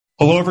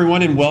Hello,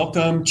 everyone, and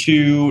welcome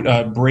to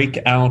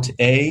Breakout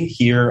A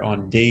here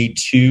on day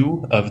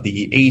 2 of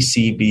the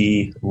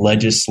ACB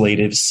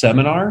Legislative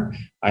Seminar.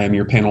 I am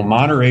your panel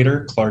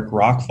moderator, Clark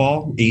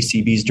Rockfall,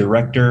 ACB's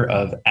Director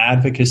of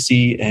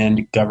Advocacy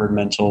and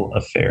Governmental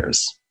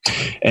Affairs.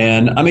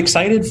 And I'm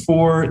excited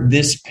for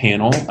this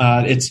panel.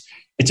 It's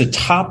a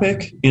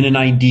topic and an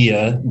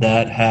idea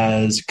that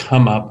has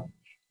come up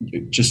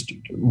just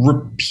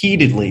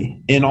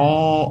repeatedly in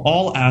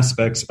all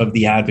aspects of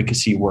the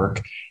advocacy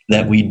work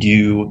that we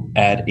do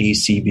at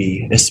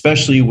ACB,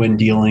 especially when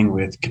dealing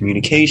with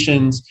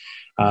communications,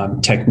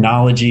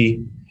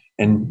 technology,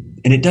 and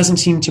it doesn't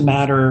seem to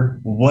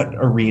matter what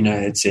arena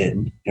it's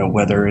in,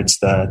 whether it's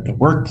the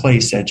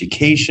workplace,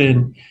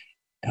 education,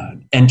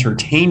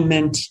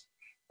 entertainment,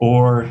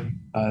 or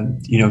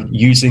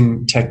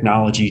using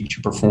technology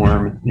to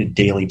perform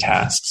daily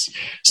tasks.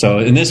 So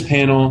in this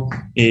panel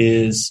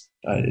is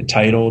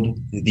titled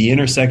The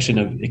Intersection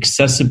of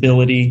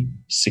Accessibility,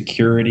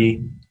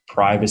 Security,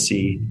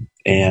 Privacy,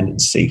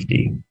 and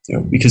Safety.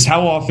 Because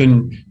how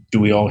often do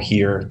we all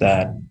hear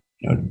that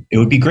it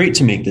would be great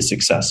to make this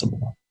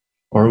accessible,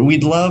 or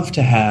we'd love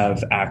to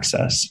have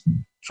access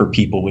for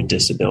people with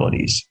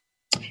disabilities,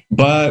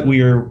 but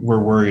we're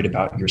worried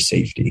about your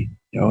safety.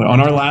 On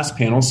our last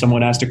panel,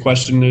 someone asked a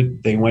question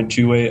that they went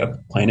to a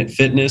Planet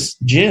Fitness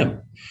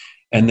gym,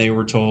 and they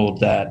were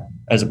told that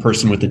as a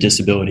person with a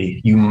disability,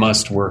 you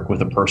must work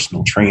with a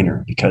personal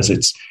trainer because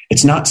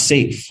it's not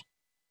safe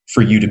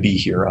for you to be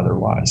here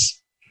otherwise.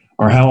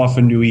 Or how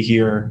often do we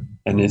hear,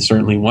 and it's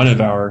certainly one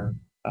of our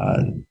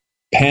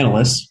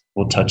panelists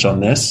will touch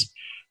on this,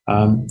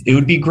 it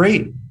would be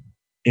great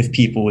if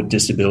people with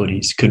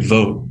disabilities could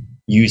vote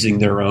using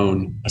their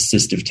own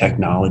assistive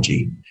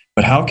technology.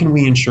 But how can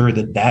we ensure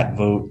that that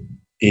vote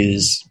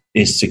is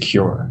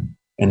secure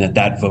and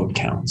that vote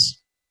counts?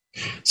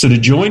 So to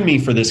join me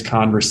for this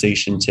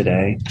conversation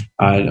today,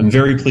 I'm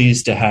very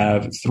pleased to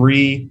have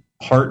 3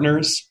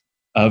 partners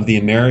of the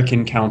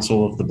American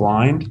Council of the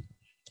Blind.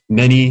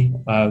 Many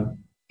of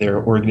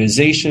their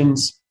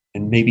organizations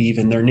and maybe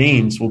even their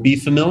names will be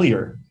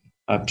familiar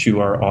to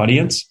our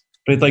audience,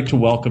 but I'd like to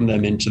welcome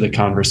them into the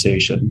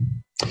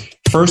conversation.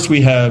 First,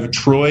 we have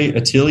Troy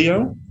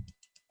Attilio,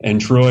 and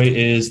Troy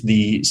is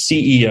the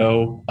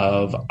CEO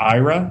of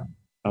Aira,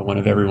 one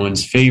of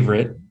everyone's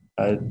favorite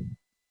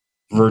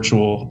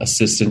virtual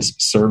assistance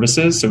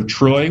services. So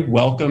Troy,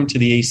 welcome to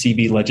the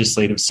ACB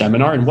Legislative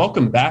Seminar, and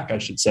welcome back, I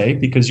should say,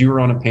 because you were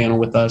on a panel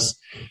with us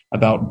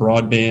about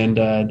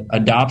broadband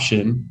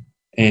adoption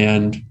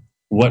and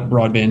what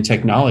broadband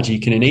technology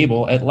can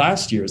enable at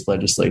last year's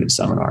Legislative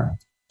Seminar.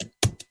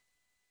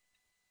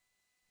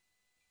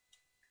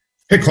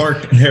 Hey,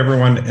 Clark, and hey,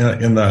 everyone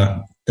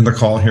in the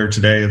call here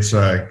today.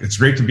 It's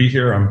great to be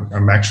here.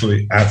 I'm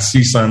actually at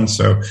CSUN,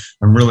 so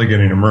I'm really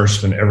getting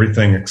immersed in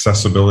everything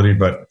accessibility,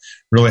 but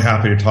really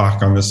happy to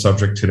talk on this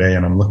subject today,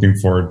 and I'm looking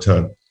forward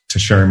to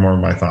sharing more of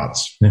my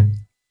thoughts. Yeah.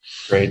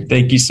 Great.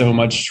 Thank you so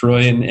much,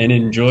 Troy, and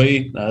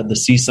enjoy the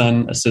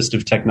CSUN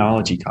Assistive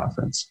Technology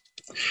Conference.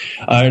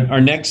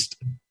 Our next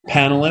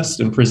panelist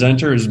and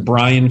presenter is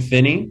Brian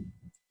Finney,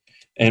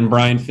 and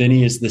Brian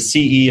Finney is the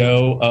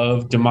CEO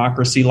of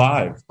Democracy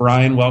Live.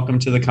 Brian, welcome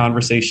to the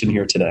conversation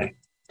here today.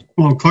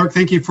 Well, Clark,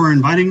 thank you for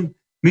inviting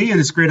me, and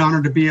it's a great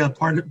honor to be a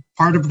part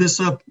of this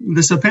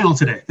panel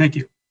today. Thank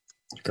you.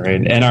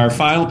 Great. And our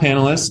final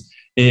panelist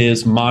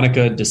is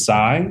Monica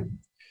Desai.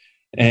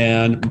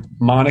 And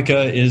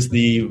Monica is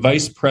the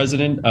Vice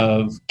President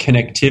of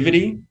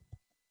Connectivity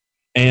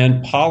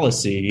and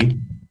Policy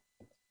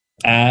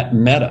at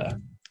Meta.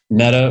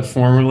 Meta,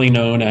 formerly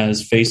known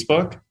as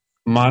Facebook.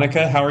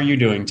 Monica, how are you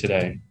doing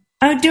today?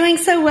 Oh, doing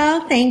so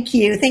well. Thank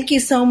you. Thank you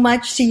so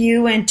much to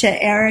you and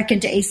to Eric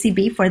and to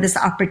ACB for this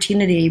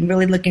opportunity. I'm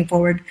really looking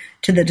forward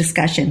to the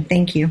discussion.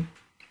 Thank you.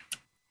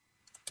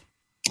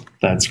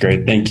 That's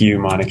great. Thank you,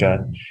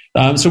 Monica.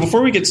 So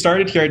before we get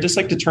started here, I'd just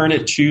like to turn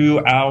it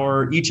to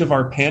each of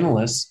our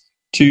panelists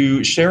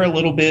to share a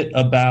little bit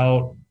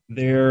about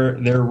their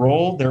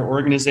role, their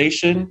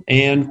organization,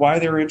 and why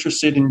they're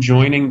interested in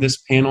joining this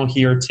panel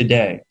here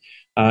today.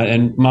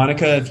 And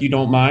Monica, if you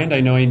don't mind,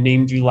 I know I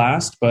named you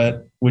last,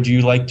 but would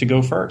you like to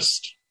go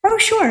first? Oh,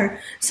 sure.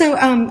 So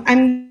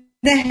I'm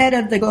the head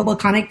of the Global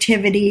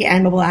Connectivity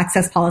and Mobile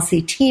Access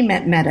Policy team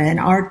at Meta, and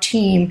our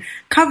team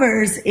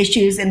covers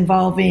issues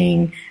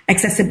involving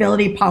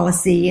accessibility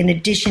policy in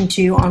addition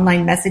to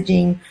online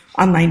messaging,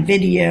 online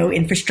video,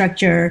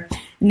 infrastructure,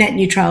 net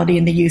neutrality,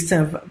 and the use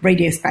of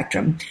radio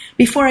spectrum.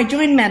 Before I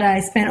joined Meta,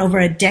 I spent over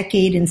a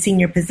decade in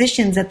senior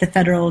positions at the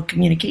Federal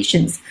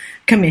Communications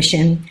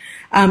Commission,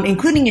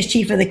 including as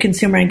chief of the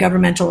Consumer and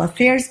Governmental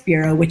Affairs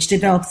Bureau, which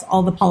develops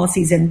all the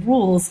policies and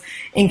rules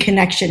in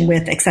connection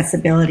with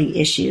accessibility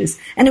issues.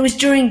 And it was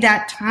during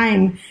that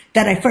time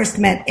that I first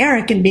met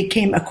Eric and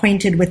became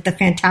acquainted with the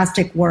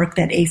fantastic work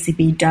that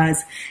ACB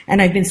does.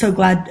 And I've been so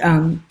glad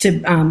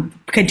to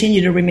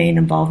continue to remain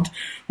involved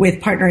with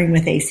partnering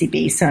with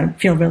ACB. So I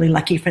feel really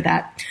lucky for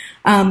that.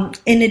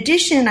 In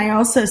addition, I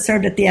also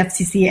served at the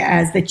FCC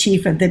as the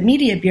chief of the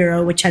Media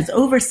Bureau, which has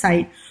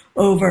oversight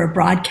over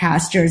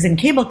broadcasters and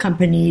cable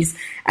companies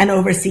and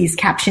oversees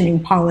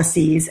captioning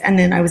policies. And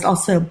then I was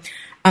also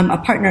a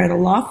partner at a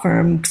law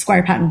firm,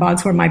 Squire Patton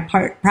Boggs, where my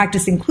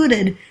practice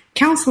included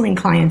counseling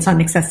clients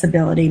on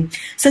accessibility.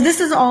 So this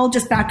is all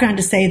just background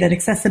to say that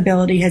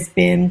accessibility has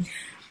been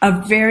a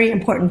very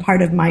important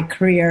part of my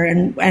career,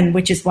 and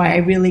which is why I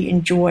really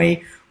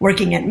enjoy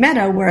working at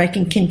Meta, where I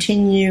can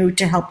continue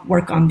to help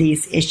work on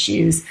these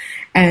issues.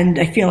 And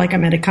I feel like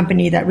I'm at a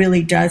company that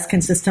really does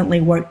consistently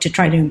work to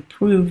try to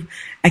improve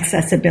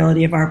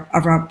accessibility of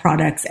our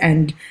products,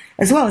 and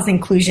as well as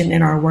inclusion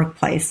in our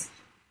workplace.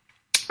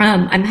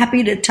 I'm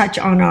happy to touch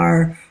on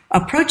our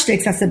approach to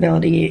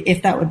accessibility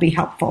if that would be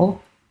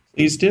helpful.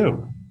 Please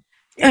do.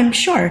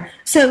 Sure.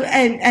 So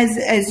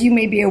as you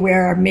may be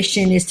aware, our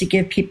mission is to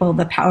give people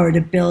the power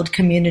to build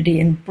community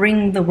and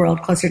bring the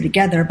world closer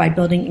together by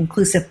building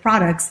inclusive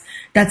products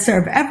that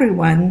serve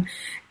everyone.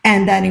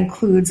 And that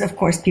includes, of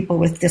course, people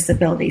with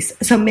disabilities.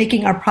 So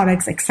making our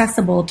products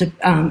accessible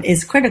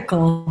is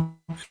critical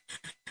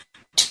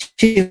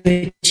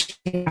to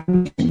achieve our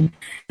mission.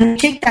 And we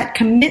take that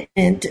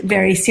commitment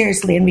very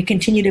seriously, and we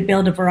continue to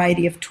build a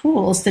variety of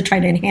tools to try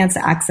to enhance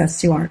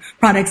access to our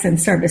products and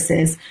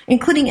services,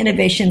 including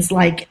innovations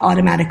like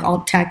automatic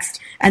alt text,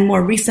 and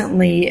more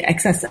recently,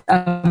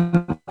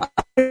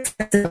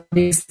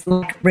 accessibilities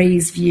like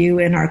Ray's View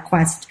in our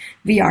Quest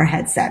VR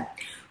headset.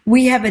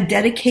 We have a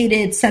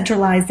dedicated,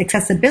 centralized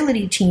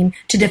accessibility team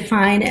to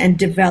define and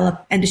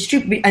develop and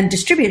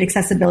distribute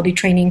accessibility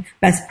training,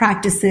 best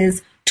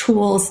practices,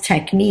 tools,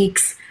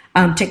 techniques,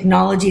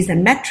 technologies,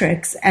 and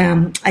metrics,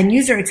 and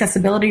user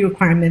accessibility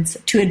requirements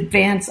to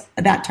advance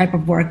that type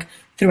of work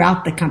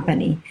throughout the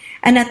company.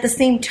 And at the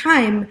same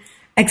time,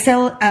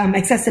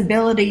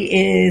 accessibility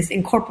is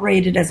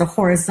incorporated as a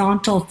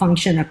horizontal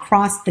function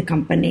across the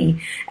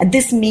company. And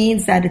this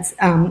means that it's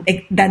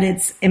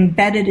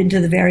embedded into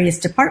the various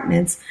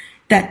departments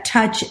that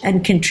touch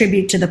and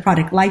contribute to the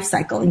product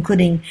lifecycle,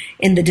 including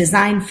in the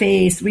design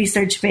phase,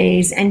 research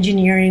phase,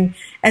 engineering,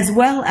 as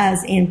well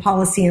as in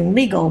policy and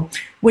legal,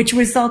 which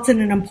results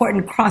in an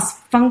important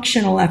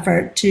cross-functional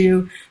effort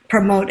to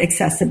promote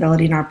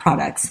accessibility in our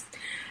products.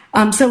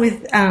 So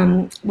with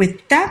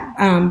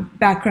that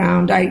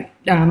background,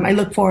 I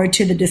look forward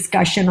to the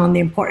discussion on the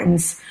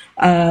importance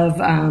of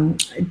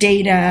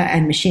data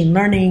and machine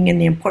learning, and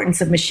the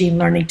importance of machine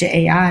learning to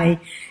AI,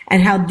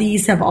 and how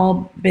these have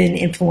all been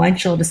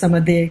influential to some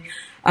of the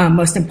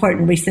most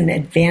important recent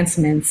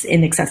advancements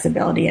in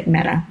accessibility at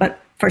Meta. But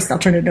first, I'll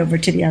turn it over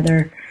to the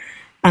other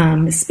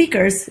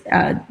speakers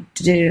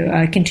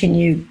to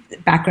continue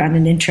background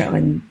and intro,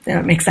 and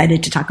I'm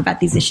excited to talk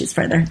about these issues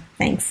further.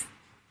 Thanks.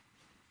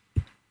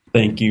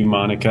 Thank you,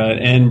 Monica.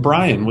 And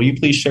Brian, will you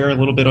please share a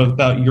little bit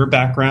about your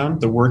background,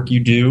 the work you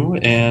do,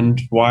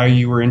 and why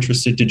you were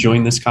interested to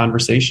join this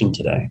conversation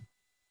today?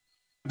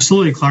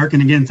 Absolutely, Clark.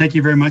 And again, thank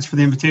you very much for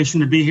the invitation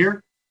to be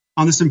here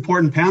on this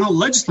important panel,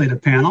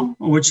 legislative panel,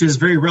 which is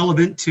very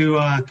relevant to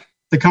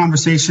the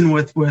conversation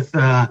with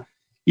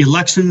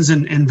elections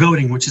and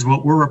voting, which is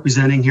what we're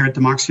representing here at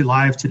Democracy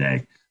Live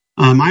today.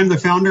 I'm the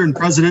founder and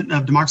president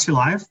of Democracy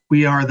Live.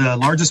 We are the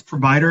largest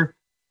provider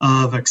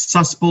of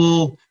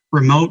accessible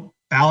remote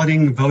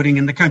balloting, voting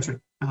in the country.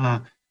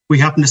 We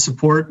happen to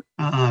support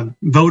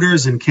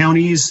voters in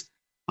counties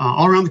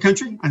all around the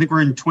country. I think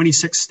we're in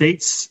 26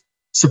 states,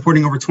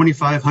 supporting over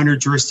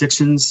 2,500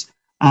 jurisdictions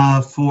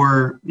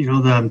for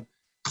the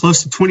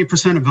close to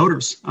 20% of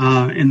voters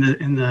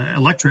in the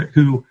electorate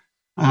who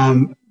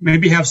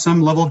maybe have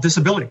some level of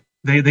disability.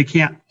 They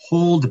can't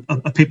hold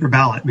a paper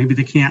ballot. Maybe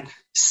they can't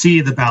see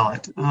the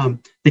ballot.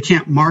 They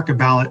can't mark a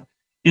ballot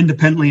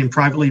independently and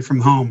privately from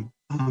home,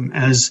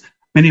 as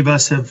many of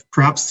us have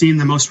perhaps seen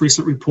the most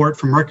recent report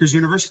from Rutgers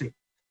University,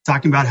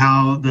 talking about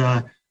how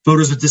the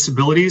voters with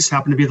disabilities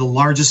happen to be the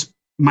largest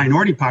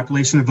minority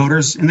population of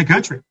voters in the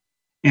country.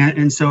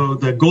 And so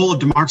the goal of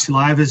Democracy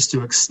Live is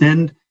to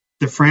extend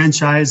the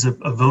franchise of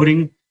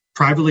voting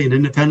privately and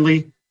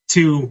independently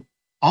to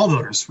all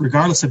voters,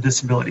 regardless of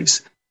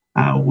disabilities.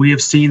 We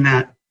have seen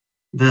that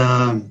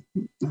the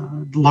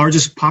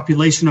largest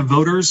population of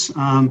voters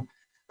in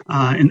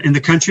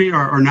the country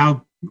are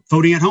now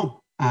voting at home.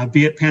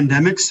 Be it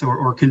pandemics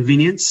or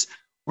convenience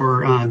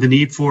or the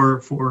need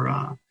for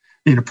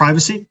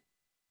privacy.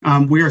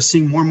 We are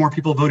seeing more and more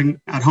people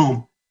voting at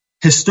home.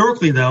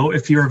 Historically, though,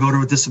 if you're a voter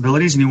with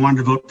disabilities and you wanted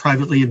to vote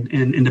privately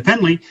and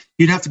independently,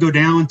 you'd have to go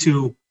down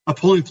to a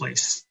polling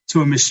place,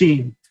 to a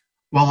machine,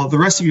 while the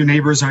rest of your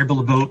neighbors are able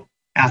to vote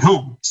at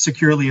home,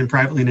 securely and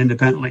privately and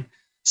independently.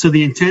 So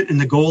the intent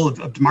and the goal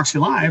of Democracy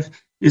Live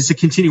is to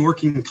continue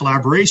working in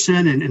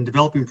collaboration and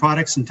developing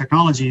products and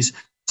technologies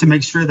to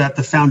make sure that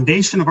the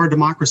foundation of our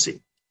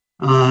democracy,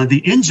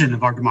 the engine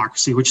of our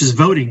democracy, which is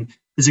voting,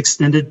 is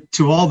extended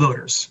to all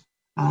voters,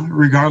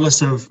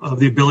 regardless of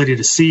the ability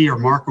to see or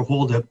mark or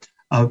hold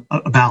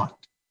a ballot.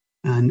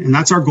 And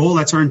that's our goal.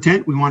 That's our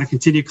intent. We want to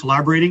continue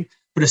collaborating,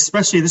 but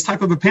especially this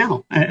type of a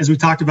panel. As we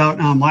talked about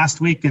last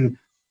week in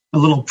a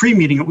little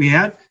pre-meeting that we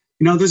had,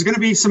 there's going to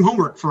be some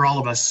homework for all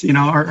of us,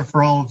 or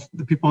for all of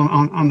the people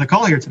on the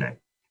call here today.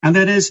 And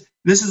that is,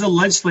 this is a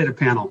legislative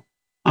panel.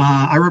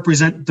 I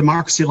represent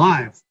Democracy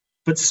Live,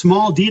 but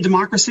small d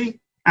democracy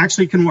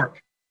actually can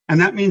work.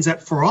 And that means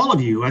that for all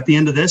of you at the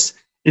end of this,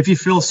 if you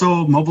feel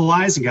so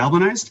mobilized and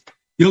galvanized,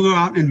 you'll go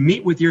out and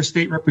meet with your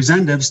state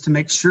representatives to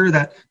make sure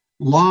that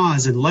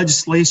laws and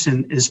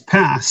legislation is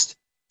passed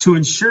to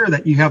ensure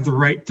that you have the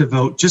right to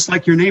vote, just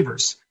like your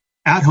neighbors,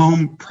 at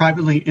home,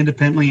 privately,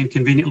 independently, and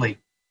conveniently,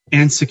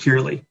 and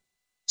securely.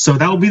 So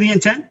that will be the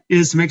intent,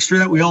 is to make sure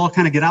that we all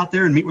kind of get out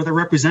there and meet with our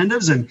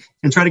representatives and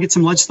try to get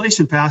some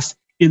legislation passed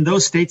in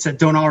those states that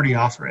don't already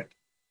offer it.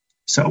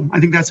 So I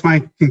think that's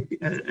my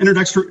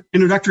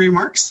introductory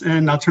remarks,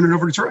 and I'll turn it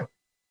over to Troy.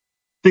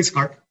 Thanks,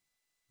 Clark.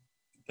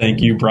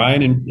 Thank you,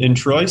 Brian. And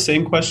Troy,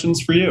 same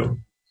questions for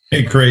you.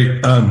 Hey,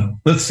 great.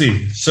 Let's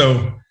see.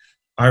 So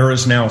Aira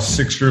is now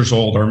 6 years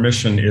old. Our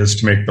mission is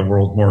to make the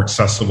world more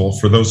accessible.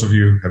 For those of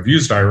you who have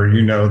used Aira,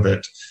 you know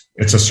that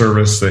it's a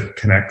service that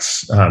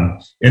connects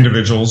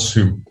individuals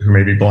who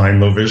may be blind,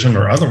 low vision,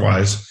 or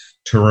otherwise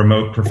to a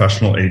remote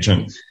professional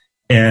agent.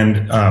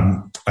 And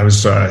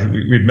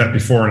we'd met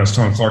before, and I was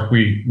telling Clark,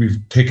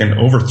 we've taken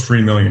over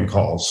 3 million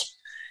calls.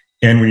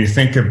 And when you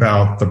think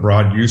about the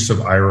broad use of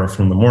Aira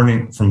from the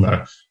morning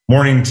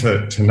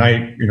to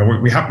night,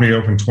 we happen to be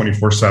open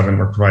 24/7.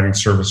 We're providing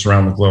service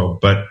around the globe.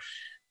 But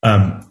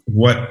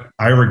what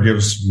Aira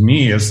gives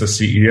me as the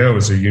CEO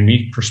is a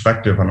unique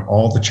perspective on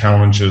all the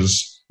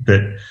challenges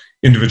that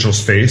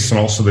individuals face, and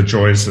also the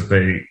joys that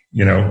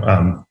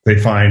they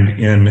find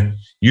in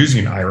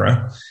using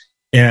Aira.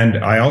 And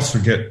I also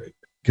get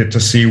to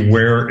see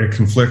where it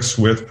conflicts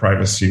with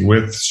privacy,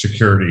 with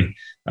security,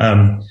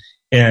 and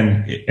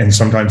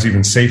sometimes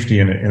even safety.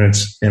 And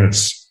it's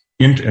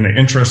an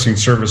interesting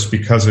service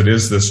because it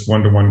is this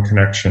one-to-one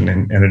connection,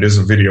 and it is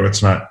a video.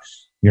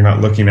 You're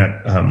not looking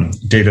at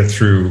data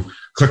through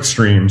click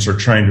streams or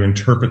trying to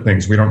interpret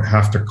things. We don't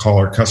have to call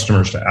our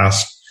customers to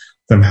ask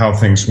them how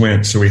things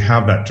went. So we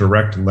have that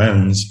direct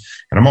lens.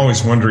 And I'm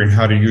always wondering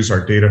how to use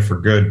our data for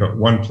good. But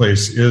one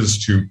place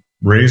is to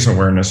raise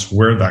awareness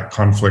where that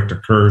conflict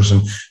occurs,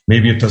 and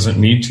maybe it doesn't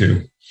need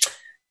to.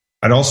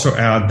 I'd also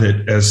add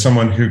that as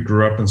someone who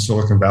grew up in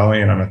Silicon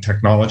Valley and I'm a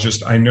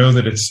technologist, I know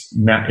that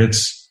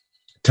it's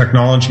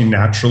technology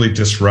naturally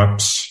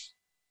disrupts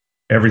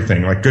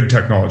everything. Like good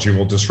technology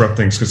will disrupt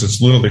things because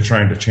it's literally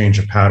trying to change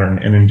a pattern.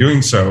 And in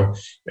doing so,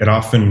 it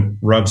often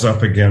rubs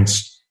up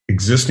against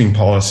existing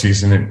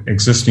policies and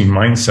existing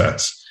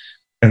mindsets.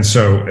 And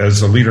so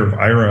as a leader of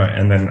Aira,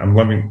 and then I'm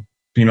loving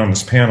being on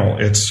this panel,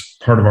 it's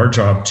part of our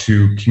job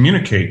to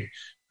communicate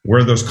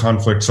where those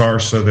conflicts are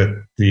so that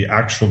the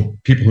actual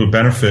people who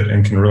benefit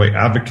and can really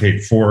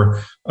advocate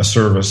for a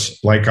service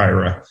like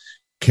Aira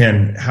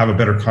can have a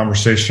better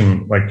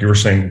conversation, like you were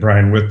saying,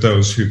 Brian, with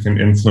those who can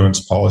influence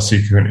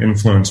policy, who can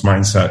influence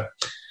mindset.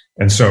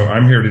 And so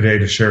I'm here today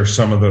to share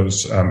some of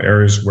those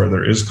areas where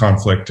there is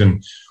conflict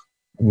and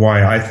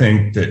why I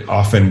think that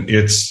often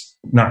it's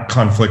not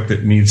conflict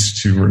that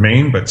needs to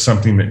remain, but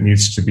something that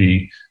needs to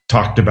be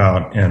talked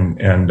about and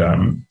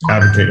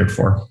advocated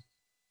for.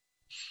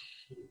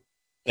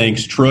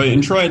 Thanks, Troy.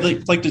 And Troy,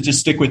 I'd like to just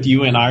stick with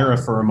you and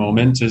Aira for a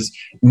moment, as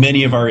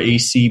many of our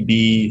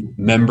ACB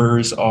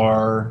members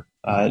are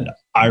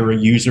Aira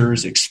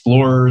users,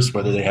 explorers,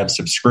 whether they have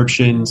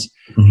subscriptions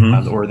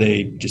or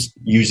they just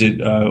use it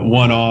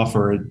one-off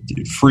or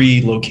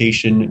free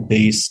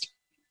location-based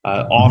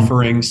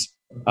offerings,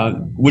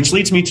 which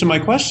leads me to my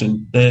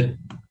question that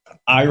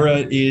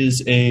Aira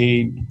is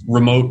a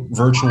remote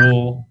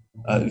virtual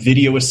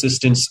video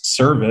assistance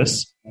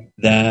service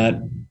that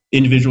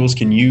individuals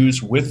can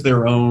use with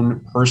their own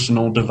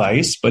personal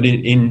device. But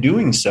in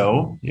doing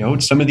so,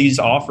 some of these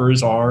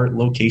offers are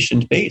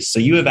location-based. So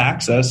you have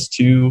access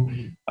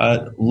to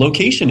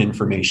location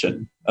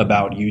information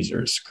about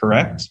users,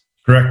 correct?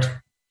 Correct.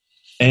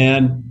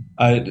 And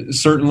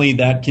certainly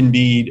that can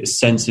be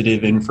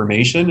sensitive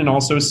information, and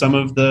also some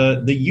of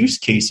the use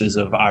cases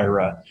of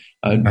Aira.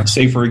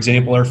 Say, for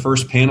example, our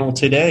first panel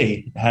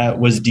today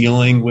was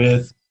dealing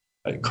with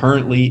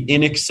currently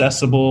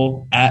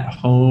inaccessible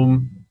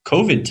at-home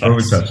COVID tests.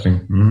 COVID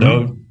testing.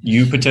 So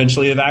you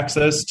potentially have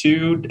access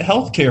to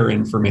healthcare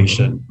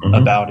information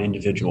about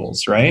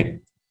individuals, right?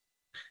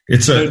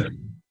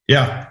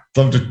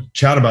 Love to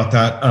chat about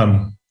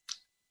that.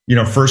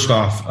 First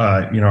off,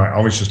 I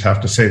always just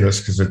have to say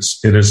this because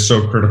it is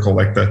so critical.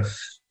 Like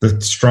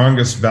the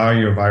strongest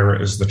value of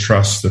Aira is the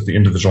trust that the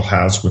individual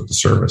has with the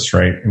service,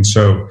 right? And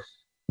so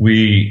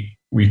we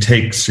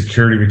take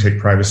security, we take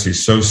privacy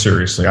so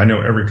seriously. I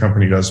know every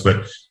company does,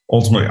 but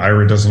ultimately,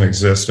 Aira doesn't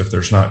exist if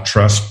there's not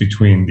trust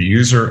between the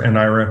user and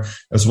Aira,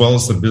 as well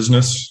as the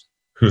business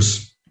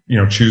who's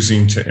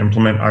choosing to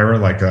implement Aira,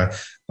 like a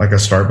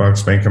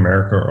Starbucks, Bank of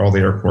America, or all the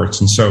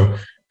airports. And so,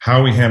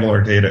 how we handle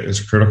our data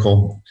is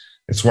critical.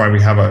 It's why we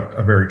have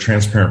a very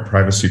transparent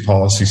privacy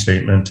policy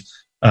statement,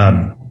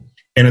 and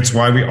it's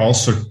why we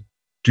also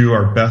do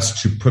our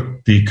best to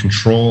put the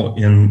control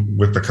in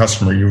with the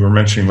customer. You were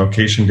mentioning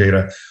location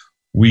data.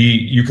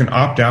 You can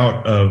opt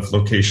out of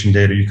location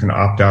data. You can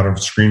opt out of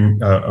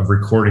screen of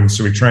recording.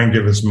 So we try and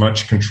give as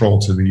much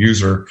control to the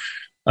user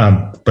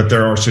But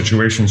there are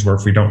situations where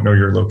if we don't know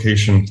your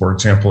location, for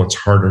example, it's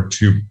harder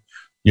to,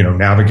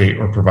 navigate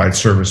or provide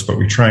service. But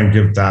we try and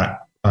give that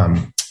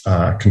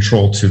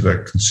control to the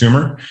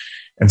consumer.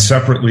 And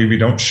separately, we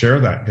don't share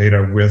that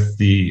data with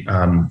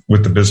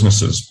the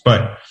businesses.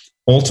 But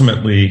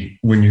ultimately,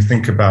 when you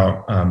think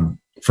about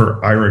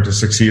for Aira to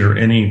succeed, or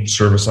any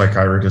service like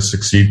Aira to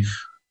succeed,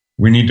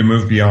 we need to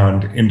move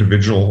beyond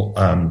individuals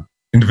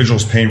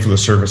paying for the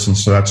service. And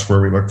so that's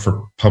where we look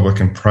for public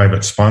and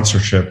private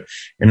sponsorship.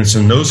 And it's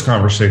in those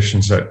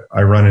conversations that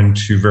I run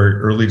into very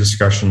early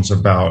discussions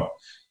about,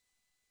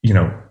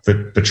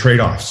 the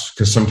trade-offs,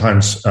 because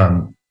sometimes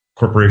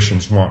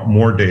corporations want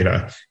more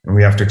data, and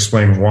we have to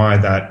explain why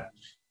that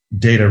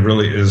data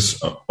really is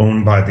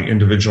owned by the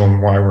individual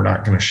and why we're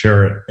not going to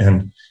share it,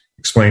 and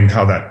explain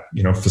how that,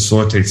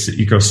 facilitates the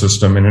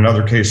ecosystem. And in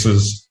other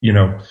cases,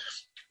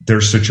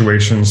 there's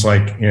situations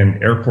like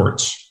in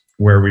airports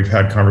where we've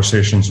had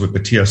conversations with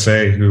the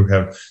TSA who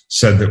have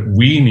said that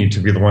we need to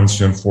be the ones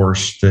to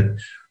enforce that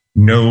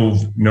no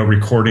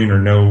recording or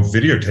no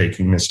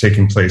videotaking is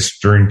taking place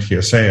during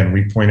TSA. And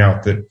we point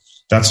out that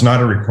that's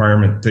not a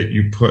requirement that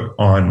you put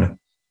on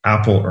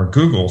Apple or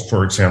Google,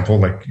 for example.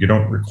 Like, you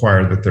don't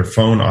require that their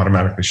phone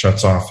automatically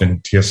shuts off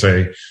in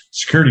TSA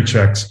security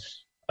checks.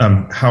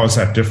 How is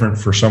that different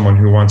for someone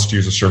who wants to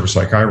use a service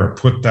like Aira?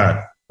 Put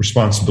that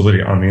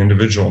responsibility on the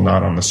individual,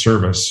 not on the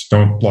service.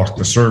 Don't block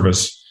the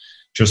service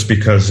just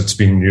because it's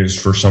being used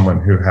for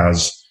someone who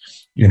has,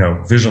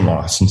 vision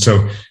loss. And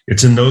so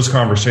it's in those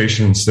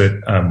conversations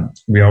that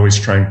we always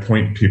try and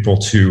point people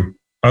to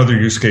other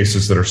use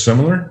cases that are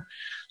similar,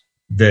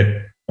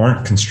 that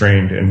aren't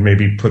constrained, and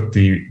maybe put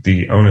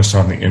the onus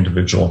on the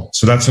individual.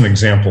 So that's an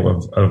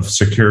example of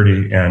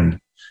security and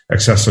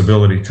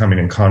accessibility coming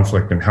in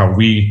conflict, and how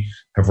we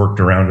have worked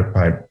around it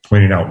by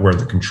pointing out where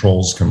the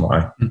controls can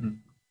lie. Mm-hmm.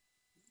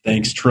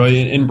 Thanks, Troy.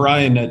 And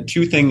Brian,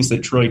 two things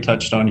that Troy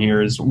touched on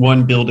here is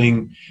one,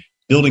 building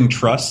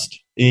trust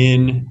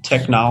in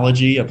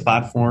technology, a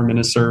platform and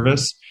a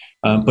service,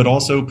 but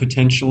also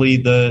potentially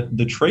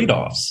the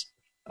trade-offs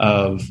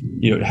of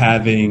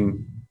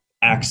having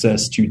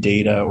access to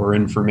data or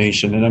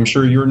information. And I'm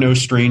sure you're no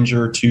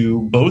stranger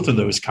to both of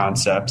those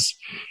concepts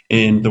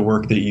in the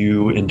work that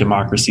you and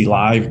Democracy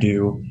Live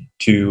do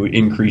to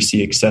increase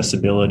the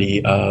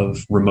accessibility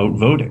of remote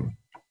voting.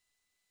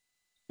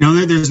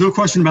 There's no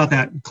question about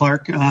that,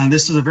 Clark.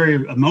 This is a very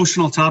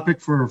emotional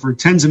topic for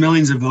tens of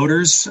millions of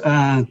voters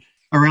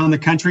around the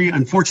country.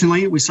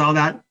 Unfortunately, we saw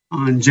that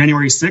on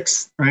January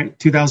 6th, right,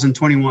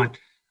 2021,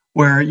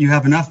 where you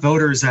have enough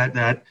voters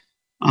that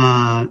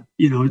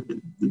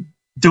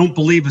don't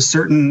believe a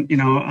certain,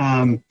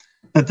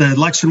 that the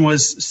election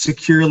was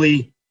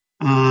securely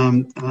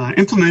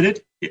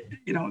implemented.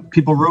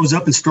 People rose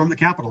up and stormed the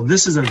Capitol.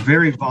 This is a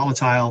very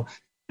volatile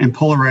and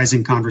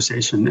polarizing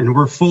conversation, and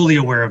we're fully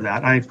aware of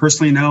that. I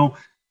personally know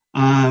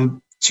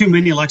too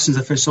many elections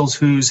officials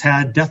who's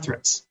had death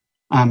threats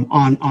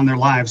on their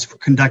lives for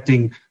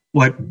conducting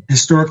what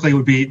historically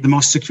would be the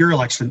most secure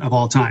election of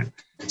all time.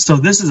 So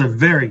this is a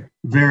very,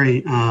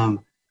 very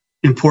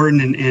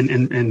important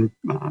and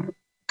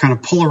kind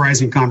of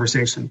polarizing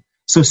conversation.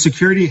 So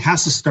security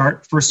has to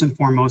start first and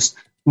foremost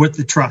with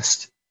the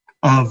trust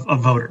of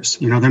voters.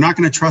 They're not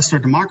going to trust our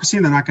democracy,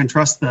 and they're not going to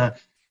trust the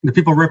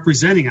people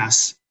representing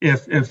us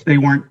if they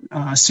weren't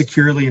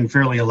securely and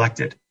fairly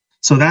elected.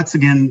 So that's,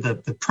 again,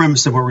 the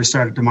premise of where we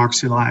started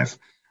Democracy Live.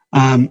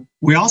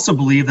 We also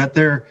believe that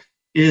there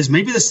is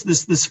maybe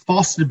this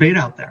false debate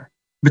out there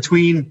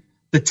between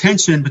the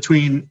tension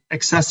between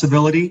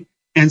accessibility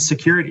and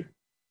security.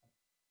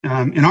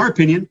 In our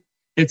opinion,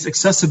 it's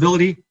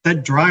accessibility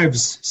that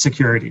drives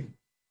security.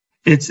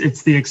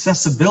 It's the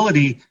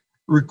accessibility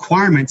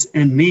requirements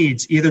and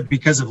needs, either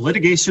because of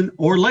litigation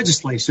or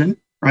legislation,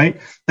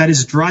 right, that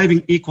is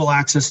driving equal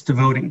access to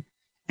voting.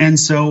 And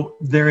so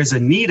there is a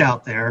need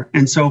out there.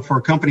 And so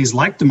for companies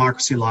like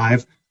Democracy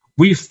Live,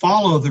 we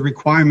follow the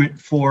requirement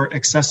for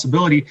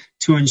accessibility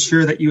to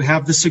ensure that you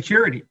have the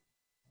security.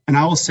 And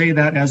I will say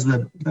that as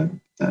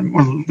one of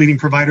the leading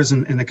providers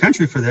in the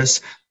country for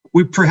this,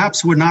 we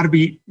perhaps would not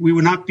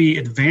be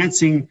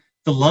advancing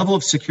the level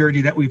of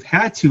security that we've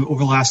had to over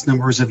the last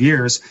numbers of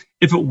years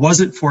if it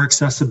wasn't for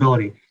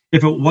accessibility,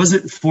 if it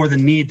wasn't for the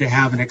need to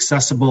have an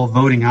accessible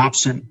voting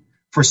option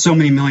for so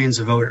many millions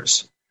of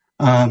voters.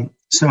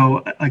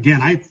 So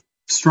again, I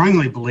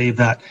strongly believe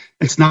that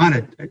it's not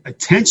a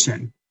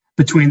tension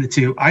between the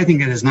two. I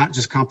think it is not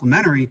just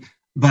complementary,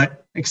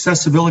 but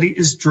accessibility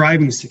is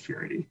driving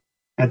security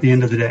at the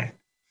end of the day.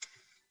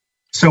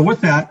 So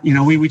with that,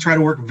 we try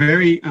to work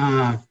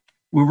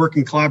we work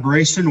in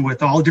collaboration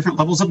with all different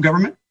levels of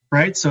government,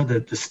 right? So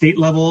the state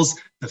levels,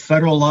 the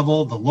federal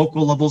level, the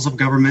local levels of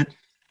government,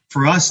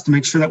 for us to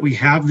make sure that we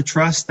have the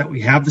trust, that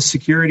we have the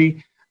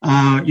security.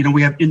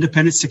 We have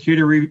independent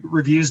security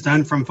reviews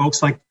done from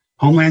folks like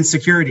Homeland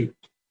Security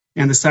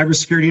and the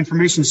Cybersecurity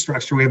Information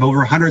Structure. We have over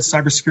 100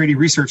 cybersecurity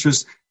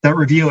researchers that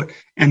review it.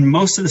 And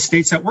most of the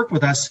states that work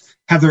with us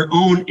have their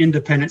own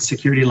independent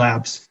security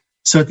labs.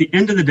 So at the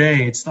end of the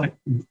day, it's like,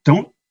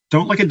 don't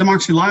look at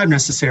Democracy Live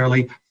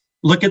necessarily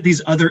look at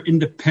these other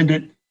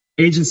independent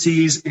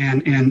agencies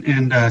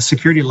and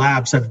security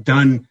labs have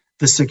done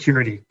the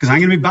security, because I'm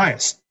going to be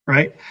biased,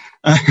 right?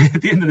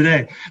 At the end of the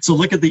day. So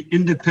look at the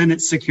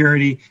independent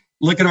security.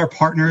 Look at our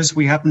partners.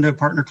 We happen to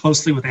partner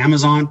closely with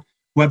Amazon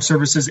Web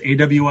Services,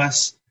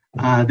 AWS.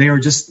 They are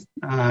just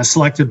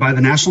selected by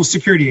the National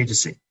Security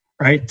Agency,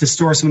 right, to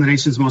store some of the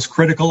nation's most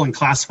critical and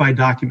classified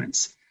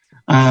documents.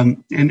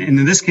 And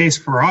in this case,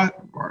 from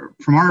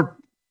our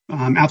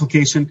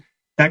application,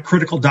 that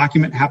critical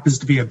document happens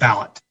to be a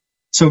ballot.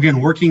 So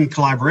again, working in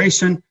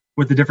collaboration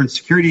with the different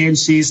security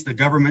agencies, the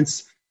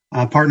governments,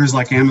 partners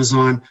like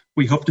Amazon,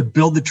 we hope to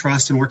build the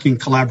trust and working in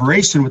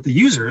collaboration with the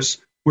users,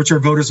 which are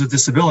voters with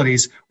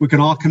disabilities. We can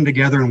all come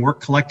together and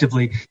work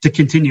collectively to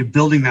continue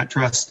building that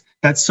trust.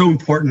 That's so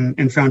important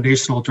and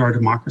foundational to our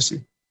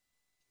democracy.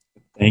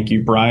 Thank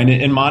you, Brian.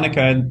 And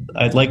Monica,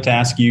 I'd like to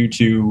ask you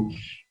to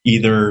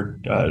either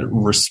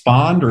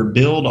respond or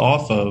build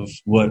off of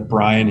what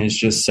Brian has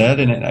just said.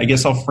 And I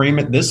guess I'll frame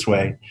it this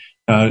way.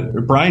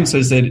 Brian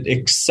says that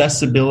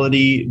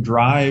accessibility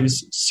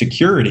drives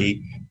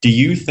security. Do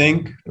you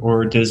think,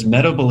 or does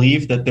Meta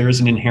believe that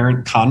there's an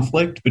inherent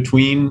conflict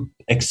between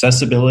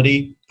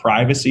accessibility,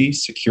 privacy,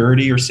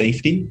 security, or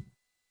safety?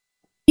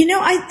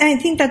 I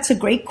think that's a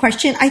great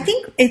question. I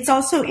think it's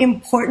also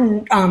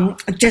important,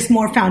 just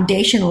more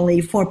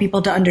foundationally, for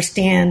people to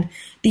understand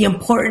the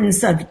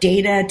importance of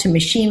data to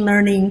machine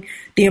learning,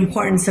 the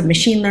importance of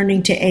machine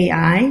learning to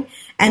AI,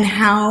 and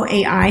how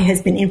AI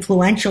has been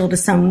influential to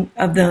some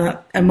of the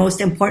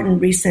most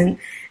important recent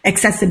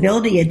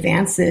accessibility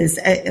advances,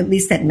 at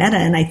least at Meta,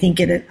 and I think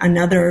at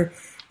another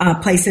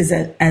places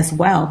as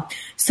well.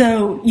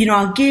 So,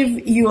 I'll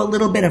give you a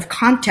little bit of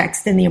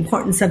context and the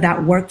importance of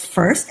that work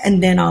first,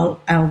 and then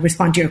I'll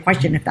respond to your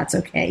question if that's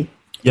okay.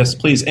 Yes,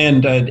 please.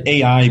 And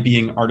AI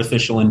being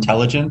artificial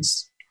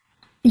intelligence?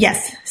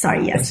 Yes.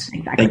 Sorry. Yes,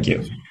 exactly. Thank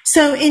you.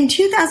 So in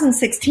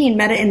 2016,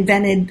 Meta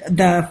invented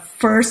the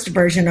first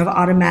version of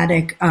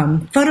automatic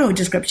photo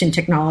description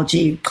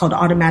technology called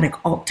automatic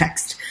alt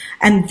text.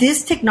 And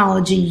this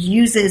technology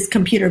uses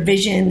computer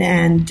vision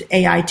and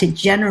AI to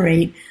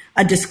generate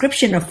a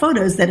description of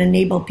photos that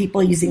enable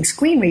people using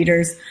screen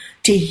readers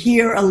to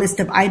hear a list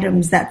of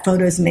items that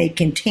photos may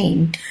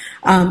contain.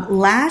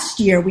 Last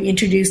year, we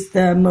introduced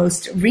the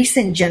most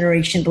recent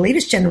generation, the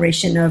latest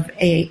generation of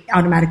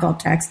automatic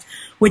alt text,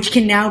 which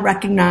can now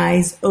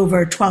recognize over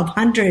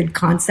 1,200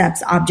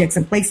 concepts, objects,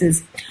 and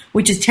places,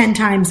 which is 10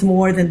 times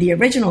more than the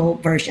original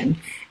version.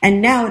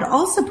 And now it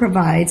also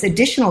provides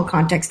additional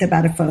context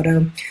about a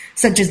photo,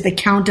 such as the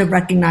count of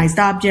recognized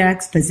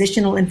objects,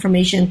 positional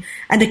information,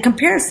 and a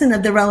comparison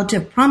of the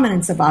relative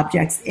prominence of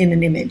objects in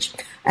an image,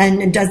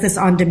 and does this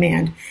on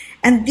demand.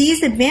 And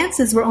these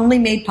advances were only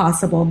made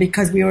possible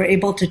because we were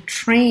able to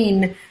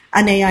train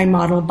an AI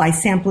model by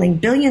sampling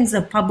billions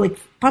of public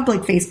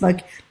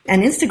Facebook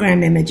and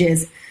Instagram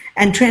images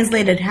and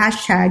translated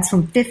hashtags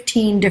from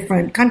 15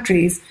 different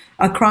countries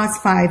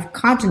across 5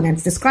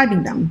 continents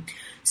describing them.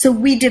 So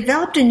we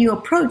developed a new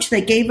approach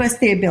that gave us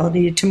the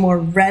ability to more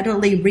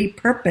readily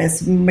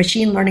repurpose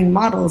machine learning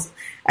models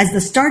as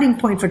the starting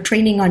point for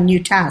training on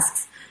new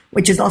tasks,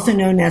 which is also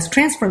known as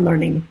transfer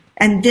learning.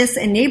 And this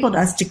enabled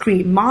us to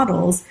create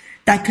models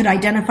that could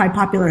identify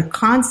popular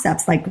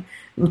concepts like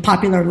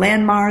popular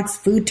landmarks,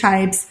 food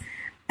types,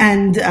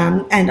 and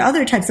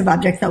other types of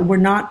objects that were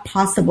not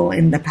possible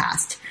in the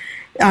past.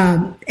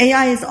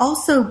 AI is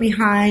also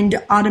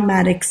behind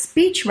automatic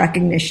speech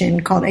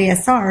recognition called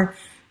ASR,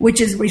 which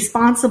is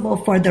responsible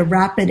for the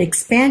rapid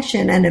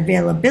expansion and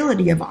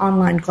availability of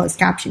online closed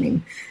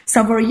captioning.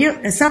 Several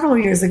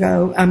years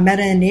ago,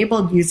 Meta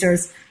enabled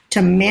users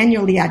to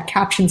manually add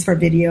captions for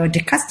video and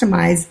to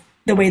customize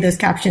the way those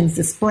captions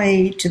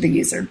display to the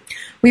user.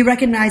 We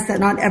recognize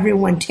that not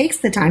everyone takes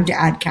the time to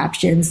add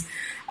captions,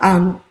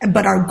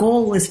 but our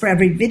goal is for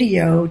every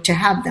video to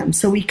have them.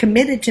 So we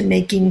committed to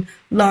making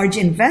large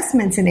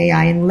investments in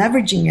AI and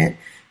leveraging it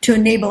to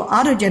enable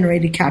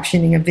auto-generated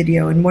captioning of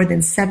video in more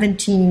than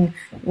 17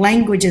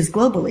 languages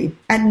globally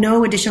at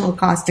no additional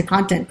cost to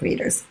content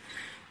creators.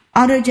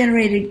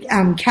 Auto-generated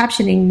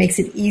captioning makes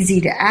it easy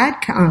to add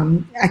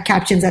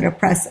captions at a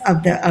press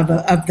of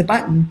the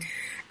button.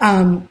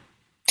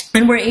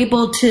 And we're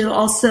able to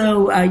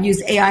also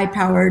use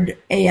AI-powered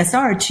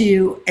ASR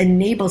to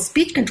enable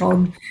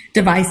speech-controlled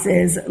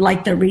devices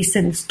like the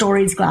recent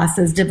Stories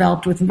glasses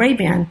developed with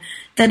Ray-Ban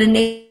that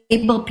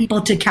enable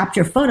people to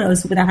capture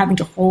photos without having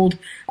to hold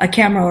a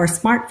camera or a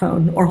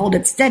smartphone or hold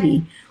it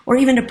steady or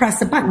even to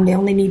press a button. They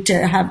only need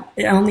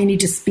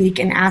to speak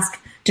and ask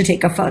to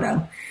take a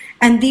photo.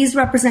 And these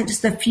represent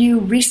just a few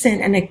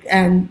recent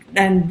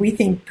and we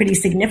think pretty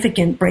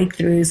significant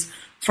breakthroughs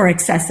for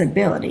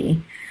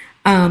accessibility.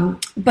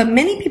 But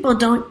many people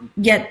don't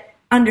yet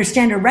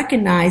understand or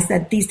recognize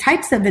that these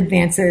types of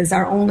advances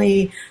are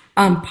only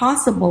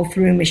possible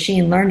through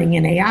machine learning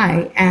and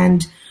AI.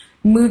 And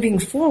moving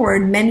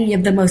forward, many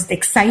of the most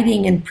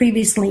exciting and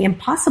previously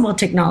impossible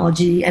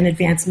technology and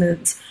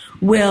advancements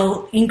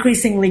will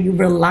increasingly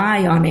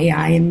rely on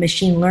AI and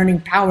machine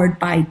learning powered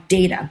by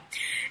data.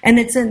 And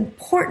it's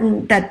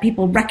important that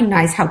people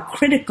recognize how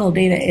critical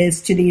data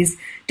is to these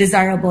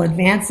desirable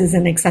advances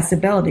in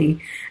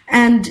accessibility,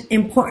 and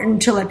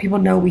important to let people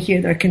know we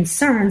hear their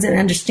concerns and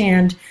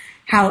understand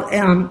how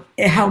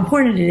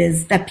important it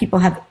is that people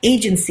have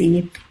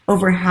agency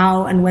over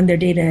how and when their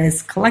data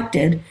is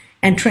collected,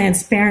 and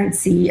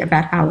transparency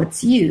about how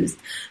it's used.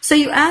 So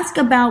you ask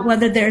about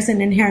whether there's an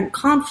inherent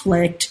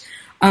conflict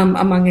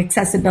among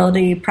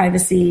accessibility,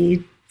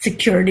 privacy,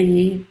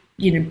 security,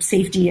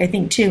 safety, I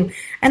think, too.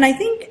 And I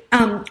think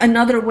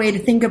another way to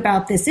think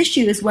about this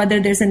issue is whether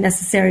there's a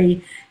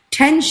necessary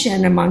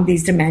tension among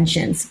these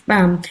dimensions.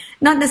 Not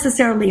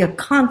necessarily a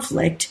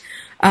conflict,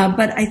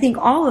 but I think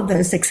all of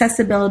those,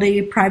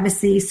 accessibility,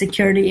 privacy,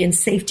 security, and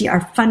safety,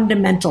 are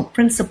fundamental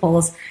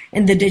principles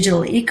in the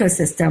digital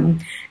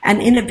ecosystem,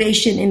 and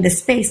innovation in the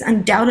space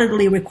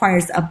undoubtedly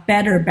requires a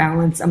better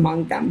balance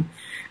among them.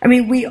 I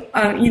mean, we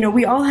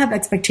all have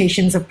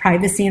expectations of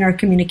privacy in our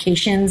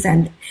communications,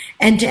 and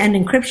end-to-end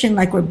encryption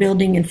like we're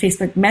building in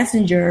Facebook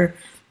Messenger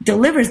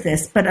delivers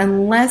this. But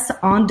unless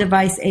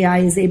on-device AI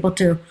is able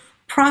to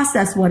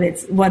process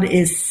what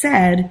is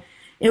said,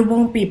 it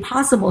won't be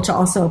possible to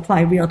also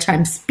apply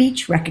real-time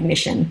speech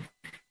recognition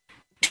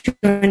to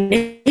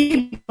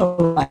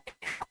enable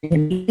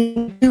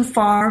too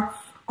far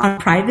on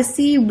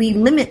privacy. We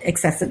limit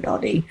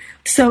accessibility.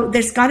 So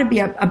there's got to be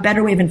a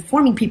better way of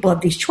informing people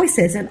of these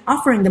choices and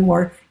offering them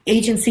more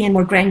agency and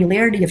more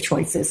granularity of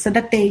choices so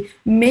that they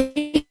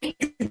make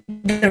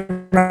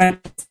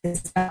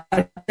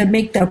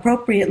the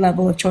appropriate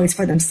level of choice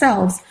for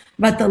themselves,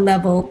 but the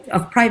level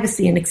of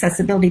privacy and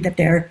accessibility that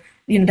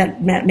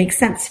that makes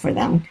sense for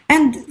them.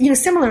 And,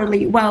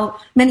 similarly, while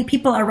many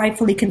people are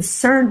rightfully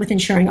concerned with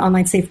ensuring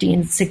online safety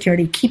and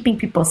security, keeping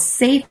people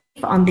safe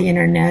on the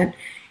internet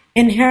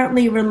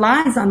inherently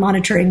relies on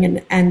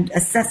monitoring and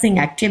assessing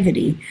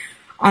activity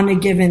on a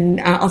given,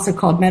 also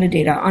called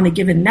metadata, on a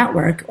given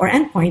network or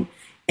endpoint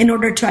in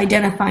order to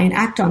identify and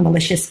act on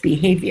malicious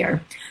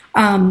behavior.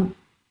 In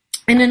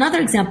another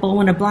example,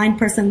 when a blind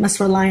person must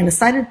rely on a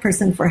sighted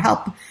person for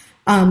help,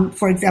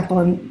 for example,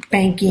 in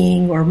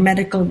banking or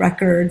medical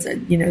records, or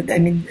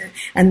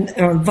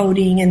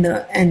voting, and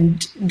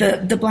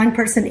the blind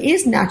person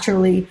is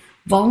naturally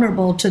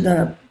vulnerable to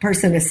the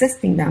person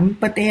assisting them,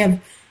 but they have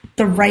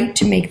the right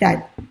to make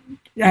that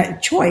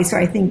choice. Or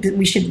I think that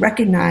we should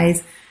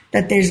recognize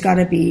that there's got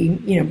to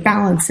be,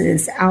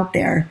 balances out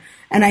there.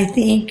 And I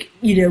think,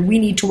 we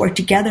need to work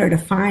together to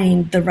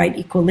find the right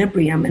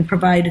equilibrium and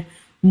provide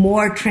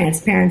more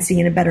transparency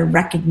and a better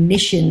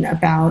recognition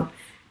about,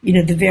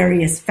 the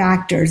various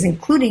factors,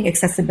 including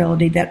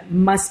accessibility, that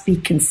must be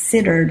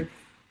considered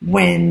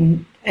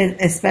when,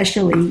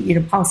 especially,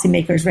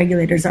 policymakers,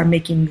 regulators are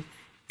making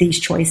these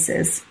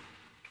choices.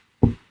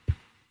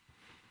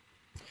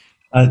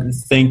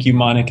 Thank you,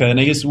 Monica.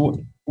 And I guess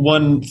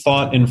one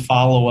thought and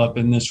follow-up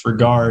in this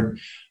regard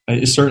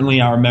is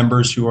certainly our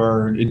members who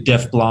are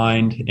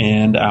deafblind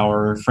and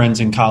our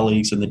friends and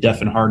colleagues in the deaf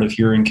and hard of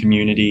hearing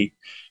community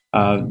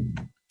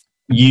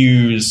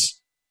use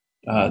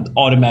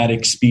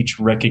automatic speech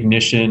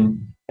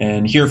recognition.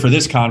 And here for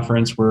this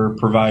conference, we're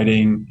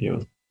providing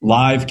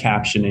live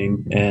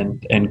captioning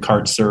and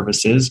CART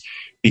services,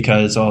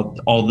 because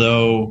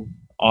although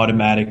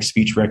automatic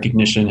speech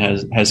recognition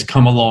has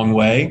come a long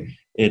way,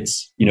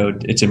 it's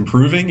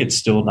improving. It's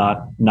still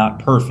not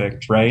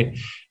perfect, right?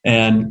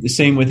 And the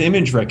same with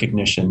image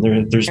recognition.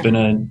 There's been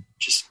a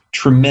just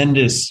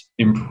tremendous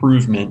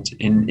improvement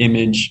in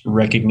image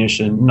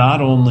recognition,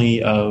 not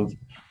only of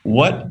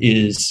what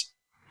is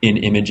in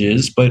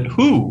images, but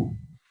who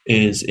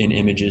is in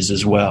images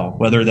as well,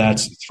 whether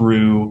that's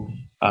through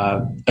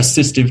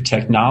assistive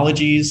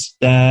technologies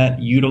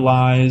that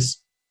utilize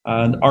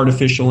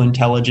artificial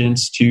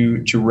intelligence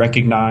to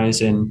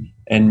recognize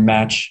and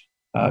match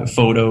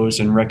photos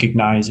and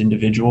recognize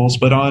individuals,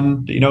 but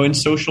on in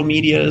social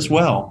media as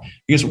well.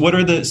 Because what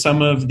are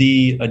some of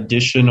the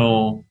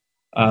additional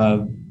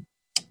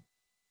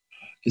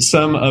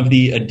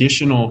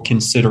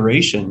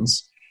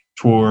considerations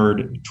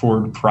toward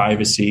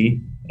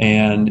privacy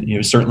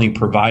and certainly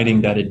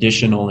providing that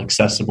additional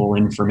accessible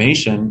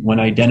information when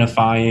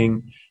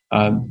identifying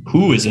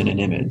who is in an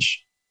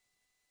image?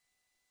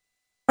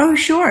 Oh,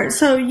 sure.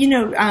 So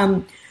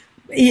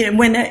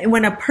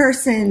when a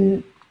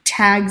person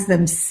tags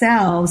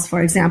themselves,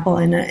 for example,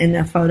 in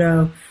a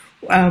photo,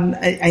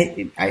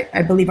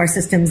 I believe our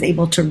system is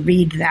able to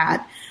read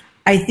that.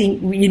 I think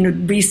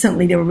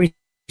recently there were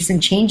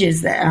recent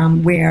changes that,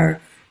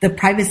 where the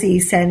privacy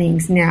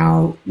settings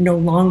now no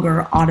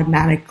longer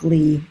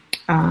automatically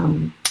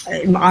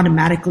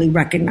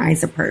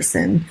recognize a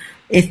person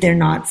if they're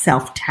not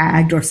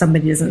self-tagged or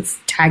somebody doesn't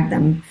tag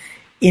them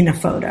in a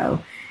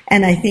photo.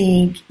 And I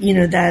think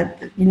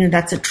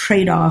that's a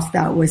trade-off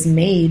that was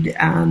made.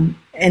 And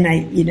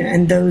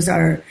those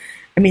are,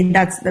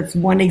 that's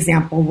one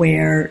example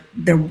where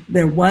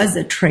there was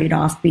a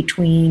trade-off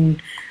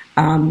between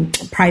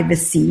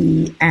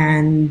privacy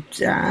and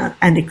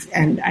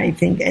I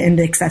think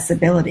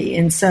accessibility.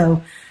 And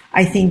so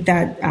I think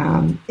that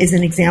is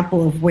an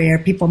example of where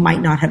people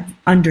might not have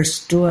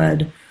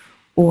understood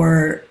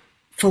or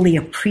fully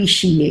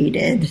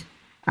appreciated,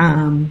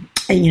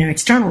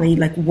 externally,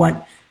 like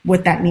what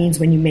that means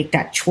when you make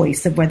that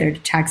choice of whether to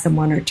tag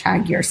someone or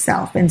tag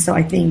yourself. And so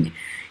I think,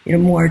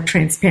 more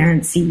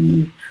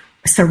transparency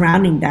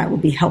surrounding that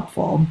would be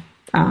helpful.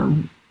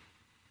 I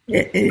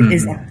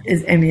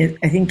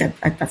think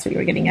that's what you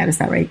were getting at. Is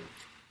that right?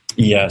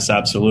 Yes,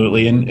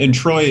 absolutely. And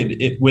Troy,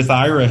 with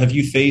Aira, have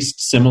you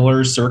faced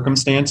similar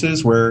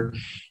circumstances where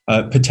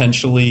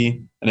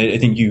potentially, and I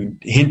think you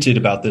hinted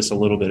about this a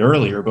little bit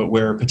earlier, but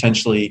where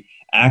potentially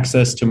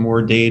access to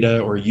more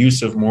data or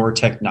use of more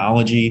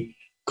technology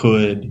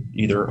could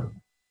either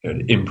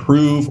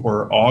improve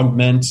or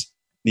augment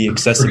the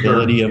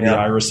accessibility of the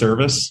Aira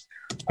service?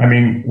 I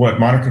mean, what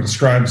Monica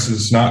describes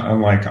is not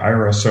unlike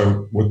Aira.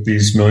 So with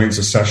these millions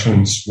of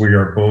sessions, we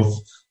are both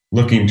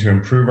looking to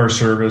improve our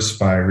service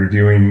by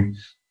reviewing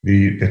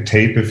the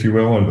tape, if you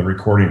will, or the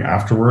recording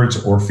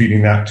afterwards, or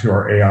feeding that to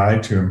our AI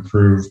to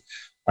improve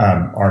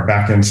our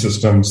back-end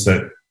systems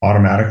that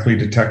automatically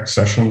detect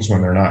sessions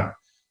when they're not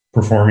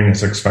performing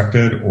as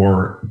expected,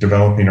 or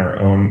developing our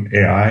own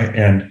AI.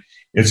 And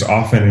it's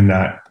often in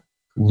that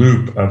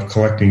loop of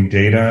collecting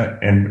data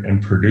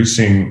and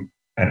producing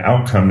an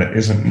outcome that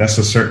isn't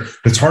necessary.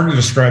 It's hard to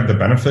describe the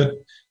benefit,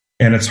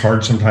 and it's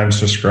hard sometimes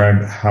to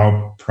describe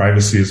how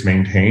privacy is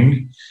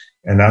maintained.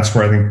 And that's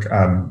where I think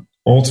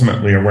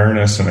ultimately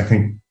awareness, and I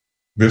think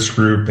this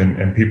group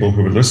and people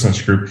who would listen to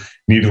this group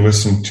need to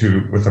listen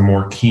to with a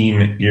more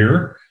keen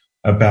ear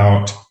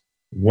about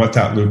what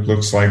that loop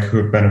looks like, who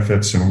it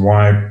benefits, and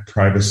why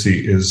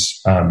privacy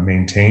is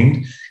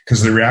maintained.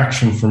 Because the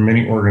reaction from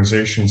many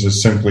organizations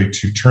is simply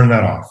to turn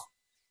that off.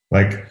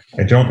 Like,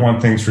 I don't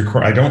want things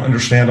recorded. I don't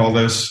understand all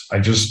this. I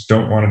just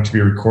don't want it to be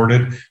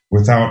recorded,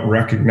 without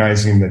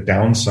recognizing the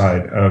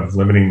downside of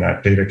limiting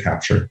that data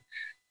capture,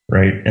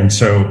 right? And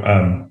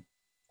so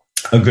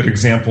a good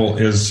example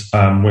is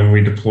when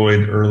we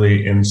deployed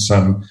early in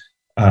some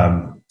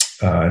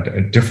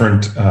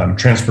different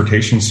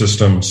transportation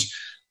systems,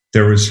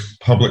 there was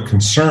public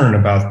concern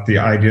about the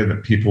idea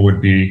that people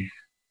would be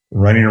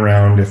running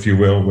around, if you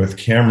will, with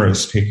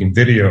cameras taking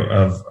video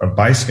of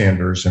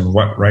bystanders, and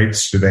what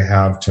rights do they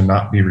have to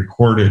not be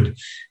recorded,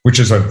 which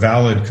is a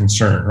valid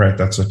concern, right?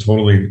 That's a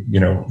totally,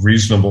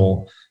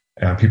 reasonable,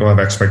 people have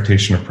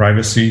expectation of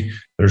privacy.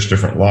 There's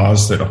different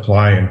laws that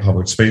apply in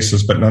public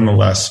spaces, but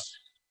nonetheless,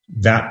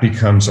 that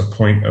becomes a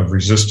point of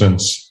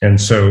resistance. And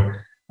so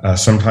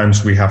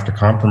sometimes we have to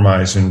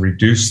compromise and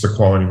reduce the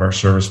quality of our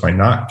service by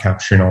not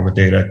capturing all the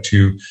data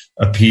to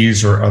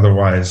appease or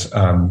otherwise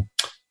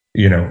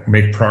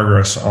make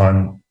progress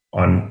on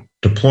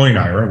deploying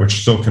Aira,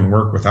 which still can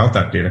work without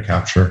that data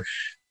capture.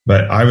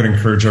 But I would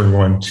encourage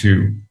everyone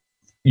to,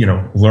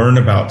 learn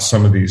about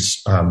some of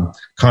these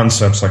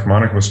concepts like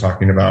Monica was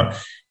talking about,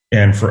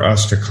 and for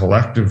us to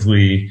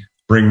collectively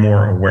bring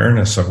more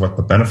awareness of what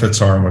the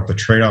benefits are and what the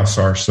trade-offs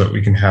are, so that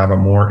we can have a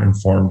more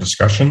informed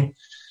discussion.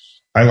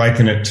 I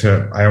liken it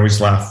to, I always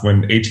laugh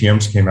when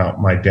ATMs came out.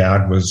 My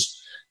dad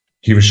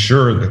he was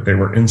sure that they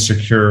were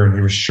insecure, and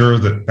he was sure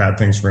that bad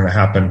things were going to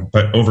happen.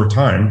 But over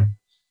time,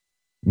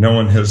 no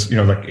one has,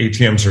 like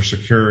ATMs are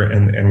secure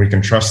and we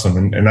can trust them.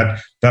 And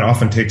that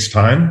often takes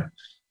time.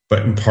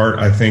 But in part,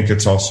 I think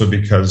it's also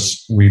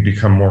because we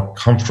become more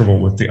comfortable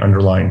with the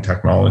underlying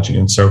technology.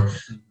 And so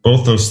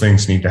both those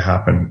things need to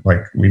happen.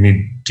 Like, we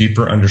need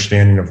deeper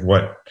understanding of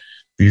what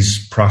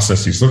these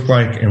processes look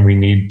like, and we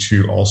need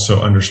to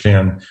also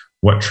understand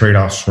what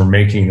trade-offs we're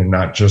making, and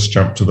not just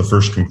jump to the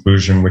first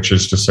conclusion, which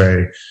is to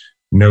say,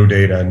 no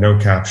data, no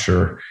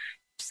capture,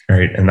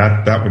 right? And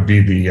that would be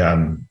the,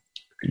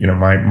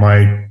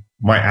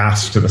 my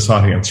ask to this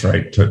audience,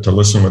 right? To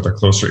listen with a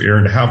closer ear,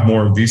 and to have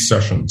more of these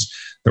sessions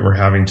that we're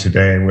having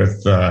today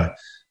with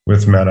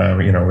Meta,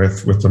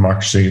 with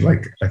Democracy.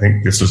 Like, I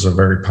think this is a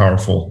very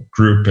powerful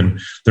group, and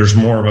there's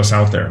more of us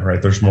out there,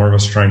 right? There's more of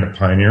us trying to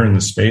pioneer in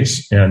the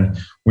space. And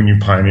when you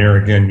pioneer,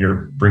 again,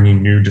 you're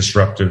bringing new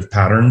disruptive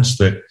patterns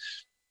that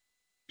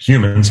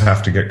humans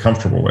have to get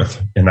comfortable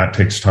with, and that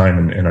takes time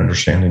and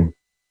understanding.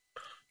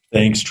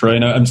 Thanks, Troy.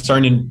 And I'm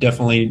starting to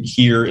definitely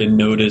hear and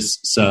notice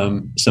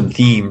some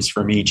themes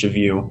from each of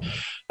you.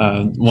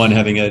 One,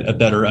 having a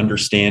better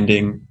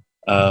understanding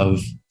of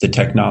the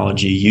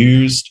technology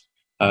used,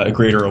 a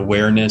greater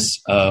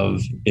awareness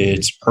of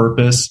its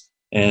purpose,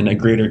 and a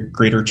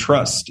greater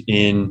trust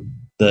in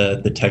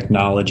the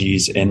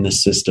technologies and the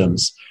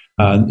systems.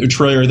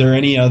 Troy, are there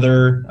any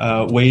other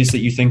ways that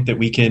you think that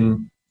we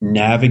can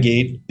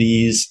navigate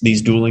these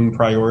dueling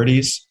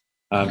priorities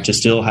to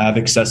still have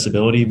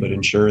accessibility, but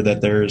ensure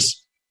that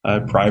there's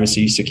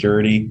privacy,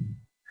 security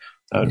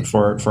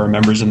for our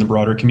members in the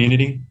broader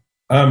community?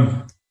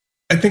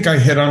 I think I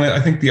hit on it. I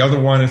think the other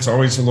one, it's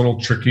always a little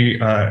tricky,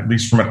 at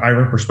least from an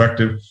Aira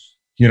perspective.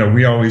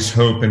 We always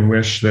hope and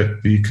wish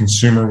that the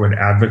consumer would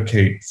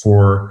advocate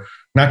for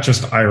not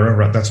just Aira,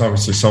 right? That's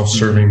obviously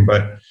self-serving,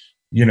 but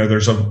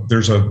there's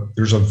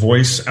a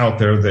voice out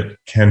there that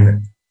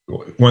can,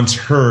 once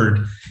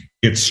heard,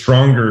 it's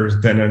stronger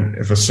than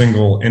if a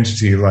single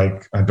entity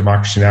like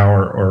Democracy Now!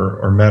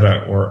 or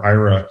Meta or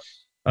IRA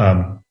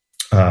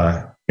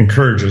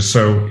encourages.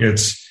 So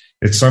it's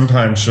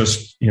sometimes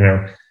just,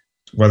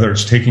 whether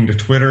it's taking to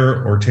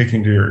Twitter or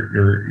taking to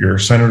your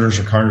senators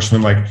or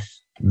congressmen, like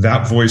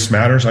that voice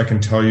matters. I can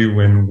tell you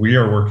when we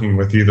are working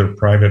with either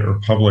private or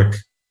public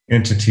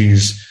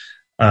entities,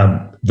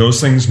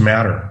 those things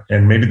matter,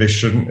 and maybe they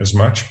shouldn't as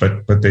much,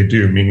 but they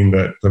do, meaning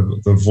that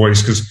the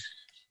voice, because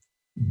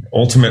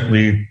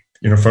ultimately,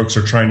 folks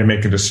are trying to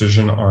make a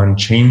decision on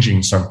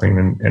changing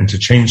something, and to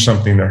change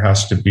something, there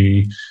has to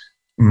be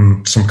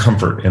some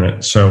comfort in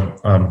it. So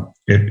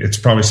it's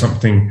probably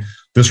something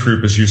this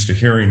group is used to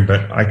hearing,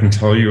 but I can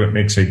tell you it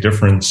makes a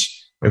difference,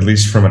 at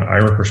least from an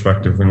IRA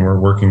perspective, when we're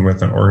working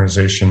with an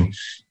organization,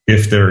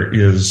 if there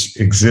is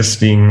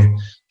existing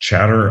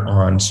chatter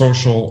on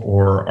social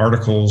or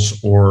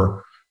articles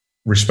or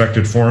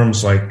respected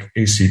forums like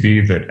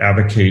ACB that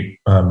advocate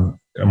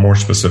more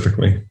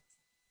specifically.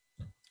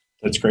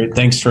 That's great.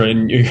 Thanks, Troy.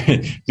 And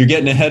you're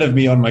getting ahead of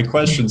me on my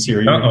questions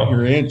here.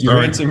 You're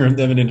answering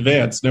them in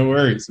advance. No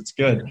worries. It's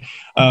good.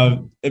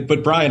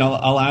 But Brian,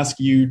 I'll ask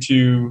you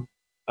to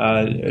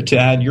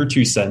add your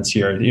 2 cents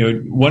here.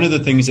 One of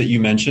the things that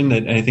you mentioned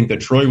that I think that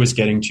Troy was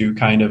getting to,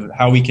 kind of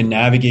how we can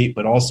navigate,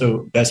 but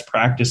also best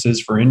practices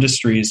for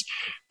industries.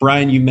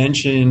 Brian, you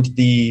mentioned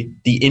the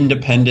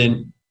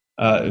independent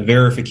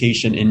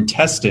verification and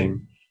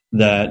testing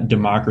that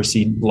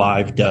Democracy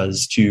Live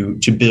does to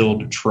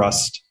build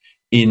trust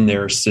in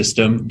their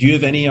system. Do you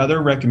have any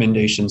other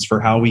recommendations for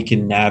how we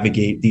can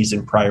navigate these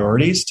in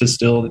priorities to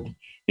still,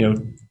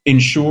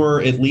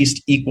 ensure at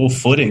least equal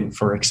footing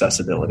for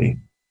accessibility?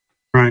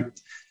 Right.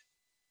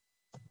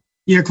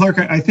 Yeah, Clark,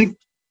 I think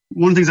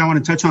one of the things I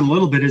want to touch on a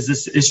little bit is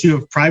this issue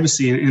of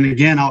privacy. And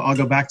again, I'll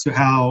go back to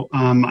how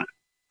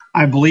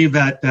I believe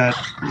that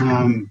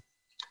the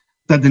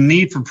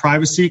need for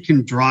privacy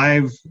can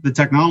drive the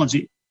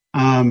technology.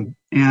 And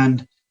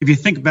if you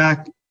think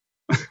back,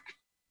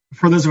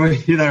 for those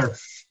of you that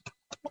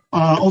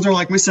are older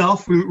like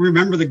myself, we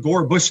remember the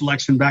Gore-Bush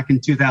election back in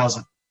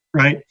 2000,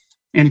 right?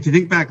 And if you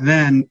think back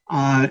then,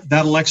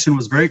 that election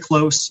was very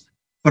close,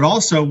 but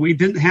also we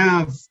didn't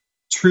have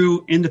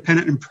true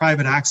independent and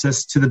private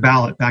access to the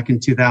ballot back in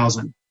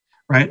 2000,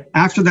 right?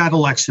 After that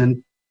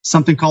election,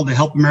 something called the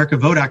Help America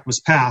Vote Act was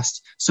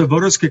passed, so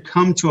voters could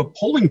come to a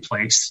polling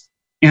place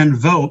and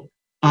vote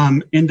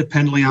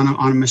independently on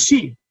a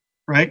machine,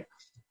 right?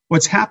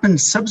 What's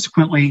happened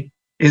subsequently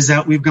is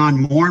that we've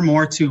gone more and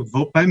more to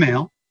vote by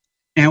mail,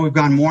 and we've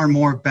gone more and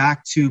more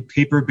back to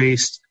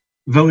paper-based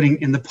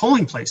voting in the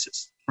polling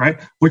places, right?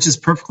 Which is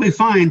perfectly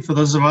fine for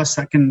those of us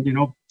that can,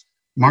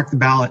 mark the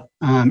ballot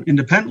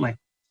independently.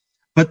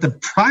 But the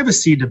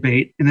privacy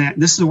debate,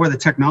 and this is where the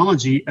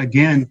technology,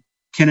 again,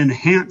 can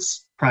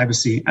enhance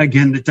privacy.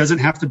 Again, it doesn't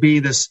have to be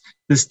this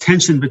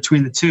tension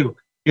between the two.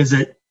 Is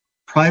it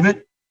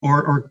private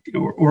or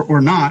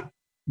not?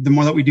 The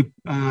more that we do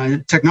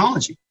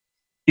technology.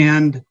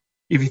 And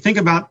if you think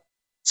about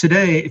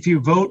today, if you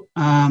vote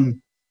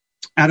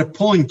at a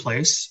polling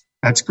place,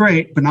 that's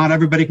great, but not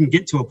everybody can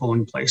get to a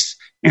polling place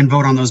and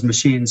vote on those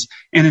machines.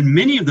 And in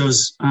many of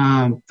those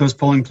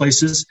polling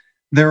places,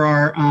 there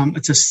are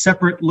it's a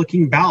separate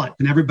looking ballot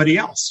than everybody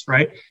else,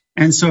 right?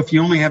 And so if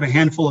you only have a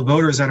handful of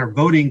voters that are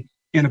voting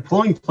in a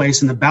polling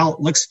place and the ballot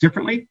looks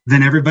differently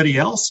than everybody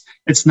else,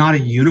 it's not a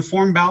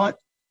uniform ballot.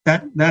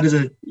 That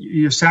is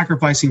you're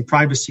sacrificing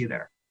privacy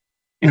there.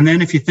 And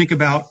then if you think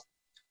about,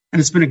 and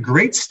it's been a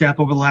great step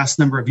over the last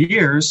number of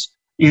years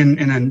in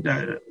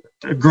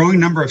a growing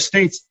number of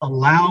states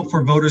allow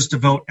for voters to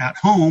vote at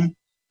home,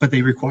 but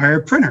they require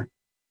a printer,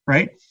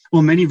 right?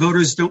 Well, many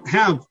voters don't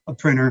have a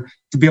printer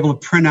to be able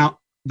to print out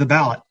the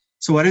ballot.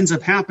 So what ends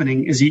up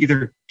happening is you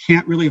either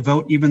can't really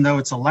vote, even though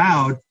it's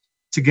allowed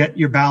to get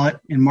your ballot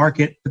and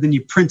mark it, but then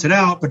you print it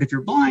out. But if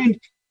you're blind,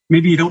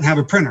 maybe you don't have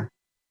a printer.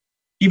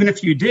 Even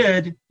if you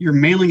did, you're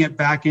mailing it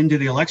back into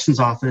the elections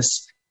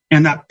office,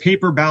 and that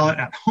paper ballot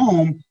at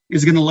home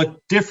is going to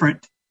look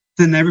different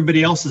than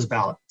everybody else's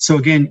ballot. So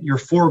again, you're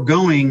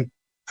foregoing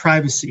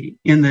privacy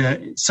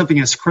in something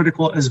as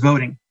critical as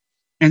voting.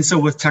 And so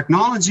with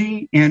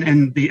technology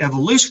and the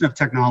evolution of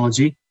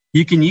technology,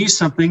 you can use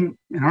something.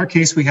 In our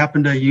case, we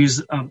happen to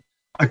use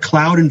a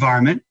cloud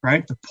environment,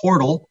 right? The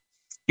portal,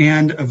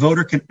 and a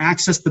voter can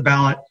access the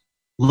ballot,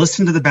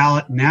 listen to the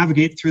ballot,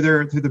 navigate through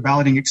the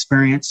balloting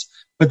experience,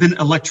 but then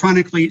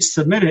electronically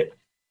submit it,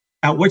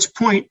 at which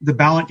point the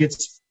ballot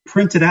gets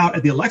printed out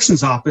at the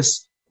elections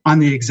office on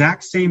the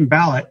exact same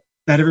ballot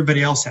that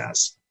everybody else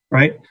has,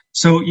 right?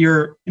 So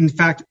you're, in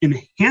fact,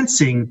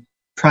 enhancing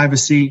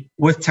privacy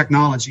with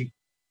technology.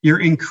 You're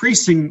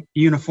increasing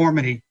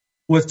uniformity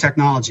with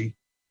technology.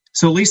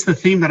 So at least the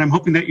theme that I'm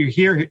hoping that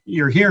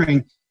you're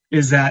hearing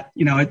is that,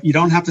 you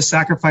don't have to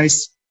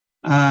sacrifice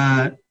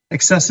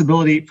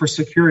accessibility for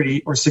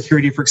security or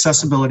security for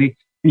accessibility.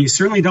 And you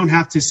certainly don't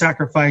have to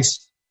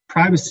sacrifice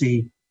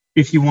privacy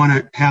if you want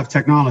to have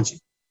technology.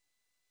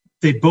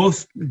 They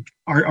both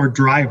are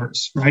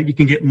drivers, right? You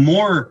can get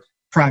more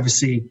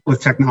privacy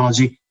with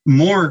technology,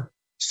 more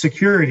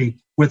security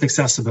with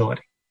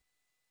accessibility.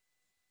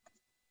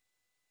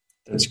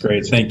 That's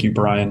great. Thank you,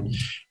 Brian.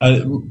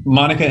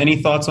 Monica,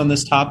 any thoughts on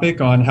this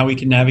topic, on how we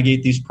can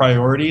navigate these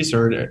priorities,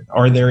 or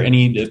are there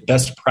any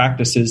best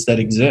practices that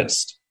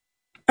exist?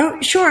 Oh,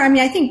 sure. I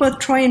mean, I think both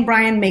Troy and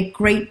Brian make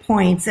great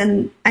points.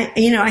 And,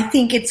 I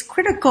think it's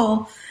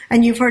critical,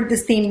 and you've heard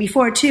this theme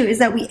before too, is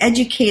that we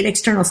educate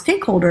external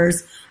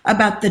stakeholders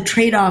about the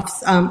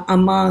trade-offs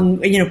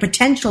among,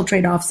 potential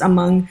trade-offs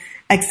among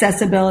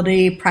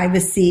accessibility,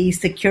 privacy,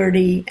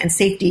 security, and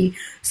safety,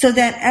 so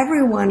that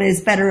everyone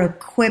is better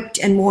equipped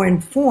and more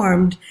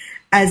informed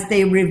as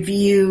they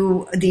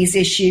review these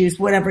issues,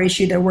 whatever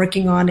issue they're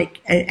working on,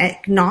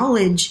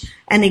 acknowledge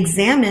and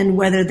examine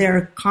whether there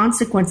are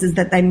consequences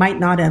that they might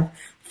not have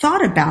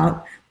thought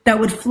about that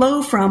would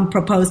flow from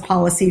proposed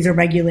policies or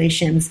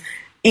regulations,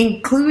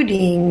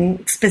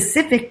 including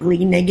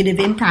specifically negative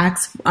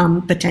impacts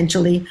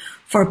potentially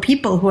for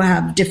people who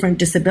have different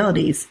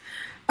disabilities.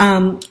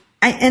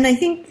 I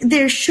think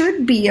there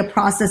should be a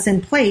process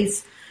in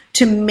place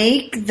to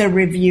make the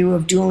review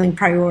of dueling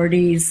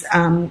priorities,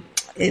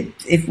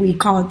 if we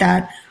call it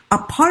that, a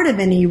part of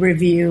any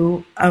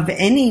review of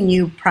any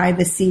new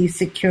privacy,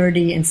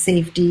 security, and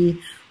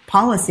safety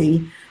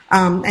policy,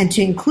 and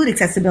to include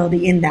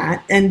accessibility in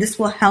that. And this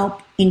will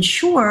help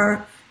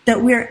ensure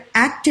that we're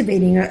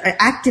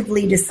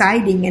actively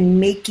deciding and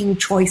making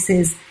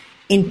choices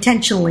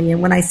intentionally.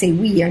 And when I say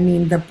we, I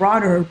mean the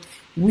broader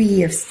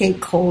we of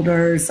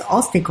stakeholders,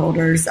 all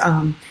stakeholders,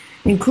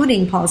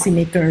 including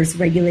policymakers,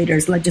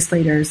 regulators,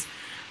 legislators.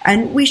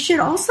 And we should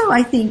also,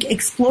 I think,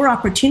 explore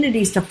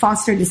opportunities to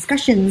foster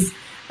discussions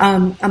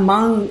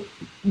among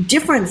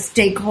different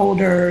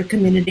stakeholder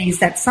communities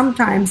that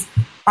sometimes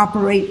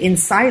operate in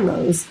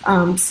silos.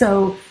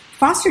 So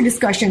foster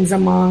discussions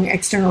among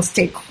external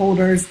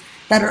stakeholders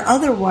that are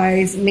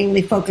otherwise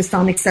mainly focused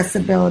on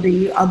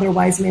accessibility,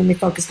 otherwise mainly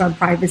focused on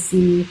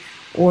privacy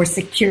or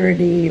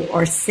security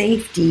or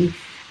safety,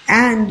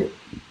 and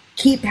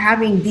keep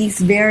having these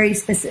very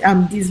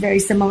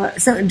similar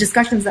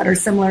discussions that are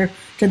similar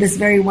to this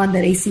very one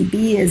that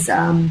ACB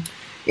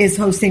is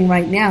hosting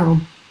right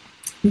now.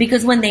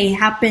 Because when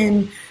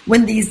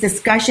these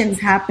discussions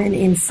happen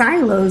in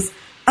silos,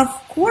 of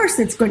course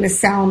it's going to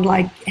sound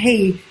like,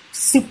 hey,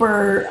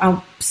 super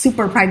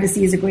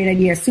privacy is a great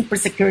idea, super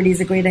security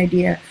is a great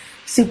idea,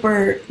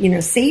 super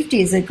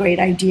safety is a great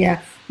idea,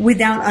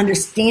 without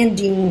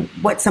understanding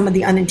what some of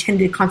the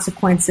unintended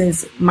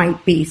consequences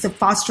might be. So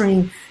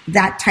fostering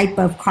that type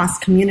of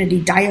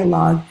cross-community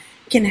dialogue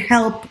can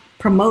help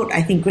promote,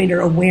 I think, greater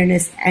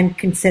awareness and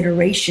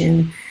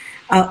consideration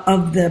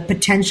of the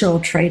potential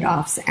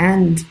trade-offs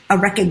and a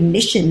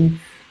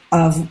recognition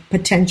of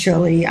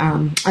potentially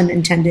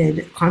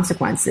unintended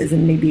consequences,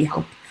 and maybe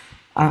help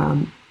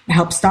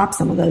stop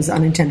some of those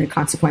unintended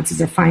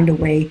consequences or find a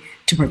way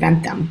to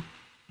prevent them.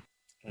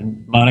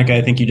 And Monica,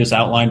 I think you just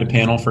outlined a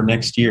panel for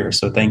next year,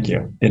 so thank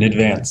you in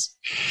advance.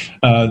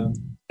 And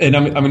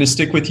I'm going to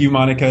stick with you,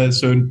 Monica.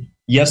 So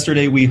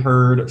yesterday we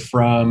heard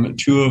from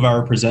two of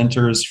our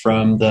presenters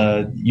from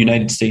the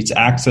United States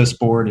Access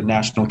Board and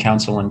National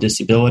Council on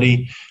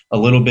Disability, a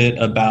little bit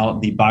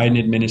about the Biden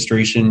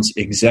administration's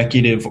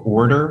executive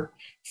order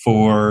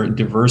for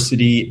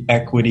diversity,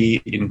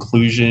 equity,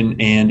 inclusion,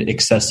 and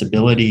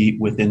accessibility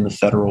within the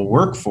federal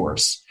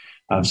workforce.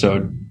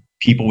 So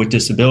people with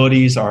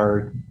disabilities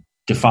are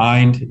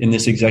defined in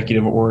this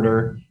executive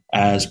order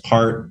as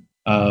part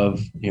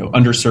of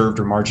underserved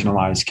or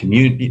marginalized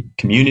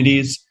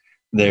communities.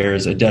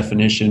 There's a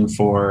definition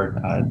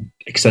for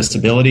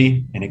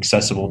accessibility and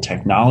accessible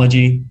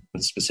technology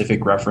with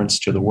specific reference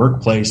to the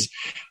workplace.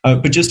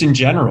 But just in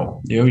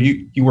general,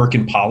 you work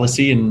in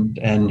policy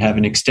and have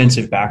an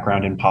extensive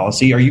background in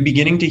policy. Are you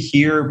beginning to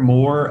hear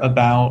more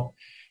about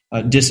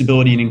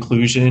disability and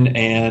inclusion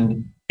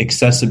and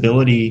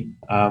accessibility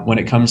when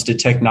it comes to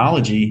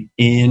technology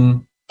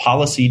in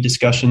policy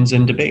discussions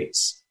and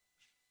debates?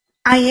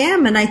 I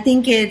am, and I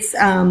think it's,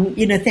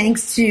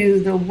 thanks to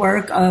the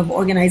work of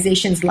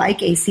organizations like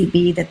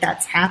ACB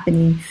that's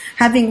happening.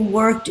 Having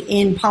worked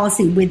in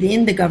policy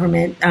within the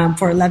government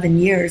for 11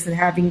 years and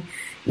having,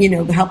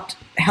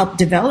 helped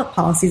develop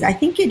policies, I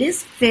think it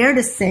is fair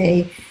to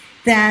say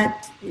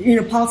that,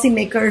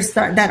 policymakers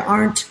that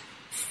aren't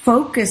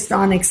focused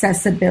on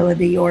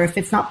accessibility, or if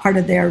it's not part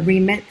of their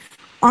remit,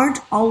 aren't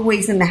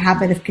always in the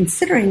habit of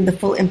considering the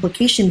full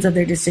implications of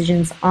their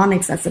decisions on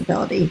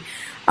accessibility.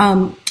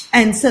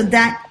 And so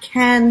that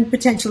can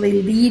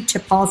potentially lead to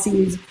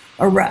policies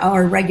or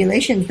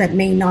regulations that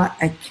may not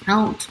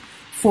account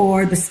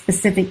for the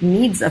specific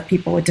needs of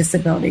people with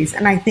disabilities.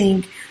 And I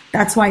think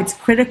that's why it's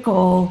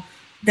critical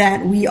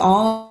that we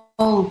all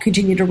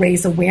continue to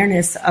raise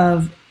awareness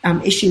of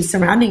issues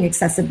surrounding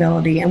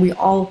accessibility, and we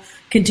all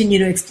continue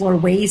to explore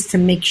ways to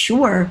make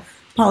sure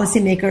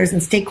policymakers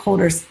and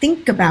stakeholders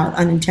think about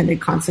unintended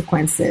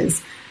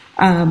consequences.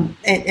 And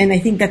I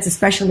think that's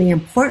especially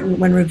important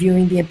when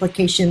reviewing the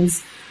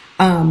implications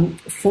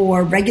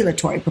for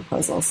regulatory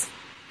proposals.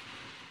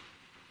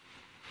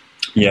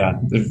 Yeah,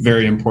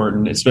 very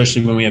important,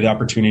 especially when we have the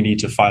opportunity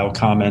to file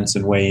comments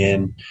and weigh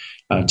in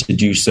to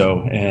do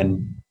so.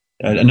 And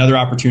another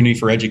opportunity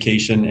for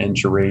education and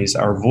to raise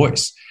our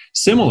voice.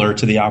 similar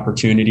to the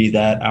opportunity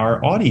that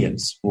our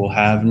audience will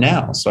have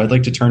now. So I'd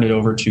like to turn it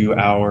over to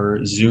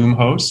our Zoom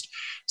host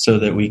so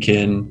that we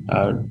can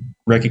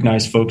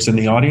recognize folks in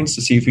the audience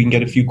to see if we can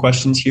get a few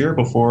questions here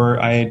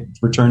before I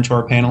return to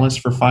our panelists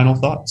for final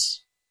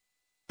thoughts.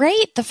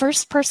 Great. The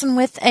first person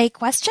with a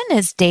question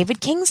is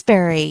David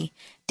Kingsbury.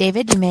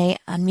 David, you may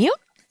unmute.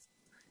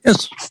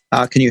 Yes.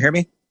 Can you hear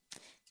me?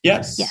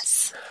 Yes.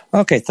 Yes.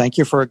 Okay. Thank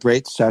you for a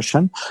great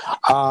session.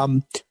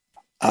 I'm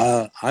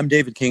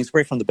David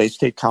Kingsbury from the Bay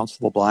State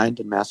Council of the Blind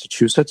in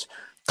Massachusetts.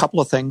 A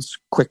couple of things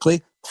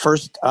quickly.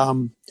 First, I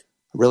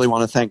really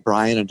want to thank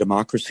Brian and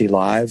Democracy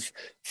Live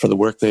for the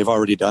work they've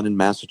already done in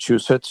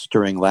Massachusetts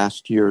during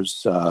last year's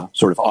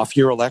sort of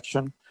off-year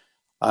election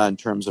in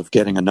terms of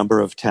getting a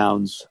number of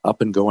towns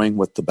up and going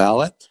with the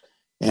ballot.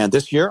 And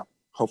this year,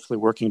 hopefully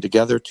working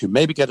together to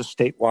maybe get a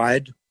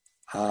statewide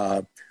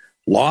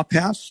law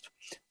passed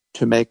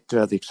to make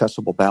the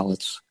accessible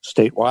ballots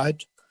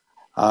statewide.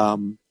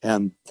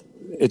 And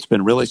it's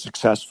been really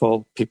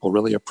successful. People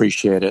really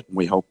appreciate it. And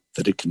we hope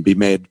that it can be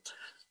made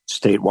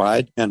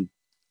statewide. And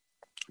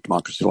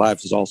Democracy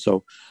Live has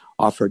also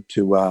offered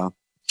to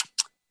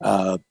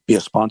be a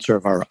sponsor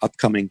of our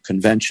upcoming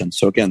convention.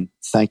 So again,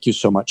 thank you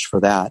so much for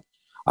that.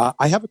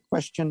 I have a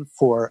question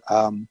for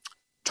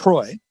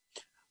Troy,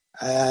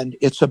 and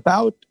it's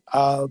about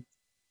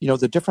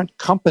the different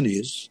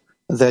companies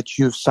that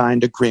you've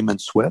signed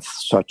agreements with,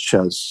 such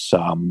as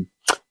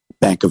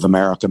Bank of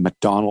America,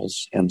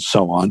 McDonald's, and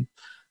so on.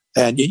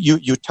 And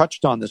you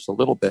touched on this a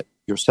little bit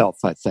yourself,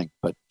 I think,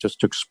 but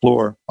just to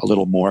explore a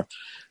little more,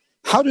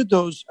 how did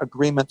those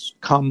agreements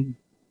come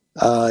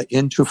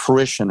into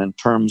fruition in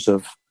terms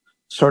of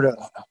sort of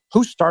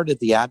who started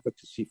the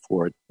advocacy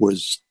for it?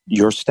 Was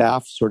your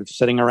staff sort of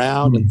sitting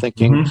around and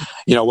thinking,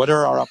 what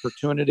are our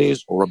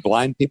opportunities? Or are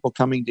blind people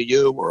coming to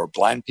you? Or are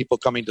blind people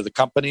coming to the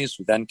companies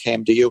who then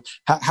came to you?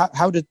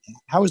 How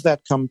has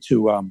that come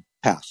to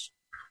pass?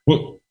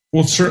 Well,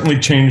 it's certainly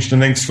changed.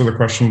 And thanks for the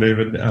question,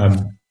 David.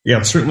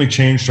 It's certainly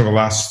changed over the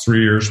last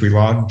 3 years. We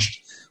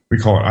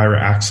call it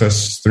IRA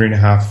Access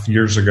 3.5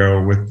 years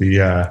ago with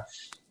the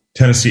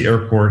Tennessee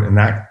airport. And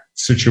that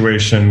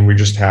situation, we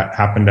just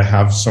happened to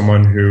have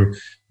someone who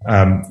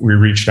we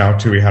reached out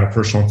to. We had a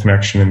personal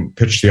connection and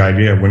pitched the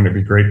idea, wouldn't it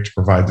be great to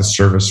provide this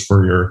service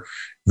for your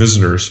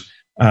visitors?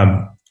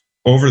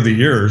 Over the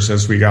years,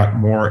 as we got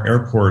more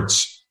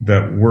airports,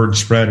 the word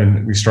spread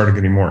and we started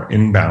getting more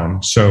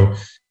inbound. So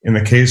in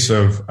the case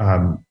of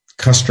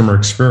customer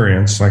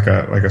experience, like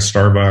a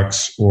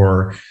Starbucks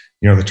or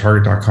the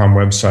Target.com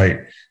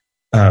website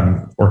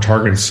or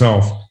Target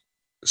itself,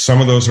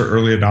 some of those are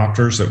early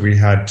adopters that we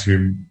had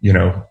to,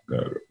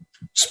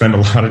 spend a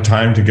lot of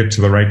time to get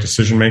to the right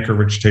decision maker,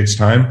 which takes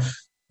time.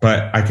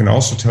 But I can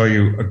also tell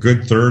you a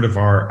good third of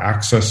our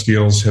access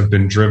deals have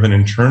been driven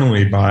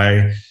internally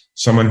by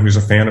someone who's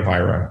a fan of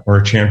IRA or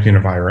a champion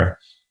of IRA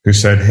who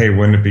said, hey,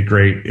 wouldn't it be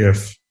great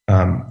if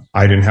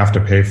I didn't have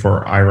to pay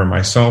for IRA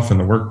myself in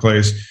the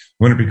workplace?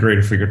 Wouldn't it be great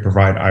if we could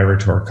provide IRA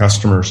to our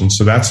customers? And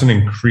so that's an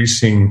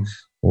increasing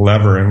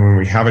lever. And when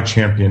we have a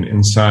champion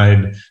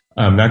inside,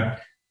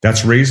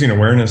 that's raising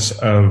awareness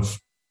of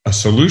a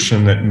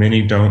solution that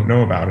many don't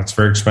know about. It's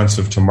very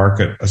expensive to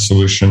market a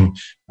solution.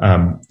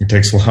 It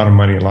takes a lot of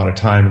money, a lot of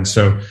time. And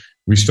so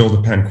we still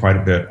depend quite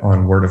a bit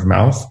on word of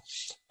mouth.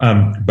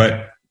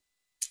 But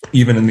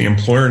even in the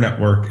employer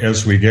network,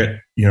 as we get,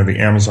 the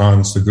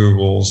Amazons, the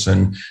Googles,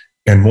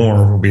 and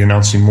more, we'll be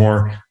announcing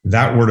more,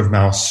 that word of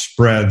mouth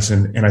spreads.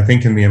 And I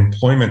think in the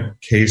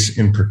employment case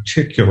in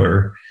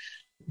particular,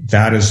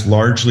 that is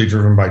largely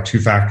driven by two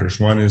factors.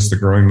 One is the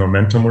growing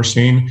momentum we're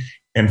seeing.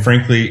 And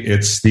frankly,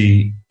 it's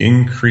the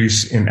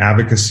increase in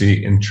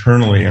advocacy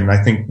internally. And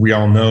I think we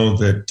all know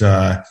that,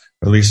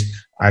 at least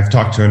I've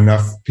talked to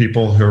enough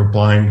people who are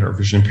blind or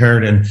vision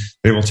impaired, and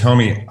they will tell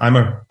me,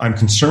 I'm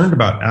concerned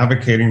about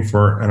advocating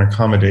for an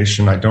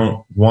accommodation. I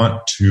don't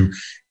want to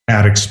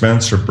add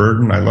expense or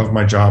burden. I love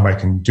my job. I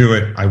can do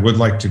it. I would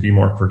like to be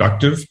more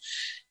productive,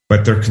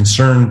 but they're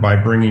concerned by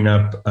bringing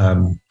up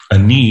a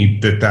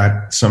need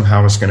that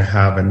somehow is going to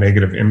have a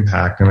negative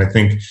impact. And I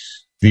think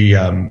the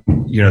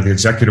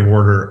executive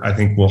order, I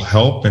think, will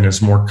help. And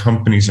as more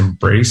companies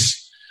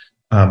embrace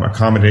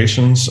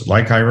accommodations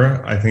like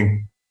IRA, I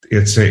think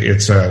it's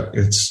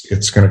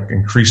going to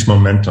increase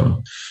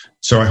momentum.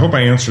 So I hope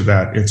I answered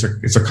that.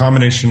 It's a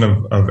combination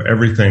of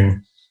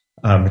everything.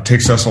 It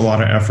takes us a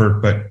lot of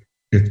effort, but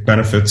it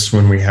benefits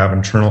when we have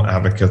internal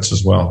advocates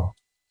as well.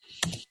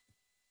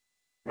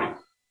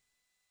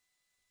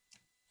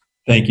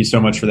 Thank you so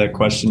much for that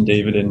question,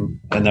 David, and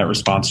that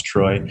response,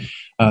 Troy.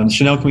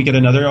 Chanel, can we get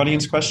another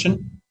audience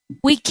question?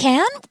 We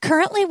can.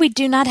 Currently, we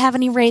do not have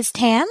any raised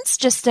hands.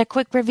 Just a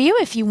quick review.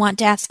 If you want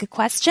to ask a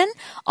question,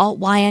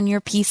 Alt-Y on your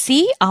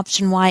PC,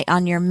 Option Y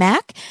on your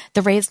Mac,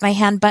 the Raise My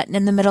Hand button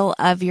in the middle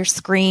of your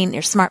screen,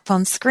 your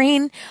smartphone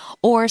screen,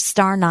 or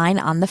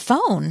 *9 on the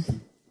phone.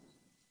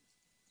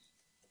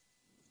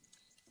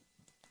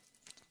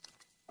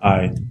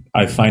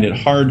 I find it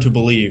hard to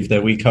believe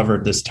that we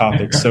covered this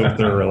topic so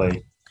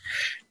thoroughly.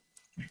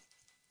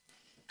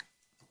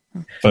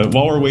 But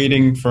while we're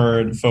waiting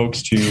for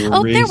folks to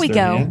raise there we their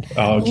go. hand.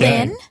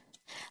 Okay.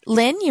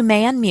 Lynn, you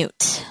may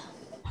unmute.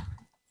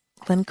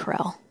 Lynn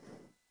Carell.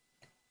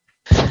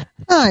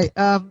 Hi,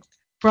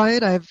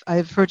 Brian.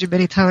 I've heard you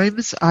many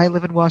times. I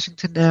live in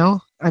Washington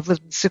now. I've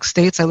lived in 6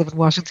 states. I live in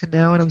Washington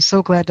now, and I'm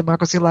so glad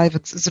Democracy Live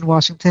is in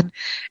Washington.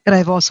 And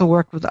I've also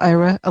worked with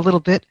IRA a little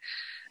bit.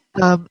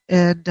 I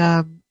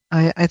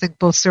think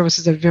both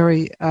services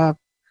are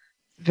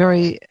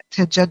very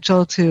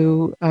tangential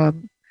to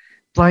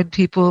blind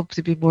people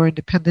to be more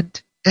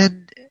independent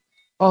and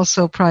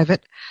also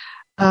private.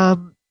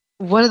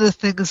 One of the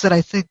things that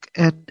I think,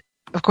 and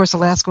of course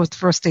Alaska was the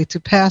first state to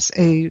pass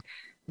a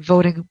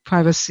voting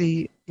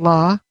privacy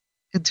law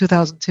in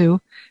 2002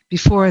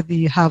 before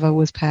the HAVA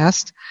was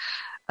passed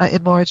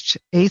in March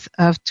 8th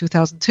of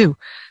 2002.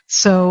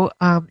 So,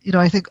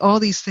 I think all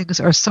these things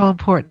are so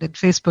important in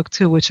Facebook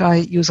too, which I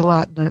use a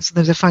lot. And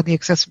sometimes I find the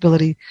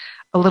accessibility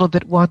a little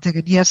bit wanting.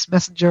 And yes,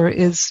 Messenger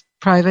is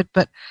private,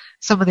 but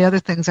some of the other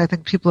things I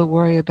think people are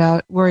worried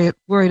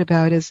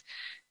about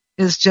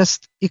is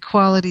just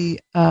equality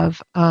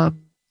of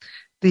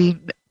the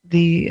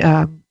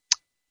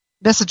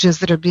messages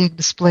that are being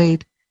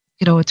displayed,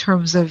 in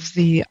terms of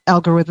the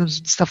algorithms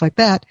and stuff like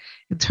that,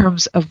 in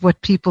terms of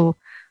what people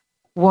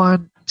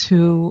want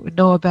to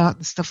know about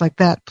and stuff like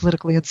that,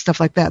 politically and stuff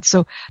like that.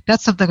 So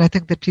that's something I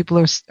think that people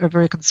are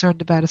very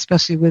concerned about,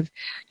 especially with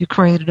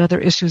Ukraine and other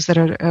issues that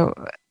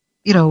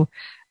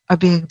are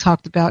being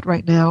talked about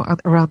right now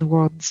around the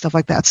world and stuff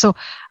like that. So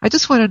I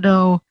just want to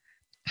know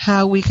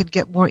how we can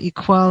get more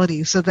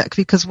equality,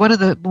 because one of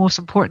the most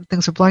important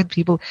things for blind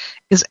people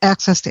is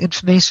access to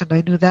information.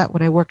 I knew that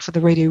when I worked for the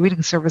radio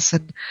reading service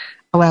in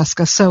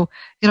Alaska. So,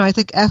 I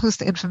think access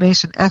to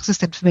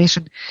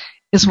information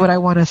is what I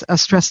want to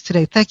stress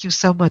today. Thank you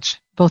so much,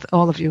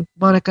 all of you,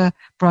 Monica,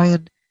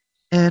 Brian,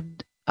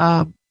 and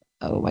oh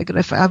my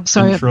goodness, I'm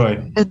sorry,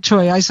 and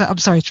Troy. I'm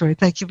sorry, Troy.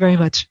 Thank you very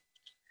much.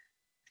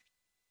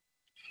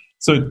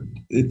 So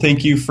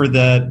thank you for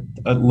that,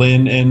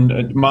 Lynn.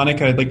 And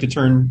Monica, I'd like to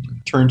turn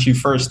to you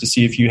first to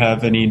see if you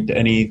have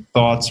any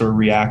thoughts or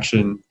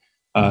reaction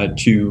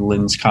to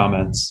Lynn's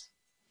comments.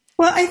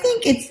 Well, I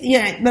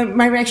think but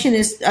my reaction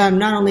is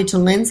not only to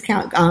Lynn's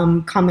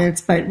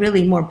comments, but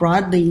really more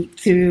broadly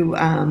through,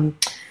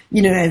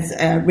 as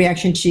a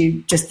reaction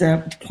to just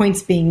the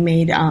points being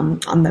made on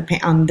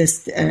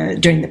this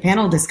during the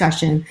panel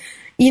discussion.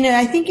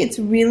 I think it's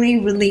really,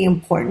 really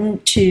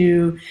important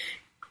to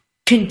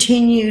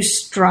continue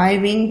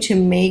striving to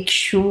make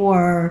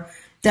sure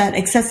that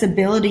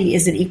accessibility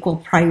is an equal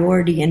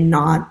priority and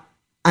not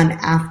an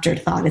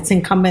afterthought. It's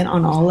incumbent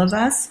on all of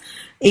us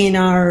in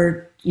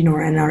our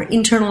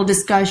internal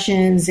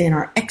discussions, in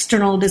our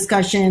external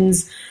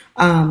discussions.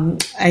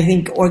 I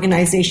think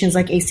organizations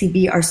like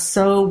ACB are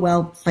so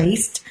well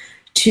placed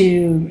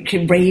to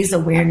raise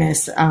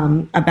awareness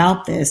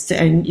about this,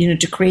 and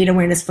to create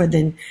awareness for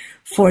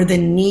the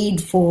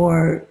need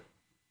for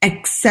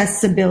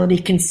accessibility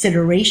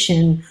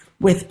consideration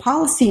with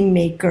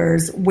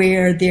policymakers,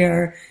 where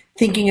they're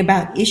thinking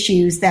about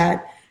issues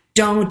that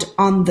don't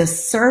on the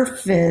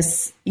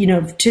surface,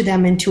 to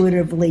them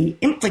intuitively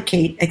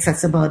implicate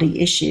accessibility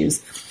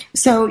issues.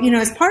 So,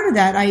 as part of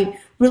that, I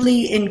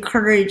really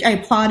I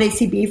applaud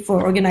ACB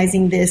for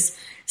organizing this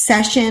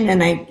session,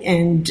 and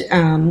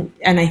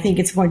I think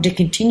it's important to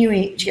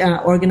continue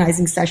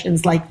organizing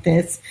sessions like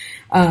this,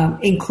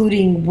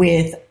 including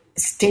with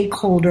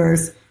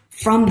stakeholders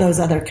from those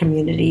other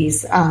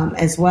communities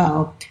as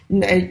well,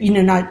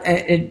 not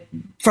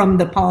from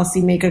the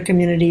policymaker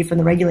community, from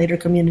the regulator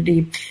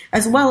community,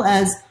 as well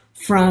as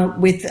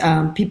with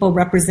people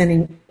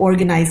representing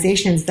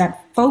organizations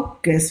that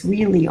focus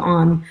really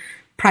on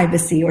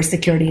privacy or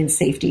security and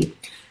safety.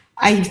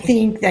 I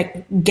think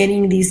that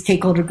getting these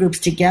stakeholder groups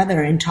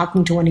together and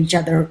talking to one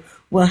another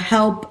will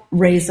help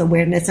raise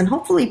awareness and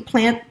hopefully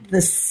plant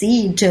the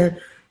seed to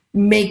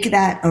make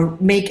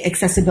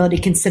accessibility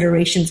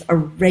considerations a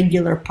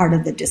regular part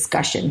of the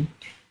discussion,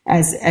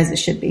 as it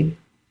should be.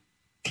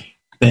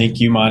 Thank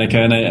you, Monica,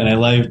 and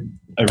I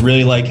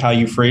really like how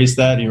you phrased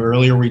that.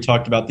 Earlier we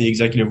talked about the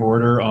executive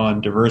order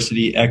on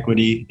diversity,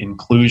 equity,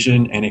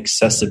 inclusion, and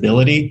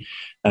accessibility.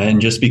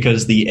 And just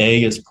because the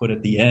A is put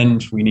at the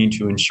end, we need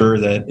to ensure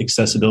that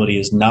accessibility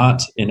is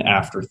not an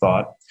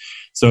afterthought.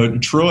 So,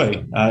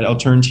 Troy, I'll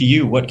turn to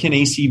you. What can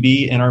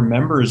ACB and our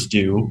members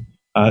do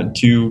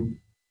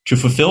to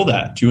fulfill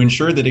that, to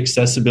ensure that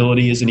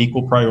accessibility is an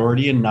equal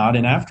priority and not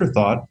an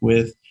afterthought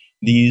with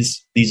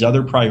these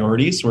other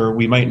priorities where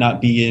we might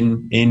not be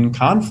in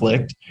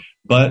conflict,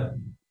 but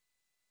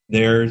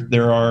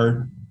there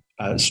are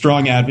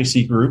strong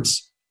advocacy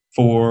groups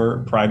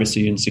for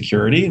privacy and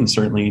security, and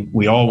certainly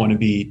we all want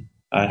to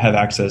have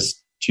access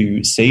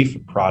to safe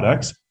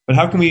products. But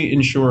how can we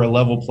ensure a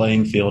level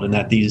playing field and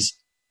that these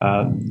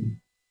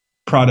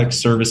products,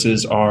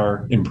 services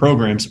and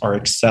programs are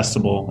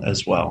accessible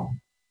as well?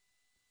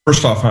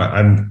 First off,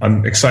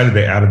 I'm excited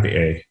they added the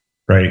A,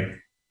 right?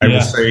 I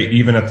will say,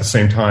 even at the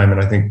same time, and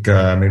I think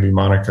maybe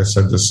Monica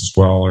said this as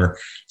well, or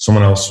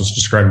someone else was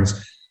describing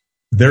this,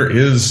 there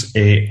is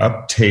a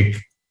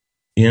uptake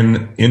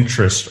in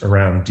interest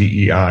around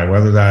DEI,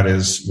 whether that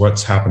is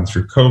what's happened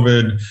through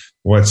COVID,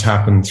 what's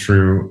happened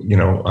through,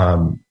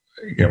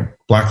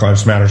 Black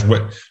Lives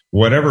Matter,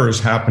 whatever is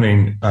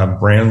happening,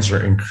 brands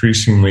are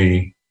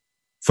increasingly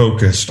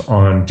focused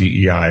on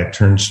DEI.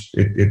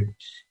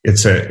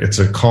 It's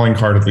a calling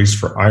card, at least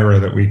for IRA,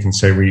 that we can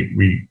say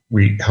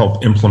we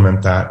help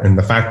implement that. And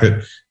the fact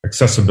that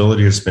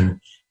accessibility has been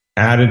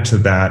added to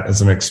that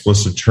as an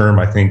explicit term,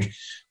 I think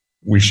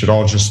we should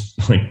all just,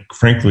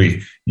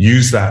 frankly,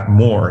 use that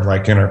more.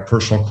 Like in our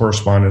personal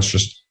correspondence,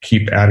 just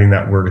keep adding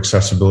that word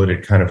accessibility.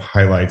 It kind of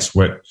highlights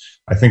what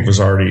I think was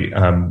already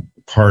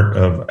part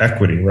of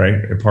equity, right?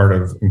 A part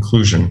of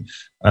inclusion.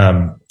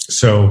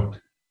 So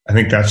I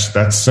think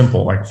that's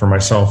simple. Like for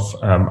myself,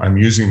 I'm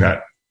using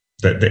the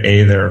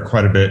A there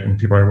quite a bit, and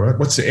people are,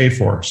 what's the A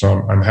for?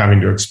 So I'm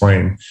having to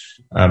explain.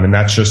 And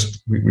that's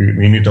just,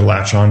 we need to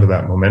latch on to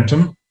that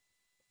momentum.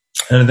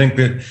 And I think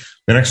that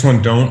the next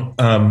one,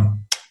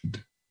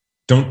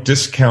 don't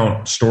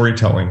discount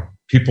storytelling.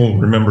 People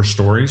remember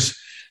stories.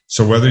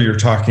 So whether you're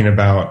talking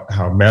about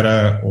how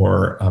Meta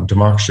or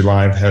Democracy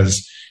Live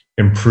has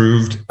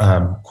improved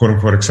quote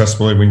unquote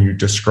accessibility, when you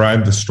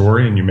describe the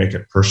story and you make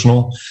it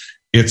personal,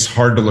 it's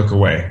hard to look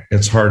away.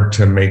 It's hard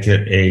to make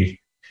it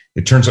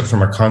it turns it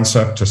from a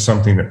concept to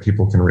something that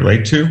people can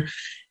relate to.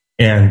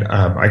 And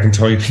I can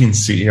tell you, being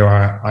CEO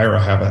IRA,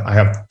 I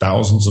have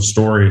thousands of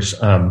stories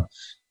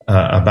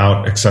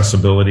about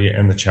accessibility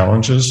and the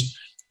challenges.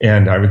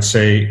 And I would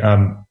say,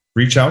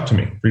 reach out to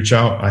me. Reach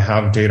out. I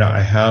have data. I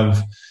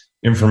have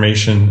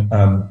information.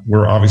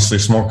 We're obviously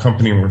a small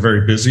company and we're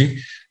very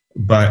busy,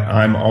 but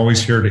I'm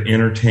always here to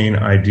entertain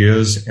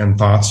ideas and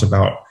thoughts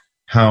about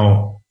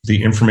how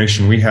the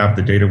information we have,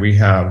 the data we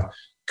have,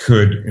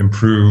 could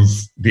improve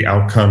the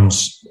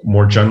outcomes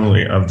more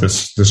generally of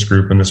this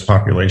group and this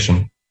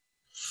population.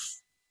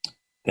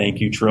 Thank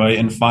you, Troy.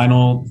 And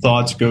final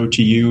thoughts go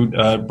to you,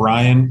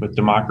 Brian, with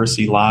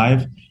Democracy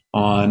Live,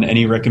 on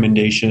any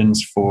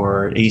recommendations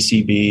for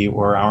ACB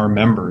or our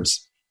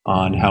members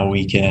on how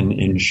we can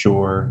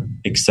ensure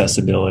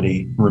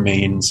accessibility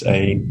remains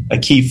a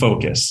key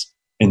focus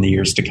in the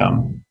years to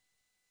come.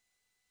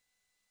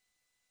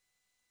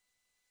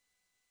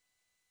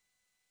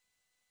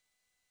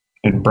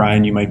 And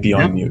Brian, you might be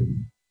on mute.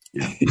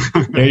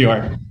 There you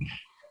are.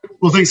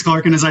 Well, thanks,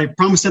 Clark. And as I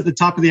promised at the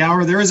top of the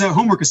hour, there is a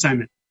homework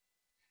assignment.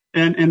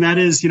 And that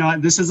is,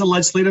 this is a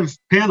legislative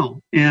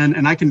panel.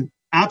 And I can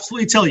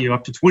absolutely tell you,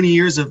 up to 20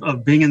 years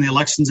of being in the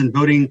elections and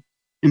voting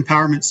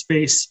empowerment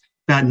space,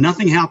 that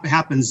nothing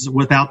happens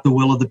without the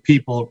will of the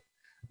people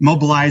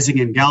mobilizing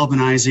and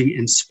galvanizing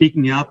and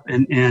speaking up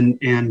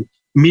and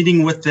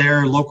meeting with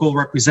their local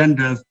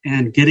representative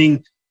and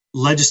getting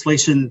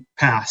legislation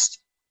passed.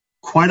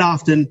 Quite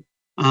often,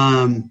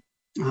 what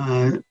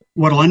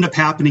will end up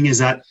happening is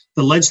that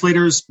the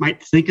legislators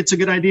might think it's a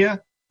good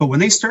idea, but when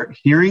they start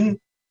hearing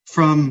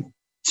from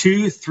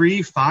 2,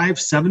 3, 5,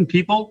 7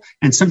 people,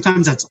 and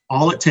sometimes that's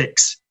all it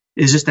takes,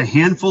 is just a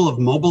handful of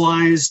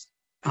mobilized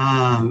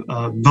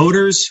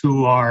voters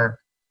who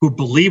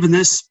believe in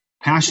this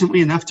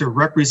passionately enough to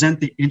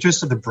represent the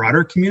interests of the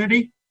broader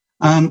community,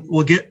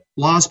 will get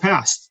laws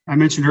passed. I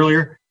mentioned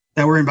earlier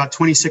that we're in about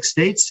 26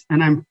 states,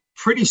 and I'm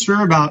pretty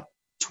sure about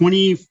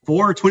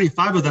 24 or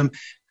 25 of them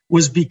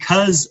was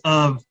because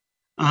of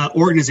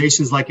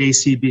organizations like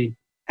ACB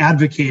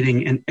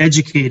advocating and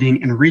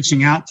educating and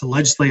reaching out to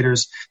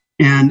legislators.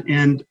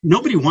 And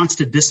nobody wants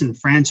to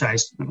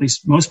disenfranchise, at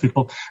least most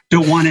people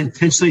don't want to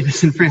intentionally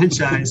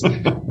disenfranchise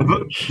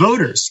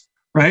voters,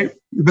 right?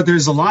 But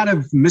there's a lot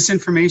of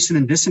misinformation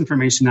and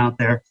disinformation out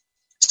there.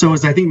 So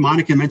as I think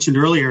Monica mentioned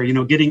earlier,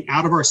 getting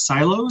out of our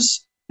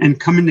silos and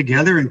coming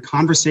together in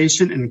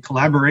conversation and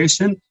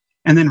collaboration,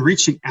 and then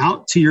reaching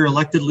out to your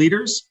elected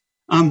leaders.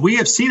 We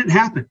have seen it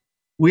happen.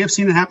 We have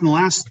seen it happen the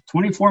last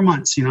 24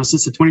 months,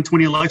 since the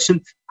 2020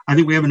 election. I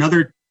think we have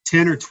another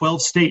 10 or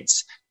 12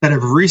 states that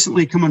have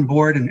recently come on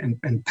board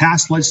and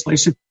passed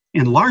legislation,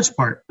 in large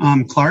part,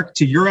 Clark,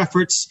 to your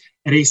efforts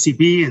at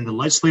ACB and the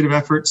legislative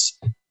efforts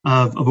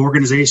of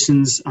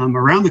organizations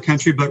around the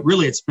country. But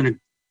really,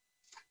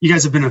 you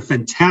guys have been a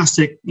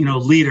fantastic,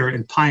 leader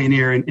and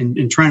pioneer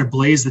in trying to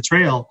blaze the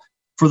trail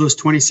for those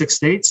 26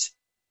 states.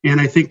 And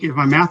I think if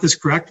my math is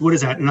correct, what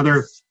is that?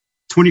 Another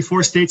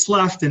 24 states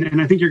left. And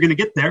I think you're going to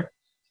get there,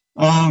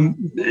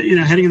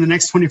 heading in the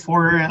next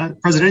 24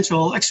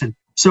 presidential election.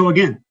 So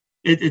again,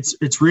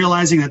 it's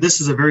realizing that this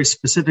is a very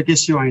specific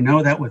issue. I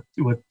know that with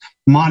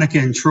Monica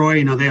and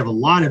Troy, they have a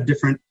lot of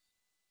different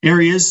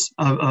areas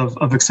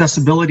of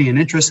accessibility and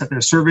interest that they're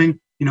serving.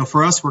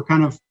 For us, we're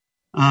kind of,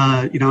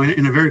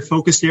 in a very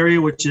focused area,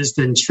 which is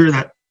to ensure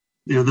that,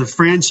 the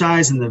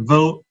franchise and the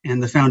vote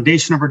and the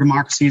foundation of our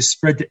democracy is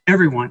spread to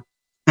everyone.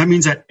 That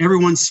means that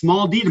everyone's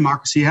small d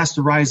democracy has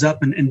to rise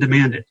up and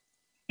demand it.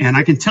 And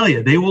I can tell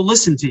you, they will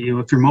listen to you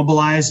if you're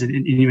mobilized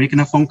and you make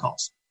enough phone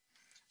calls.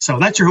 So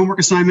that's your homework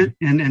assignment.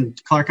 And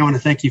Clark, I want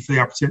to thank you for the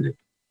opportunity.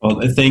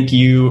 Well, thank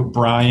you,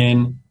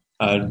 Brian.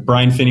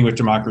 Brian Finney with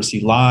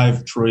Democracy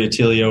Live, Troy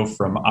Attilio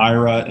from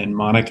IRA, and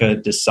Monica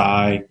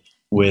Desai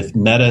with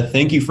Meta.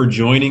 Thank you for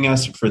joining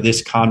us for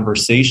this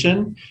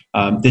conversation.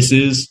 This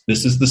is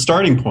the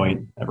starting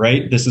point,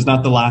 right? This is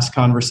not the last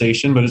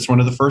conversation, but it's one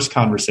of the first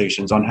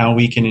conversations on how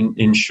we can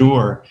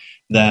ensure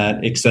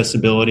that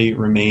accessibility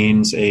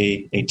remains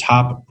a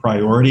top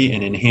priority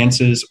and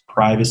enhances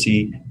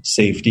privacy,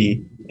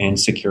 safety, and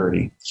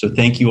security. So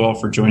thank you all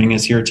for joining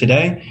us here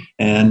today,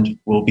 and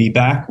we'll be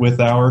back with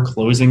our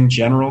closing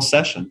general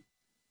session.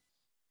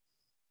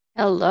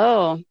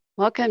 Hello,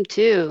 welcome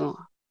to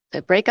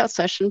the breakout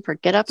session for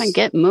Get Up and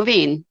Get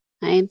Moving.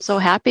 I am so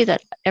happy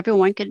that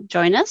everyone could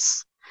join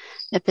us,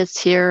 if it's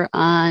here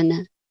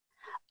on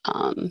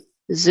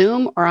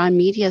Zoom or on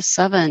Media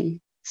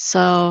 7.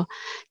 So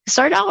to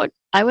start out,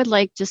 I would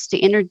like just to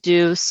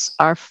introduce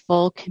our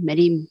full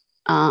committee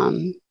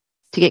to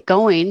get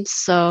going.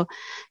 So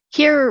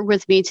here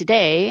with me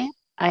today,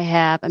 I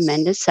have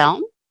Amanda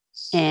Selm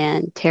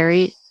and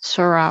Terry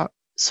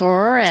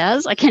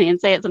Soares, I can't even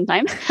say it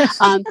sometimes,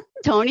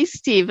 Tony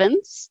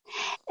Stevens,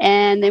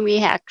 and then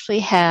we actually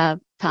have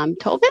Tom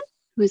Tobin,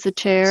 who's the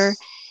chair,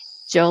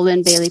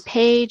 Jolynn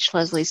Bailey-Page,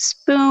 Leslie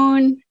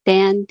Spoon,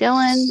 Dan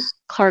Dillon,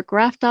 Clark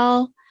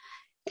Rafdahl,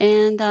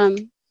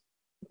 and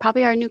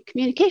probably our new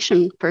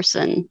communication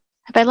person.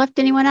 Have I left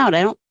anyone out?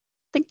 I don't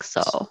think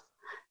so.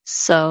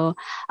 So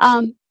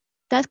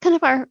that's kind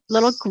of our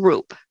little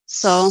group.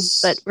 So,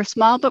 but we're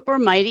small, but we're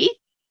mighty,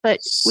 but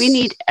we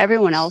need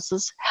everyone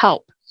else's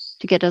help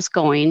to get us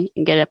going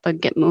and get up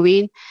and get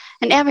moving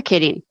and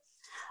advocating.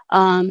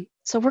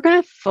 So we're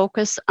going to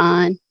focus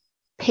on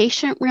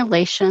patient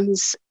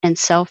relations and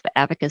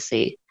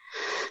self-advocacy.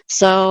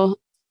 So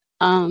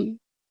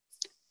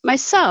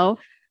myself,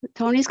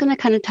 Tony's going to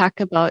kind of talk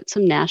about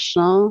some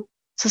national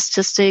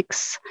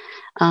statistics.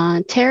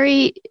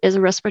 Terry is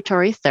a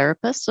respiratory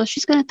therapist, so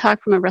she's going to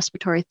talk from a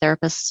respiratory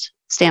therapist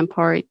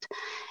standpoint.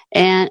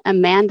 And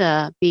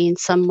Amanda, being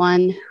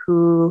someone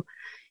who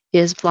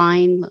is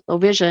blind, low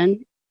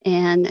vision,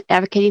 and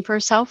advocating for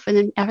herself and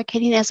then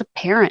advocating as a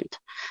parent.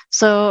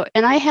 So,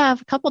 and I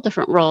have a couple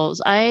different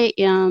roles. I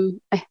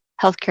am a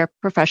healthcare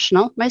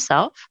professional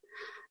myself.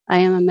 I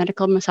am a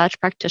medical massage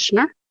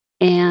practitioner,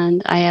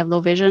 and I have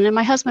low vision, and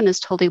my husband is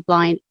totally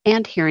blind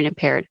and hearing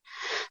impaired.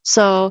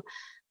 So,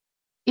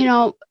 you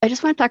know, I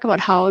just want to talk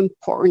about how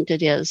important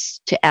it is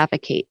to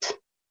advocate,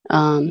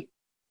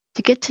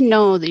 to get to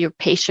know your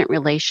patient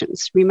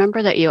relations.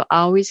 Remember that you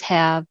always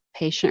have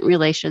patient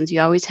relations. You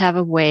always have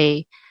a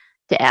way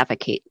to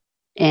advocate.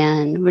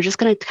 And we're just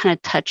going to kind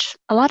of touch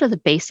a lot of the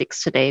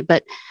basics today,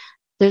 but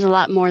there's a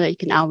lot more that you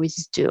can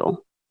always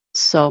do.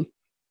 So,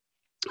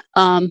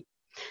 you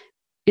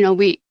know,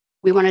 we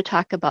want to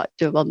talk about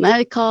durable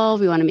medical.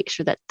 We want to make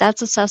sure that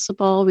that's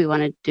accessible. We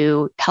want to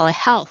do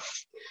telehealth.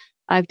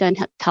 I've done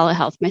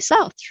telehealth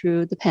myself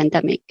through the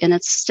pandemic, and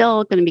it's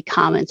still going to be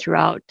common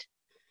throughout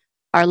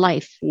our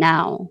life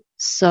now.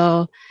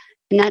 So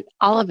not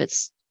all of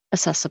it's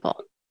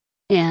accessible.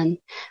 And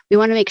we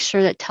want to make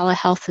sure that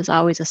telehealth is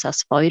always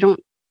accessible. You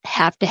don't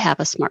have to have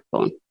a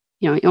smartphone.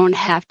 You know, you don't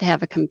have to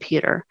have a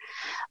computer.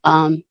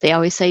 They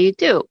always say you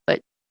do,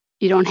 but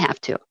you don't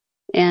have to.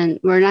 And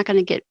we're not going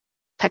to get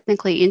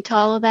technically into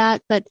all of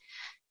that, but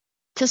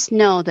just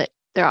know that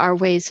there are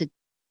ways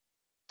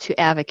to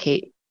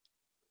advocate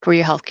for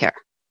your healthcare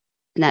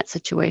in that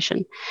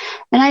situation.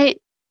 And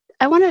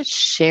I want to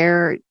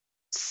share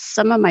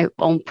some of my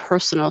own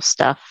personal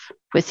stuff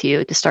with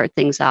you to start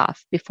things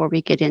off before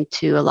we get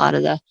into a lot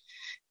of the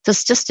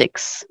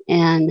statistics,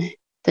 and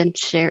then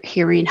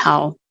hearing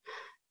how,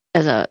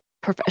 as a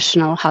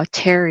professional, how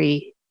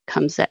Terry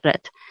comes at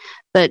it.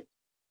 But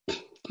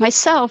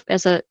myself,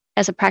 as a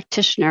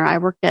practitioner, I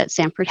worked at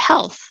Sanford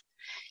Health,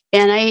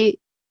 and I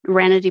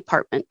ran a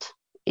department.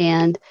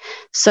 And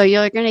so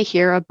you're going to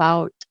hear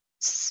about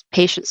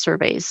patient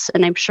surveys,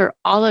 and I'm sure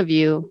all of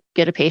you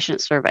get a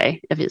patient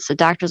survey. If it's a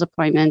doctor's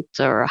appointment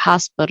or a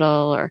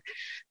hospital, or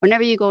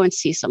whenever you go and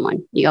see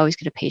someone, you always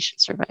get a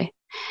patient survey.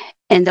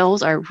 And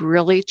those are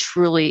really,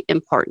 truly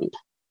important.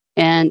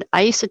 And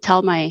I used to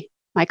tell my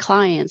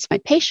clients, my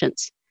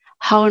patients,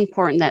 how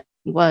important that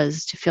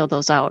was to fill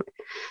those out,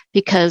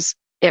 because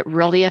it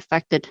really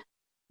affected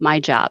my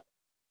job.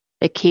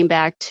 It came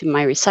back to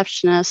my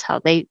receptionists, how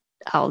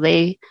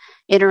they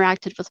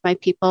interacted with my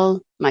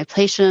people, my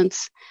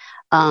patients.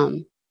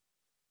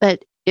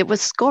 But it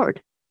was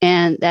scored,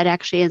 and that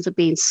actually ends up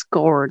being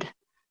scored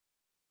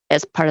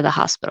as part of the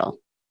hospital.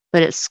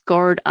 But it's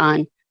scored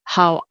on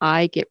how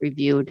I get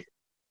reviewed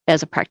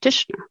as a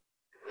practitioner.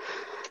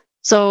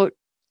 So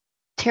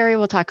Terry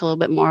will talk a little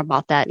bit more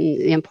about that and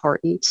the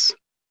importance.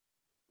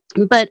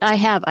 But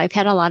I've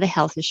had a lot of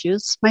health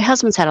issues. My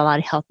husband's had a lot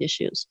of health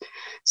issues.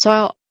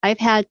 So I've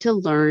had to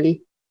learn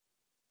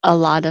a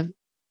lot of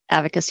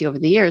advocacy over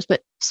the years,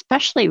 but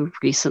especially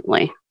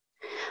recently.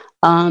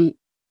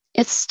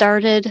 It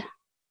started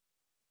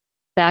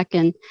back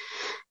in,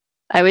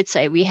 I would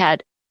say we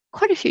had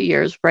quite a few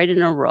years right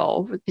in a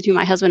row between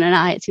my husband and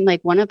I. It seemed like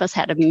one of us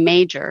had a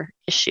major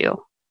issue.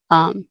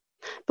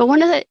 But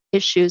one of the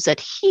issues that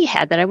he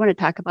had that I want to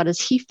talk about is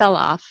he fell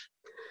off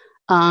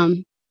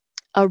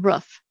a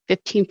roof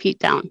 15 feet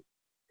down.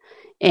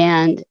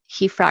 and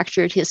he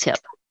fractured his hip.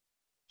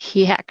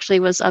 He actually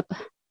was up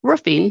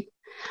roofing,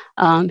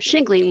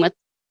 shingling with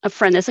a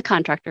friend as a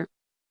contractor,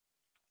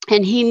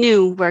 and he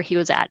knew where he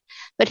was at,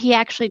 but he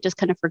actually just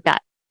kind of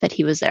forgot that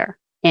he was there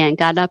and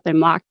got up and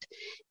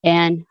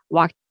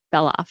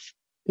fell off.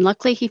 And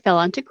luckily, he fell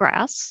onto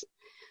grass,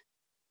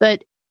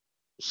 but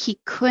he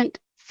couldn't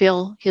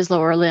feel his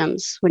lower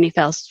limbs when he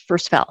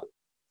first fell.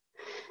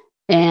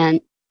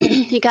 And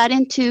he got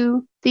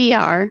into the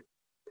ER,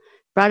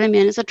 brought him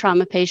in as a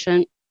trauma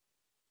patient,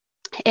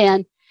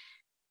 and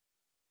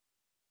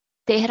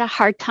they had a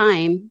hard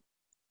time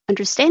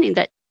understanding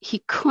that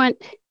he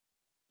couldn't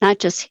not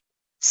just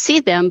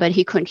see them, but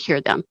he couldn't hear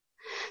them.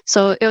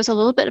 So it was a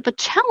little bit of a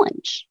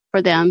challenge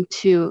for them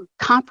to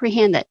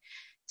comprehend that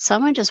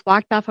someone just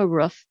walked off a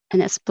roof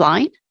and it's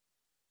blind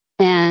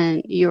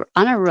and you're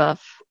on a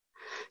roof.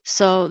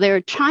 So they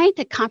were trying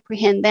to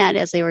comprehend that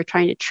as they were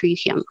trying to treat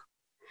him.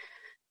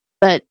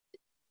 But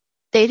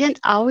they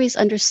didn't always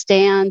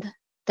understand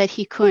that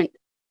he couldn't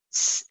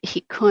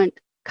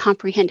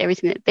comprehend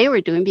everything that they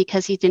were doing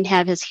because he didn't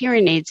have his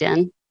hearing aids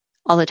in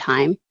all the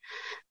time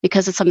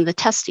because of some of the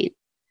testing.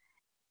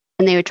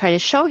 And they would try to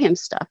show him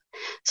stuff.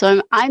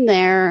 So I'm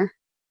there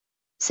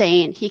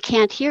saying, he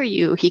can't hear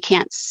you. He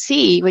can't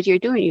see what you're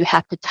doing. You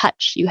have to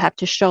touch. You have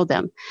to show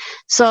them.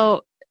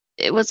 So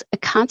it was a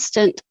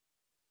constant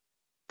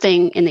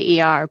thing in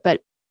the ER,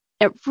 but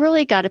it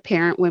really got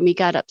apparent when we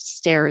got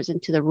upstairs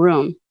into the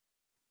room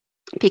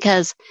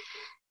because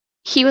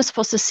he was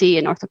supposed to see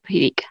an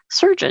orthopedic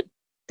surgeon.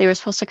 They were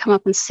supposed to come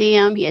up and see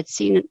him. He had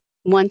seen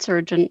one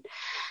surgeon,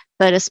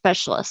 but a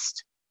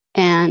specialist,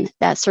 and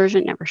that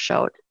surgeon never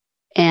showed.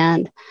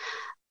 And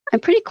I'm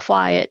pretty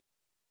quiet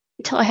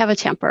until I have a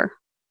temper.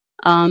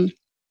 And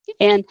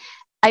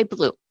I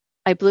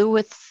blew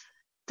with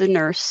the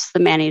nurse, the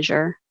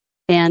manager,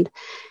 and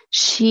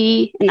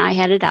she and I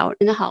had it out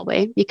in the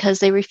hallway because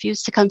they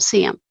refused to come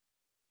see him.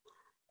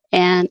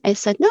 And I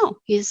said, no,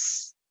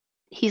 he's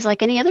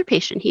like any other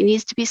patient. He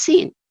needs to be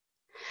seen.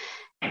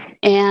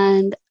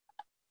 And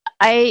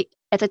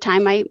at the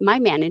time, my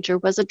manager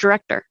was a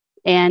director,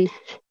 and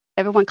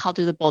everyone called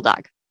her the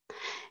Bulldog.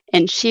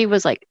 And she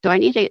was like, do I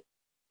need to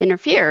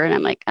interfere? And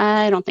I'm like,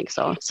 I don't think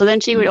so. So then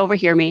she would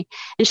overhear me,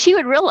 and she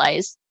would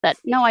realize that,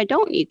 no, I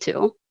don't need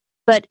to.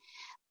 But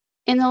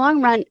in the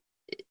long run,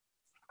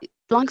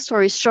 long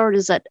story short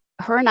is that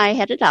her and I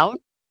had it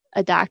out.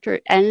 A doctor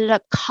ended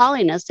up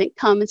calling us, didn't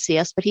come and see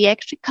us, but he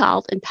actually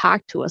called and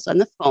talked to us on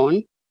the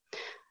phone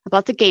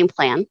about the game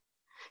plan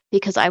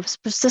because I was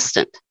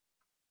persistent.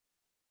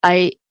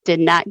 I did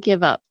not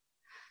give up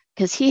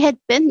because he had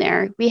been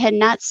there. We had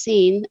not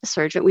seen a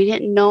surgeon. We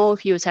didn't know if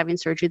he was having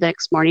surgery the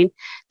next morning.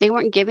 They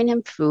weren't giving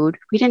him food.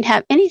 We didn't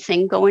have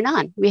anything going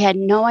on. We had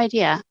no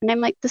idea. And I'm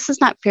like, this is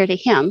not fair to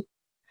him.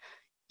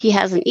 He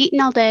hasn't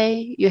eaten all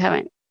day. You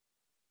haven't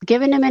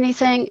given him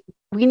anything.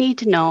 We need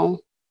to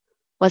know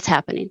what's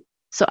happening.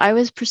 So I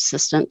was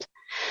persistent.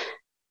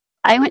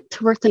 I went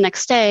to work the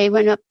next day,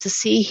 went up to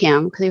see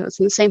him because he was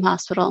in the same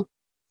hospital.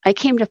 I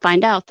came to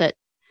find out that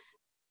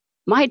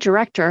my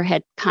director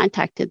had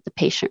contacted the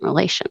patient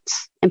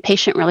relations, and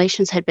patient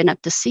relations had been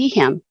up to see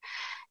him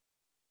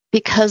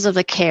because of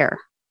the care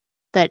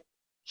that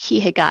he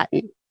had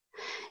gotten.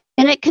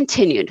 And it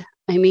continued.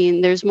 I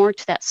mean, there's more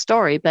to that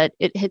story, but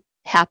it had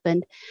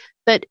happened.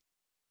 But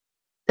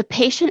the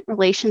patient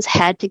relations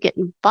had to get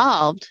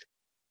involved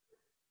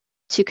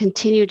to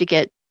continue to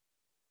get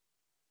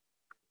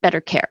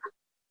better care.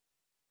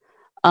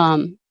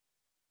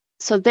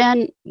 So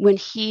then when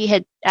he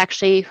had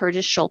actually hurt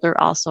his shoulder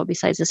also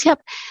besides his hip,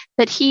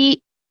 but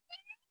he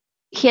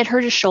had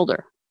hurt his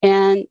shoulder.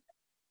 And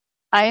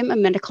I am a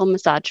medical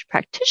massage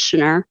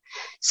practitioner.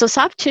 So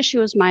soft tissue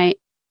was my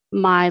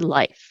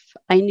life.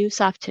 I knew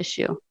soft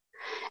tissue.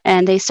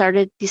 And they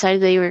decided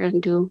they were going to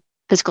do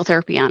physical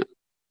therapy on him.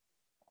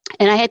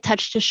 And I had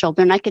touched his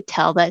shoulder, and I could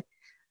tell that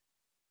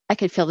I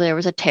could feel that there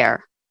was a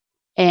tear.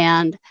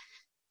 And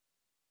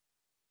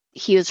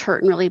he was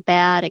hurting really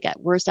bad. It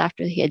got worse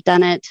after he had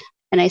done it.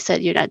 And I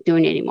said, you're not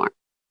doing it anymore.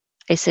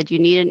 I said, you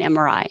need an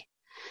MRI.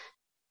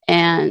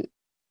 And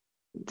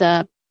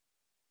the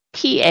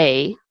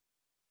PA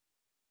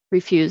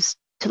refused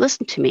to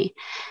listen to me.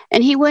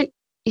 And he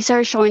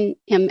started showing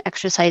him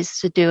exercises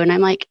to do. And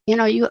I'm like,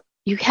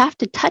 you have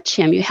to touch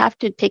him. You have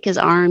to take his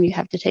arm. You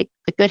have to take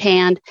the good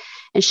hand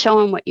and show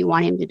him what you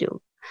want him to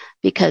do.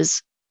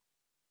 Because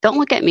don't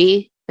look at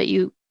me, but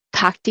you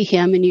talk to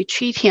him and you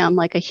treat him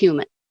like a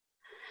human.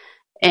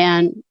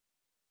 And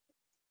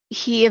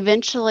he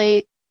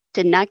eventually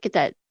did not get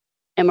that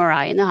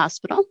MRI in the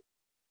hospital.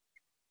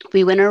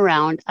 We went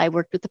around. I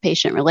worked with the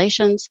patient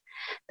relations.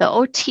 The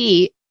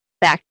OT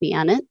backed me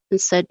on it and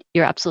said,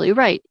 you're absolutely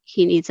right.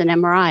 He needs an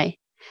MRI.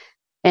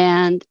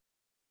 And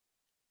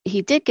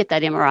he did get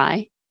that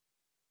MRI.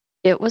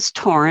 It was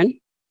torn.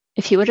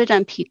 If he would have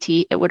done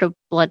PT, it would have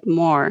bled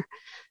more.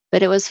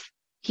 But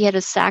he had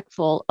a sack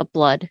full of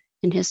blood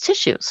in his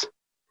tissues.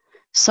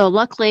 So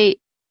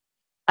luckily,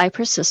 I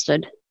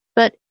persisted.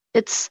 But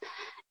it's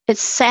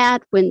it's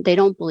sad when they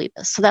don't believe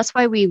us. So that's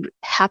why we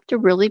have to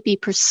really be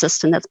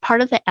persistent. That's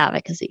part of the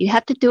advocacy. You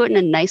have to do it in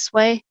a nice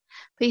way,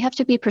 but you have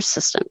to be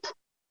persistent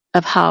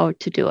of how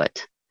to do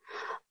it.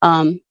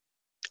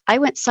 I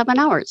went 7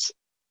 hours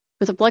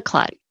with a blood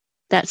clot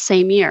that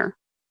same year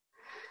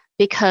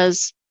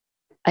because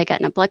I got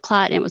in a blood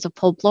clot and it was a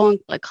full-blown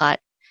blood clot.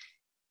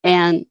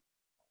 And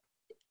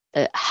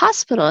the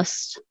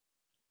hospitalist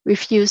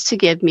refused to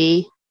give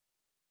me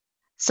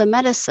some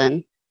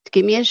medicine, to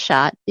give me a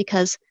shot,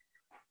 because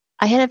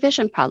I had a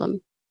vision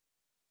problem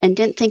and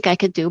didn't think I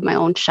could do my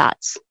own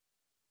shots.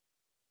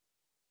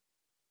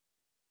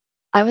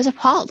 I was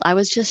appalled. I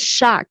was just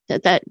shocked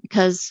at that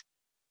because,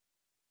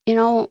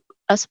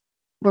 us,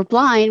 we're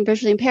blind,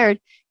 visually impaired,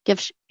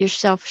 give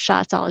yourself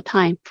shots all the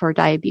time for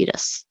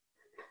diabetes.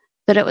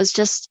 But it was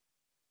just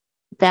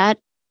that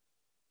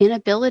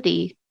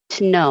inability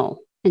to know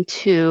and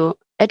to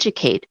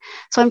educate.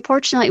 So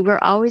unfortunately, we're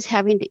always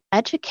having to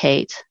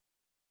educate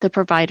the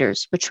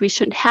providers, which we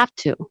shouldn't have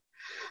to.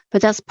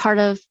 But that's part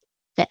of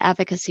the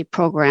advocacy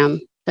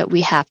program that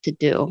we have to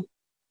do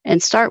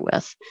and start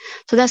with.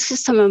 So that's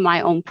just some of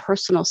my own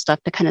personal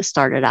stuff to kind of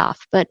start it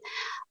off. But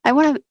I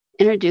want to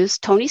introduce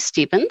Tony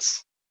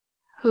Stevens,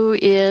 who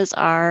is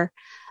our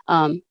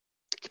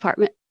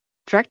Department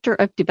Director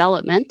of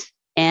Development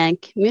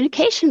and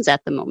Communications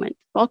at the moment.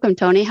 Welcome,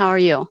 Tony. How are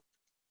you?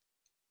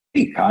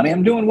 Hey, Connie,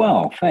 I'm doing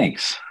well.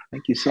 Thanks.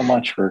 Thank you so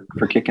much for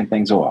kicking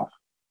things off.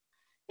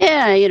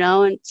 Yeah,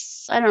 and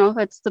I don't know if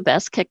it's the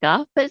best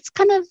kickoff, but it's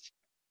kind of,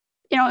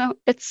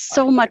 it's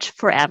so much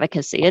for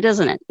advocacy,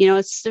 isn't it?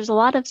 There's a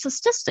lot of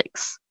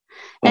statistics.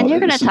 And you're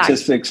going to talk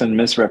statistics and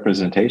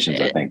misrepresentations,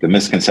 I think, the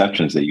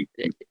misconceptions that you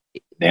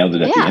nailed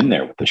it at the end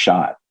there with the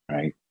shot,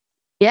 right?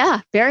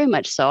 Yeah, very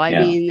much so. I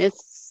mean,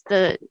 it's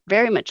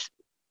very much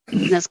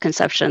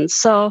misconceptions.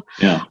 So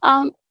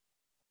I'd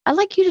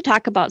like you to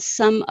talk about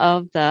some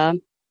of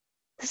the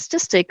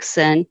statistics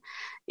and,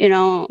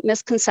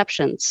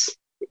 misconceptions.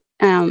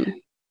 I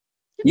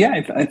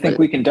think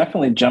we can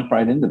definitely jump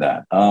right into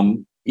that.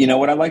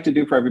 What I'd like to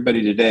do for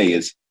everybody today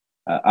is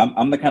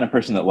I'm the kind of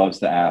person that loves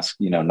to ask,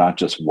 not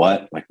just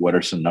what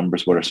are some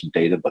numbers, what are some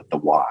data, but the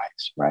whys,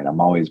 right? I'm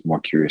always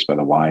more curious by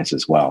the whys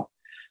as well.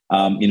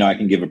 I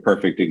can give a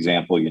perfect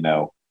example,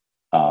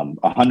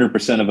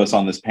 100% of us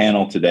on this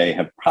panel today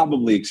have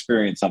probably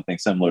experienced something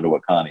similar to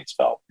what Connie's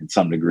felt in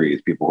some degree,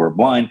 as people who are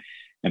blind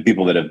and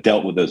people that have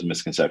dealt with those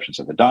misconceptions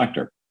of the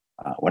doctor.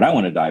 What I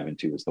want to dive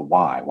into is the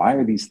why. Why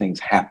are these things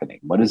happening?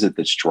 What is it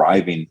that's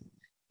driving?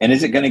 And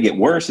is it going to get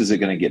worse? Is it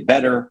going to get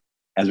better?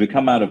 As we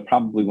come out of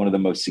probably one of the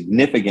most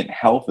significant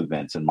health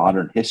events in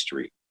modern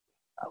history,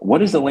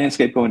 what is the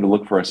landscape going to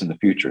look for us in the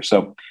future?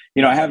 So,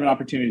 I have an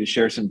opportunity to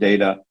share some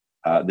data.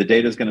 The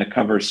data is going to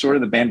cover sort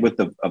of the bandwidth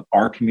of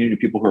our community,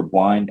 people who are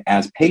blind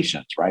as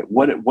patients, right?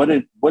 What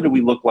do we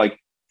look like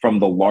from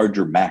the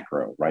larger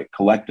macro, right,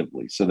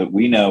 collectively, so that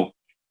we know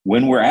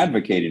when we're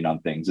advocating on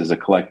things as a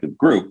collective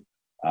group,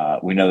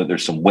 we know that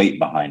there's some weight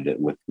behind it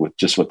with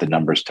just what the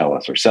numbers tell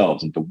us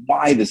ourselves and to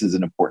why this is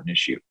an important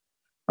issue,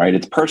 right?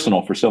 It's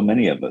personal for so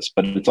many of us,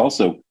 but it's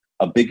also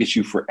a big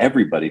issue for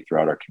everybody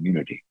throughout our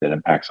community that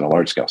impacts on a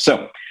large scale.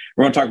 So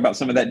we're going to talk about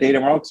some of that data.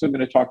 We're also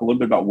going to talk a little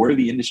bit about where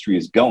the industry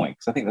is going,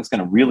 because I think that's going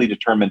to really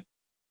determine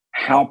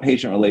how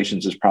patient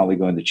relations is probably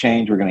going to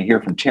change. We're going to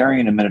hear from Terry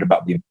in a minute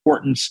about the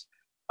importance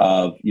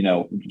of,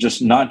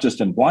 just not just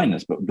in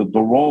blindness, but the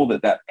role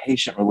that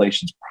patient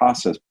relations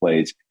process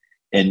plays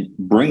in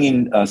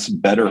bringing us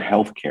better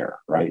healthcare,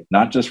 right?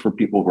 Not just for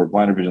people who are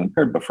blind or visually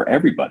impaired, but for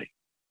everybody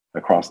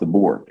across the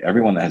board,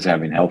 everyone that is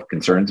having health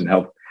concerns and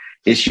health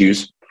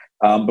issues.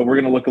 But we're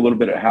going to look a little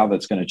bit at how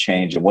that's going to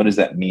change and what does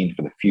that mean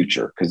for the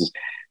future? Because,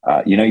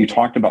 you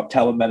talked about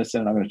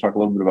telemedicine, and I'm going to talk a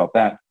little bit about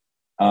that.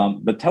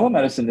 But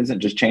telemedicine isn't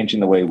just changing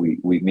the way we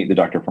meet the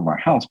doctor from our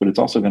house, but it's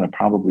also going to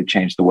probably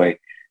change the way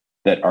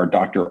that our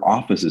doctor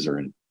offices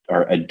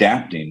are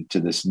adapting to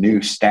this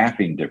new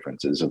staffing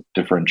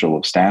differential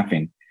of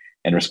staffing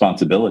and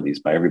responsibilities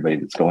by everybody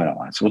that's going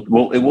online. So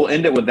we'll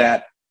end it with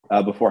that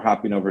before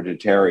hopping over to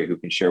Terry, who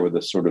can share with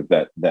us sort of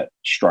that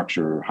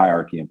structure or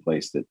hierarchy in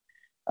place that,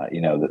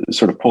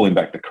 sort of pulling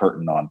back the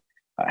curtain on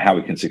how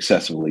we can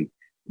successfully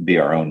be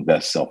our own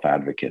best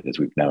self-advocate, as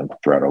we've known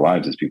throughout our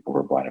lives as people who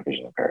are blind and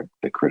visually impaired,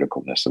 the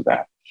criticalness of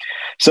that.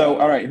 So,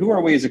 all right, who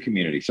are we as a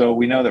community? So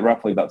we know that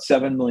roughly about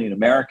 7 million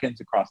Americans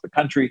across the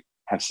country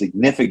have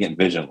significant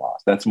vision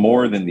loss. That's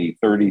more than the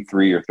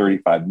 33 or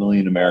 35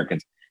 million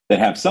Americans that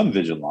have some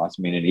vision loss,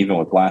 meaning even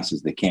with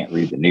glasses, they can't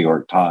read the New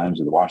York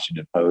Times or the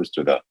Washington Post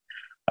or the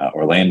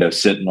Orlando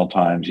Sentinel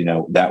Times,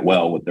 that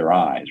well with their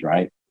eyes,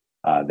 right?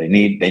 They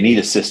need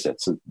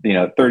assistance. So,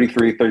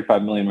 33,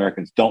 35 million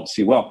Americans don't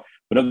see well,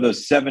 but of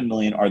those 7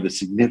 million are the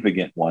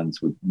significant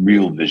ones with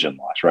real vision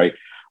loss, right?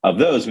 Of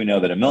those, we know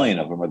that 1 million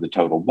of them are the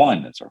total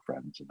blindness, our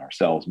friends and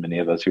ourselves, many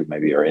of us who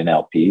maybe are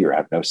NLP or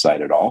have no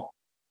sight at all.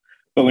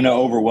 But we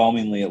know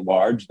overwhelmingly at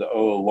large, the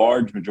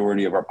large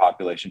majority of our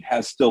population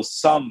has still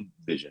some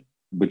vision,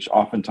 which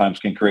oftentimes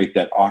can create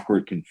that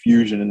awkward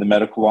confusion in the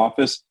medical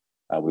office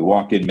We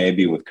walk in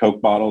maybe with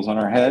Coke bottles on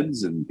our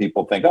heads, and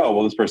people think, oh,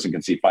 well, this person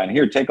can see fine.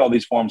 Here, take all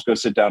these forms, go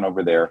sit down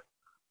over there,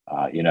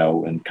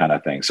 and kind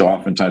of thing. So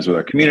oftentimes with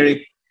our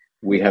community,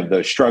 we have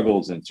those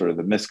struggles and sort of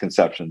the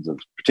misconceptions of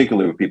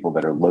particularly with people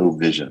that are low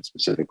vision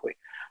specifically.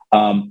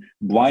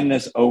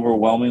 Blindness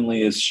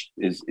overwhelmingly is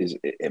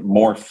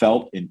more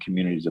felt in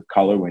communities of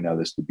color. We know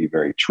this to be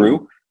very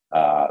true.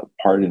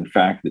 In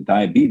fact, that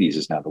diabetes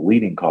is now the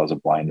leading cause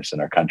of blindness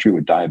in our country,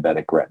 with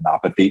diabetic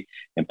retinopathy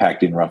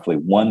impacting roughly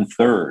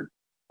 1/3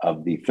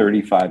 of the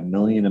 35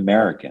 million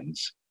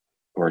Americans,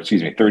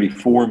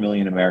 34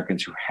 million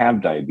Americans who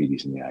have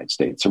diabetes in the United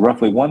States. So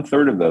roughly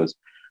 1/3 of those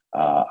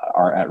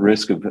are at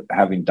risk of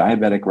having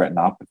diabetic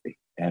retinopathy.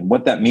 And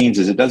what that means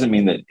is it doesn't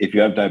mean that if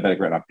you have diabetic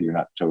retinopathy, you're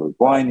not totally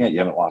blind yet, you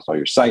haven't lost all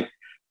your sight,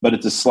 but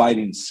it's a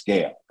sliding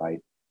scale, right?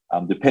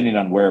 Depending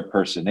on where a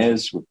person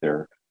is with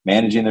their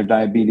managing their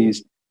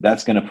diabetes,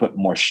 that's going to put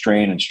more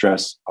strain and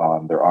stress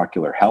on their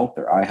ocular health,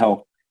 their eye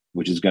health,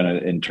 which is going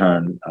to, in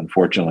turn,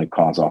 unfortunately,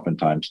 cause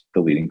oftentimes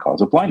the leading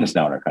cause of blindness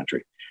now in our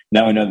country.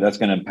 Now we know that's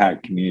going to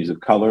impact communities of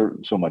color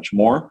so much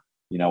more.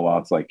 While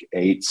it's like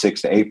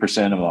 6 to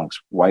 8% amongst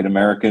white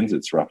Americans,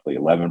 it's roughly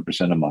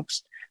 11%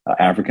 amongst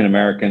African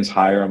Americans,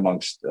 higher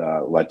amongst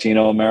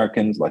Latino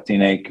Americans,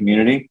 Latina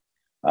community,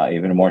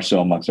 even more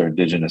so amongst our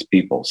indigenous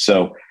people.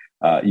 So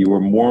you are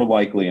more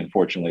likely,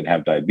 unfortunately, to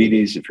have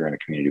diabetes if you're in a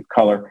community of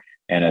color,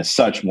 and as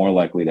such, more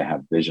likely to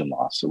have vision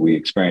loss. So we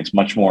experience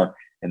much more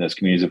in those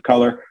communities of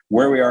color,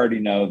 where we already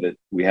know that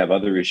we have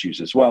other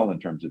issues as well in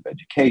terms of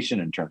education,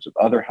 in terms of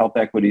other health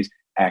equities,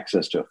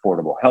 access to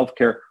affordable health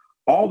care,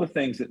 all the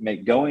things that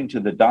make going to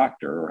the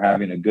doctor or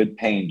having a good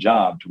paying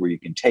job to where you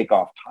can take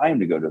off time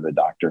to go to the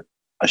doctor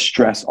a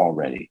stress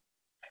already.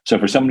 So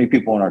for so many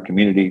people in our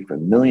community, for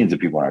millions of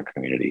people in our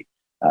community,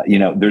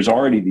 there's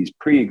already these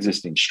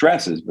pre-existing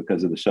stresses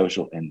because of the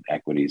social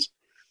inequities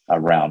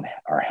around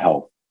our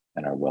health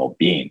and our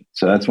well-being.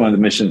 So that's one of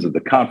the missions of the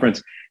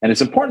conference. And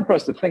it's important for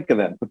us to think of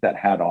that and put that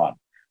hat on.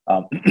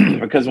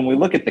 Because when we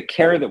look at the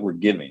care that we're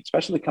giving,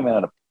 especially coming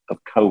out of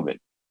COVID,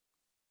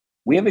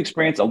 we have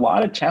experienced a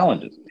lot of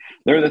challenges.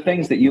 There are the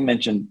things that you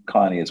mentioned,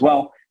 Connie, as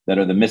well, that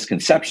are the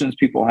misconceptions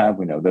people have.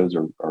 We know those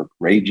are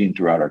raging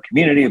throughout our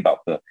community about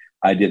the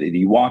idea that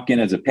you walk in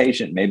as a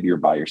patient, maybe you're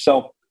by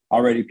yourself.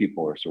 Already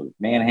people are sort of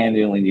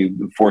manhandling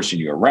you, forcing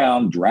you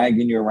around,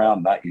 dragging you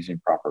around, not using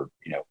proper,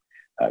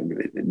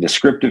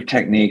 descriptive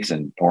techniques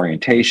and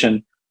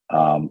orientation,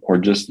 or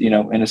just, in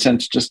a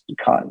sense, just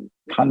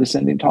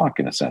condescending talk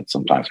in a sense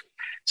sometimes.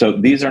 So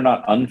these are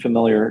not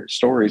unfamiliar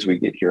stories we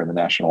get here in the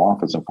national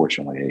office,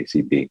 unfortunately, at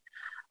ACB.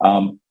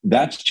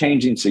 That's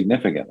changing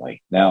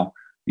significantly. Now,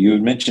 you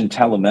had mentioned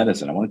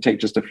telemedicine. I want to take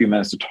just a few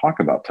minutes to talk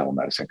about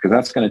telemedicine, because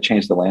that's going to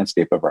change the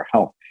landscape of our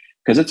health,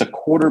 because it's a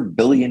 $250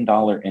 million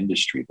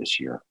industry this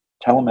year.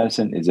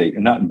 Telemedicine is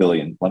not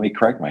billion. Let me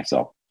correct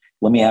myself.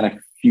 Let me add a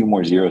few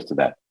more zeros to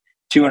that.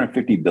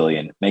 250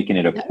 billion, making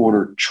it a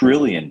 $250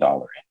 billion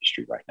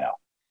industry right now.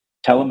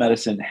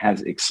 Telemedicine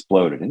has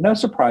exploded, and no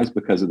surprise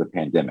because of the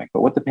pandemic.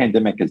 But what the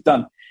pandemic has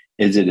done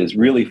is it has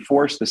really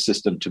forced the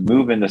system to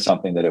move into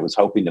something that it was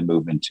hoping to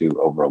move into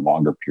over a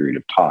longer period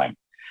of time.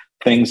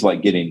 Things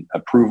like getting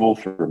approval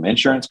from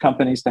insurance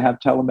companies to have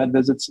telemed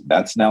visits,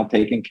 that's now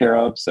taken care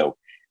of. So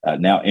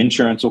now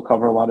insurance will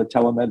cover a lot of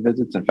telemed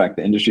visits. In fact,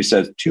 the industry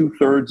says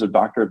 2/3 of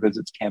doctor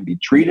visits can be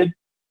treated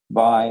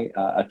by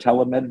a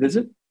telemed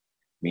visit,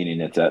 meaning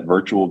it's a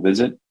virtual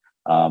visit.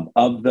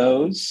 Of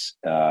those,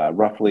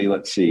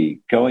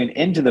 roughly, going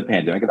into the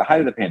pandemic, at the height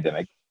of the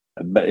pandemic,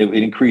 but it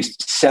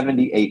increased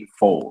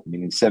 78-fold,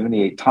 meaning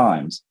 78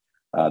 times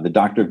the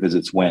doctor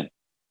visits went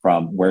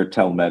from where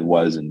telemed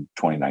was in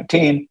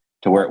 2019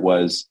 to where it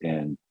was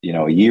in,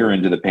 a year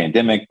into the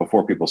pandemic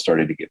before people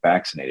started to get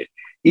vaccinated.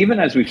 Even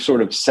as we've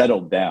sort of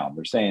settled down,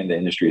 the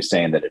industry is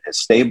saying that it has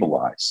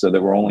stabilized, so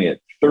that we're only at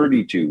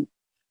 32%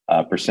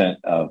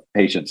 of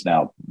patients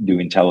now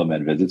doing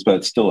telemed visits, but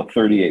it's still a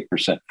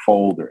 38%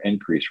 fold or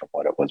increase from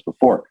what it was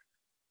before.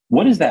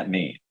 What does that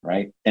mean,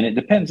 right? And it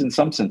depends in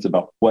some sense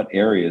about what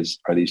areas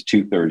are these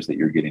 2/3 that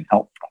you're getting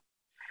help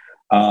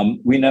from.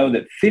 We know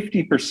that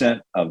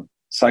 50% of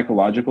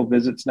psychological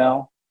visits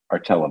now are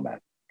telemed,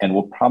 and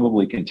will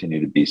probably continue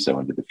to be so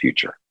into the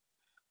future.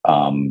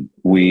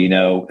 We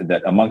know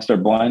that amongst our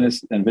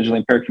blindness and visually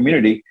impaired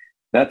community,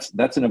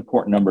 that's an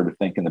important number to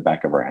think in the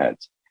back of our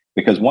heads,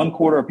 because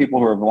 1/4 of people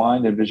who are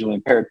blind and visually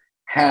impaired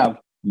have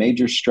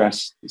major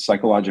stress,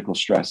 psychological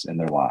stress in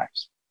their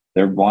lives.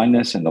 Their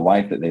blindness and the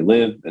life that they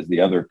live, as the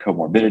other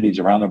comorbidities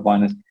around their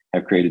blindness,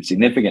 have created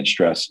significant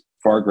stress,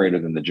 far greater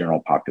than the general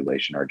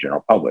population or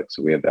general public.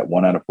 So we have that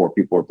 1 out of 4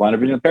 people who are blind or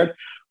visually impaired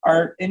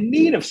are in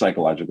need of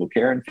psychological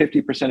care, and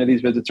 50% of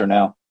these visits are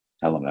now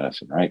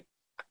telemedicine, right?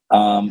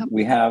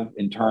 We have,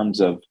 in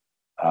terms of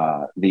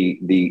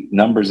the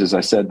numbers, as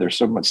I said, they're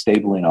somewhat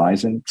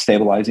stabilizing,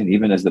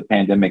 even as the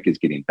pandemic is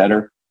getting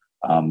better.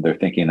 They're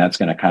thinking that's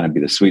going to kind of be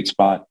the sweet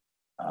spot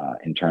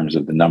in terms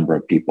of the number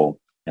of people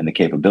and the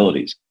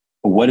capabilities.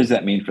 But what does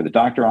that mean for the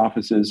doctor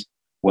offices?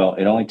 Well,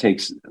 it only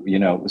takes,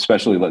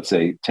 especially, let's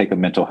say, take a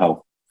mental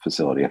health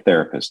facility, a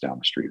therapist down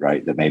the street,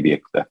 right? That may be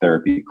a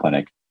therapy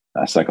clinic,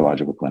 a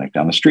psychological clinic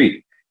down the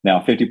street. Now,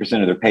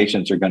 50% of their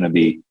patients are going to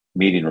be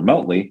meeting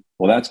remotely.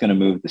 Well, that's going to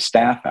move the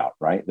staff out,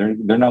 right?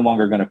 They're no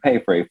longer going to pay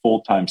for a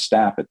full-time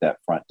staff at that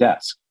front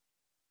desk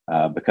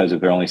because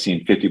if they're only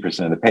seeing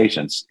 50% of the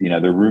patients,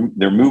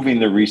 they're moving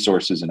their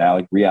resources and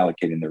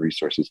reallocating their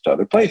resources to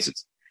other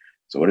places.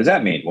 So what does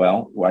that mean?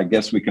 Well, I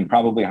guess we can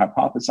probably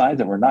hypothesize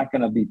that we're not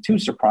going to be too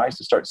surprised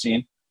to start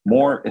seeing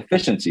more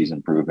efficiencies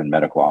improve in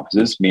medical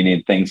offices,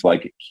 meaning things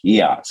like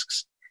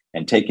kiosks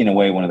and taking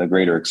away one of the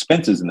greater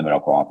expenses in the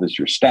medical office,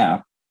 your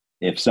staff,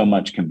 if so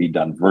much can be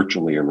done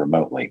virtually or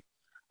remotely.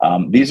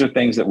 These are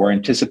things that we're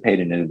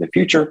anticipating into the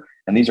future,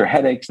 and these are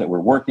headaches that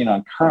we're working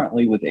on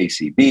currently with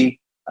ACB.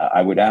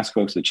 I would ask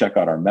folks to check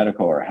out our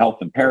medical or health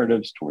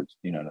imperatives towards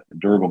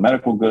durable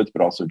medical goods,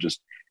 but also just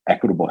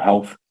equitable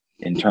health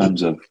in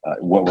terms of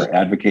what we're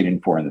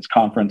advocating for in this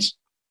conference,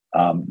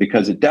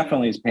 because it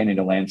definitely is painting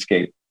a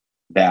landscape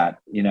that,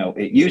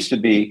 it used to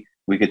be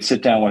we could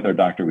sit down with our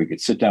doctor, we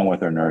could sit down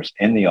with our nurse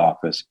in the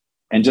office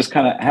and just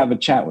kind of have a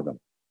chat with them.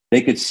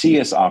 They could see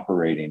us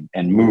operating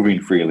and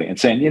moving freely and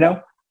saying,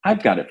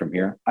 I've got it from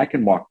here. I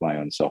can walk my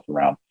own self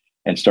around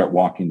and start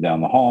walking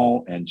down the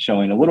hall and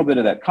showing a little bit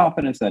of that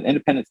confidence, that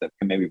independence that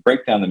can maybe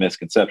break down the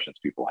misconceptions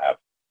people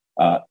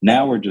have.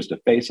 Now we're just a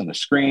face on the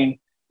screen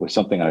with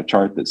something on a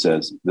chart that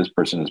says this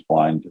person is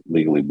blind,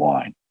 legally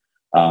blind.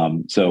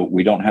 So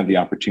we don't have the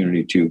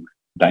opportunity to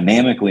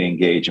dynamically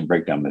engage and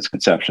break down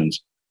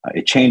misconceptions.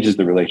 It changes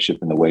the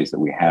relationship in the ways that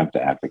we have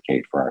to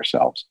advocate for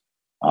ourselves.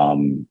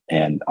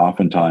 And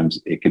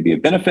oftentimes it could be a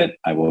benefit.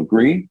 I will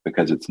agree,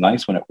 because it's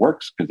nice when it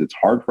works, because it's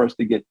hard for us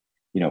to get,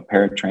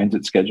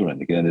 paratransit scheduled and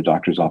to get in the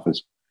doctor's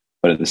office.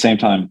 But at the same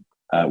time,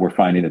 we're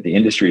finding that the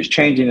industry is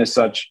changing as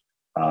such.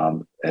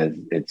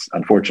 It's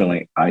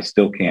unfortunately, I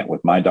still can't,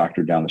 with my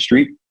doctor down the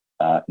street,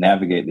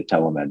 navigate the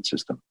telemed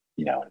system.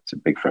 It's a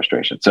big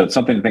frustration. So it's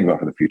something to think about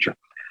for the future.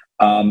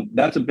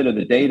 That's a bit of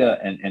the data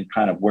and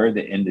kind of where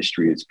the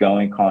industry is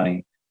going,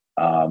 Connie.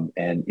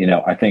 And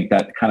I think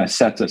that kind of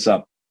sets us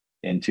up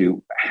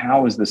into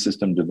how is the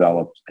system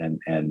developed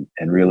and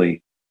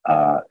really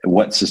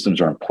what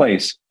systems are in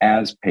place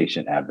as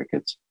patient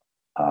advocates.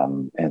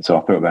 And so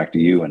I'll throw it back to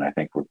you. And I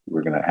think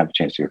we're going to have a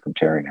chance to hear from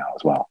Terry now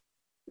as well.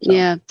 So.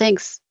 Yeah,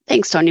 thanks.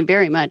 Thanks, Tony,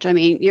 very much. I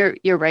mean,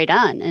 you're right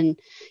on. And,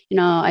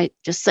 I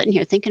just sitting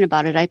here thinking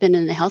about it. I've been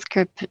in the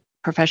healthcare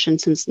profession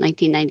since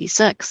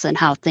 1996 and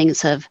how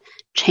things have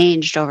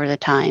changed over the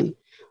time.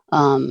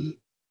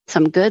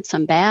 Some good,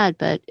 some bad,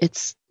 but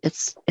it's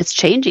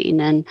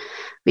changing, and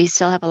we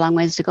still have a long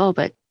ways to go,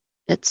 but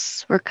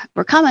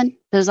we're coming.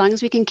 But as long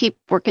as we can keep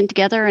working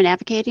together and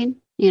advocating,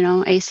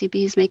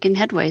 ACB is making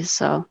headways.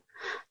 So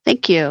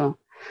thank you.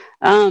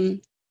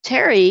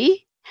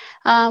 Terry,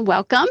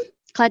 welcome.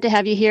 Glad to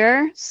have you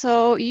here.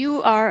 So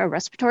you are a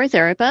respiratory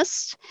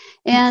therapist,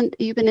 and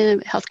you've been in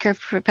the healthcare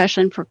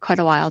profession for quite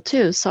a while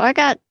too. So I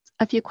got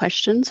a few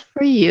questions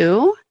for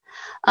you.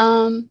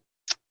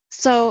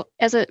 So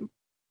as a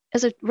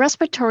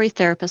respiratory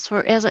therapist,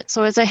 or as a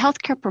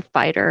healthcare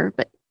provider,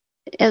 but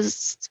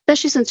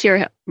especially since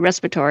you're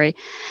respiratory,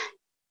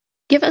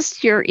 give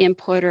us your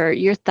input or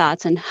your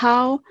thoughts on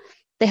how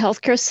the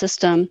healthcare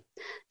system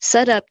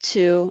set up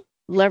to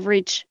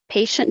leverage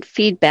patient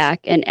feedback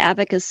and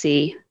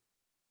advocacy.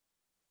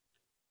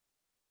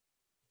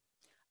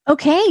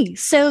 Okay,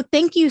 so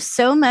thank you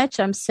so much.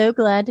 I'm so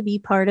glad to be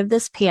part of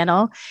this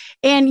panel.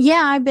 And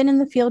yeah, I've been in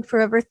the field for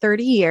over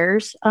 30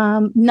 years,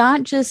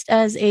 not just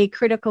as a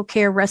critical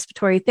care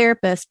respiratory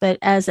therapist, but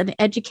as an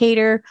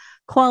educator,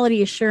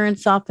 quality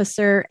assurance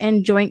officer,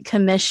 and Joint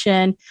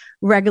Commission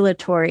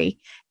regulatory.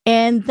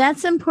 And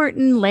that's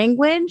important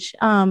language.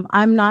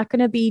 I'm not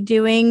going to be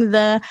doing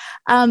the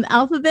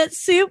alphabet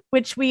soup,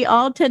 which we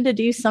all tend to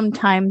do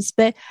sometimes,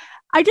 but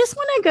I just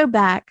want to go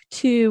back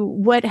to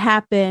what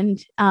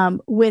happened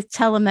with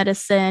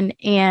telemedicine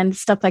and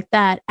stuff like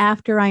that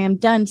after I am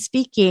done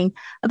speaking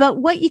about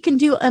what you can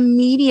do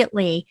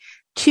immediately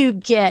to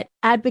get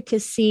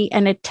advocacy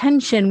and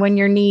attention when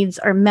your needs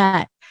are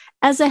met.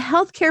 As a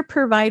healthcare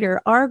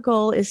provider, our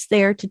goal is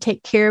there to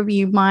take care of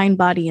you, mind,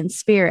 body, and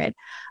spirit.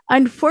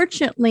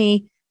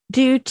 Unfortunately,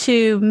 due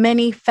to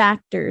many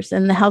factors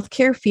in the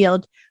healthcare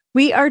field,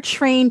 we are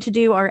trained to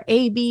do our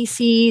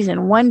ABCs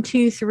and 1,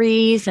 2,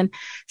 3s. And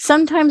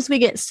sometimes we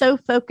get so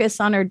focused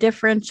on our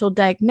differential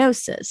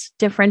diagnosis.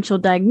 Differential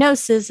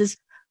diagnosis is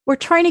we're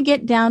trying to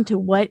get down to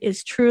what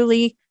is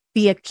truly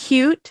the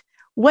acute,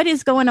 what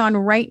is going on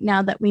right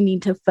now that we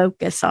need to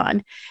focus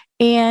on.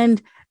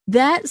 And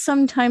that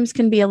sometimes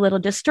can be a little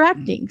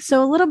distracting.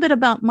 So a little bit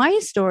about my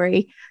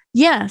story.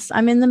 Yes,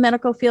 I'm in the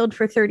medical field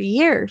for 30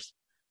 years.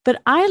 But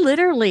I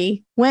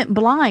literally went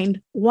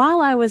blind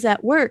while I was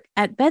at work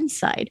at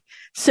bedside.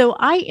 So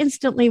I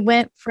instantly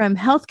went from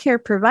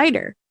healthcare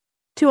provider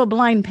to a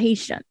blind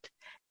patient.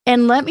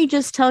 And let me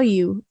just tell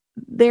you,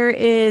 there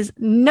is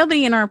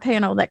nobody in our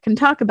panel that can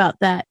talk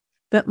about that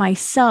but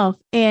myself.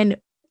 And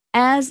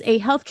as a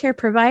healthcare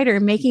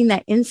provider making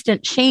that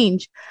instant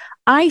change,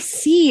 I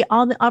see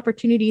all the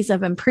opportunities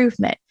of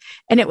improvement.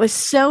 And it was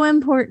so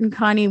important,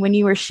 Connie, when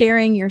you were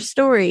sharing your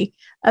story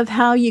of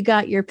how you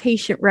got your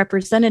patient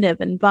representative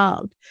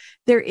involved.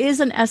 There is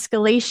an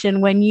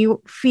escalation when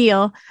you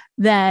feel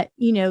that,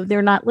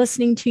 they're not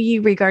listening to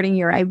you regarding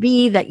your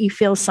IV, that you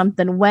feel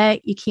something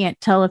wet, you can't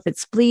tell if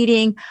it's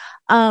bleeding.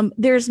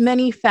 There's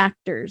many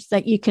factors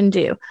that you can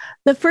do.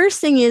 The first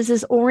thing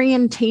is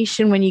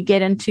orientation when you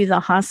get into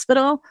the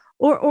hospital,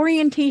 or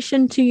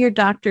orientation to your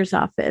doctor's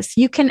office.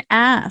 You can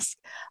ask.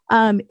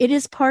 It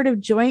is part of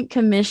Joint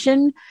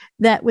Commission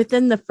that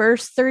within the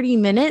first 30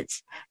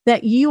 minutes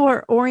that you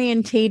are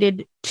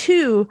orientated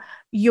to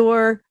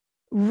your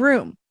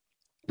room.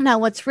 Now,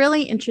 what's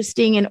really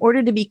interesting, in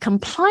order to be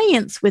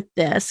compliant with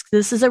this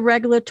is a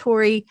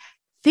regulatory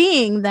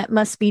thing that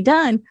must be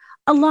done.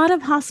 A lot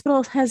of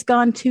hospitals has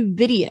gone to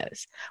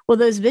videos. Well,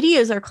 those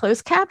videos are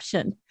closed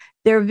captioned.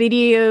 Their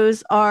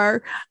videos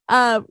are,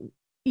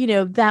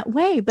 that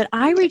way. But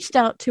I reached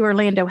out to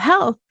Orlando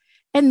Health,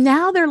 and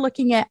now they're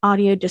looking at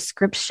audio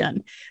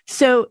description.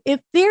 So if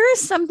there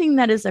is something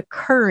that is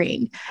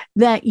occurring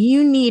that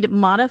you need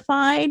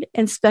modified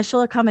and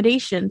special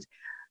accommodations,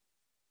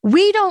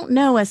 we don't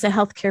know as a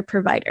healthcare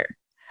provider.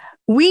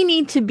 We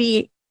need to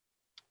be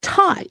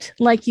taught,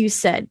 like you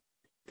said,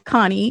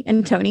 Connie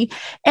and Tony,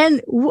 and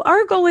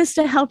our goal is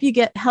to help you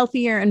get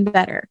healthier and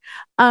better.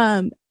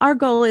 Our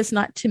goal is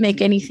not to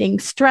make anything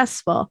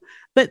stressful,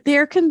 but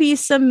there can be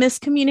some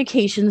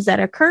miscommunications that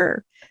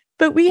occur,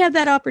 but we have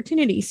that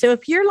opportunity. So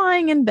if you're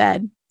lying in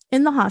bed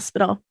in the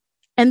hospital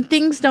and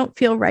things don't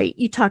feel right,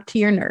 you talk to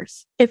your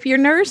nurse. If your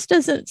nurse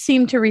doesn't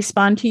seem to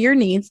respond to your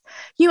needs,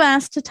 you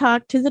ask to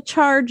talk to the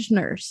charge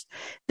nurse.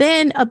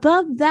 Then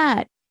above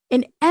that,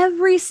 in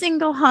every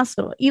single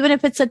hospital, even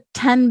if it's a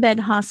 10-bed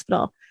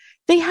hospital,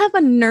 they have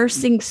a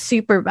nursing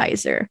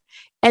supervisor.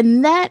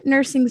 And that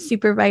nursing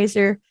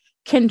supervisor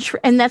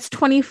and that's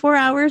 24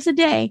 hours a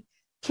day,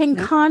 can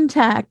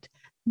contact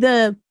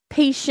the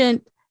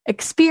patient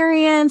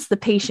experience, the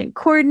patient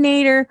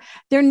coordinator.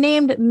 They're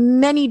named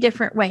many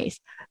different ways.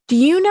 Do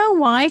you know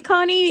why,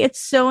 Connie, it's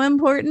so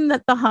important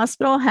that the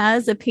hospital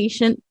has a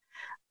patient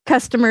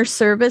customer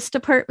service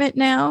department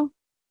now?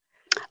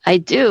 I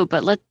do,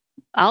 but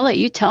I'll let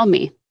you tell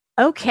me.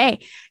 Okay.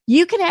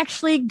 You can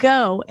actually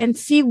go and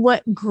see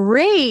what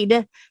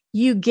grade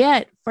you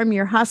get from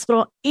your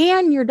hospital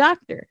and your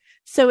doctor.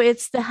 So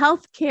it's the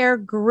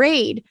healthcare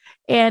grade.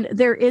 And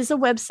there is a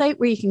website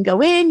where you can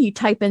go in, you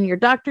type in your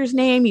doctor's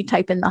name, you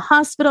type in the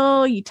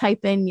hospital, you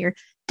type in your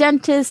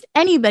dentist,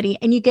 anybody,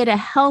 and you get a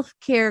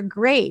healthcare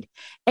grade.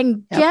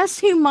 And guess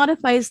who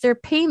modifies their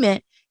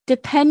payment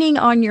depending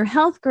on your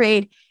health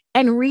grade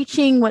and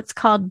reaching what's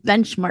called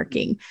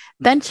benchmarking.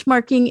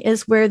 Benchmarking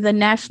is where the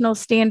national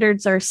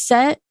standards are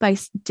set by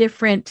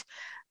different,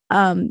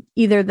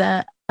 either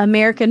the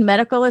American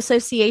Medical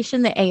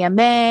Association, the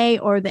AMA,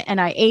 or the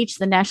NIH,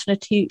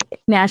 the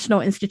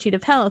National Institute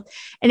of Health.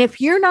 And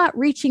if you're not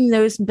reaching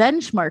those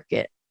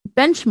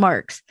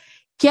benchmarks,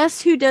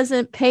 guess who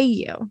doesn't pay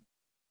you?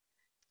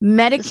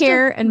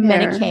 Medicare and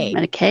Medicaid.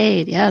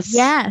 Medicaid, yes.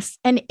 Yes.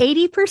 And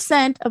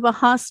 80% of a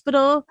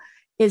hospital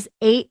is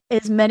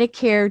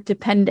Medicare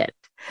dependent.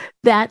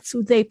 That's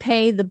what they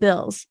pay the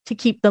bills to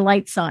keep the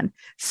lights on.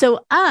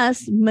 So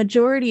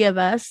majority of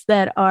us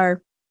that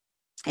are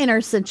in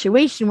our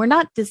situation, we're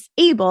not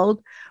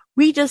disabled.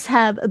 We just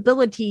have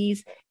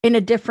abilities in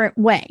a different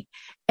way.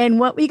 And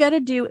what we got to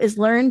do is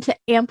learn to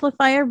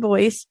amplify our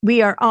voice.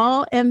 We are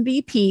all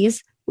MVPs,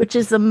 which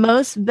is the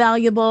most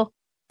valuable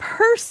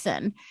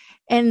person.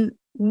 And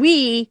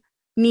we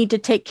need to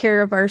take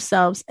care of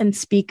ourselves and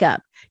speak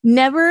up.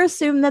 Never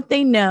assume that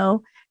they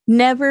know.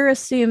 Never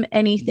assume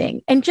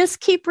anything. And just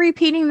keep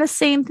repeating the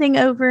same thing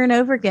over and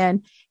over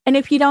again. And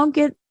if you don't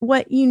get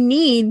what you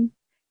need,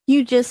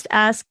 you just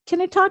ask,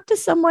 can I talk to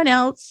someone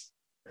else?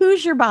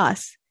 Who's your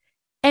boss?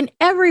 And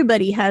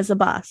everybody has a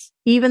boss,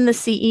 even the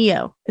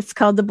CEO. It's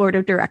called the board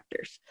of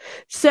directors.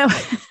 So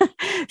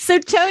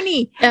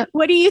Tony,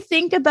 what do you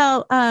think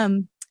about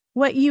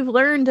what you've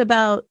learned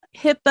about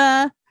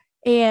HIPAA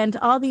and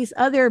all these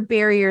other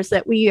barriers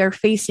that we are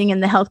facing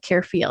in the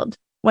healthcare field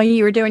when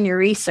you were doing your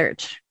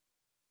research?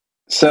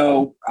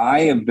 So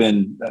I have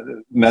been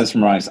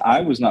mesmerized. I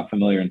was not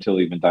familiar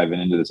until even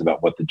diving into this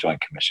about what the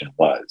Joint Commission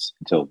was,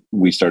 until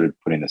we started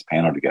putting this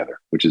panel together,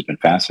 which has been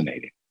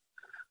fascinating.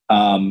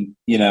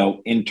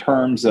 In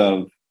terms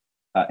of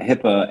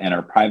HIPAA and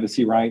our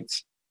privacy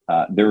rights,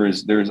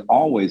 there's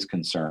always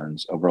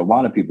concerns over a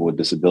lot of people with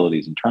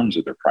disabilities in terms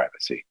of their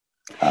privacy.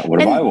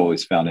 What I've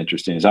always found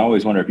interesting is I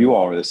always wonder if you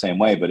all are the same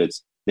way, but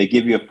they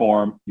give you a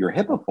form, your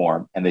HIPAA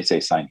form, and they say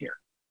sign here.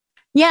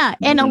 Yeah,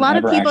 and a lot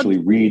of people actually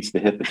reads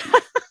the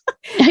HIPAA.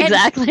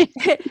 Exactly.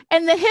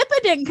 And the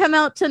HIPAA didn't come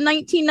out to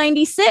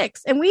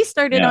 1996, and we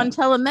started on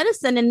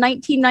telemedicine in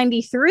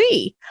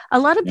 1993. A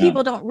lot of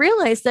people don't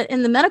realize that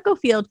in the medical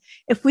field,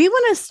 if we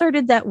would have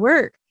started that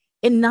work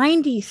in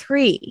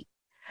 93,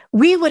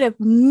 we would have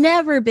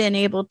never been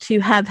able to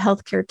have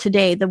healthcare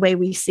today the way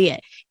we see it.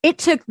 It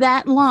took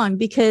that long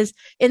because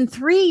in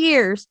 3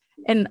 years,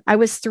 and I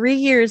was 3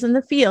 years in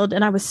the field,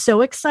 and I was so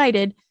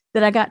excited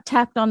that I got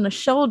tapped on the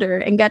shoulder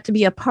and got to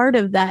be a part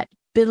of that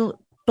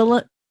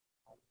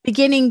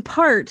beginning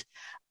part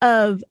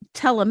of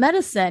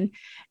telemedicine.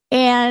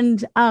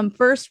 And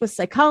first was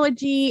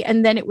psychology,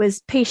 and then it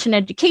was patient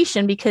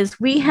education, because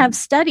we have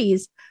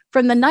studies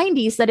from the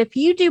 90s that if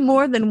you do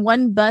more than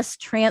one bus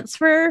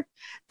transfer,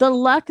 the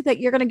luck that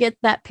you're going to get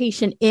that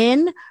patient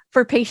in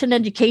for patient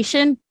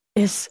education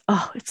is,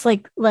 it's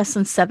like less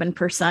than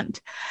 7%.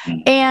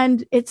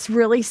 And it's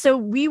really, so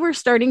we were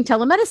starting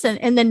telemedicine.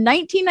 And then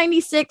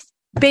 1996,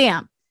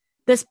 bam,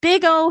 this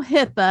big old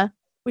HIPAA,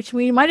 which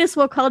we might as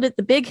well call it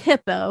the big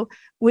hippo,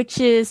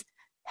 which is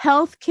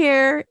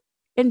healthcare,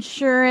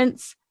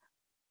 insurance,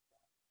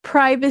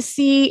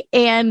 privacy,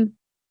 and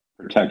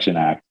Protection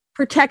Act.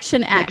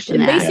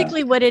 And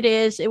basically what it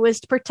is, it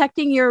was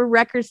protecting your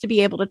records to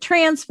be able to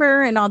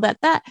transfer and all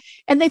that.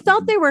 And they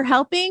thought they were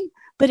helping,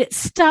 but it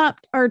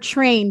stopped our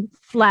train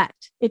flat.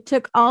 It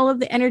took all of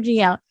the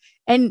energy out.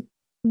 And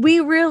we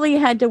really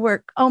had to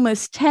work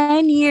almost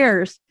 10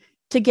 years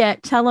to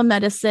get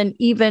telemedicine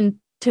even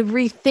to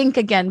rethink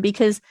again,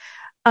 because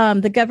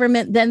the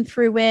government then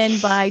threw in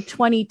by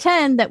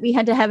 2010 that we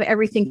had to have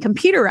everything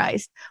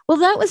computerized. Well,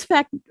 that was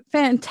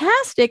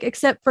fantastic,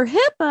 except for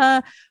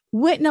HIPAA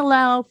wouldn't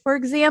allow, for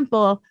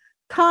example,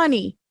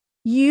 Connie,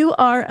 you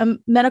are a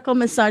medical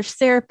massage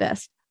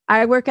therapist.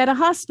 I work at a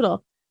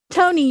hospital.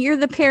 Tony, you're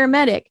the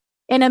paramedic.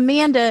 And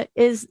Amanda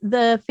is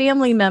the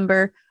family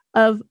member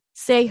of,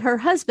 say, her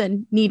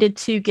husband needed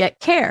to get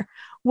care.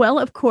 Well,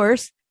 of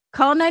course,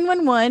 call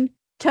 911.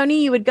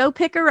 Tony, you would go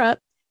pick her up.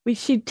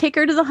 She'd take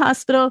her to the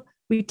hospital.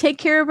 We take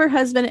care of her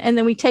husband, and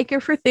then we take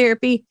her for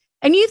therapy.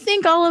 And you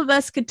think all of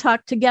us could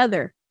talk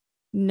together?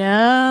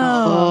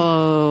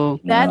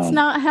 No, that's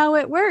not how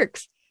it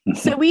works.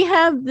 So we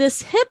have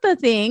this HIPAA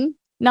thing,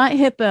 not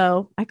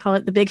hippo. I call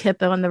it the big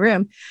hippo in the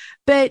room,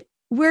 but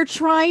we're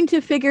trying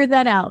to figure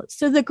that out.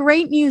 So the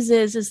great news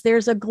is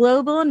there's a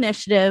global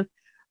initiative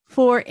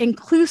for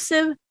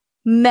inclusive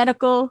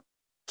medical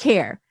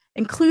care,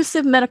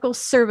 inclusive medical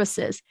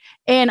services.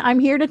 And I'm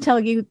here to tell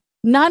you,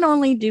 not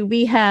only do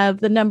we have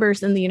the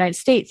numbers in the United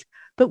States,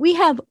 but we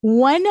have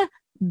 1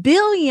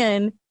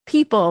 billion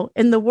people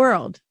in the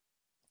world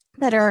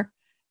that are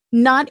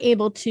not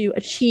able to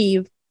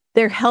achieve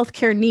their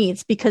healthcare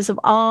needs because of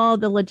all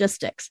the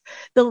logistics,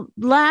 the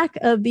lack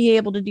of being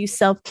able to do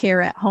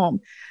self-care at home.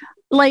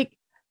 Like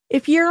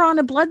if you're on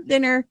a blood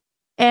thinner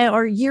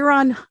or you're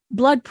on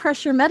blood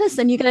pressure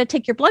medicine, you got to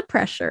take your blood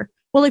pressure.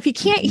 Well, if you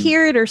can't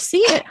hear it or see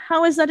it,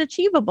 how is that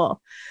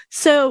achievable?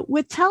 So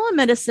with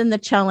telemedicine, the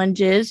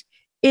challenge is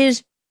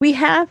we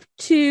have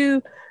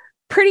to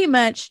pretty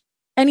much,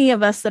 any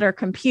of us that are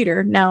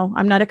computer, now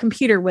I'm not a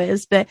computer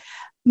whiz, but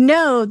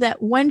know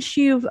that once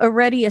you've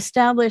already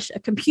established a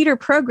computer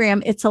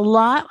program, it's a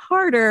lot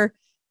harder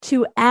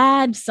to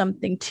add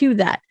something to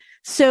that.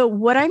 So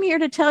what I'm here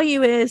to tell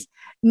you is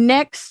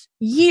next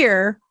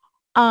year,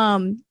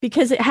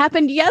 because it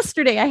happened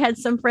yesterday, I had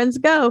some friends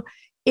go,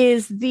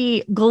 is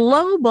the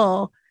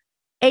global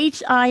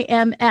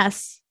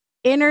HIMSS,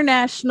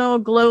 International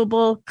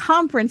Global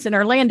Conference in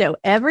Orlando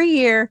every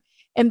year.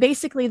 And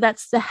basically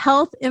that's the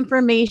Health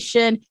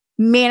Information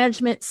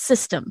Management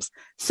Systems.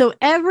 So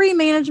every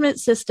management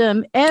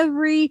system,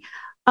 every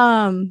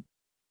program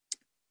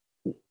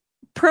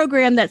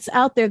that's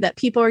out there that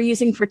people are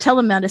using for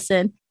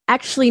telemedicine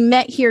actually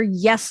met here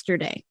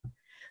yesterday.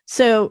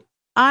 So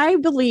I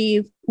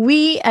believe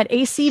we at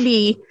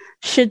ACB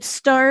should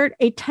start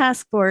a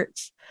task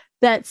force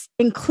that's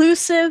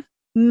inclusive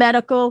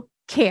medical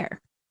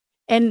care.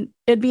 And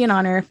it'd be an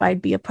honor if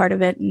I'd be a part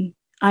of it. And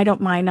I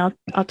don't mind.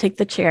 I'll take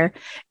the chair.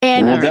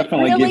 And we'll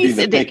definitely give you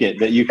the ticket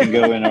that you can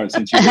go in, or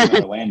since you live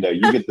in Orlando,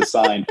 you get the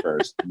sign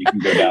first. And you can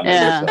go down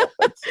there yourself.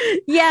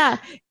 Yeah.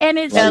 And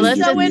it's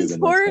so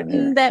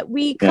important that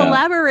we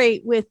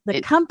collaborate with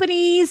the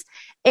companies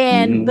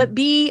and but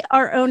be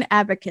our own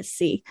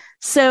advocacy.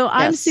 So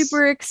I'm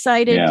super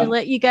excited to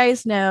let you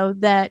guys know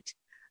that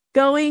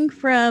going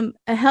from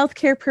a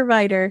healthcare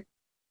provider,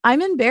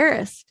 I'm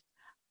embarrassed.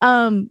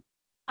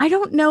 I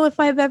don't know if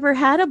I've ever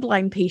had a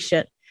blind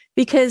patient,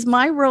 because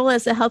my role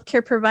as a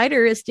healthcare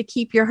provider is to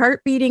keep your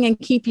heart beating and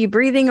keep you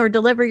breathing or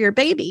deliver your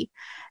baby.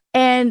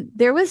 And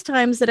there was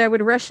times that I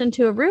would rush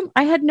into a room.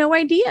 I had no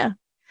idea,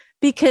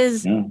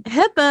 because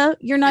HIPAA,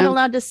 you're not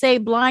allowed to say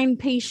blind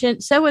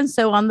patient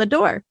so-and-so on the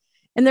door.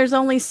 And there's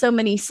only so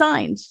many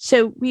signs.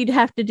 So we'd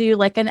have to do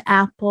like an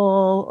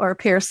apple or a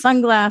pair of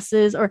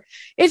sunglasses, or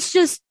it's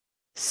just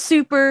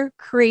super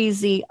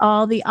crazy,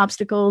 all the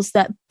obstacles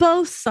that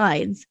both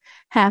sides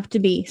have to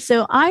be.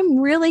 So I'm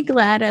really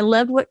glad. I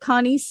loved what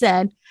Connie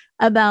said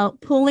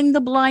about pulling the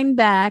blind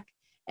back,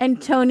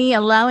 and Tony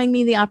allowing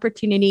me the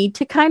opportunity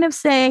to kind of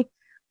say,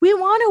 we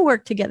want to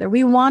work together.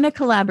 We want to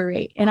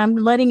collaborate. And I'm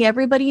letting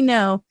everybody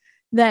know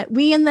that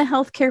we in the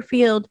healthcare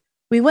field,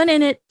 we went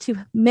in it to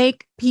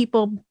make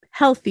people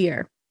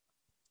healthier.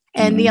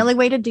 And the only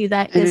way to do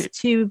that is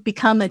to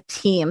become a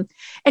team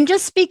and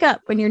just speak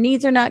up when your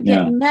needs are not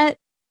getting met.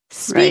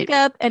 Speak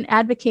up and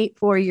advocate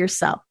for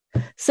yourself.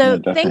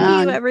 So thank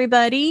you,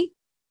 everybody.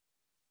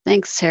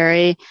 Thanks,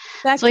 Terry.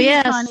 Back to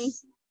you, Connie.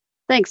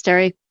 Thanks,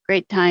 Terry.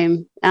 Great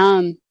time.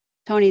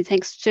 Tony,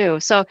 thanks too.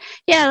 So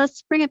yeah,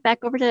 let's bring it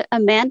back over to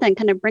Amanda and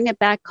kind of bring it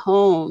back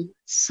home.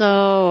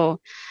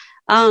 So,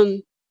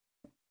 Amanda,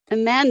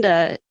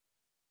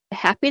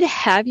 happy to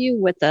have you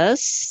with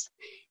us.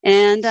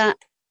 And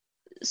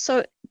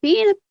so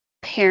being a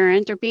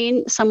parent or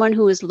being someone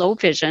who is low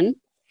vision,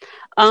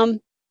 we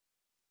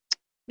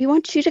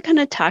want you to kind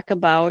of talk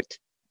about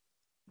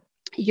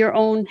your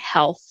own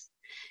health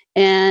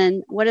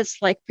and what it's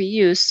like for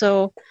you.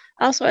 So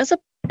also as a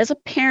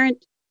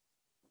parent,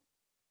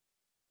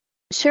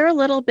 share a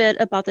little bit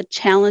about the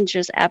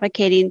challenges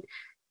advocating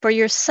for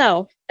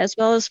yourself as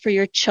well as for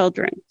your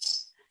children.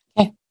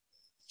 Okay.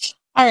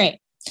 All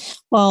right.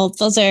 Well,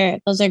 those are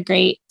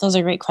great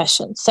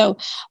questions. So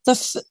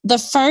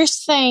the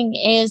first thing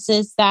is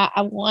that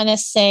I want to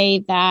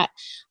say that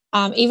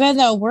even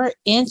though we're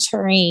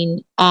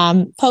entering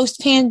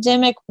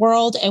post-pandemic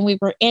world and we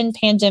were in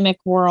pandemic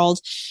world,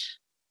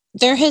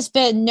 there has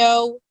been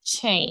no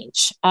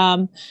change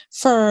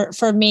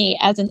for me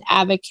as an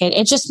advocate.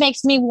 It just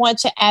makes me want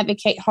to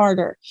advocate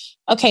harder.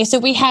 Okay, so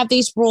we have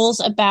these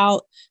rules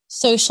about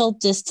social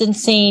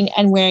distancing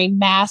and wearing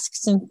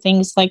masks and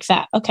things like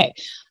that. Okay,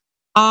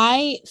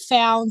 I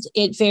found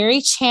it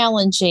very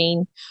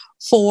challenging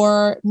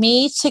for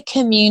me to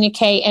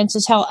communicate and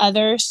to tell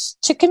others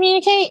to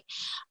communicate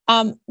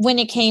when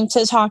it came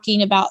to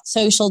talking about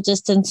social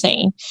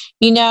distancing.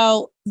 You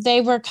know,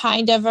 they were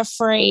kind of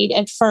afraid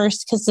at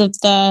first because of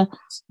the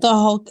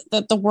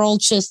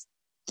world just,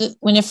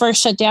 when it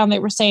first shut down, they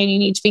were saying you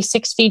need to be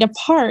 6 feet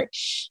apart.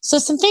 So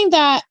something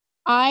that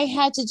I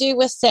had to do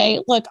was say,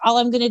 look, all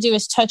I'm going to do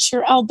is touch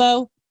your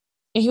elbow.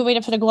 If you want me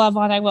to put a glove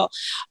on, I will.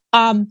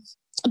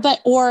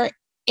 Or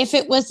if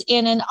it was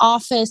in an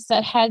office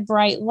that had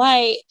bright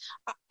light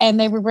and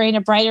they were wearing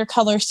a brighter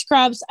color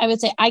scrubs, I would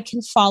say, I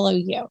can follow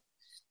you.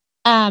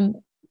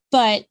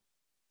 But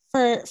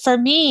for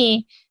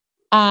me,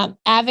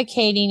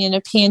 advocating in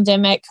a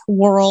pandemic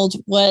world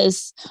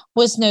was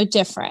no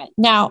different.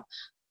 Now,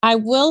 I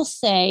will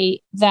say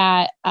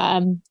that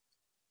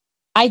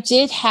I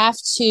did have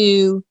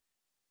to,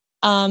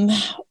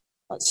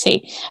 let's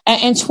see,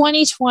 in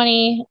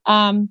 2020,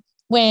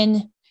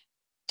 when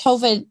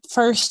COVID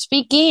first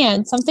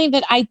began, something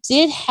that I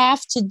did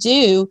have to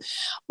do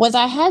was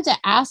I had to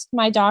ask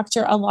my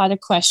doctor a lot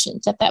of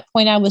questions. At that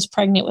point, I was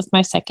pregnant with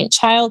my second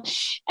child,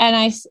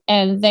 and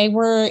they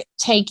were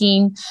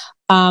taking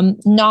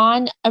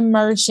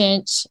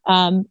non-emergent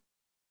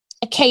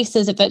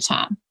cases at that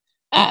time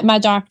at my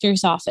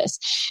doctor's office.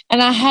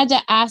 And I had to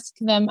ask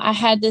them, I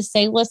had to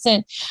say,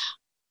 listen,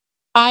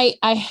 I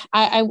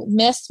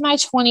missed my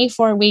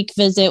 24-week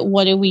visit.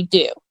 What do we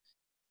do?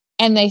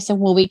 And they said,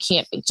 well, we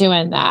can't be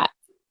doing that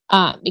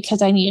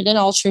because I needed an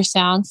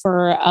ultrasound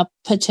for a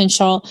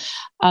potential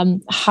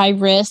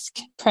high-risk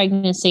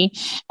pregnancy.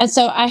 And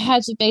so I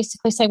had to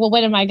basically say, well,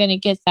 when am I going to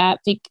get that?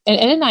 In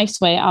a nice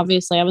way,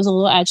 obviously. I was a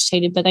little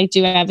agitated, but I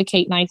do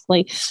advocate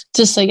nicely,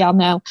 just so y'all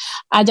know.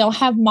 I don't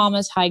have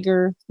Mama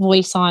Tiger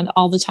voice on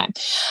all the time.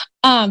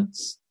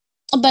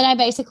 But I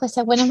basically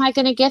said, when am I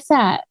going to get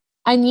that?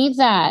 I need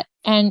that.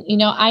 And, you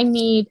know, I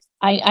need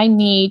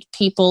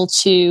people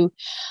to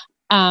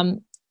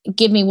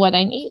give me what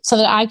I need so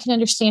that I can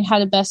understand how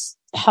to best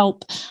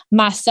help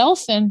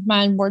myself and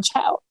my unborn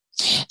child.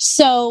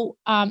 So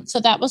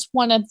that was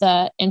one of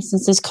the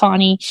instances,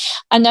 Connie.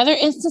 Another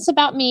instance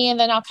about me, and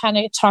then I'll kind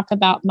of talk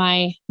about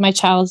my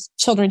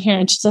children here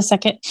in just a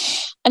second.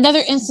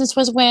 Another instance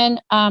was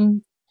when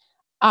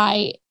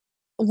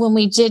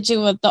we did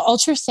do the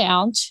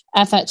ultrasound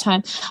at that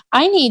time,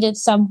 I needed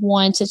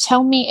someone to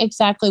tell me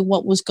exactly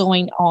what was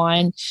going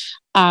on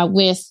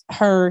with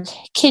her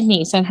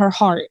kidneys and her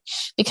heart,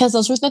 because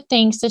those were the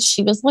things that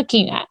she was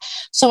looking at.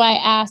 So I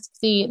asked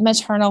the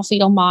maternal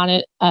fetal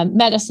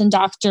medicine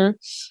doctor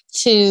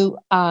to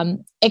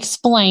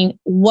explain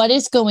what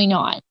is going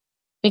on,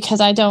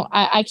 because I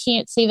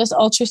can't see this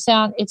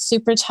ultrasound. It's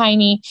super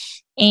tiny.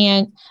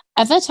 And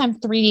at that time,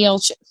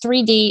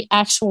 3D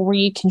actual where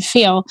you can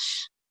feel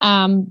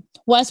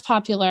was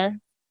popular.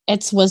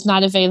 It was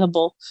not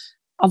available,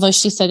 although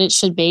she said it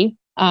should be.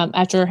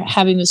 After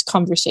having this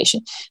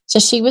conversation. So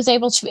she was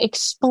able to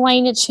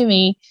explain it to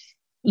me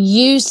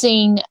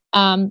using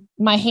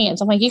my hands.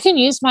 I'm like, you can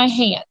use my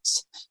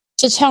hands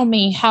to tell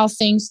me how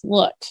things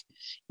look.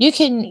 You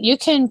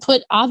can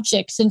put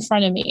objects in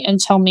front of me and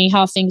tell me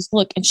how things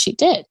look. And she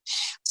did.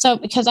 So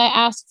because I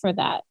asked for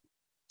that.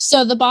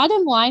 So the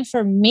bottom line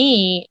for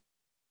me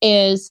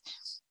is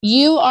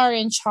you are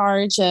in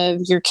charge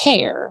of your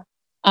care.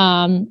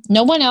 No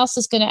one else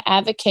is going to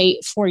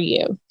advocate for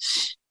you.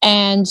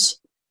 And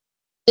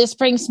this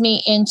brings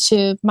me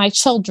into my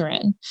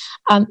children.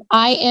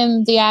 I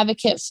am the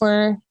advocate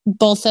for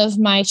both of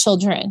my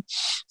children.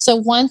 So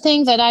one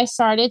thing that I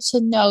started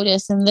to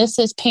notice, and this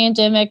is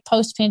pandemic,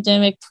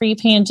 post-pandemic,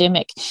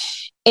 pre-pandemic,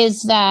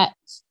 is that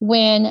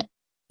when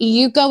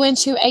you go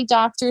into a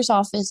doctor's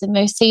office and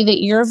they see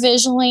that you're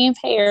visually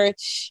impaired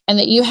and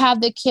that you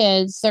have the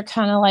kids, they're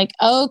kind of like,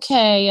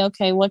 okay,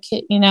 what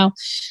kid,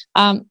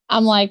 I'm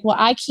like, well,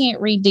 I can't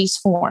read these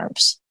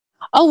forms.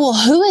 Oh, well,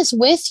 who is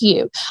with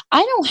you?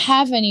 I don't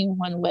have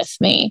anyone with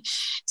me.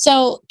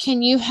 So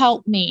can you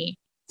help me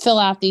fill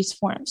out these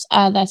forms?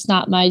 That's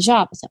not my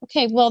job. I said,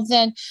 okay, well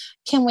then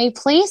can we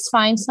please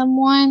find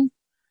someone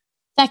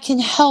that can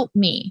help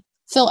me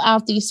fill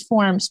out these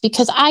forms,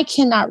 because I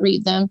cannot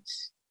read them.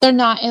 They're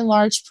not in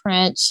large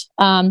print.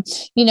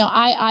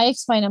 I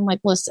explained, I'm like,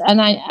 listen, and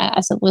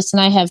I said, listen,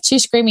 I have 2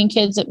 screaming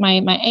kids at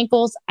my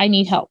ankles. I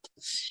need help.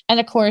 And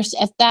of course,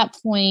 at that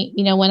point,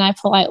 when I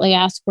politely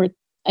ask for it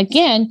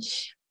again,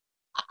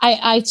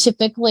 I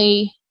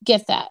typically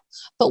get that.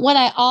 But what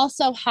I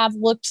also have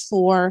looked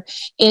for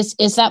is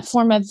that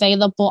form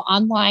available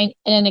online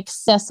in an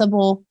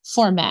accessible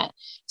format.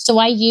 So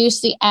I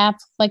use the app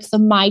like the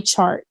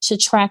MyChart to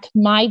track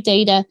my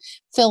data,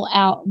 fill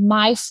out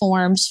my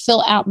forms,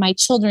 fill out my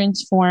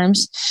children's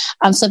forms.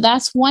 So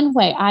that's one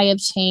way I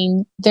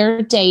obtain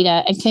their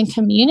data and can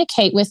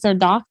communicate with their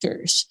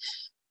doctors.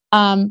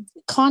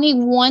 Connie,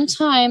 one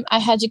time I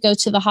had to go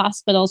to the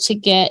hospital to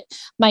get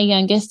my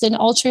youngest an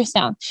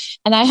ultrasound,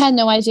 and I had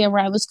no idea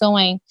where I was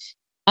going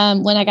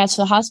when I got to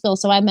the hospital.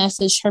 So I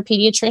messaged her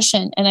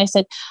pediatrician and I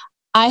said,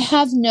 I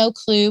have no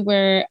clue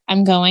where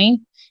I'm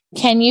going.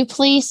 Can you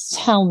please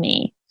tell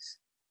me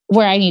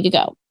where I need to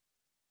go?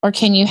 Or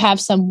can you have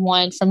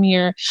someone from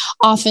your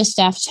office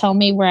staff tell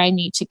me where I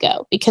need to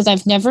go? Because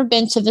I've never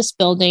been to this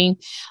building.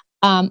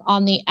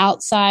 On the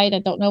outside, I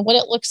don't know what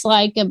it looks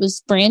like. It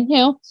was brand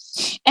new.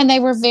 And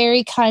they were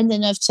very kind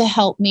enough to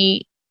help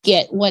me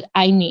get what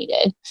I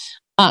needed.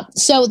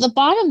 So the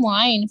bottom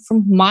line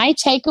from my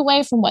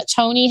takeaway from what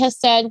Tony has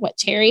said, what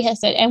Terry has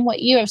said, and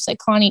what you have said,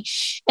 Connie,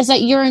 is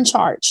that you're in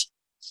charge.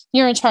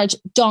 You're in charge.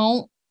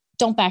 Don't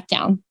back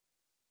down.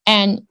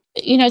 And,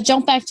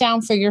 don't back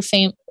down for your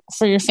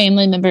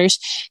family members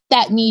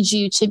that need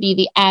you to be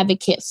the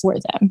advocate for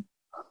them.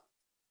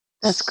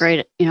 That's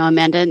great.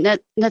 Amanda, and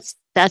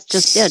that's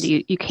just it.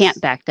 You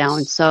can't back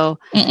down. So,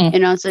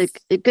 it's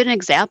a good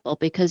example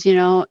because,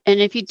 and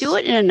if you do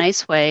it in a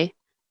nice way,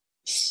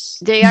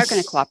 they are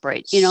going to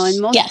cooperate,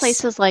 in most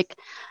places, like,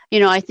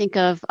 I think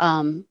of,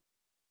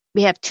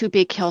 we have 2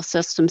 big health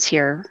systems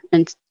here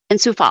in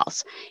Sioux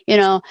Falls,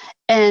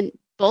 and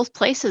both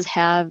places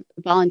have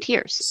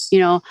volunteers,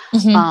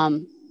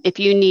 if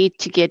you need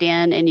to get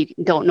in and you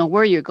don't know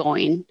where you're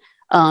going,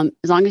 as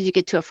long as you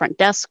get to a front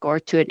desk or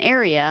to an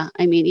area,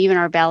 even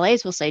our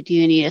valets will say, do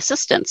you need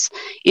assistance?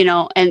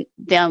 And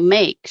they'll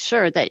make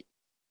sure that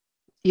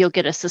you'll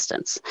get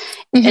assistance.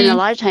 And a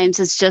lot of times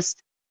it's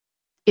just,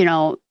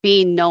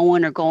 being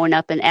known or going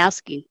up and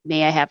asking,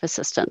 may I have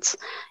assistance?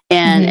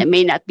 And it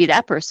may not be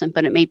that person,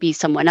 but it may be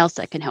someone else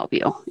that can help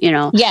you,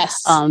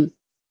 Yes.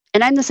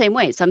 And I'm the same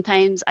way.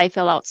 Sometimes I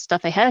fill out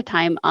stuff ahead of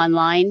time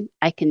online.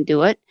 I can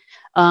do it.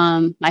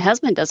 My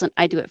husband doesn't.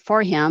 I do it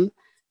for him.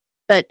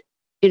 But,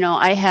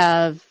 I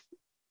have,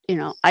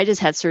 I just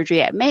had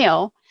surgery at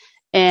Mayo,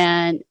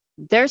 and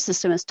their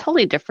system is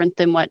totally different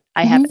than what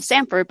I have at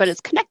Sanford, but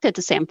it's connected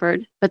to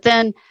Sanford. But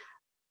then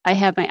I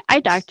have my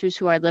eye doctors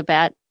who I live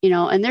at,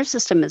 and their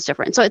system is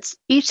different. So it's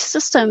each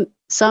system,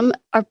 some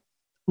are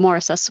more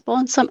accessible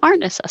and some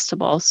aren't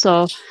accessible.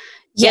 So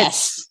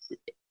yes.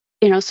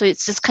 So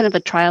it's just kind of a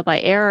trial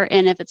by error.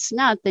 And if it's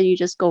not, then you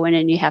just go in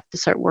and you have to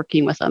start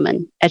working with them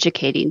and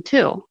educating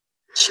too.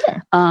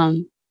 Sure.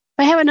 I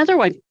have another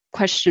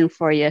question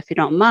for you, if you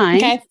don't mind.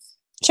 Okay.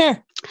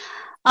 Sure.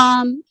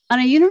 On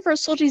a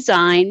universal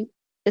design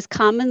is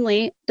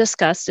commonly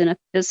discussed in a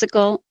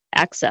physical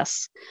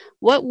access.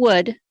 What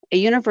would a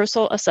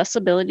universal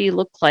accessibility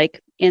look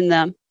like in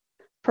the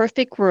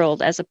perfect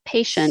world as a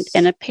patient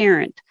and a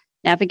parent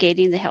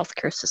navigating the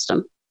healthcare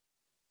system?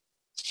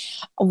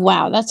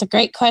 Wow, that's a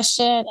great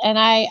question. And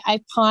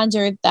I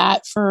pondered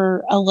that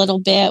for a little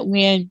bit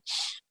when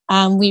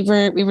we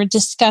were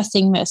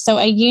discussing this. So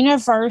a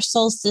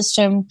universal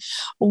system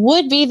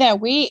would be that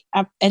we,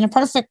 in a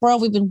perfect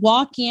world, we would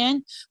walk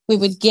in, we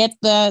would get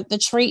the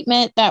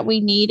treatment that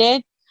we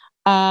needed,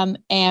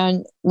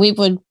 and we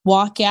would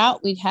walk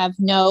out. We'd have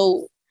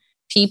no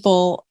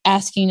people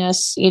asking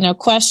us,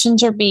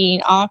 questions or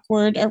being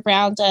awkward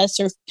around us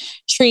or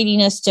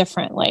treating us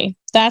differently.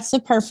 That's the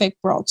perfect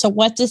world. So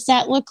what does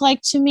that look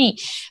like to me?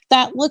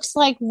 That looks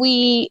like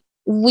we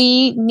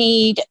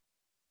need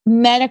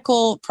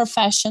medical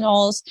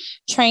professionals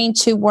trained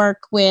to work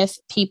with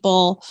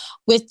people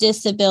with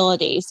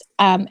disabilities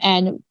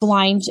and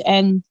blind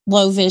and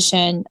low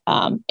vision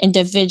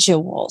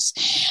individuals.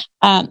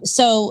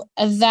 So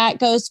that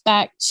goes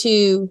back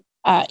to,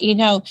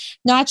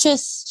 not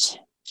just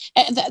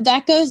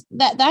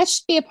that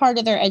should be a part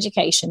of their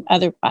education.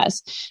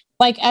 Otherwise,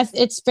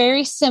 it's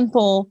very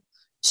simple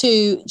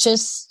to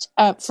just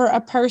for a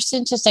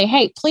person to say,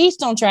 hey, please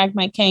don't drag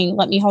my cane.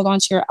 Let me hold on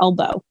to your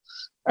elbow,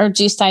 or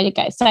do sighted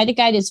guide. Sighted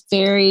guide is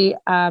very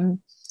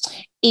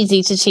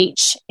easy to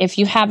teach. If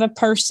you have a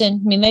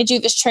person, they do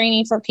this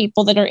training for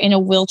people that are in a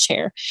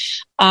wheelchair.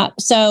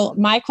 So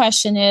my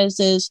question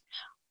is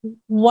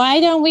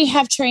why don't we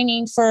have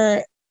training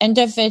for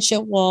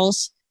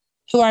individuals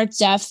who are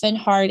deaf and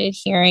hard of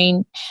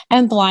hearing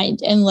and blind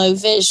and low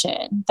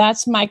vision?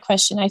 That's my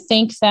question. I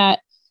think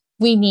that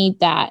we need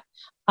that.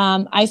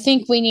 I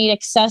think we need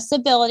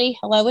accessibility.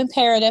 Hello,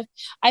 Imperative.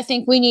 I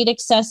think we need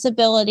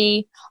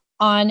accessibility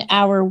on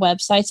our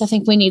websites. I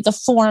think we need the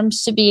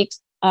forms to be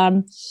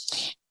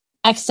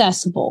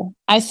accessible.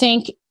 I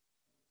think,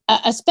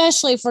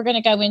 especially if we're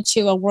going to go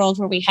into a world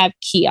where we have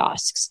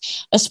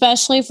kiosks,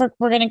 especially if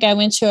we're going to go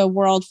into a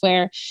world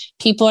where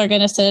people are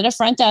going to sit at a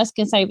front desk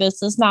and say,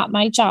 this is not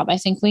my job. I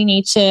think we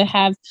need to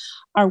have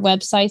our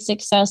websites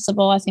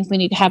accessible. I think we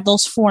need to have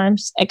those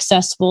forms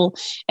accessible,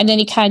 and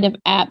any kind of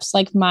apps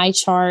like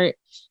MyChart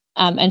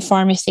and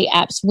pharmacy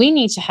apps, we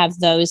need to have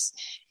those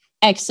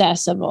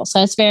accessible.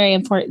 So it's very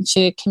important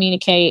to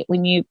communicate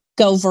when you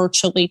go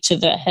virtually to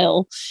the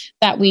Hill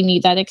that we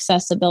need that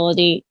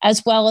accessibility,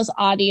 as well as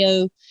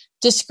audio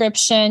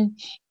description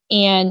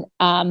and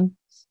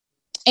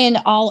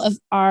all of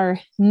our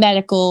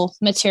medical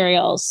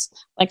materials,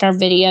 like our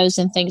videos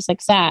and things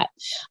like that.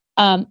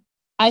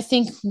 I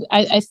think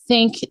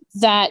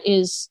that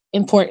is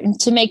important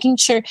to making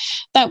sure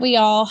that we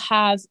all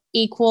have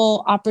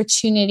equal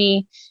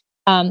opportunity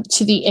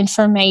to the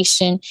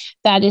information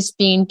that is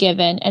being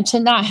given, and to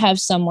not have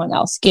someone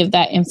else give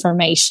that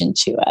information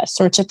to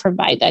us or to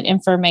provide that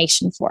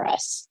information for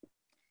us.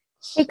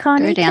 Hey,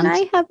 Connie, can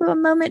I have a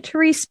moment to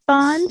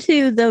respond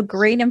to the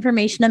great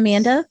information,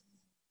 Amanda?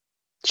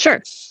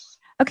 Sure.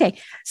 Okay.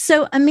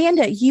 So,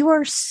 Amanda, you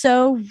are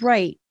so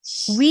right.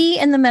 We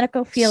in the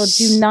medical field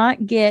do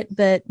not get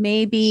but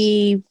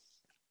maybe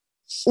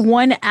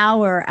 1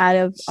 hour out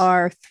of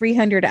our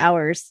 300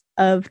 hours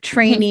of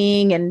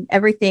training and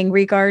everything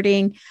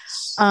regarding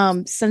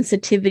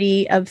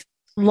sensitivity of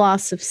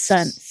loss of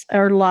sense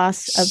or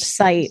loss of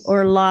sight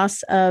or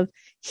loss of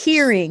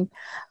hearing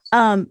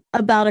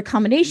about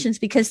accommodations,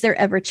 because they're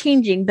ever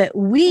changing. But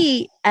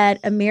we at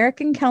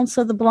American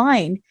Council of the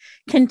Blind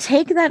can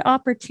take that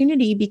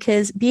opportunity,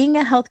 because being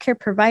a healthcare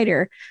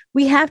provider,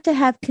 we have to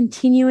have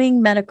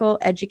continuing medical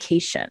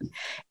education.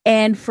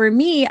 And for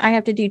me, I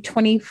have to do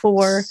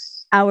 24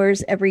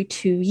 hours every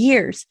 2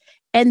 years.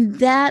 And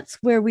that's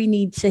where we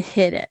need to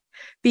hit it,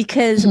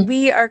 because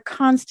we are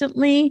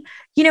constantly,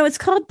 it's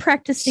called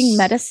practicing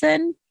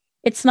medicine.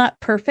 It's not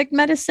perfect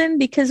medicine,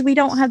 because we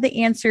don't have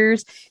the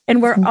answers,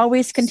 and we're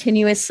always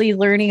continuously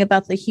learning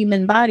about the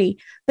human body,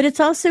 but it's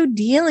also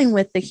dealing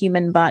with the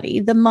human body,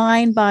 the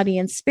mind, body,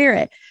 and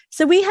spirit.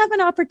 So we have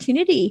an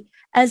opportunity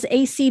as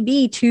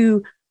ACB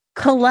to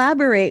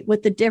collaborate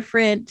with the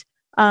different,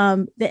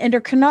 the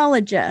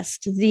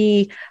endocrinologist,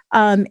 the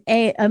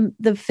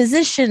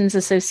Physicians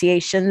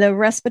Association, the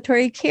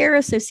Respiratory Care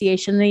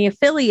Association, the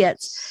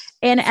affiliates,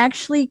 and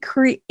actually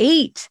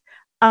create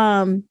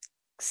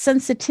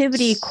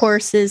sensitivity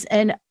courses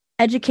and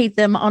educate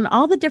them on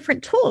all the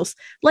different tools.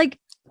 Like,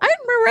 I'm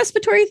a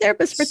respiratory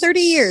therapist for 30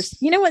 years.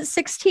 You know what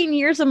 16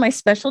 years of my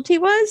specialty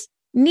was?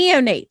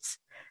 Neonates.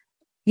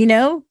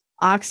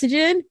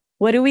 Oxygen.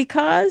 What do we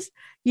cause?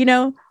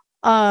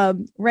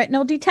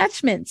 Retinal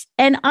detachments.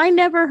 And I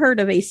never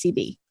heard of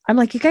ACB. I'm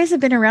like, you guys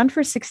have been around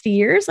for 60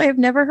 years. I have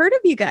never heard of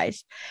you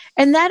guys.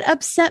 And that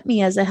upset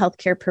me as a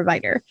healthcare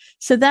provider.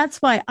 So that's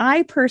why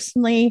I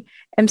personally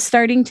am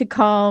starting to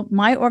call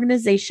my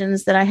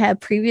organizations that I have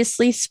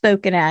previously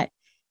spoken at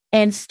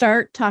and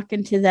start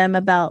talking to them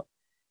about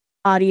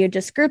audio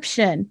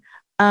description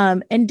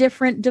and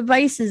different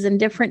devices and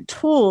different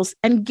tools,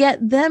 and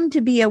get them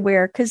to be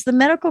aware, because the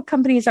medical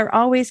companies are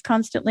always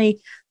constantly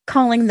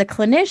calling the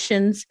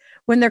clinicians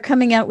when they're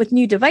coming out with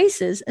new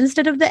devices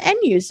instead of the end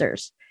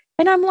users.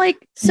 And I'm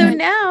like, so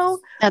now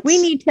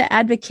we need to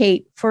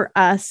advocate for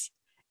us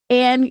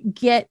and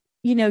get,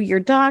 your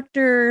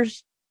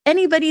doctors,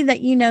 anybody that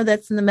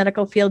that's in the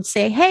medical field,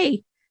 say,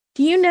 hey,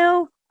 do you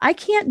know, I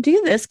can't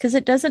do this because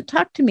it doesn't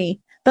talk to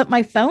me, but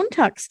my phone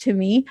talks to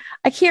me.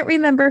 I can't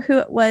remember who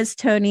it was,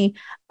 Tony,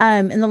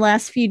 in the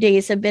last few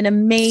days have been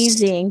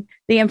amazing,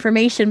 the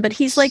information. But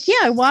he's like,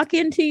 yeah, walk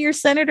into your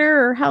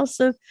senator or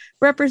House of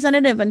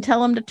Representative and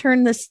tell them to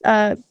turn this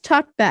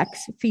talkbacks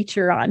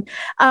feature on.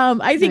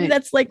 I think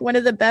that's like one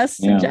of the best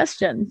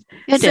suggestions.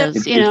 It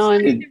is,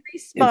 and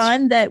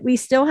respond that we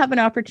still have an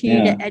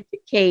opportunity to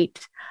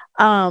educate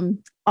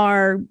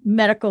our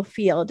medical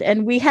field,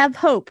 and we have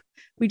hope.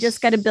 We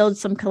just got to build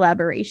some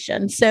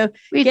collaboration. So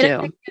we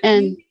do.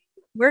 And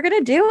we're going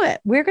to do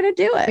it. We're going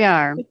to do it. We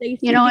are,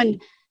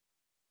 and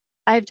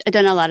I've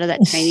done a lot of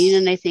that training,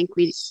 and I think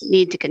we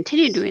need to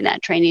continue doing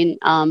that training.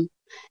 And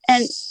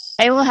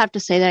I will have to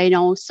say that I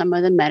know some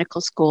of the medical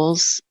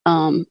schools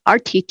are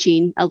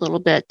teaching a little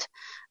bit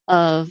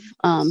of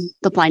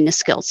the blindness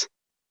skills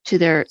to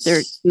their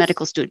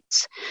medical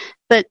students,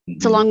 but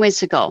it's a long ways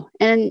to go.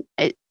 And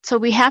so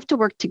we have to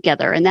work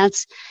together, and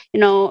that's,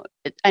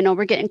 I know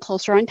we're getting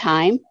closer on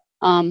time,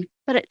 and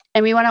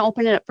we want to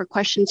open it up for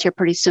questions here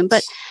pretty soon,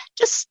 but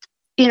just,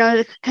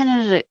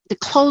 to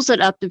close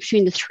it up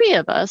between the three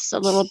of us a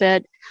little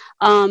bit,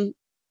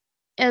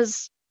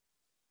 as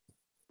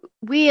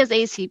we as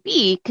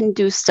ACB can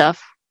do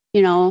stuff,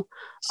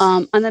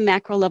 on the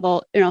macro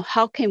level,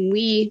 how can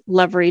we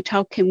leverage,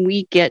 how can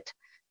we get,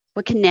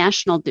 what can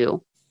national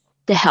do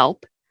to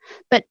help?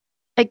 But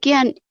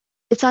again,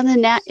 it's on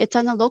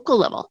the local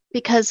level,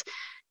 because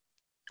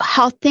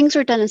how things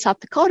are done in South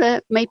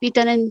Dakota might be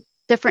done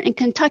different in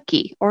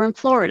Kentucky or in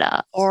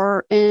Florida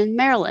or in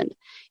Maryland.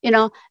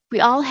 We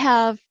all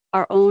have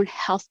our own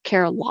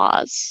healthcare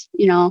laws.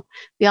 We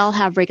all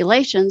have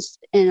regulations,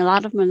 and a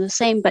lot of them are the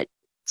same, but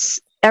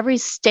every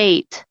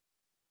state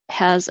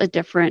has a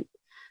different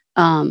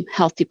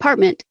health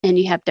department, and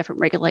you have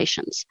different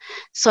regulations.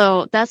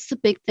 So that's the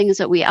big thing, is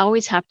that we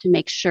always have to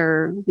make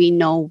sure we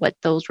know what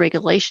those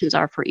regulations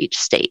are for each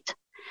state,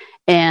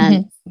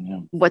 and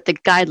what the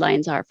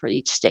guidelines are for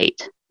each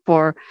state.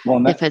 Go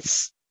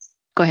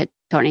ahead,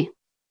 Tony.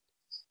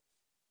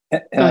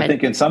 And I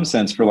think in some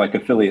sense for like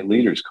affiliate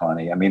leaders,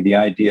 Connie, I mean, the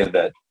idea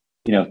that,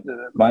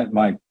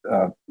 my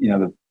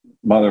the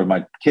mother of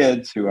my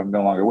kids, who I'm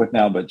no longer with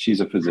now, but she's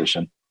a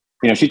physician,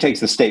 she takes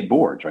the state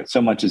boards, right?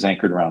 So much is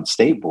anchored around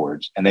state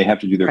boards, and they have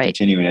to do their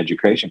continuing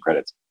education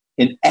credits.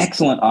 An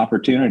excellent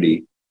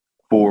opportunity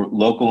for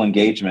local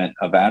engagement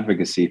of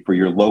advocacy for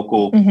your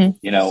local,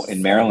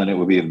 in Maryland, it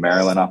would be the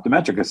Maryland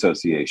Optometric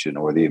Association,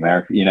 or the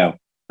American,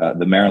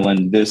 the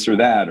Maryland this or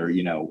that, or,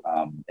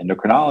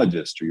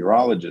 endocrinologist or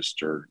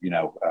urologist, or,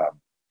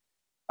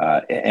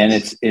 and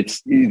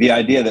it's the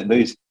idea that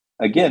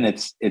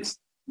it's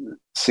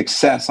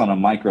success on a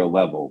micro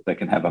level that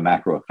can have a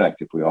macro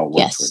effect if we all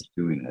work towards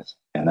doing this.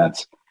 And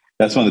that's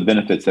one of the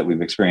benefits that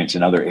we've experienced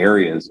in other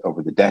areas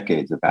over the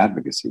decades of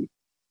advocacy.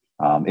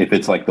 If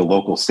it's like the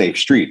local safe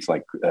streets,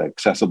 like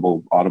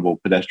accessible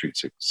pedestrian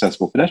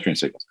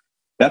signals,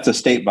 that's a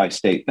state by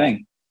state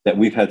thing that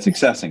we've had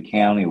success in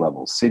county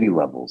levels, city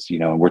levels,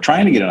 and we're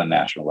trying to get it on a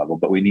national level,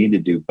 but we need to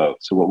do both.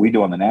 So what we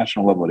do on the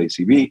national level at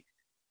ACB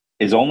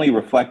is only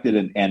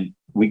reflected and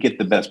we get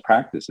the best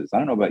practices. I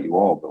don't know about you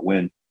all, but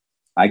when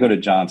I go to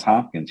Johns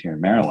Hopkins here in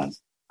Maryland,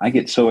 I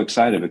get so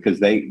excited because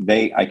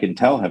they I can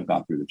tell have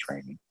gone through the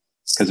training,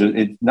 because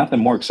it's nothing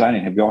more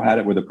exciting. Have you all had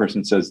it where the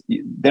person says, they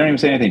don't even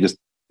say anything, just,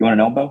 you want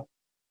an elbow?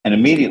 And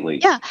immediately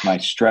my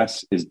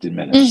stress is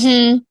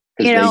diminished.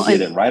 Because they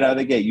did it right out of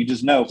the gate. You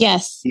just know, he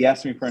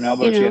asked me for an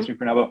elbow, she asked me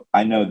for an elbow.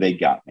 I know they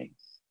got me.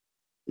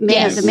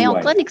 The Mayo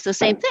Clinic's the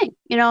same thing.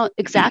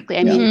 Exactly.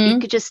 I mean, you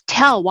could just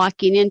tell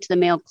walking into the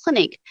Mayo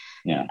Clinic.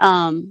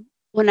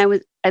 When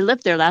I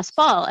lived there last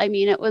fall, I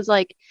mean, it was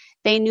like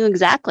they knew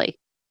exactly.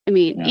 I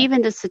mean,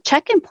 even just the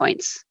check-in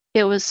points,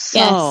 it was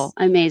so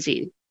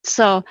amazing.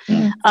 So,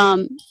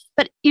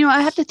 but,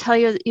 I have to tell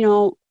you,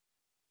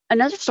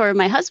 another story of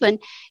my husband,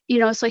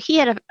 so he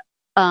had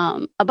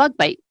a bug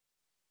bite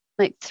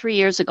like 3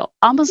 years ago,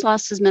 almost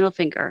lost his middle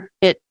finger.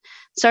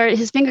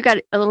 His finger got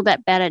a little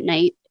bit bad at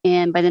night,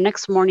 and by the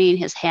next morning,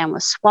 his hand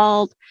was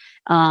swelled.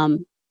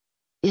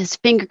 His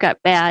finger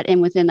got bad,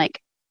 and within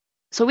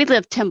so we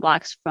lived 10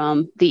 blocks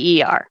from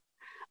the ER.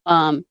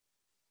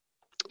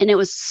 And it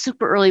was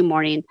super early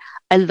morning.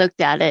 I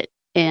looked at it,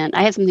 and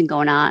I had something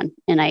going on,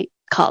 and I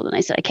called and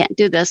I said, I can't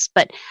do this,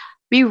 but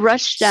we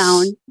rushed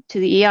down to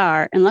the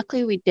ER, and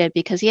luckily we did,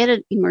 because he had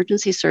an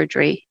emergency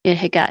surgery. It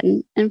had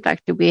gotten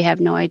infected. We have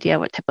no idea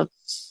what type of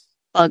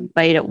bug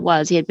bite it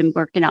was. He had been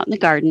working out in the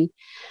garden,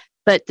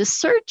 but the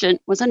surgeon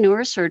was a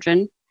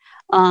neurosurgeon,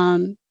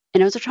 and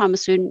it was a trauma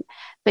student,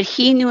 but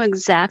he knew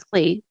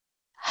exactly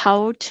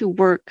how to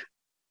work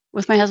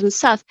with my husband,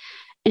 Seth,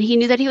 and he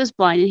knew that he was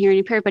blind and hearing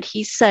impaired, but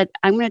he said,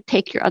 I'm going to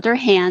take your other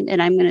hand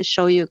and I'm going to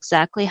show you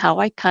exactly how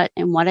I cut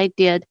and what I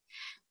did.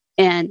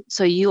 And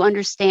so you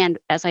understand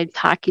as I'm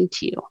talking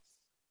to you.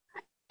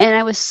 And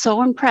I was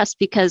so impressed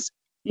because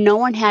no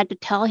one had to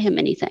tell him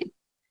anything.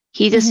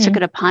 He just took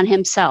it upon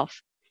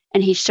himself,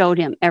 and he showed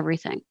him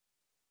everything.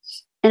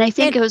 And I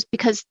think it was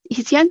because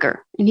he's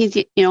younger and he's,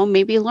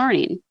 maybe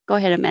learning. Go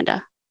ahead,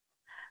 Amanda.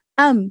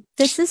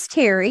 This is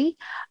Terry.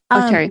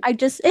 Terry.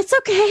 It's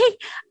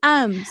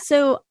okay.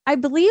 So I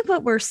believe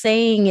what we're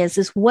saying is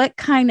what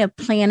kind of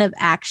plan of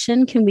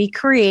action can we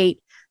create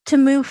to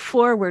move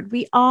forward?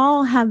 We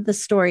all have the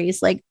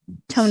stories, like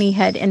Tony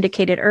had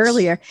indicated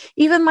earlier.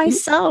 Even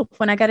myself,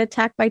 when I got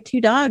attacked by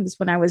 2 dogs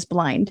when I was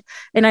blind.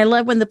 And I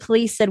love when the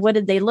police said, what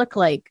did they look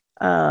like?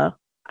 I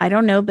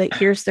don't know, but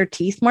here's their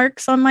teeth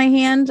marks on my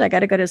hand. I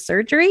got to go to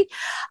surgery.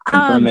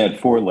 Confirm they had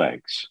 4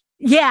 legs.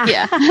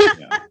 Yeah.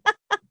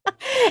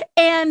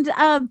 And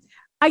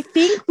I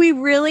think we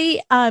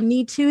really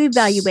need to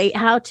evaluate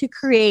how to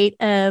create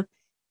a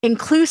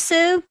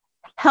inclusive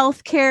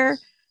healthcare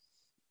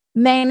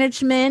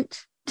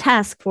management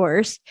task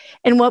force.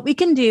 And what we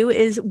can do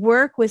is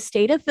work with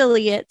state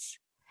affiliates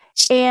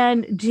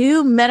and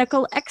do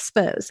medical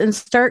expos and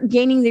start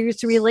gaining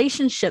these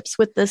relationships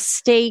with the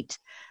state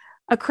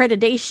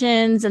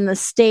accreditations and the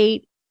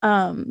state,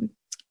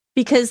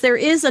 because there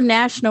is a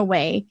national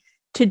way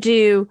to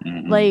do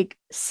like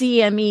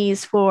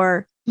CMEs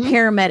for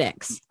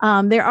paramedics.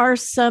 There are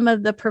some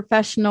of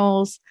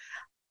the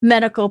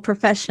medical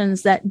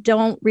professions that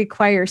don't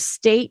require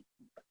state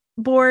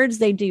boards.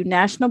 They do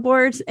national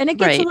boards, and it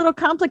gets a little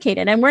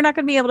complicated, and we're not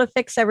going to be able to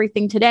fix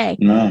everything today.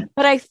 No.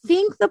 But I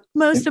think the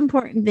most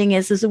important thing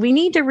is we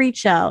need to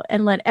reach out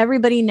and let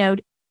everybody know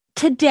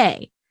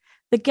today,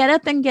 the Get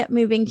Up and Get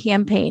Moving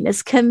campaign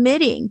is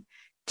committing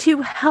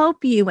to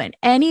help you in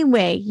any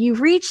way you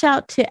reach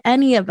out to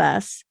any of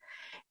us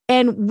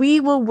And we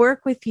will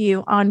work with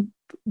you on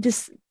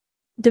just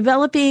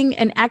developing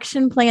an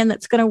action plan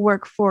that's going to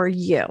work for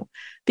you.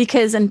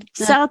 Because in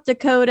South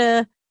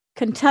Dakota,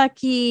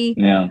 Kentucky,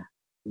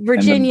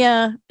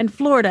 Virginia, and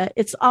Florida,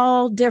 it's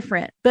all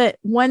different. But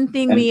one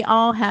thing we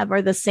all have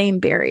are the same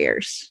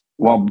barriers.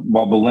 While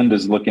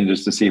Belinda's looking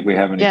just to see if we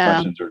have any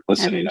questions, or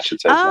listening, I should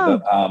say,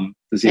 to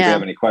see if we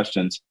have any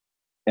questions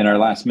in our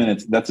last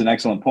minutes. That's an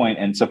excellent point.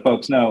 And so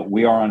folks know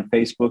we are on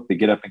Facebook. The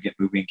Get Up and Get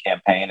Moving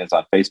campaign is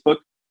on Facebook.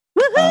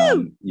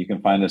 You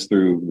can find us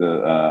through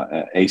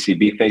the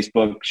ACB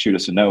Facebook. Shoot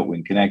us a note. We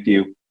can connect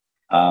you.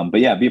 But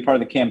yeah, be a part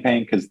of the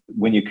campaign, because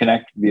when you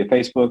connect via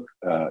Facebook,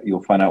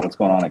 you'll find out what's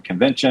going on at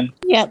convention.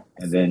 Yep.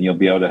 And then you'll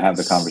be able to have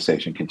the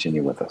conversation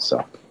continue with us.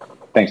 So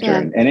thanks,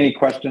 Jared. And any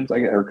questions?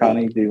 Or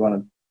Connie, do you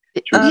want to?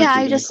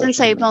 I just didn't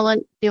say,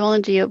 Belinda,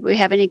 do we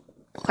have any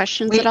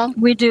questions at all?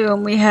 We do,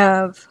 and we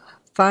have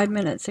 5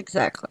 minutes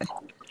exactly.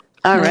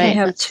 All right. We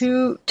have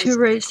two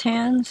raised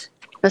hands.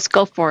 Let's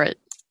go for it.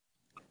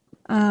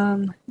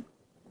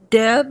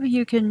 Deb,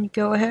 you can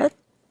go ahead.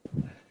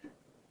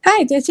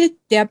 Hi, this is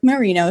Deb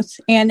Marinos,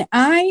 and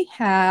I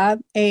have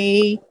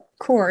a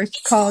course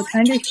called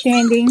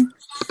Understanding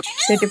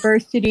the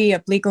Diversity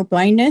of Legal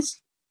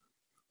Blindness,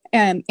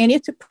 and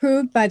it's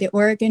approved by the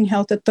Oregon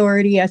Health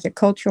Authority as a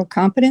cultural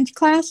competence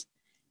class.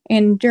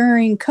 And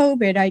during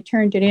COVID, I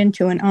turned it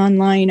into an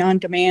online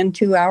on-demand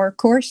 2-hour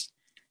course,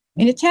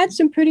 and it's had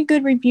some pretty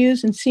good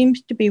reviews and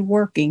seems to be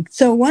working.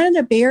 So one of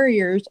the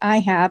barriers I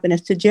have, and a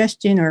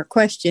suggestion or a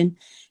question,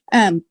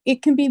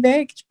 it can be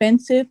very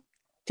expensive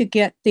to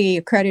get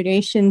the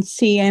accreditation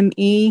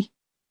CME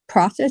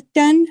process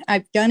done.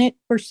 I've done it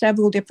for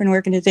several different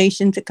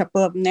organizations, a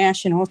couple of them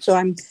national, so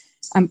I'm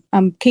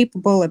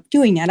capable of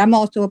doing that. I'm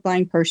also a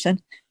blind person.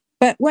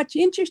 But what's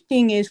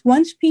interesting is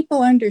once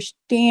people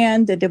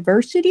understand the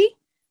diversity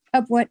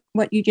of what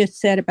you just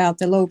said about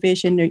the low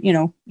vision,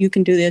 you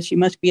can do this, you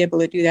must be able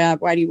to do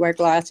that, why do you wear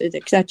glasses,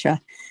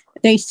 etc.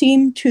 They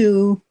seem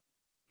to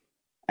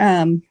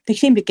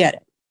get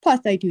it. Plus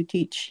I do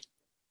teach,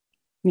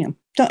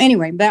 So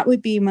anyway, that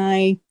would be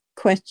my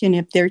question,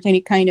 if there's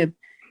any kind of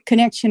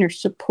connection or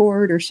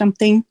support or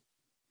something.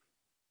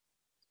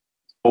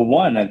 Well,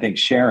 one, I think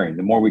sharing,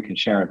 the more we can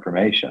share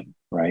information,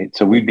 right?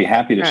 So we'd be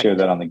happy to share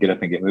that on the Get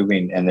Up and Get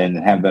Moving, and then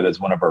have that as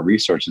one of our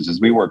resources as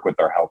we work with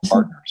our health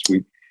partners.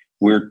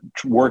 We're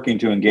working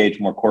to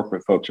engage more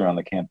corporate folks around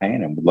the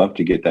campaign, and would love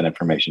to get that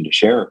information to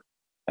share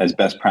as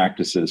best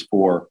practices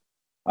for,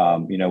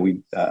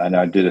 and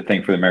I did a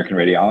thing for the American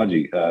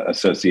Radiology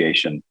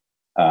Association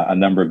a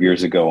number of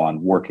years ago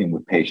on working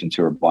with patients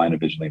who are blind and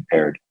visually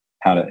impaired,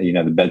 how to,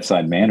 the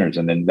bedside manners.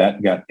 And then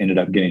that ended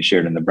up getting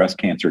shared in the Breast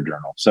Cancer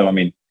Journal. So, I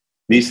mean,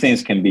 these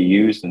things can be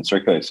used and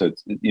circulated. So,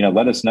 it's,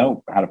 let us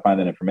know how to find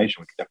that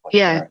information. We can definitely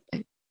share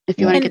it. If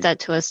you want to get that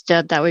to us,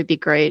 Deb, that would be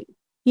great.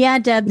 Yeah,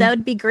 Deb, that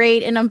would be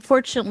great. And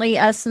unfortunately,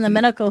 us in the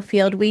medical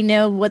field, we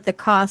know what the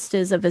cost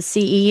is of a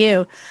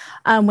CEU.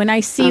 When I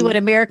see what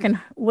American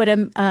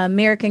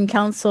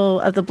Council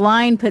of the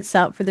Blind puts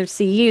out for their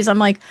CEUs, I'm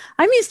like,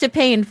 I'm used to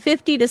paying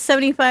 $50 to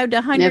 $75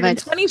 to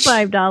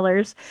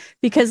 $125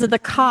 because of the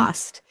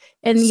cost.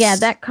 And yeah,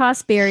 that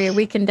cost barrier,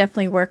 we can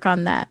definitely work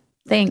on that.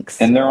 Thanks.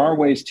 And there are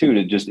ways too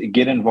to just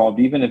get involved,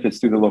 even if it's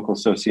through the local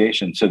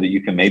association, so that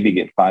you can maybe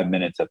get 5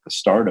 minutes at the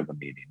start of a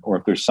meeting, or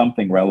if there's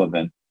something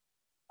relevant.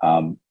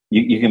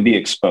 You can be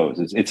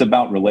exposed. It's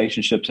about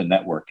relationships and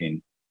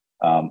networking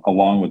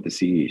along with the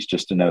CEs,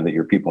 just to know that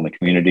you're people in the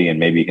community, and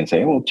maybe you can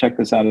say, well, check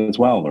this out as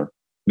well. Or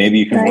maybe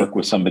you can work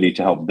with somebody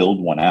to help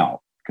build one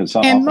out, because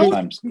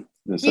oftentimes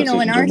the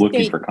associations are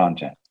looking for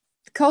content.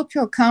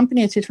 Cultural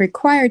competence is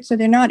required, so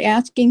they're not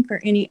asking for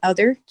any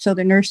other. So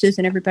the nurses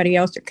and everybody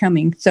else are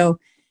coming. So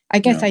I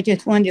guess I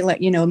just wanted to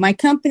let you know, my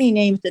company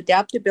name is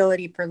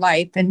Adaptability for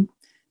Life. And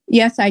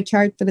yes, I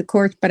charge for the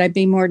course, but I'd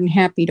be more than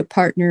happy to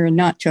partner and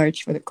not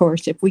charge for the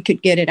course if we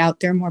could get it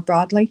out there more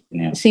broadly.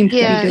 It seems to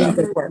be doing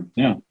good work.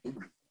 Yeah.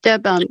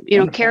 Deb,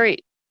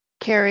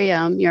 Carrie,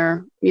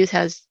 your muse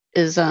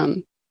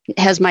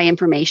has my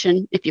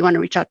information. If you want to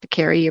reach out to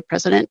Carrie, your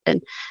president,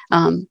 and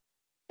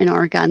in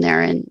Oregon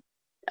there, and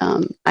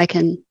I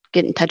can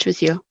get in touch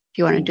with you if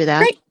you want to do that.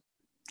 Great.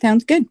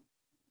 Sounds good.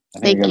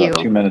 Thank you.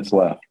 About 2 minutes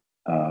left.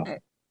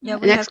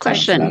 Next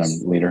question. Madam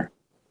Leader.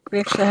 We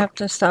actually have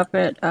to stop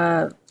at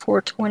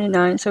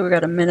 4:29, so we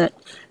got a minute.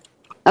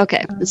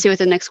 Okay, let's see what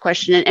the next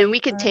question is. And we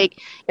could take,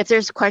 if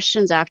there's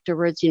questions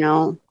afterwards,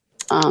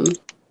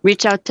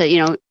 reach out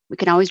to, we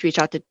can always reach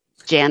out to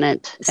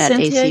Janet at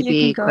Cynthia,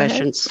 ACB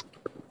Questions.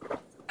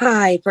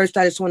 Hi, first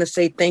I just want to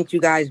say thank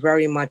you guys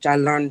very much. I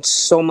learned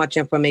so much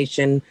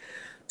information.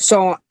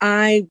 So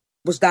I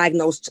was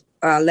diagnosed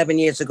 11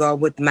 years ago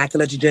with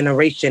macular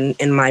degeneration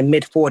in my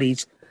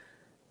mid-40s.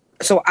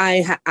 So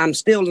I'm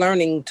still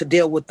learning to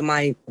deal with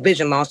my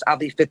vision loss. I'll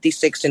be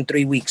 56 in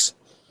 3 weeks.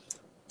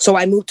 So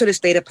I moved to the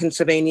state of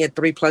Pennsylvania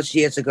 3+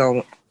 years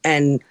ago.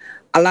 And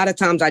a lot of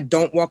times I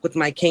don't walk with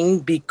my cane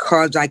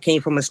because I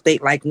came from a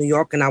state like New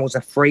York and I was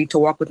afraid to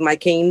walk with my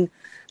cane.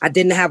 I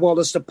didn't have all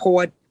the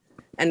support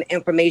and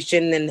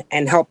information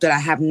and help that I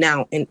have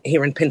now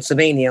here in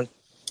Pennsylvania.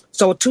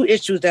 So 2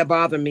 issues that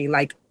bother me,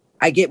 like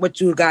I get what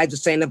you guys are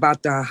saying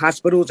about the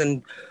hospitals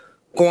and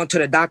going to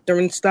the doctor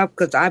and stuff,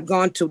 because I've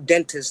gone to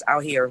dentists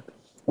out here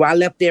where I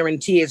left there in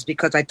tears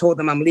because I told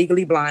them I'm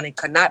legally blind and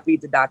could not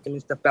read the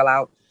documents to fill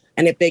out.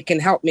 And if they can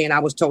help me, and I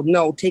was told,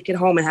 no, take it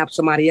home and have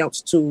somebody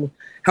else to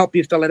help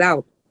you fill it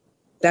out.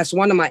 That's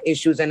one of my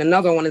issues. And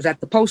another one is at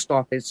the post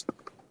office.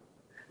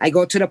 I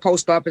go to the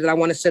post office and I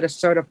want to send a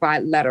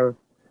certified letter,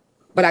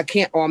 but I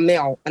can't, or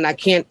mail, and I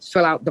can't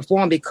fill out the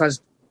form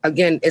because,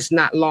 again, it's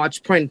not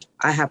large print.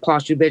 I have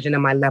partial vision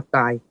in my left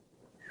eye.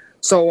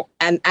 So,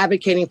 and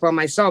advocating for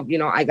myself,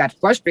 I got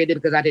frustrated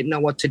because I didn't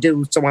know what to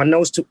do. So on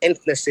those 2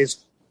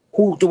 instances,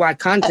 who do I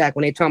contact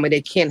when they tell me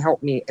they can't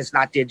help me? It's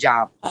not their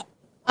job.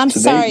 I'm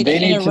sorry to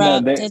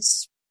interrupt.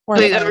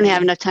 We don't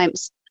have enough time.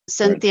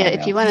 Cynthia,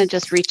 if you want to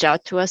just reach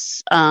out to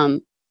us,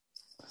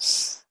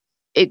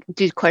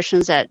 do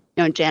questions at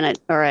Janet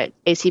or at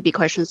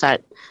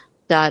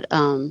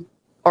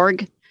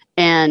acbquestions.org,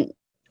 and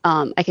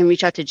I can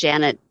reach out to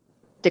Janet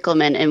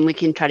Dickelman and we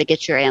can try to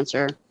get your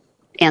answered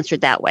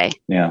that way.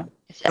 Yeah.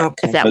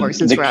 If that works.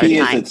 The key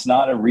is it's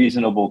not a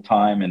reasonable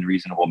time and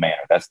reasonable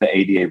manner. That's the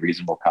ADA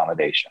reasonable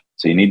accommodation.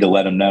 So you need to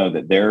let them know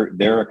that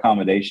their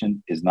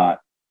accommodation is not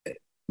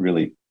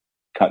really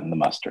cutting the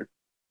mustard.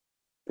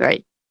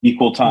 Right.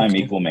 Equal time,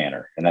 equal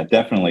manner. And that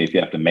definitely, if you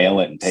have to mail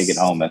it and take it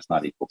home, that's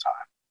not equal time.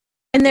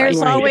 And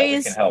there's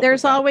always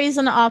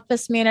an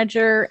office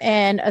manager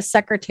and a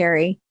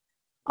secretary.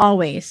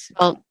 Always.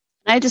 Well,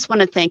 I just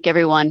want to thank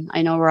everyone.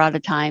 I know we're out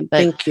of time, but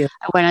thank you.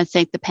 I want to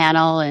thank the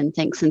panel and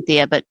thank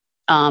Cynthia. But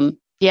I'm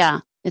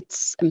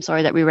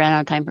sorry that we ran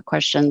out of time for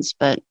questions,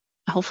 but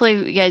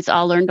hopefully you guys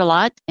all learned a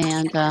lot,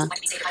 and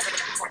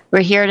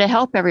we're here to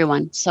help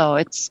everyone. So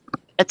it's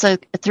a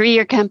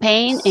 3-year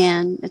campaign,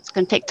 and it's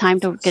going to take time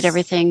to get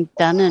everything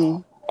done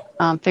and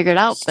figured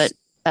out, but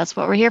that's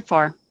what we're here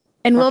for.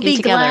 And we'll be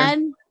glad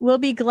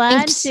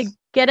to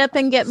get up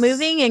and get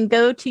moving and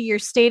go to your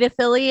state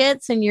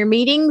affiliates and your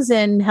meetings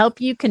and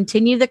help you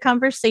continue the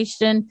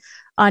conversation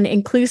on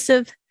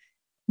inclusive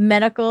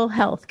medical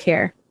health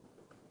care.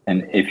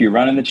 And if you're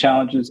running the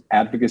challenges,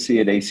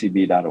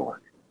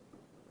 advocacy@acb.org.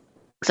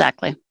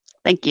 Exactly.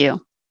 Thank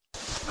you.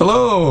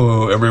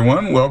 Hello,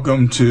 everyone.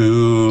 Welcome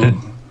to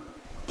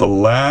the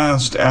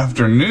last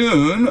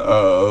afternoon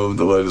of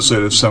the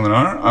legislative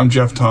seminar. I'm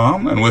Jeff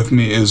Tom, and with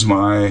me is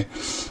my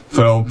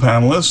fellow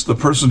panelist, the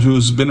person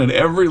who's been at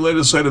every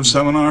legislative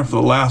seminar for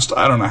the last,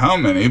 I don't know how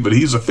many, but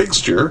he's a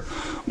fixture,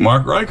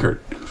 Mark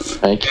Reichert.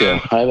 Thank you.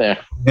 Hi there.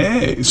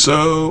 Hey,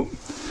 so,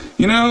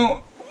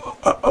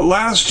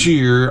 last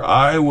year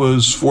I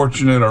was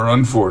fortunate or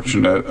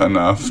unfortunate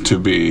enough to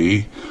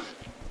be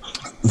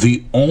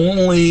the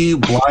only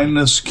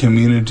blindness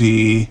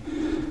community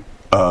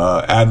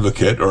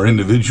advocate or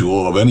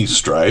individual of any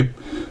stripe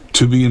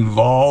to be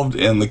involved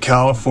in the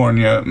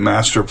California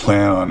Master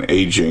Plan on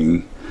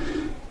Aging.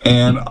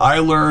 And I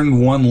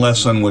learned one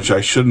lesson which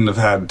I shouldn't have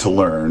had to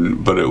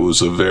learn, but it was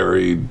a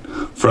very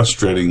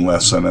frustrating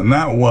lesson, and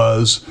that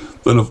was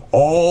that of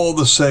all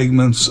the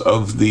segments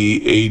of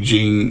the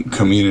aging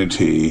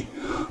community,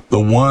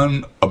 the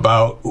one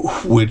about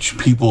which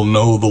people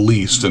know the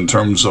least in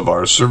terms of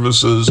our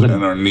services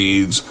and our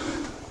needs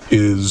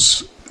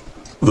is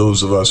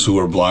those of us who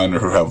are blind or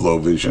who have low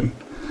vision.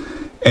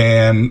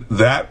 And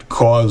that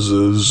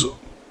causes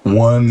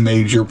one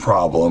major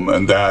problem,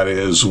 and that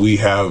is we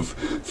have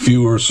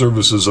fewer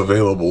services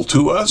available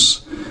to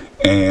us,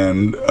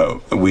 and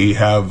we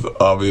have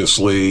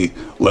obviously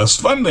less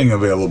funding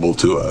available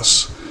to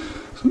us.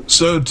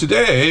 So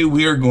today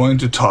we are going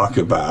to talk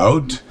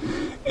about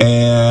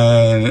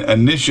an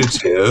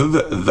initiative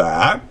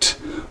that,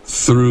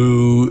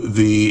 through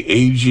the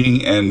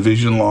Aging and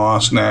Vision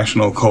Loss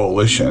National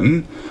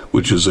Coalition,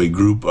 which is a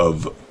group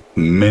of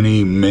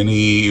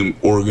many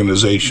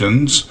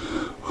organizations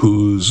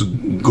whose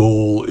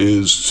goal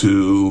is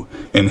to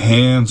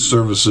enhance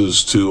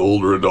services to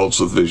older adults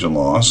with vision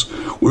loss,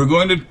 we're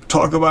going to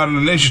talk about an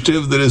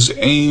initiative that is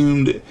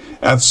aimed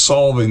at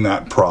solving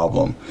that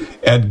problem,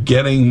 at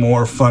getting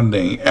more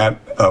funding, at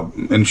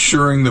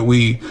ensuring that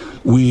we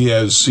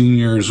as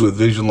seniors with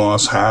vision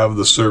loss have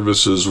the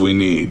services we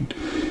need.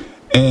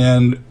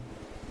 And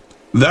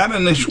that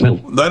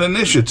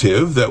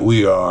initiative that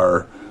we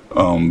are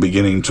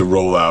beginning to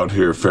roll out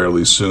here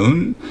fairly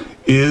soon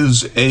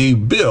is a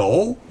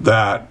bill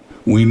that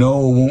we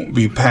know won't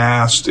be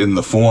passed in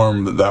the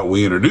form that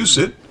we introduce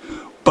it,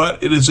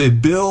 but it is a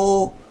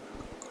bill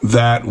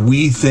that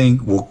we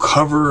think will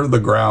cover the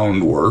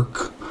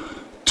groundwork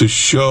to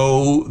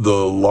show the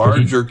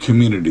larger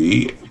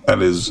community,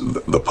 that is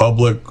the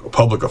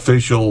public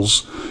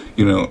officials,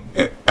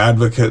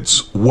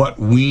 advocates, what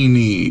we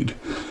need.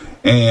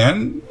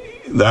 And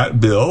that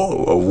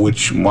bill, of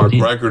which Mark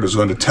Reichert is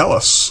going to tell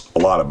us a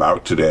lot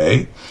about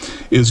today,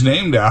 is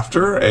named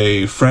after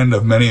a friend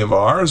of many of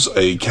ours,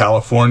 a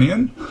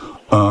Californian,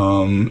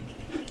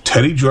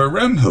 Teddy Joy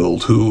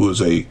Remhild, who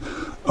was a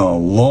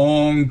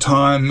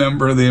long-time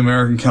member of the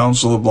American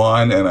Council of the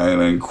Blind and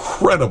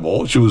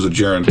she was a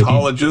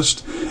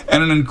gerontologist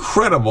and an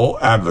incredible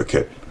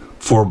advocate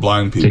for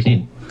blind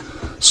people.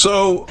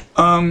 So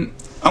I'm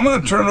going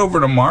to turn it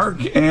over to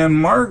Mark.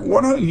 And Mark,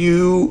 why don't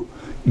you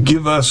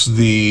give us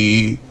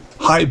the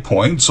high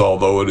points,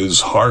 although it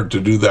is hard to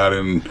do that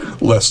in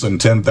less than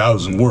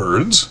 10,000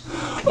 words,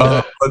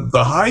 but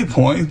the high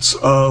points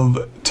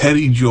of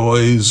Teddy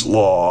Joy's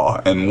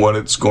law and what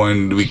it's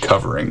going to be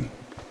covering.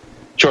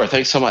 Sure.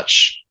 Thanks so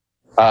much.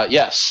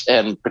 Yes,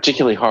 and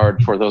particularly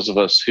hard for those of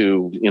us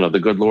who, the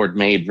good Lord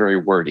made very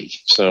wordy.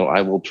 So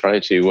I will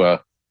try to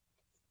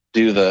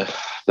do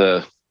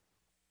the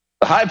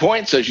high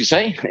points, as you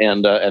say,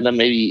 and then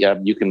maybe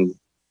you can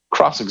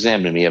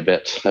cross-examine me a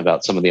bit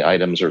about some of the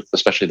items, or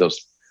especially those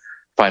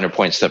finer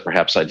points that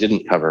perhaps I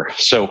didn't cover.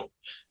 So,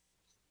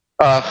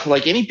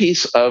 like any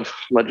piece of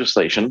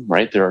legislation,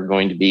 right, there are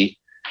going to be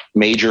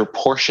major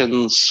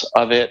portions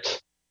of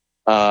it.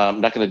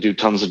 I'm not going to do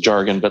tons of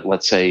jargon, but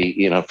let's say,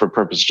 for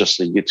purpose just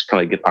to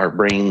kind of get our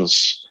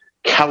brains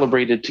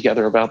calibrated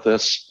together about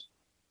this.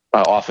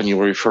 Often you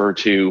will refer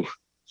to,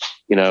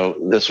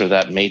 this or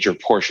that major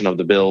portion of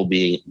the bill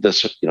being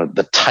this,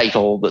 the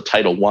title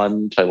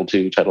 1, title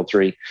 2, title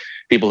 3.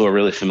 People who are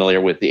really familiar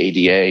with the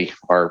ADA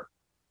are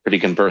pretty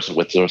conversant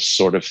with this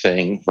sort of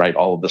thing, right?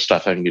 All of the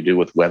stuff having to do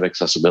with web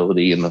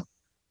accessibility in the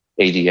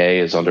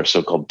ADA is under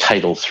so-called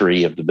Title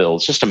 3 of the bill.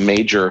 It's just a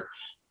major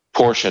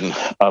portion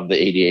of the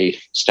ADA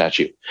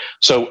statute.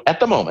 So at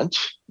the moment,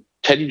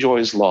 Teddy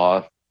Joy's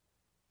law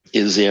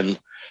is in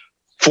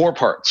 4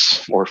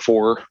 parts or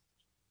 4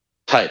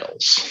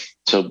 titles.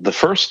 So the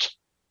first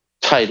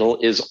title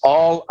is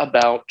all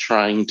about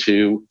trying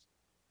to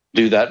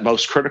do that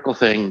most critical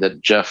thing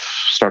that Jeff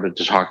started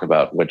to talk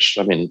about, which,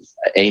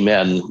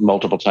 amen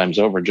multiple times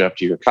over, Jeff,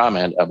 to your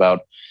comment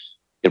about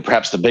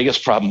perhaps the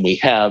biggest problem we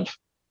have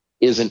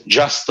isn't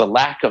just the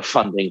lack of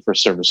funding for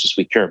services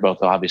we care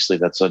about. Obviously,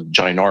 that's a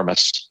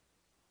ginormous,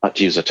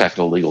 to use a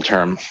technical legal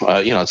term,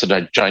 it's a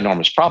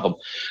ginormous problem.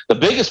 The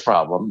biggest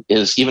problem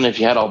is, even if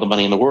you had all the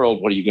money in the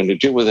world, what are you going to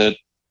do with it?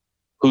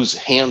 Whose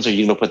hands are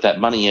you going to put that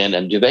money in?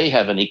 And do they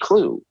have any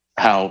clue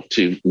how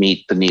to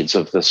meet the needs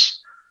of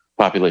this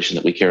population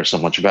that we care so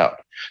much about?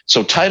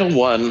 So Title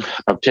 1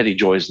 of Teddy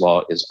Joy's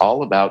law is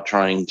all about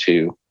trying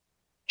to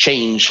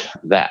change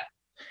that.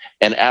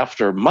 And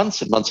after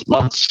months and months and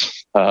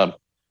months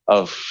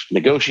of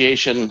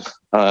negotiation,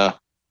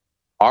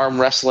 arm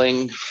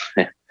wrestling,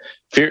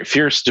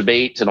 fierce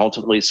debate, and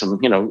ultimately some,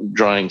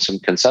 drawing some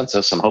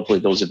consensus, and hopefully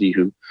those of you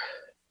who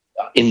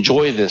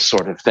enjoy this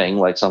sort of thing,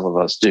 like some of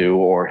us do,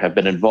 or have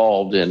been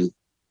involved in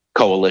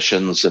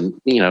coalitions, and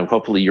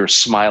hopefully you're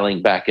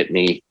smiling back at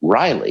me,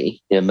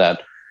 Riley, in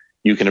that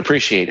you can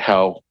appreciate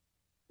how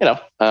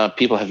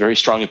people have very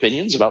strong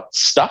opinions about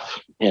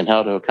stuff and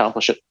how to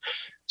accomplish it.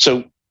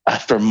 So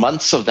after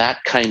months of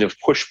that kind of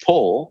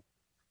push-pull,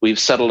 we've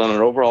settled on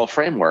an overall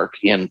framework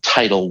in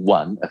Title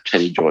 1 of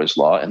Teddy Joy's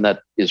law, and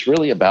that is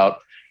really about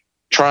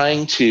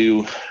trying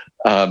to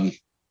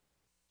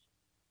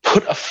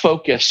put a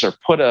focus, or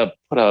put a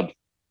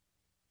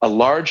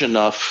large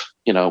enough,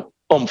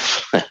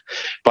 oomph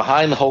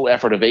behind the whole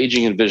effort of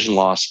aging and vision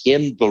loss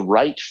in the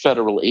right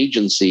federal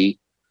agency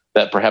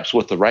that perhaps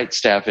with the right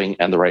staffing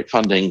and the right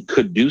funding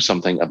could do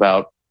something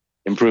about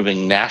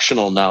improving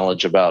national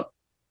knowledge about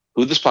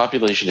who this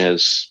population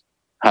is,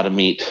 how to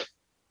meet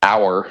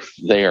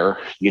their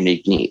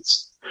unique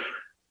needs.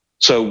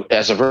 So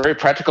as a very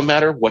practical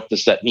matter, what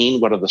does that mean?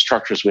 What are the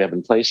structures we have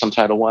in place on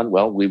Title I?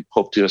 Well, we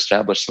hope to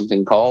establish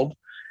something called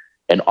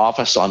an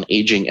Office on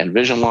Aging and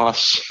Vision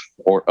Loss,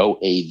 or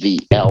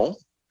OAVL.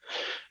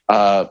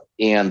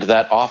 And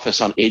that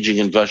Office on Aging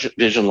and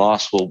Vision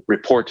Loss will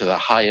report to the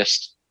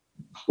highest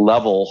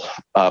level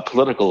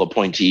political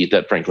appointee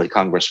that, frankly,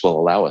 Congress will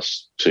allow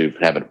us to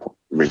have it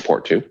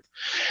report to,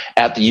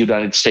 at the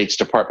United States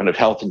Department of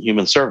Health and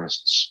Human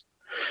Services.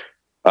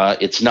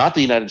 It's not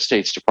the United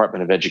States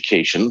Department of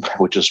Education,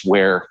 which is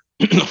where,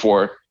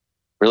 for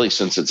really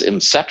since its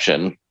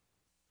inception,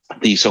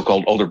 the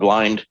so-called Older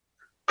Blind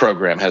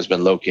program has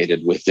been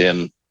located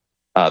within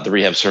the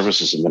Rehab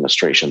Services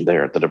Administration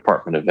there at the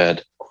Department of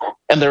Ed.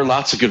 And there are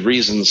lots of good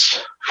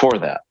reasons for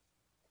that.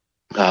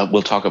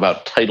 We'll talk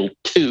about Title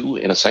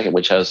II in a second,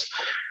 which has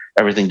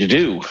everything to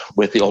do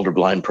with the Older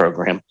Blind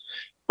program.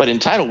 But in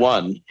Title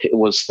I, it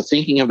was the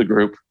thinking of the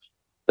group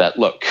that,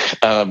 look,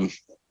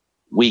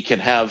 we can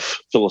have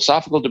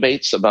philosophical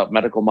debates about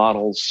medical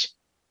models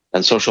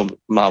and social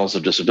models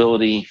of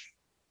disability.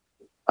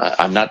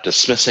 I'm not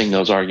dismissing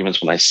those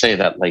arguments when I say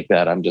that like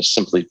that. I'm just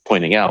simply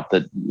pointing out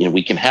that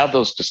we can have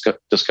those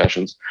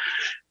discussions.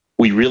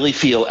 We really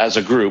feel as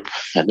a group,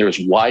 and there's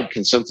wide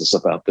consensus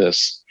about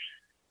this,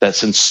 that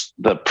since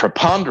the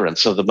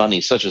preponderance of the money,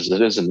 such as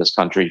it is in this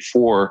country,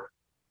 for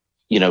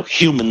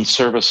human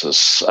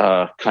services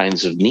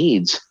kinds of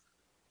needs,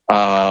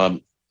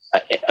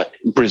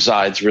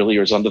 resides really,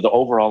 or is under the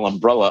overall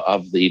umbrella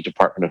of the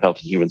Department of Health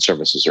and Human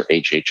Services, or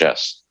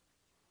HHS.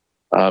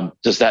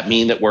 Does that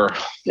mean that we're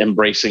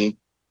embracing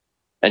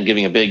and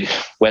giving a big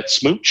wet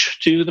smooch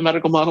to the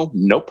medical model?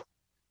 Nope.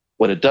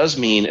 What it does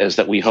mean is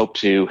that we hope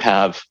to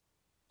have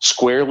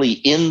squarely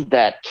in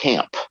that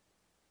camp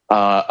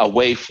a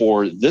way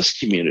for this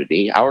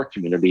community, our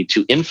community,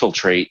 to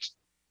infiltrate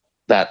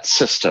that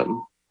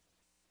system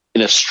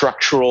in a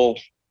structural,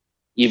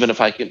 even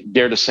if I can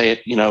dare to say it,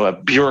 a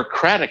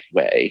bureaucratic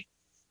way,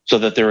 so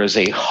that there is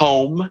a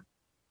home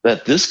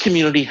that this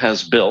community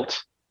has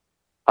built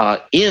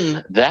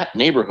in that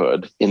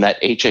neighborhood, in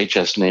that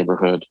HHS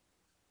neighborhood,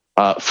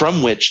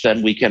 from which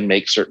then we can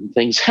make certain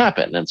things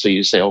happen. And so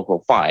you say, oh,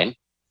 well, fine.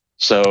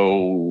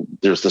 So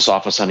there's this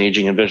Office on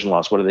Aging and Vision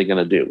Loss. What are they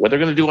going to do? Well, they're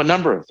going to do a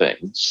number of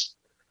things.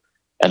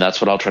 And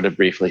that's what I'll try to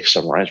briefly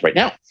summarize right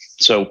now.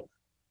 So,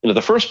 the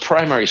first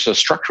primary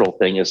structural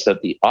thing is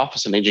that the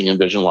Office on Aging and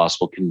Vision Loss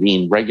will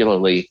convene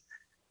regularly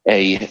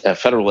a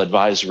federal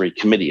advisory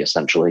committee,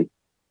 essentially,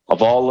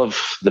 of all of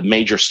the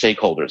major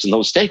stakeholders. And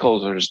those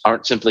stakeholders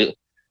aren't simply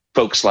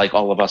folks like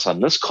all of us on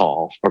this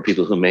call, or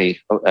people who may,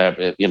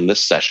 in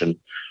this session,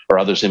 or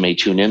others who may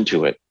tune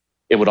into it.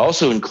 It would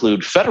also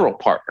include federal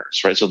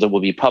partners, right? So there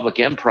will be public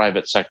and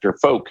private sector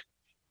folk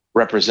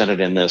represented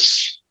in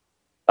this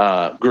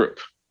group.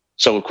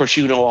 So, of course,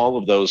 all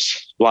of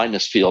those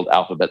blindness field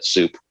alphabet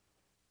soup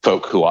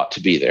folk who ought to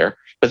be there.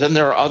 But then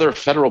there are other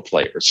federal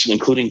players,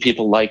 including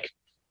people like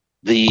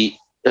the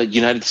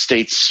United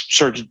States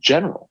Surgeon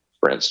General,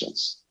 for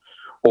instance,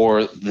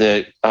 or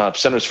the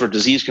Centers for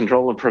Disease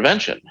Control and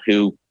Prevention,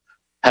 who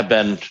have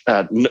been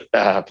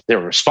they're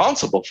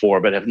responsible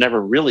for, but have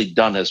never really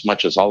done as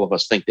much as all of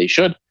us think they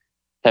should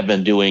have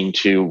been doing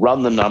to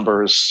run the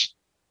numbers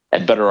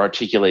and better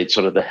articulate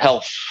sort of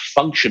the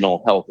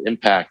functional health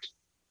impact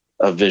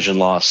of vision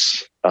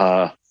loss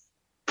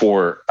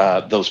for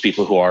those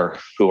people who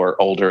are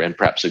older and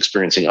perhaps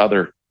experiencing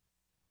other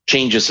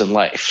changes in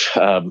life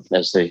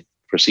as they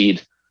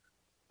proceed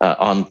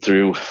on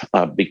through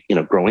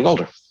growing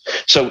older.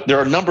 So there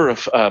are a number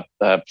of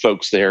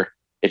folks there.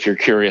 If you're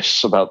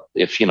curious about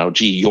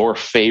your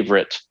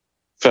favorite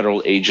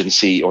federal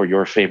agency or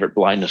your favorite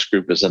blindness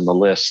group is in the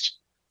list,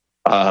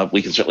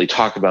 we can certainly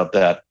talk about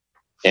that.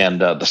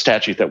 And the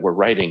statute that we're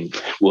writing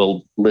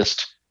will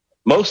list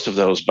most of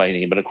those by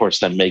name, but of course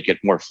then make it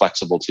more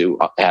flexible to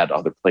add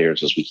other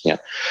players as we can.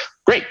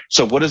 Great.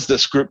 So what is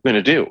this group going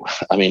to do?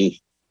 I mean,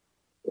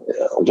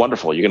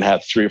 wonderful. You're going to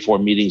have 3 or 4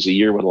 meetings a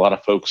year with a lot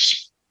of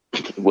folks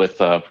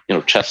with,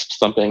 chest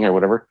thumping or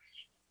whatever.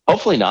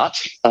 Hopefully not.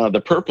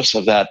 The purpose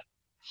of that,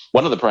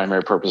 one of the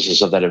primary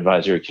purposes of that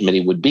advisory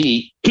committee would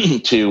be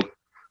to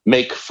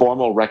make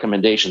formal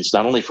recommendations,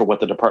 not only for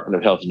what the Department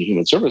of Health and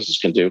Human Services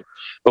can do,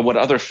 but what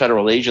other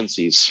federal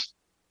agencies,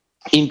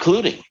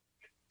 including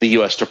the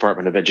U.S.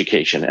 Department of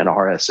Education and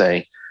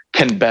RSA,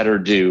 can better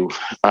do,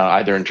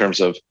 either in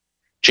terms of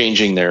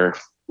changing their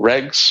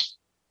regs,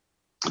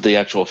 the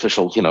actual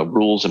official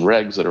rules and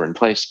regs that are in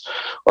place,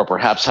 or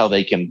perhaps how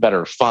they can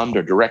better fund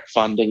or direct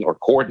funding or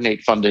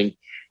coordinate funding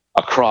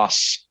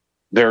across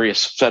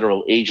various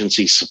federal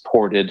agency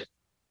supported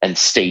and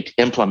state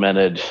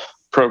implemented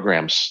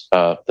programs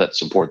that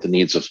support the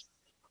needs of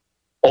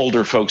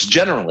older folks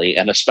generally,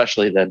 and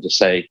especially then to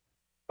say,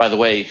 by the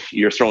way,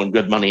 you're throwing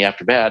good money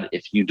after bad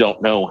if you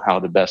don't know how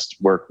to best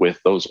work with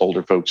those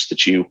older folks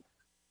that you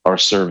are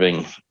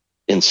serving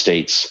in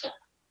states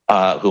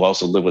who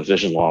also live with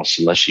vision loss,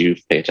 unless you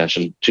pay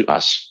attention to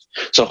us.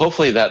 So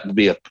hopefully that will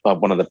be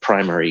one of the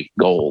primary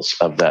goals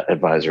of that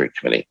advisory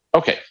committee.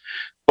 Okay,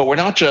 but we're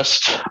not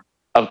just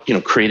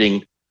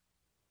creating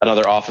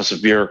another office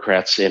of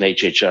bureaucrats in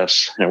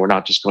HHS, and we're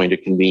not just going to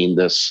convene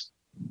this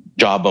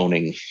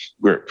job-owning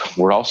group.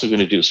 We're also going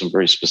to do some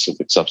very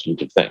specific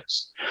substantive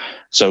things.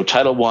 So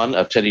Title I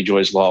of Teddy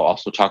Joy's law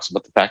also talks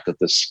about the fact that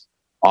this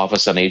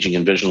Office on Aging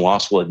and Vision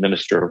Loss will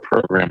administer a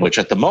program, which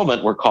at the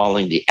moment we're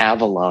calling the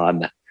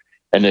Avalon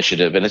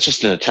Initiative. And it's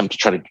just an attempt to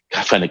try to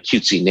find a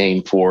cutesy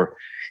name for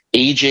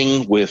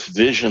Aging with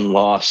Vision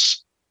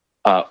Loss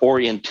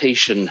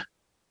Orientation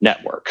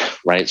Network,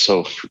 right?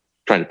 So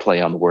trying to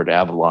play on the word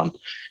Avalon.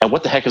 And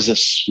what the heck does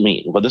this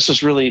mean? Well, this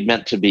is really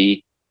meant to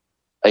be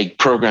a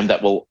program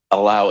that will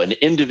allow an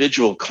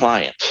individual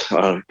client,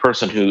 a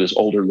person who is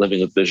older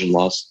living with vision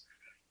loss,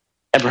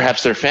 and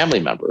perhaps their family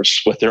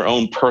members with their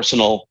own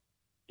personal,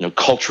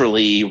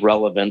 culturally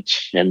relevant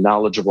and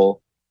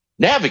knowledgeable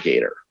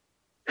navigator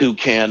who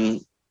can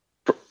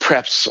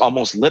perhaps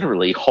almost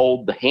literally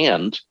hold the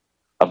hand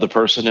of the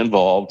person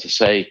involved to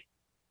say,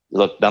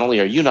 look, not only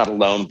are you not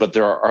alone, but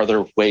there are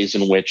other ways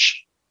in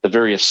which the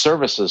various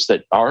services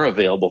that are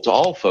available to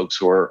all folks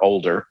who are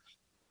older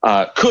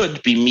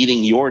could be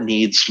meeting your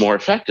needs more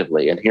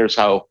effectively. And here's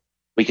how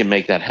we can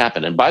make that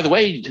happen. And by the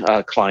way,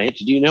 client,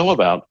 do you know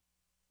about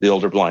the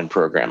Older Blind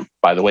program?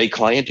 By the way,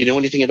 client, do you know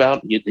anything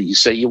about, you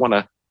say you want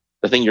to,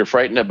 the thing you're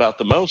frightened about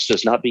the most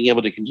is not being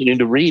able to continue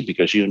to read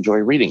because you enjoy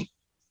reading.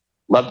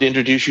 Love to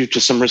introduce you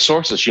to some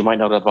resources you might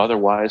not have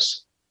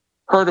otherwise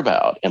heard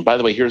about. And by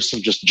the way, here's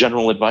some just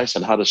general advice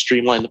on how to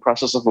streamline the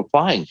process of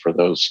applying for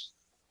those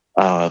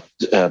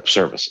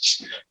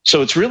services.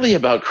 So it's really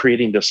about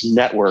creating this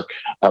network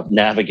of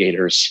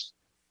navigators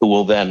who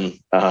will then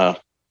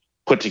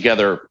put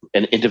together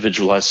an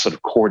individualized sort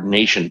of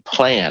coordination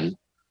plan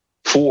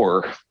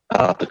for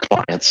the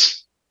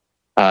clients.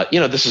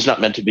 This is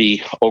not meant to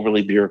be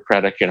overly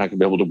bureaucratic. You're not going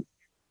to be able to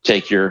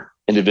take your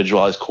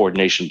individualized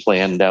coordination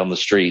plan down the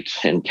street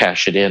and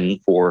cash it in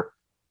for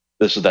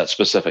this or that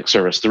specific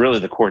service.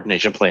 The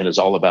coordination plan is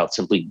all about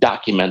simply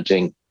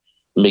documenting,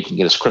 making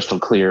it as crystal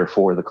clear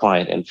for the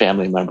client and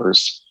family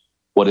members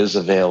what is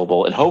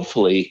available, and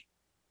hopefully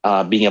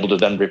being able to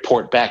then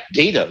report back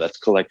data that's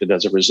collected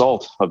as a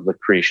result of the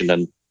creation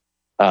and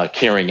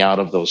carrying out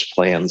of those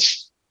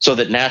plans, so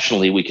that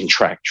nationally we can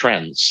track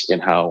trends in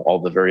how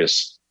all the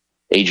various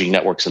aging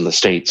networks in the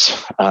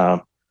states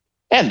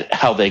and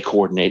how they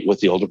coordinate with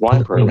the Older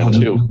Blind program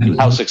too,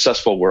 how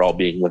successful we're all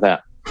being with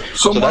that.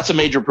 So that's a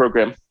major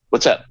program.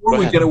 What's that? Before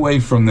we get away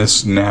from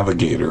this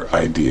navigator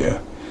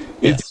idea,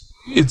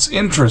 it's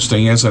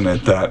interesting, isn't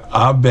it, that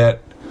I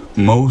bet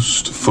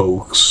most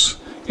folks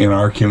in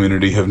our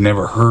community have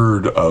never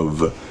heard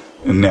of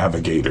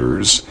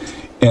navigators,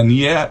 and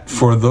yet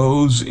for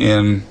those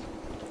in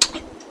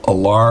a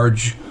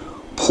large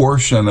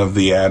portion of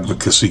the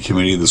advocacy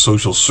community, the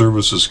social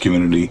services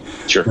community,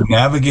 the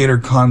navigator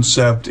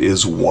concept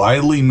is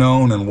widely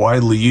known and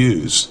widely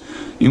used.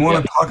 You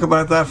want to talk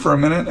about that for a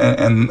minute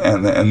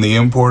and the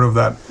import of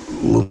that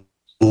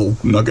little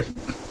nugget?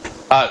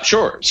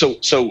 Sure.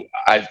 So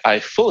I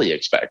fully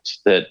expect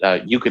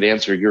that you could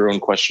answer your own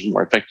question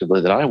more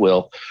effectively than I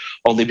will,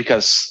 only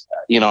because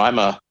I'm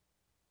a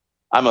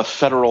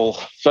federal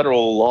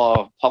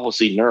law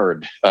policy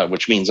nerd,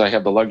 which means I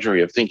have the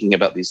luxury of thinking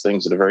about these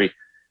things in a very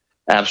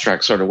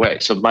abstract sort of way.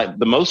 So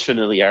the most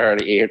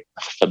familiarity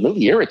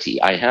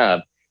I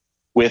have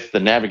with the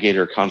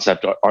navigator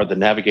concept are the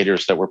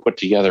navigators that were put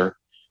together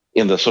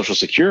in the Social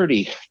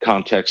Security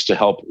context to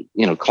help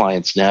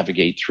clients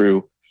navigate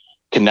through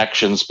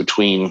connections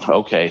between,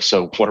 okay,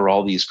 so what are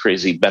all these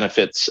crazy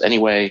benefits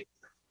anyway?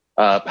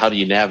 How do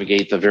you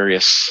navigate the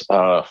various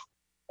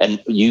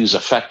and use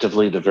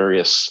effectively the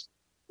various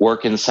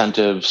work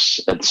incentives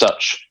and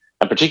such?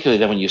 And particularly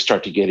then when you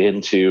start to get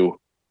into,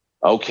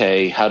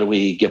 okay, how do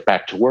we get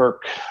back to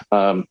work?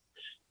 And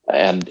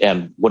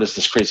what is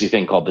this crazy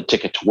thing called the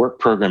Ticket to Work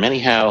program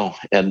anyhow?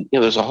 And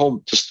there's a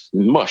whole just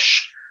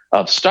mush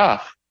of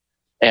stuff.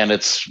 And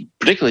it's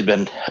particularly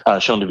been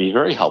shown to be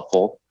very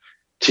helpful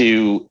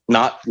to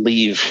not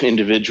leave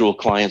individual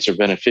clients or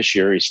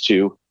beneficiaries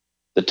to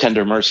the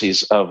tender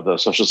mercies of the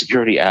Social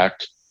Security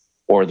Act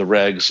or the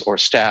regs or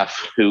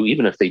staff who,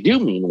 even if they do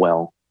mean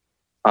well,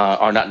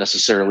 are not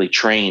necessarily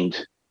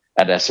trained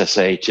at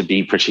SSA to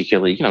be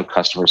particularly,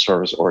 customer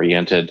service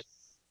oriented,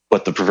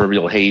 but the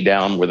proverbial hay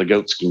down where the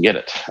goats can get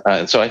it.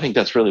 And so I think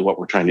that's really what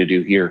we're trying to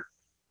do here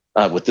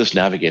with this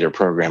navigator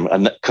program,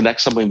 and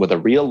connect somebody with a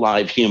real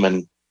live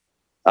human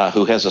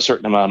who has a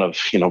certain amount of,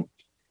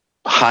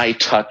 high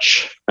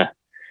touch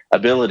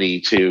ability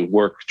to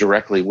work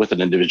directly with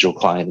an individual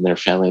client and their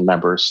family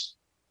members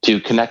to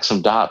connect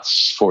some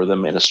dots for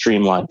them in a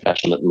streamlined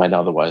fashion that might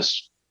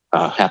otherwise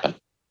happen.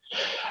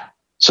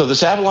 So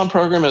this Avalon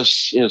program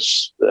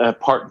is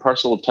part and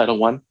parcel of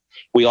Title I.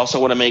 We also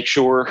want to make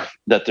sure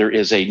that there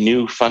is a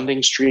new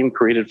funding stream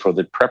created for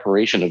the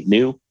preparation of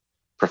new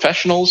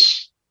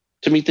professionals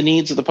to meet the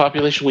needs of the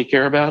population we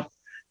care about.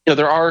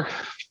 There are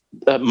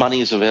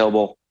monies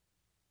available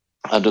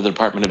under the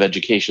Department of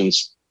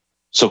Education's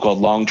so-called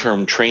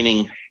long-term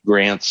training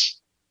grants.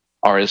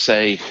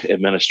 RSA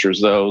administers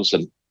those,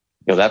 and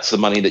that's the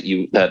money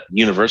that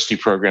university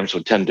programs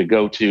would tend to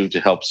go to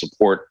help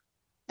support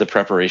the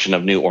preparation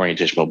of new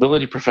orientation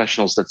mobility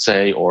professionals, let's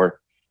say,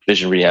 or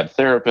vision rehab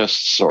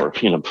therapists, or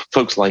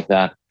folks like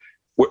that.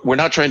 We're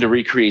not trying to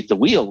recreate the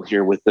wheel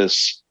here with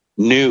this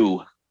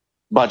new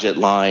budget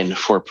line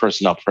for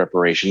personnel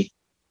preparation.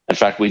 In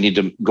fact, we need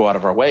to go out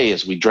of our way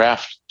as we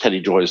draft Teddy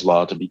Joy's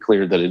law to be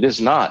clear that it is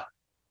not,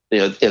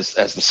 as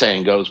the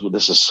saying goes, well,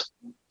 this is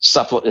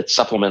it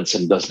supplements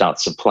and does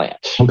not supplant.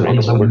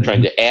 Right? So we're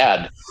trying to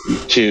add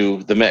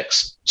to the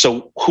mix.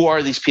 So who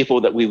are these people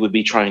that we would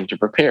be trying to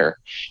prepare?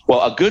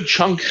 Well, a good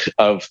chunk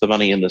of the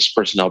money in this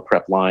personnel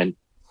prep line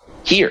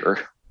here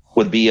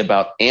would be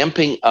about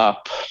amping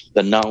up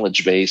the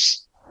knowledge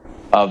base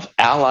of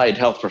allied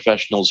health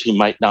professionals who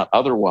might not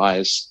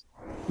otherwise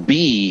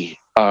be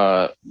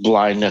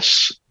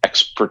blindness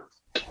expert,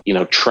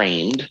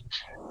 trained.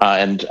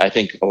 And I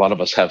think a lot of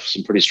us have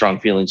some pretty strong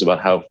feelings about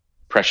how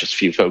precious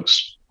few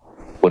folks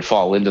would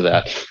fall into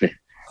that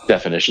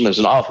definition. There's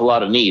an awful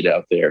lot of need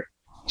out there.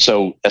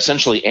 So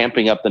essentially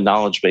amping up the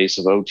knowledge base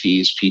of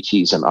OTs,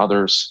 PTs, and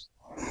others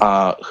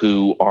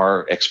who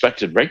are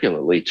expected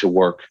regularly to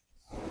work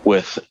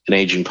with an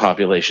aging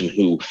population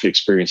who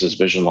experiences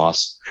vision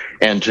loss,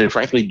 and to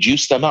frankly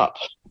juice them up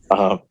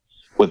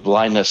with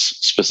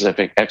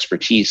blindness-specific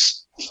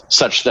expertise,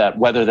 such that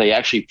whether they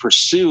actually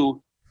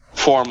pursue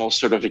formal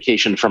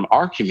certification from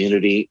our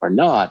community or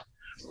not,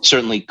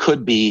 certainly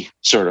could be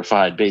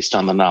certified based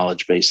on the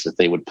knowledge base that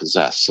they would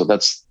possess. So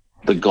that's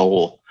the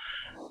goal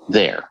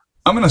there.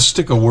 I'm going to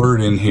stick a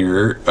word in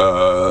here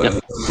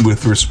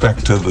with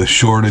respect to the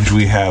shortage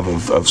we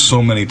have of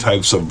so many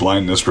types of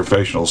blindness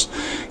professionals.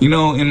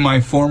 In my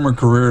former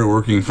career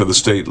working for the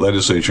state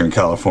legislature in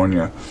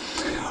California,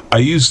 I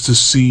used to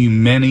see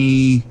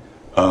many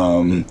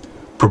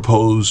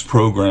proposed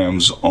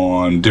programs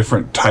on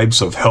different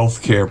types of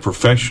healthcare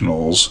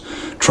professionals,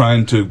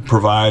 trying to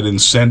provide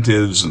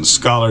incentives and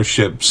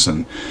scholarships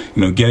and,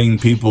 getting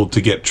people to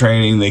get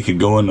training. They could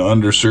go into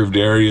underserved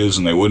areas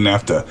and they wouldn't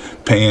have to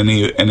pay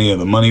any of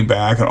the money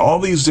back, and all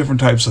these different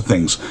types of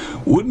things.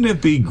 Wouldn't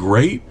it be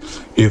great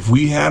if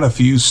we had a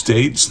few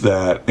states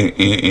that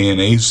in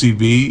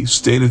ACB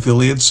state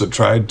affiliates that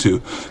tried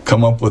to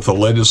come up with a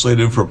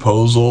legislative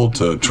proposal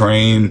to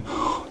train,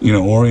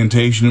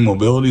 orientation and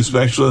mobility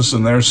specialists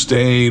in their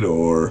state,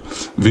 or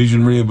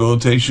vision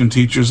rehabilitation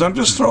teachers? I'm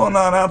just throwing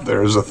that out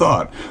there as a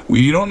thought.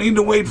 You don't need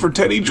to wait for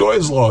Teddy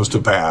Joy's laws to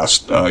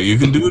pass. You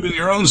can do it in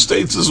your own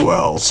states as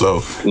well.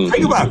 So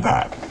think about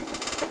that.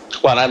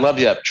 Well, and I love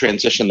that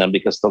transition then,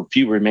 because the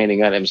few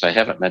remaining items I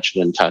haven't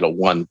mentioned in Title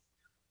I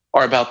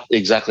are about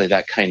exactly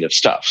that kind of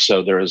stuff.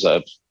 So there is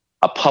a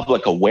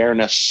public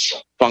awareness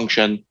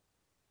function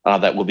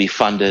that will be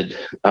funded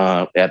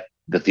that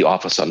the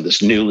office, on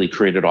this newly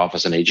created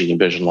Office on Aging and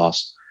Vision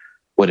Loss,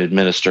 would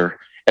administer,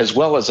 as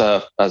well as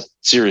a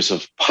series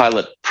of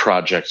pilot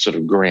projects, sort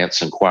of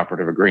grants and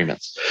cooperative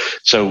agreements.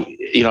 So,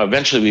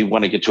 eventually we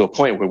want to get to a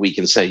point where we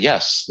can say,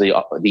 yes, the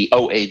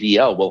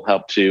OAVL will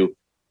help to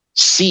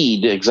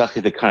seed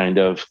exactly the kind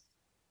of,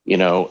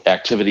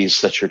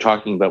 activities that you're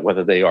talking about,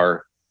 whether they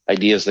are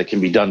ideas that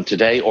can be done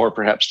today, or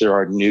perhaps there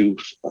are new,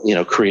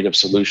 creative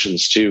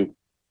solutions to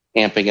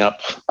amping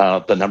up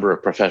the number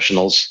of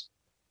professionals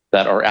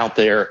that are out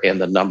there,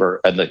 and the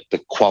number and the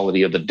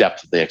quality of the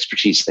depth of the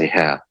expertise they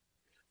have.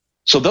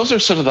 So those are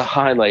sort of the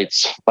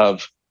highlights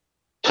of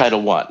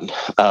Title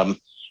I.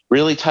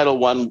 Really,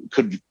 Title I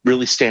could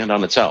really stand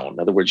on its own. In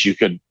other words, you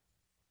could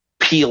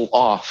peel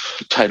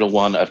off Title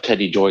I of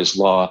Teddy Joy's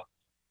law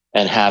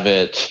and have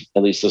it,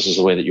 at least this is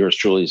the way that yours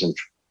truly is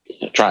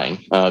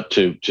trying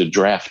to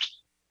draft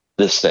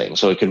this thing.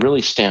 So it could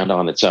really stand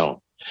on its own.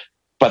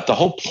 But the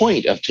whole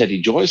point of Teddy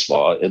Joy's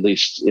law, at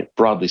least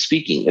broadly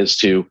speaking, is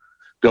to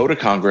go to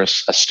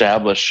Congress,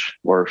 establish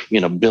or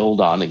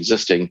build on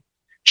existing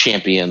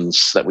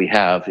champions that we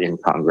have in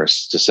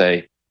Congress to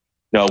say,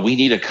 no, we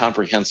need a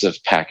comprehensive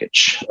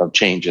package of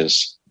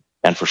changes.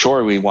 And for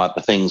sure, we want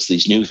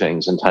these new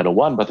things in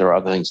Title I, but there are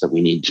other things that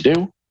we need to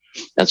do.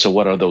 And so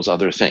what are those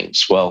other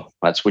things? Well,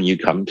 that's when you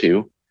come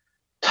to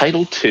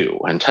Title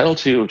II. And Title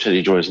II of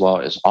Teddy Joy's law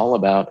is all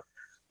about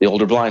the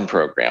Older Blind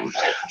Program.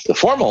 The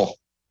formal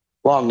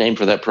long name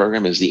for that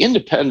program is the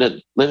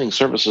Independent Living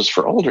Services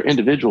for Older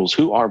Individuals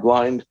Who Are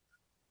Blind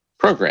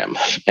program.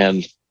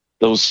 And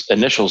those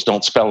initials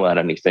don't spell out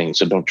anything,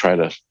 so don't try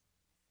to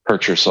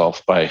hurt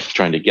yourself by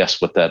trying to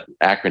guess what that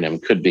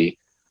acronym could be.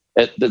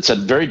 It's a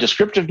very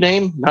descriptive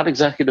name, not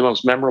exactly the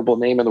most memorable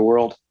name in the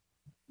world.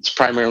 It's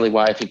primarily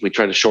why I think we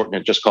try to shorten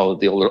it, just call it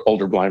the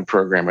Older Blind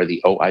Program, or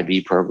the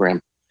OIB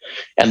program.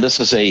 And this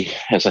is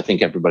as I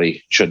think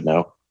everybody should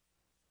know,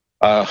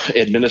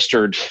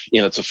 administered,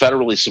 it's a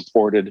federally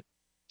supported,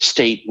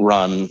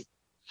 state-run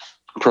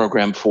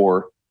program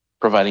for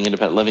providing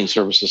independent living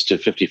services to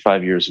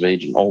 55 years of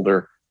age and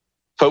older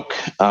folk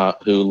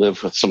who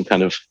live with some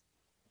kind of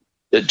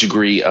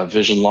degree of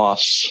vision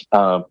loss,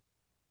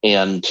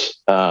 and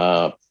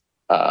that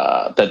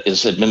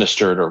is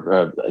administered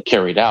or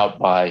carried out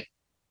by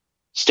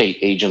state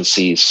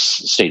agencies,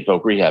 state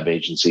voc rehab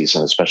agencies,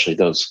 and especially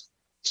those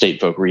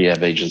state voc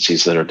rehab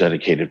agencies that are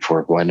dedicated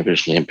for blind and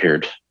visually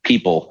impaired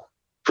people.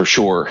 For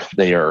sure,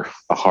 they are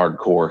a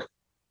hardcore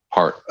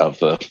part of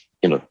the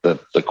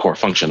core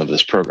function of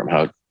this program,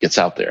 how it gets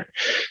out there.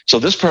 So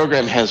this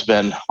program has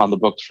been on the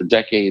books for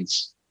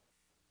decades.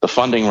 The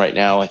funding right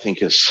now, I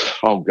think, is,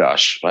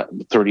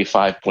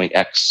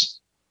 35.x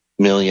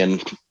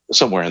million,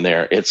 somewhere in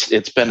there.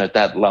 It's been at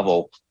that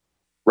level,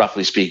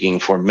 roughly speaking,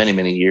 for many,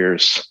 many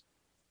years.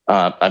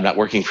 I'm not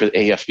working for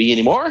AFB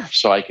anymore,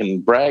 so I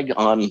can brag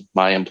on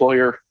my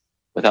employer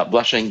without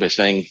blushing by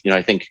saying,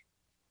 I think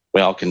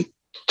we all can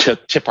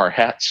tip our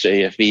hats to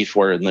AFB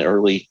for in the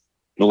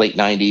late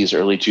 90s,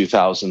 early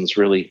 2000s,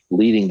 really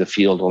leading the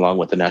field along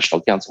with the National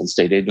Council and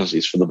state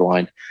agencies for the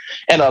blind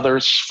and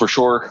others. For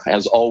sure,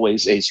 as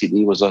always,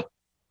 ACB was a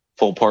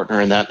full partner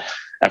in that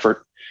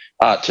effort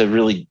to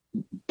really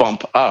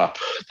bump up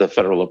the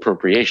federal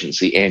appropriations,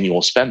 the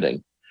annual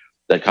spending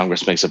that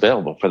Congress makes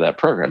available for that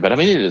program. But I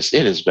mean, it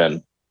has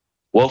been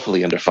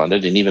woefully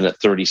underfunded, and even at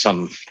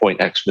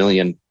 30-some.x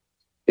million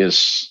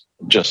is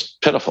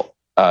just pitiful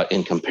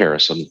in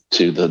comparison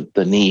to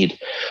the need.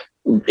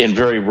 In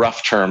very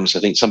rough terms,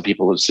 I think some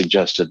people have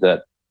suggested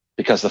that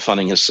because the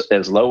funding is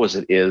as low as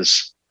it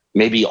is,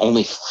 maybe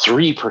only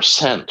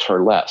 3%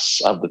 or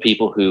less of the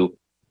people who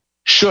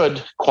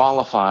should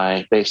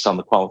qualify based on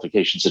the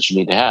qualifications that you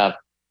need to have,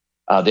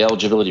 the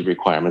eligibility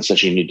requirements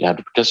that you need to have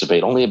to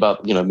participate, only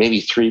about,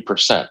 maybe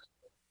 3%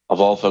 of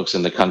all folks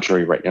in the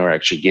country right now are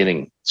actually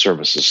getting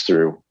services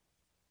through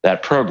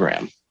that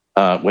program,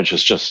 which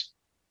is just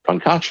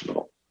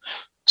unconscionable.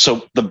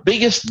 So the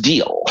biggest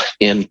deal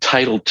in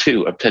Title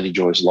II of Teddy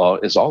Joy's law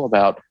is all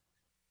about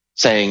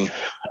saying,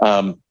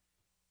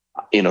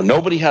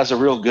 nobody has a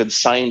real good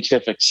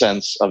scientific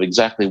sense of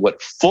exactly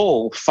what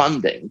full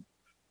funding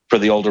for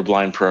the older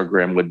blind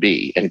program would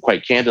be. And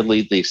quite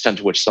candidly, the extent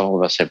to which some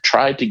of us have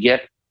tried to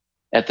get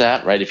at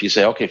that, right? If you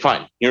say, okay,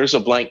 fine, here's a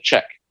blank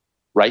check,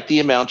 write the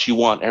amount you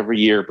want every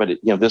year, but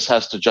this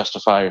has to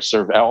justify or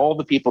serve all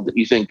the people that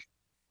you think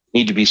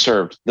need to be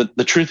served.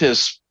 The truth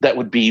is that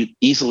would be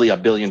easily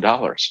 $1 billion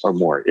or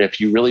more if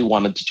you really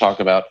wanted to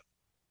talk about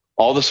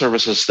all the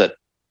services that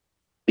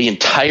the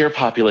entire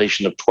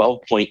population of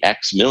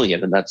 12.x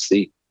million, and that's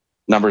the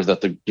number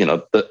that the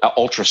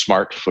ultra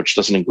smart, which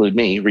doesn't include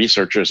me,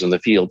 researchers in the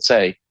field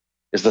say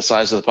is the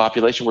size of the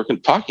population we're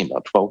talking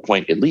about,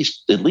 at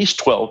least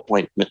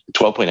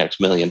 12.x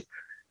million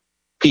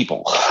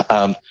people.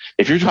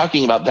 If you're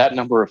talking about that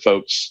number of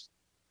folks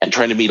and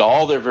trying to meet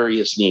all their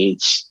various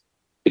needs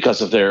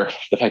because of the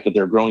fact that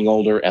they're growing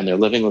older and they're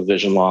living with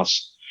vision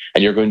loss,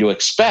 and you're going to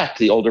expect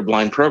the older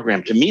blind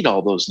program to meet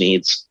all those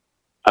needs,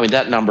 I mean,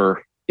 that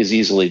number is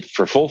easily,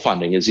 for full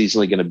funding, is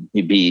easily going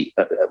to be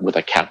with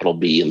a capital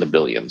B in the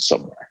billions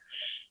somewhere.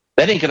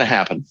 That ain't going to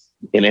happen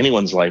in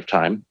anyone's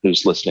lifetime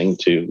who's listening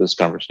to this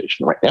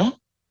conversation right now.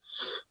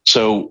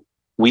 So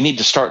we need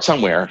to start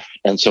somewhere.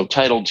 And so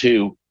Title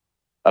II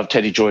of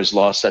Teddy Joy's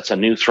law sets a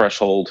new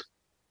threshold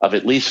of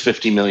at least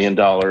 $50 million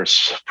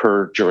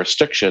per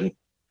jurisdiction,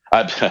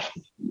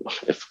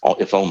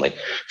 if only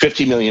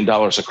 $50 million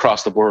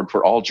across the board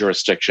for all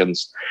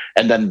jurisdictions.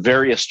 And then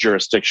various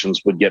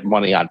jurisdictions would get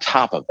money on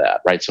top of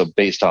that, right? So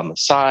based on the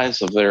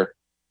size of their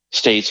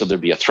state, so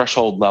there'd be a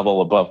threshold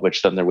level above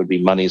which then there would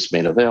be monies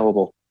made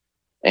available.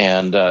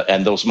 And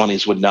those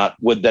monies would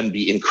then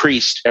be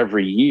increased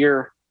every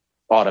year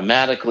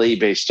automatically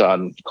based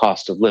on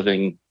cost of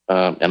living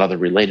and other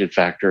related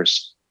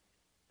factors.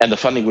 And the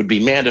funding would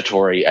be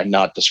mandatory and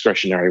not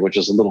discretionary, which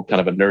is a little kind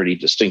of a nerdy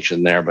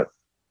distinction there. But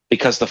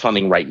because the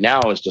funding right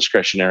now is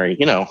discretionary,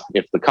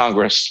 if the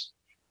Congress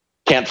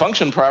can't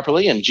function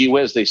properly, and gee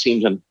whiz, they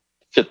seem to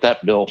fit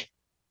that bill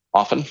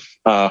often,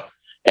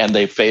 and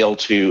they fail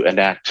to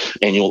enact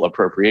annual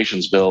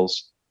appropriations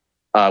bills,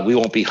 we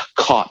won't be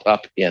caught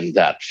up in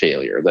that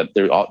failure, that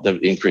the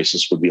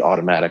increases would be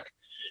automatic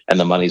and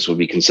the monies would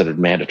be considered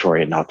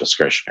mandatory and not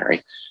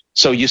discretionary.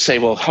 So you say,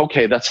 well,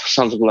 okay, that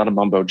sounds like a lot of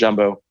mumbo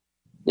jumbo.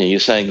 You're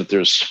saying that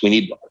we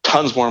need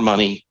tons more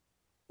money.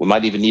 We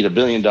might even need $1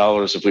 billion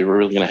if we were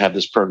really going to have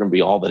this program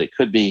be all that it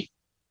could be.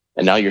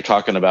 And now you're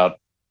talking about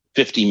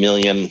 50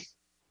 million,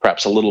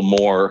 perhaps a little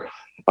more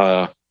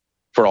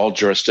for all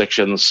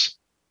jurisdictions.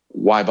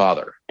 Why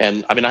bother?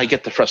 And I mean, I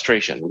get the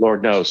frustration.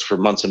 Lord knows for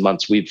months and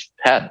months, we've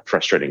had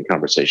frustrating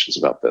conversations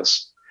about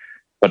this.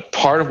 But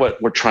part of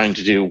what we're trying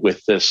to do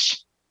with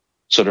this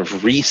sort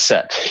of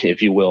reset,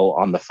 if you will,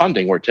 on the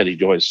funding where Teddy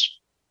Joy's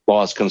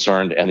law is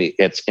concerned and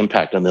its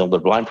impact on the older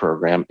blind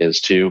program is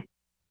to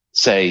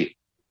say,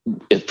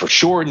 it for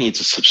sure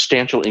needs a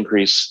substantial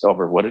increase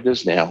over what it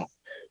is now.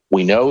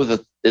 We know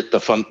that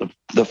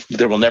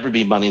there will never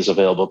be monies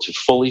available to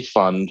fully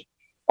fund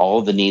all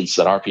of the needs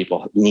that our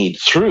people need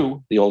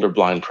through the older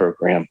blind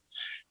program,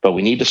 but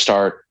we need to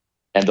start,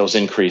 and those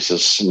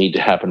increases need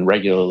to happen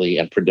regularly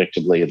and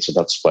predictably, and so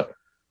that's what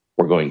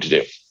we're going to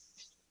do.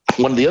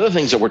 One of the other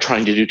things that we're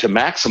trying to do to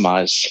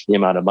maximize the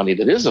amount of money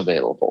that is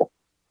available,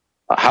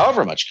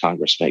 however much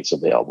Congress makes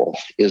available,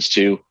 is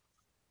to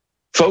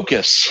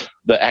focus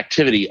the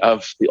activity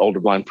of the older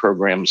blind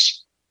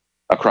programs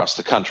across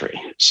the country.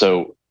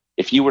 So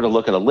if you were to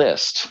look at a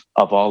list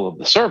of all of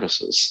the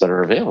services that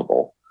are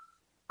available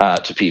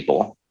to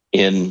people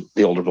in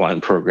the older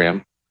blind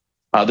program,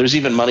 there's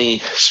even money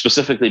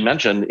specifically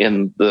mentioned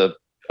in the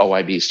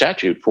OIB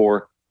statute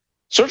for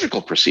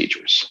surgical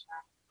procedures,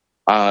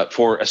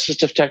 for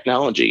assistive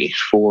technology,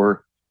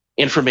 for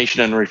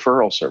information and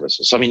referral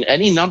services. I mean,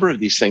 any number of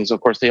these things,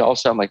 of course, they all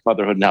sound like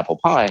motherhood and apple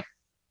pie,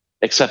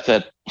 except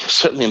that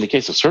certainly in the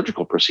case of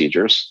surgical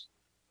procedures,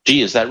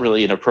 gee, is that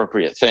really an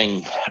appropriate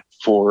thing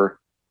for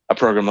a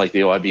program like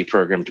the OIB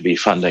program to be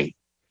funding?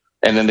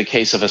 And in the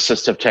case of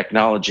assistive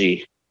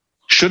technology,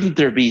 shouldn't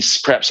there be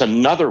perhaps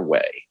another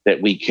way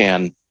that we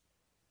can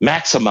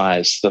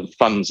maximize the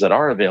funds that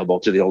are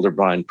available to the older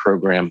blind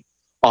program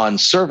on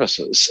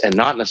services and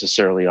not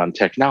necessarily on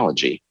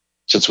technology,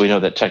 since we know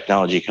that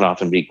technology can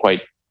often be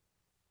quite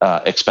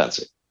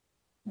expensive?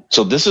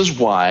 So this is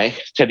why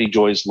Teddy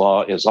Joy's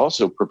law is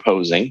also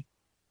proposing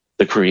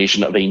the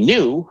creation of a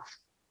new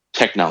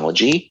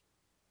technology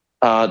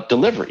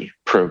delivery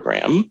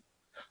program,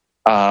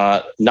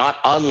 not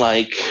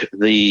unlike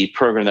the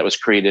program that was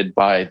created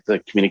by the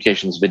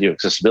Communications Video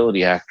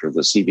Accessibility Act, or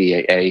the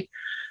CVAA,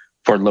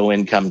 for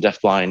low-income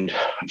deafblind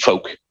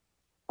folk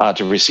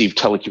to receive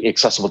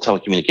accessible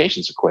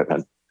telecommunications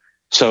equipment.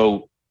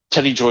 So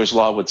Teddy Joy's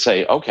law would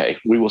say, okay,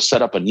 we will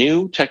set up a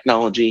new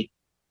technology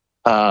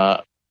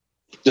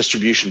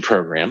distribution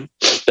program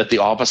that the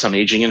Office on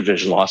Aging and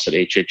Vision Loss at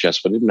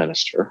HHS would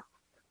administer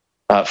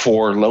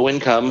for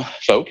low-income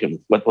folk. And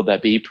what would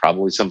that be?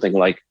 Probably something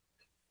like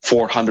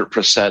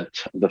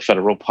 400% of the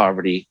federal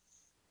poverty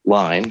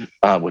line,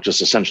 which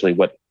is essentially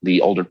what the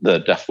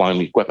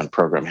deafblind equipment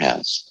program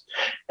has.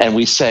 And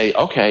we say,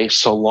 okay,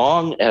 so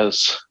long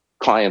as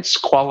clients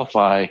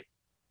qualify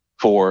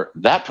for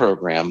that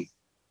program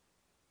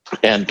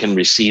and can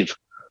receive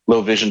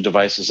low vision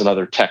devices and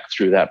other tech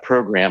through that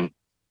program,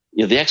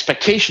 the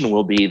expectation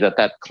will be that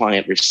that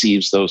client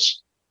receives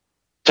those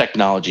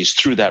technologies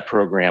through that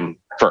program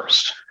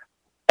first.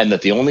 And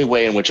that the only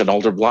way in which an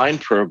older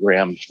blind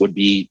program would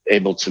be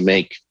able to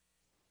make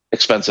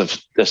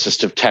expensive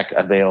assistive tech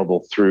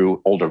available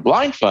through older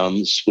blind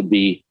funds would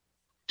be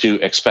to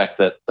expect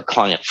that the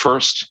client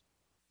first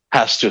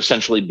has to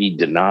essentially be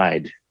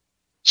denied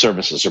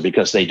services, or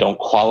because they don't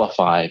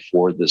qualify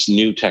for this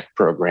new tech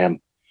program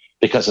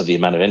because of the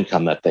amount of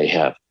income that they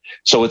have.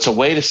 So it's a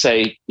way to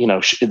say,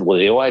 will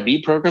the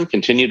OIB program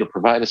continue to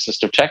provide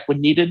assistive tech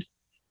when needed?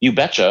 You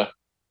betcha.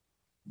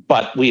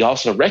 But we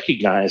also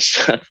recognize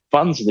that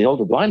funds in the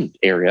older blind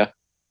area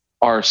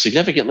are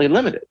significantly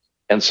limited.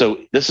 And so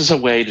this is a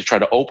way to try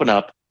to open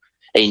up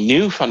a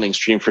new funding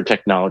stream for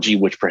technology,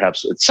 which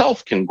perhaps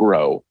itself can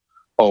grow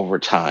over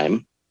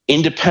time,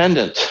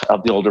 independent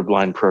of the older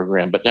blind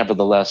program, but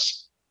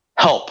nevertheless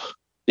help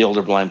the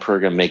older blind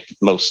program make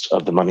most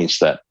of the monies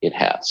that it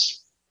has.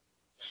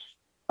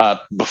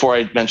 Before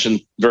I mention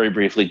very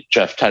briefly,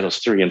 Jeff, Titles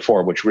 3 and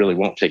 4, which really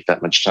won't take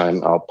that much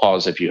time, I'll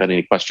pause if you had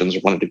any questions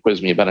or wanted to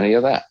quiz me about any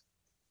of that.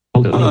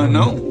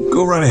 No,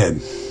 go right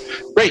ahead.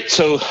 Great.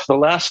 So the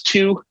last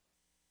two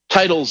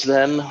titles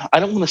then, I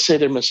don't want to say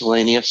they're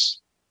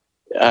miscellaneous.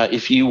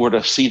 If you were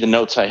to see the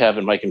notes I have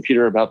in my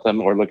computer about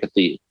them, or look at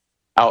the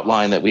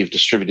outline that we've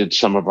distributed to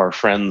some of our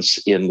friends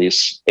in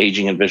this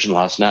Aging and Vision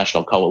Loss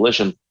National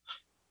Coalition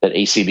that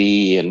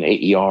ACB and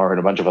AER and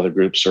a bunch of other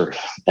groups are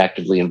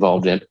actively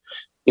involved in,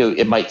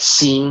 it might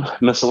seem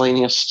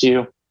miscellaneous to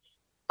you,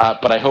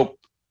 but I hope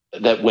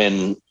that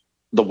when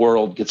the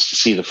world gets to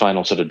see the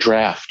final sort of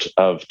draft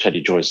of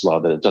Teddy Joy's law,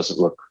 that it doesn't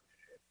look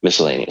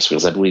miscellaneous,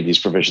 because I believe these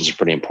provisions are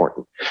pretty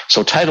important.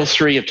 So Title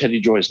 3 of Teddy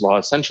Joy's law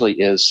essentially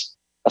is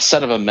a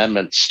set of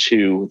amendments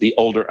to the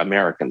Older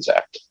Americans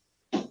Act.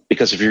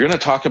 Because if you're going to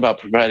talk about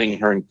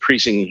providing or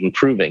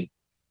improving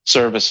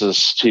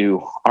services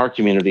to our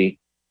community,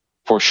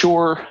 for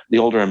sure, the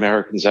Older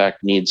Americans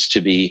Act needs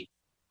to be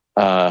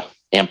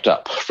amped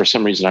up. For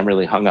some reason, I'm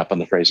really hung up on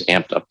the phrase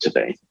amped up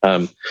today.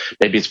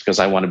 Maybe it's because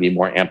I want to be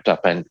more amped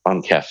up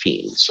on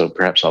caffeine. So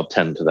perhaps I'll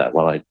tend to that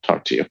while I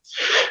talk to you.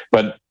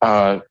 But,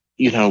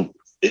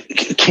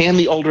 can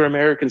the Older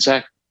Americans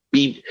Act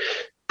be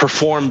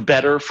performed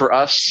better for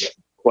us,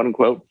 quote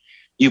unquote?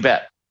 You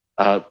bet.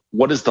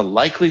 What is the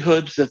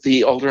likelihood that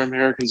the Older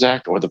Americans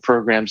Act or the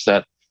programs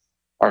that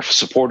are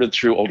supported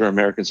through Older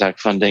Americans Act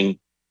funding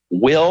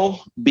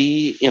will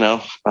be,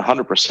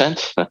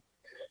 100%,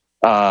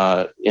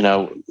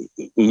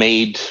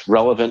 made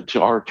relevant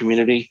to our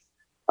community?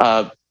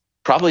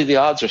 Probably the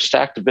odds are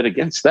stacked a bit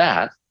against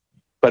that,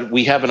 but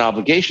we have an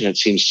obligation, it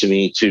seems to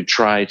me, to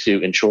try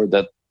to ensure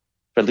that,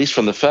 at least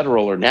from the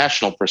federal or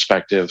national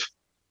perspective,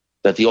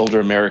 that the Older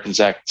Americans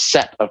Act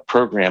set of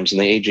programs and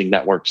the aging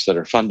networks that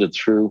are funded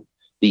through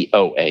the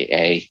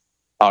OAA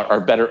are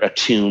better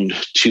attuned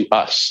to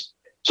us.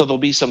 So there'll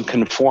be some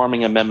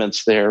conforming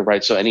amendments there,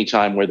 right? So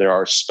anytime where there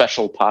are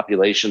special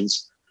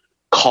populations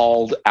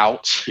called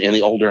out in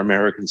the Older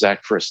Americans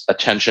Act for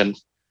attention,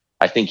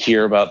 I think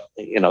here about,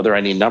 there are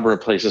any number of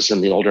places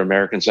in the Older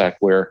Americans Act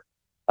where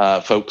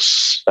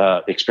folks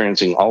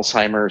experiencing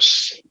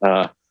Alzheimer's,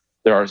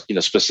 there are,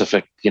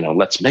 specific,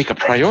 let's make a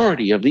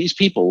priority of these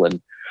people.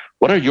 And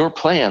what are your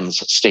plans,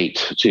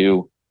 state,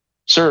 to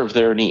serve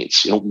their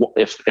needs?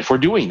 If we're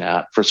doing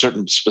that for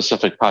certain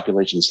specific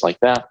populations like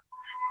that,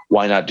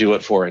 why not do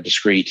it for a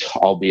discrete,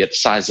 albeit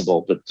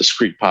sizable, but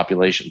discrete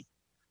population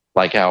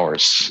like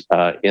ours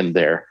in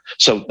there?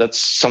 So that's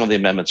some of the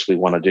amendments we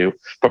want to do.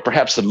 But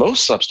perhaps the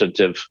most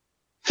substantive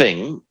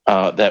thing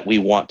that we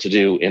want to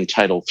do in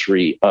Title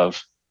III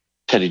of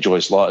Teddy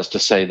Joy's law is to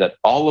say that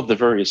all of the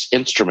various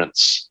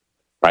instruments,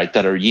 right,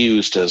 that are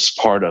used as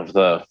part of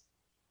the,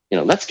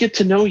 let's get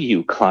to know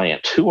you,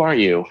 client. Who are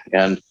you?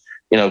 And,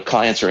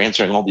 clients are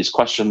answering all these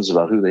questions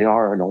about who they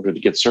are in order to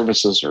get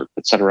services, or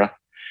et cetera,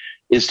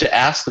 is to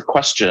ask the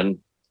question,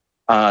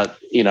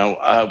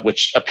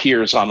 which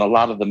appears on a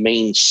lot of the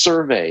main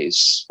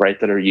surveys, right,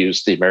 that are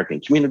used, the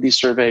American Community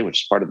Survey,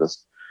 which is part of the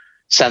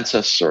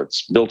census, or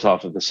it's built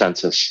off of the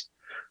census,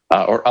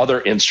 or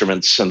other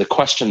instruments. And the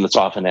question that's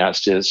often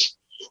asked is,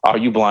 are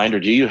you blind, or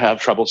do you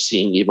have trouble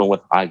seeing even with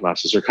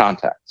eyeglasses or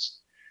contacts?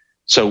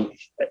 So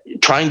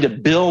trying to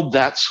build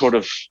that sort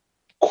of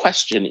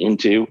question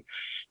into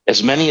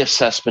as many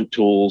assessment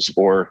tools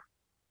or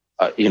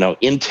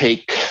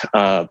intake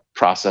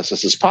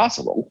processes as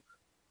possible,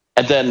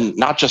 and then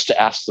not just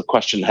to ask the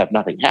question and have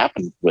nothing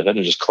happen with it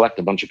and just collect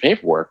a bunch of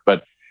paperwork,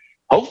 but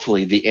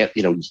hopefully the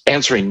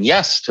answering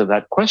yes to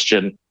that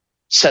question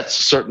sets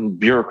certain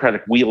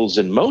bureaucratic wheels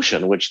in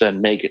motion, which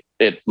then make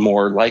it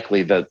more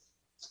likely that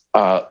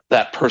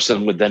that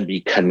person would then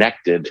be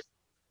connected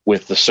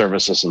with the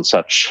services and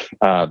such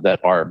that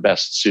are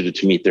best suited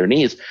to meet their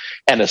needs,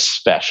 and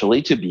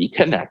especially to be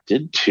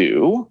connected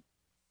to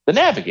the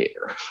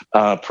Navigator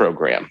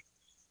program,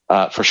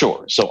 for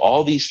sure. So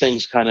all these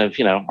things kind of,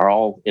 are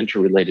all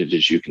interrelated,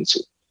 as you can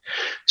see.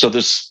 So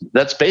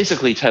that's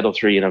basically Title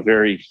III in a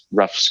very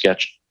rough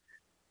sketch.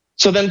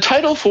 So then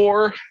Title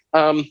IV,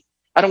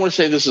 I don't want to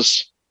say this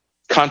is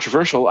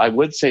controversial. I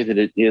would say that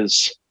it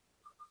is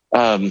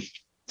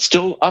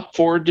still up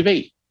for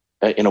debate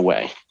in a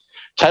way.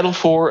 Title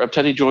IV of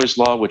Teddy Joy's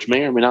law, which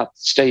may or may not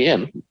stay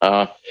in,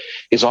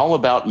 is all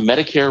about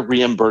Medicare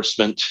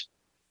reimbursement,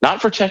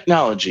 not for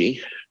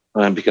technology,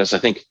 because I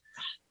think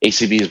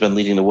ACB has been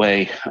leading the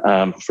way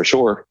for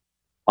sure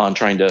on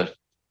trying to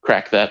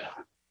crack that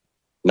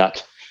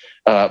nut.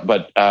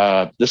 But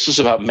this is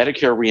about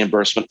Medicare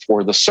reimbursement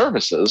for the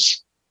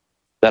services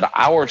that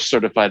our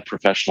certified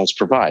professionals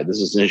provide.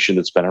 This is an issue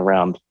that's been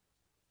around,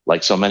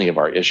 like so many of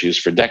our issues,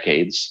 for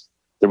decades.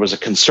 There was a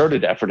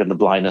concerted effort in the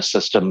blindness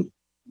system,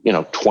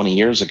 20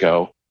 years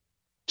ago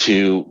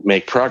to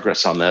make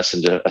progress on this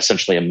and to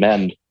essentially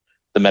amend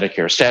the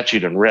Medicare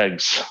statute and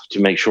regs to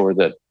make sure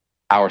that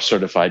our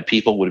certified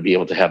people would be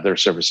able to have their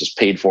services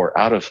paid for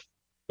out of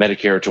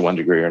Medicare to one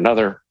degree or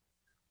another.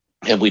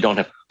 And we don't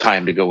have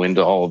time to go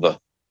into all of the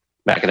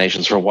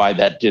machinations for why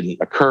that didn't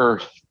occur.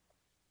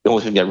 The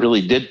only thing that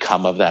really did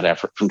come of that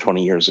effort from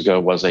 20 years ago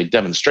was a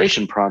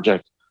demonstration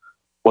project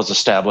was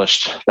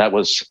established that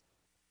was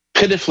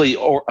pitifully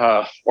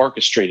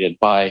orchestrated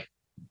by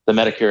the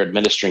Medicare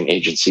administering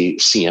agency,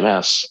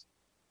 CMS.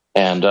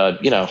 And,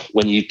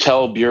 when you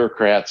tell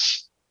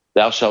bureaucrats,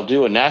 thou shalt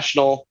do a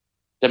national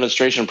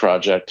demonstration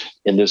project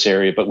in this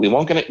area, but we're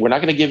not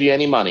going to give you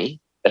any money,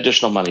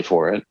 additional money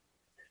for it.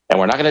 And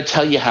we're not going to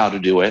tell you how to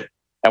do it.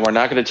 And we're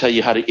not going to tell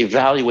you how to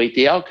evaluate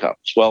the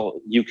outcomes.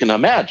 Well, you can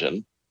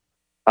imagine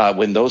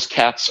when those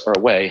cats are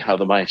away, how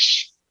the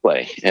mice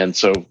play. And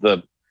so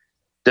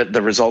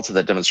the results of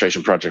that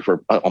demonstration project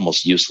were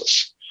almost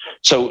useless.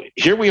 So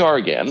here we are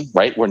again,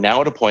 right? We're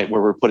now at a point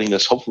where we're putting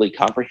this hopefully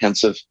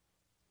comprehensive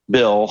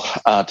bill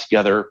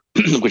together,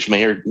 which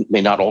may or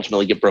may not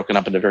ultimately get broken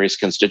up into various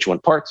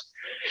constituent parts.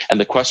 And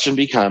the question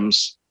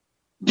becomes,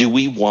 do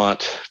we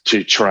want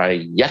to try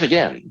yet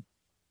again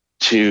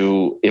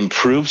to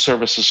improve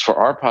services for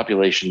our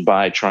population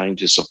by trying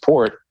to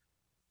support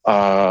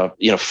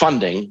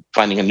finding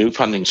a new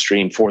funding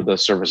stream for the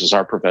services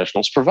our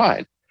professionals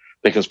provide?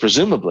 Because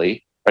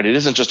presumably, right, it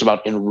isn't just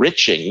about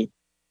enriching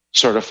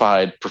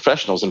certified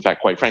professionals. In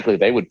fact, quite frankly,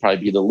 they would probably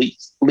be the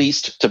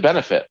least to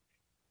benefit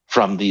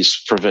from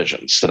these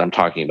provisions that I'm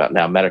talking about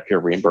now,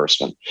 Medicare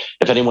reimbursement.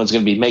 If anyone's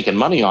going to be making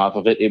money off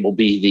of it, it will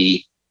be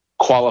the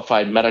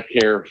qualified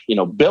Medicare,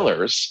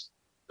 billers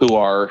who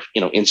are,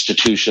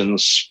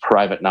 institutions,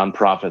 private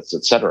nonprofits,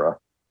 et cetera.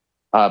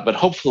 But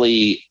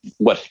hopefully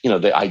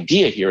the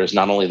idea here is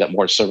not only that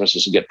more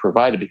services will get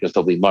provided because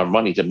there'll be more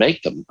money to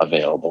make them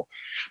available,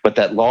 but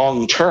that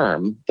long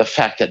term, the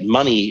fact that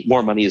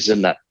more money is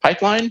in that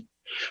pipeline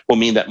will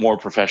mean that more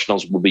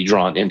professionals will be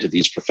drawn into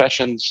these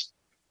professions,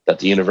 that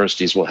the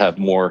universities will have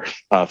more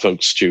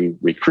folks to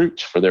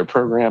recruit for their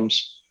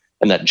programs,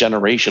 and that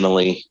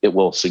generationally it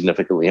will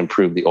significantly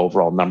improve the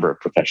overall number of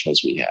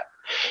professionals we have.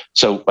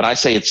 So when I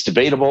say it's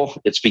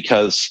debatable, it's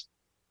because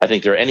I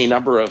think there are any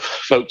number of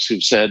folks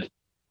who've said,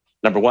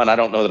 number one, I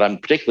don't know that I'm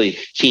particularly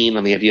keen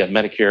on the idea of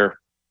Medicare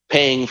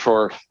paying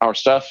for our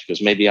stuff,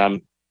 because maybe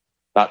I'm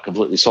not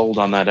completely sold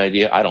on that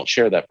idea. I don't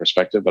share that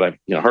perspective, but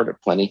I've heard it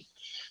plenty.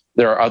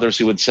 There are others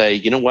who would say,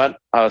 you know what,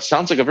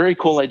 sounds like a very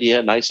cool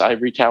idea, nice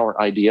ivory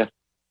tower idea.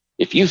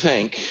 If you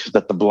think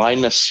that the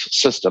blindness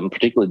system,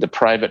 particularly the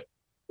private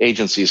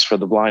agencies for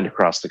the blind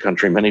across the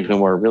country, many of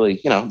whom are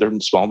really, they're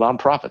small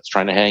nonprofits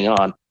trying to hang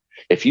on.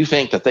 If you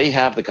think that they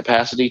have the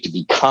capacity to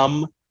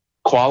become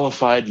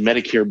qualified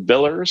Medicare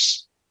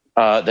billers,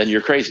 then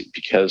you're crazy,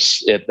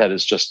 because that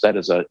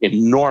is an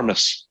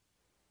enormous,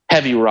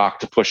 heavy rock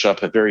to push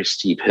up a very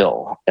steep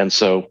hill. And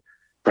so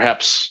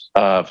perhaps,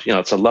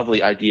 it's a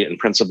lovely idea in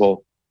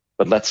principle,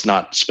 but let's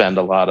not spend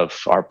a lot of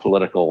our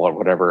political or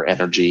whatever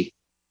energy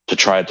to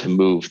try to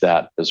move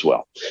that as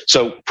well.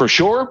 So for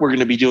sure, we're going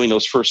to be doing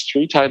those first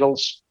three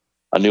titles,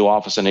 a new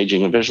office on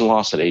aging and vision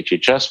loss at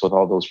HHS with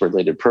all those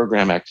related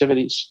program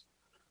activities,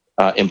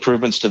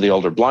 improvements to the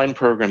older blind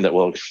program that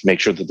will make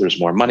sure that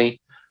there's more money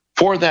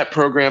for that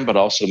program, but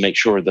also make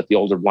sure that the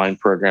older blind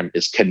program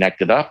is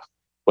connected up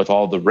with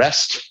all the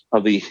rest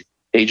of the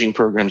aging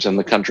programs in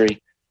the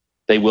country.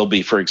 They will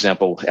be, for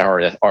example, our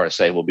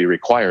RSA will be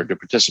required to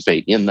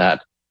participate in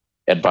that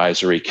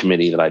advisory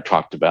committee that I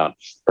talked about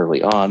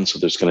early on. So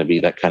there's going to be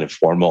that kind of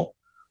formal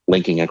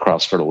linking and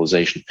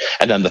cross-fertilization.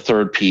 And then the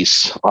third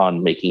piece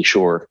on making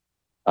sure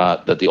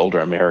that the Older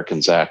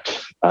Americans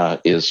Act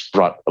is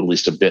brought at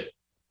least a bit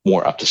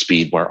more up to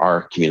speed where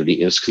our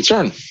community is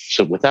concerned.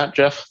 So with that,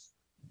 Jeff,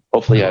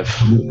 hopefully I've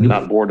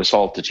not bored us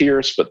all to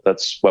tears, but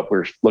that's what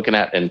we're looking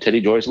at in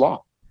Teddy Joy's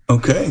law.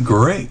 Okay,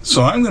 great.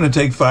 So I'm going to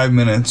take 5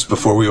 minutes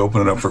before we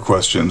open it up for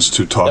questions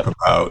to talk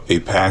about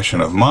a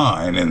passion of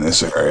mine in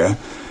this area,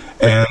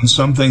 and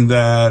something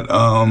that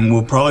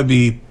will probably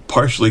be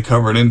partially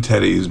covered in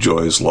Teddy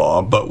Joy's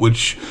law, but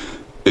which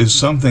is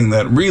something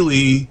that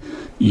really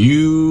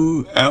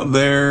you out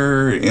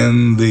there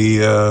in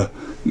the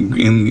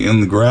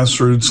in the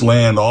grassroots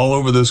land all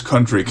over this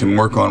country can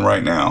work on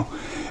right now.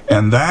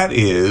 And that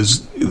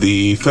is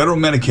the federal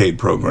Medicaid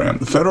program.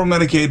 The federal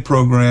Medicaid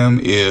program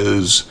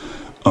is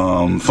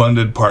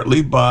funded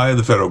partly by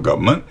the federal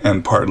government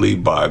and partly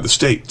by the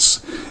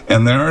states.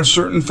 And there are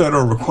certain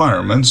federal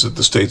requirements that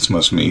the states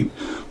must meet,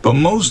 but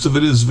most of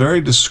it is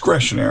very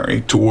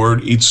discretionary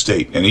toward each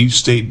state, and each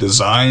state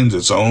designs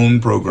its own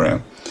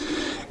program.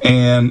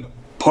 And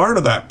part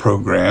of that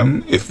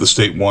program, if the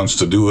state wants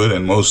to do it,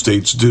 and most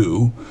states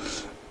do,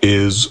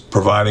 is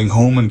providing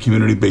home and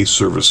community-based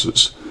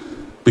services.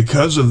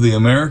 Because of the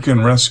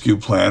American Rescue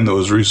Plan that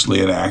was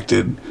recently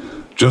enacted,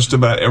 just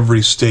about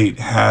every state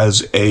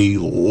has a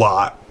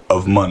lot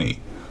of money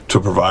to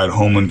provide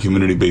home and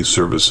community-based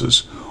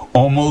services.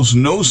 Almost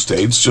no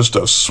states, just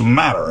a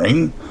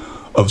smattering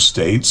of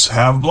states,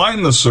 have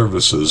blindness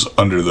services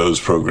under those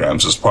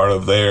programs as part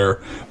of their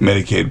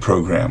Medicaid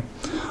program.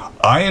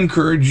 I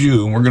encourage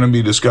you, and we're going to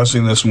be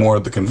discussing this more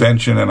at the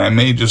convention, and I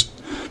may just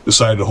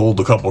decide to hold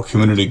a couple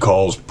community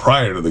calls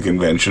prior to the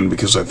convention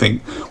because I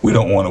think we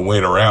don't want to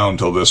wait around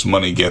till this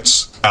money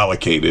gets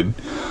allocated.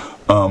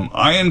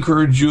 I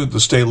encourage you at the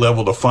state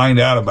level to find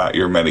out about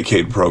your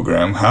Medicaid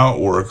program, how it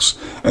works,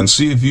 and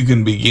see if you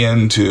can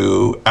begin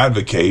to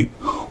advocate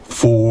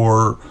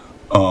for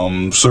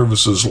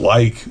services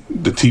like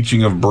the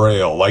teaching of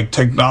Braille, like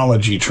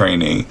technology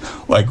training,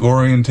 like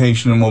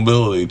orientation and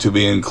mobility to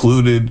be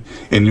included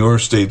in your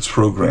state's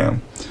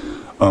program.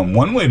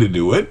 One way to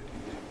do it,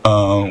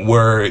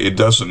 where it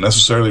doesn't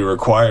necessarily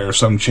require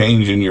some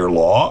change in your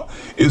law,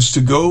 is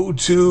to go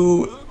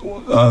to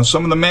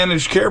some of the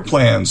managed care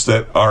plans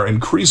that are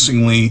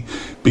increasingly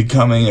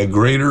becoming a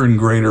greater and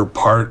greater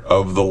part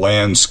of the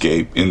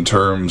landscape in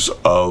terms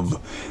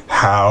of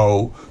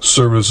how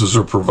services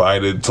are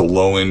provided to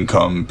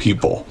low-income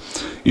people.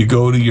 You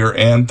go to your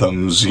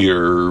Anthems,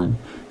 your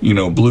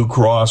Blue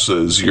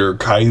Crosses, your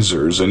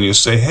Kaisers, and you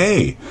say,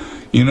 hey,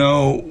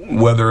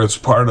 whether it's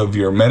part of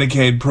your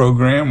Medicaid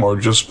program or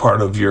just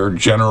part of your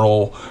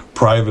general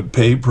private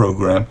pay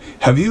program,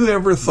 have you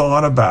ever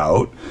thought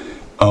about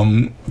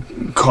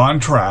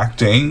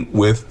contracting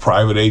with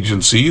private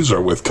agencies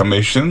or with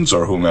commissions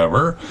or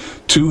whomever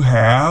to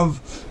have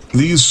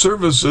these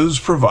services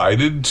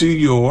provided to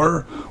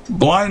your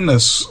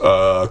blindness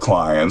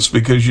clients?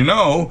 Because you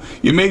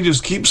may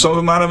just keep some of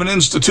them out of an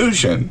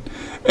institution,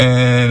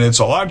 and it's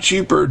a lot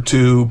cheaper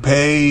to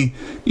pay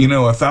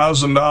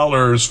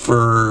 $1,000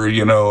 for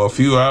a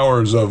few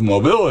hours of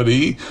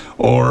mobility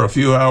or a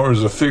few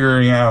hours of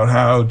figuring out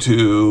how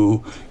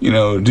to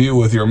deal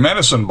with your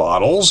medicine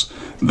bottles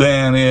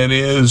than it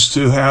is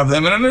to have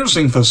them in a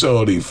nursing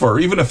facility for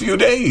even a few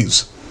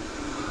days.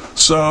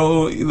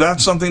 So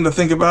that's something to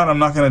think about. I'm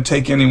not going to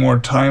take any more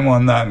time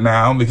on that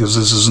now because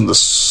this isn't the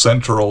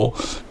central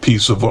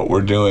piece of what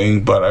we're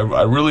doing, but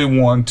I really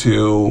want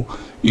to,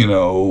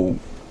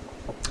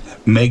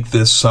 make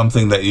this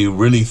something that you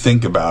really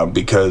think about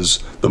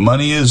because the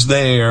money is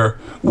there.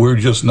 We're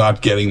just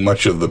not getting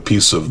much of the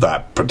piece of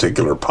that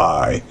particular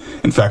pie.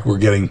 In fact, we're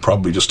getting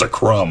probably just a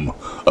crumb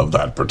of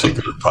that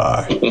particular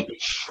pie.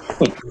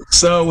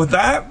 So with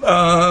that,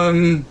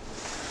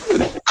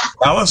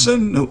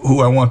 Allison,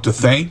 who I want to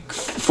thank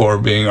for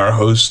being our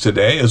host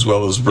today, as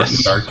well as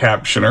Britton, our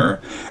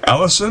captioner.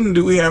 Allison,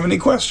 do we have any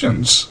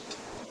questions?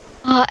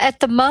 At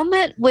the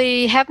moment,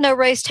 we have no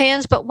raised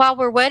hands, but while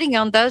we're waiting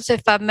on those,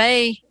 if I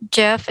may,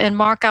 Jeff and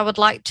Mark, I would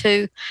like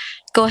to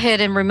go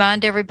ahead and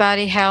remind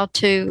everybody how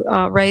to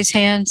raise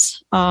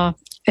hands and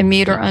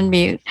mute or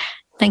unmute.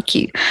 Thank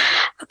you.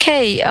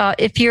 Okay,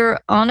 if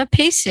you're on a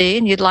PC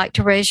and you'd like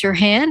to raise your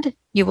hand,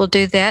 you will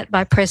do that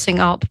by pressing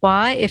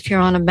Alt-Y. If you're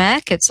on a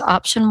Mac, it's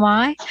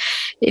Option-Y.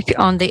 If you're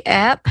on the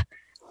app,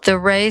 the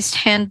raised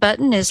hand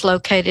button is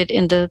located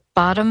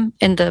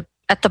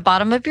at the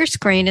bottom of your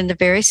screen in the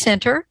very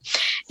center.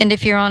 And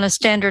if you're on a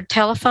standard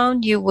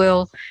telephone, you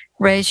will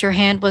raise your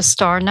hand with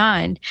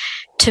 *9.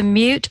 To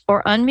mute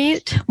or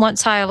unmute,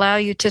 once I allow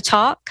you to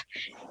talk,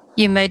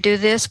 you may do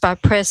this by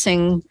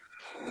pressing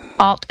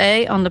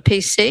Alt-A on the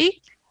PC.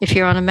 If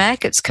you're on a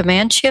Mac, it's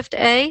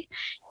Command-Shift-A.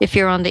 If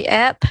you're on the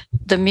app,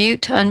 the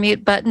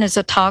mute-unmute button is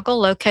a toggle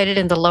located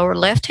in the lower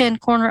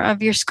left-hand corner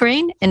of your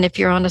screen. And if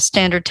you're on a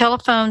standard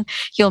telephone,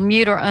 you'll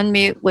mute or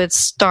unmute with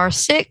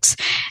 *6.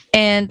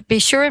 And be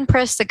sure and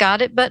press the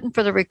Got It button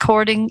for the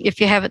recording if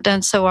you haven't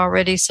done so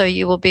already, so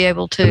you will be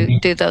able to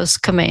do those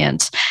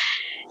commands.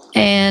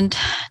 And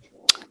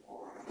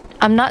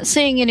I'm not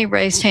seeing any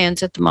raised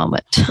hands at the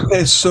moment.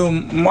 Okay, so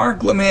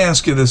Mark, let me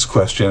ask you this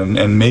question,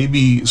 and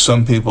maybe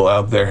some people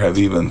out there have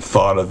even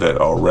thought of it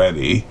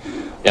already.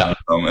 Yeah.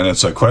 And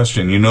it's a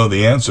question you know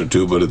the answer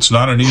to, but it's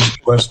not an easy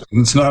question.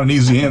 It's not an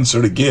easy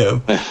answer to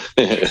give.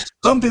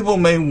 Some people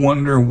may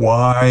wonder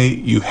why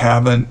you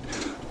haven't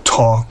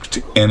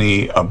talked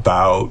any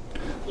about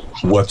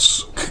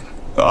what's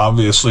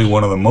obviously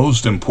one of the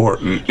most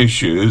important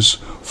issues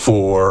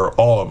for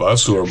all of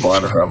us who are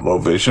blind or have low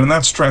vision, and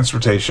that's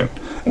transportation.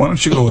 Why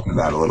don't you go into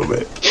that a little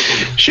bit?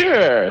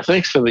 Sure.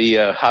 Thanks for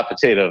the hot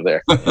potato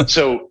there.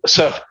 So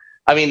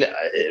I mean,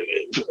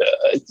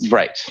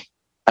 right.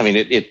 I mean,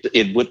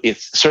 it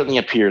certainly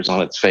appears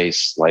on its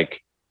face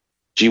like,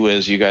 gee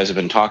whiz, you guys have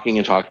been talking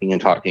and talking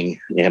and talking,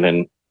 and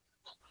in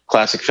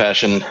classic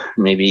fashion,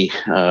 maybe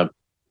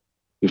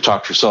you've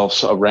talked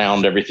yourselves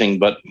around everything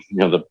but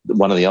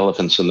one of the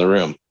elephants in the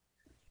room.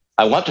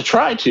 I want to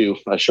try to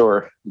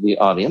assure the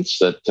audience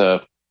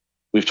that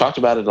we've talked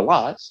about it a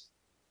lot,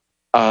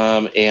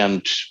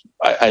 and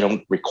I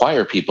don't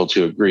require people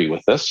to agree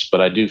with this,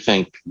 but I do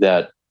think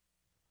that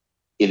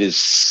it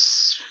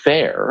is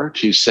fair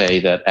to say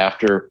that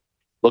after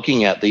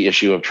looking at the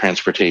issue of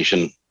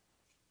transportation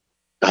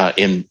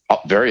in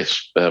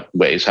various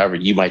ways, however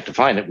you might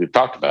define it, we've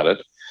talked about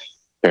it,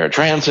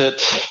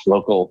 paratransit,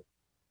 local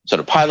sort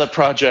of pilot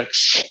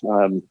projects,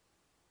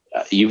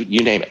 you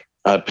name it,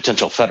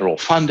 potential federal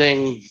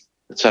funding,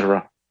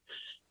 etc.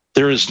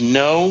 There is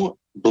no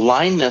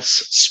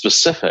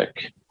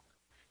blindness-specific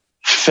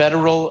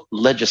federal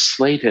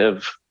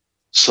legislative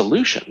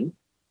solution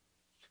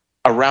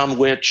around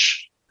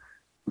which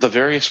the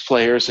various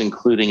players,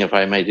 including, if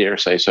I may dare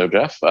say so,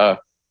 Jeff, the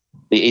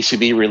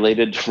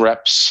ACB-related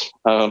reps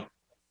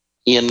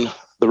in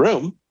the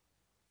room,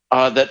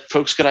 that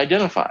folks could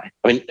identify.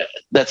 I mean,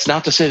 that's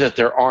not to say that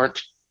there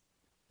aren't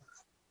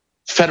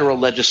federal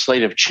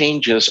legislative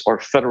changes or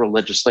federal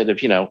legislative,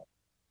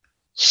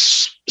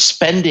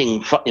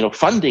 spending,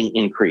 funding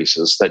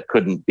increases that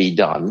couldn't be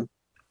done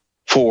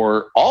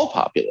for all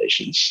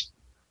populations.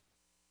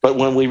 But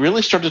when we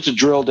really started to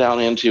drill down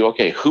into,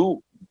 okay,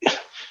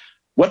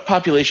 what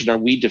population are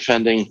we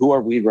defending? Who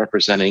are we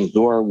representing?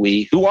 Who are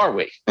we?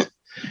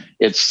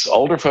 It's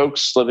older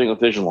folks living with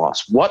vision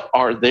loss. What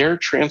are their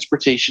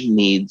transportation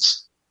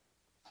needs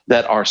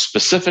that are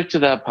specific to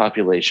that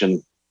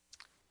population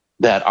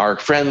that our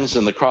friends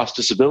in the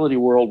cross-disability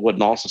world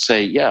wouldn't also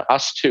say, yeah,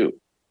 us too?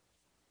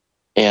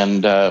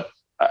 And,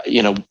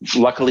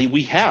 luckily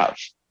we have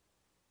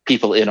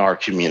people in our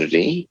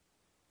community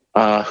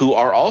who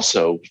are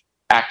also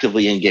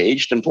actively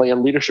engaged and play a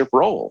leadership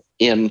role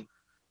in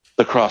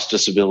the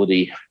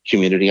cross-disability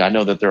community. I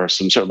know that there are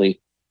some certainly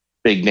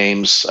big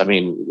names. I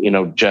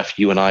mean, Jeff,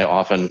 you and I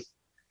often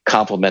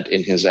compliment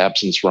in his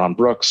absence Ron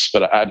Brooks,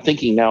 but I'm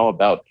thinking now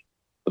about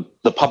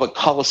the public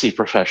policy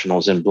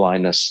professionals in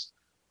blindness,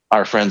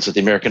 our friends at the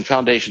American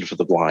Foundation for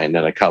the Blind,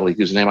 and a colleague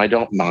whose name I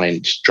don't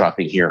mind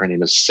dropping here. Her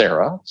name is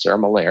Sarah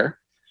Malaire,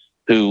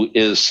 who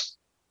is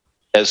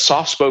as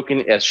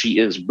soft-spoken as she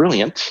is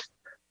brilliant,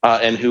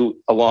 and who,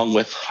 along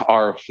with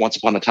our once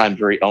upon a time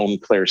very own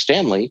Claire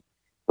Stanley,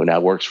 who now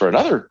works for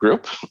another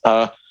group,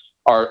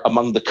 are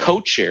among the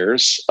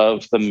co-chairs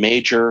of the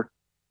major,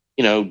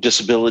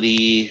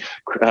 disability,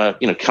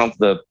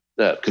 the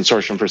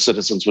Consortium for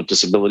Citizens with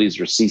Disabilities,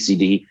 or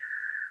CCD,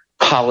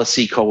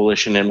 policy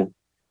coalition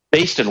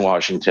based in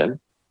Washington.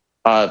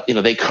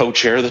 They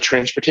co-chair the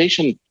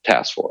transportation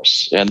task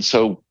force. And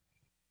so,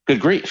 good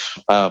grief,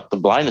 the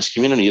blindness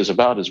community is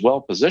about as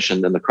well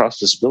positioned in the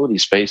cross-disability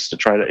space to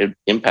try to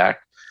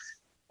impact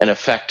and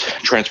affect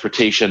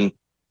transportation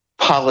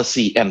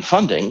policy and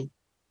funding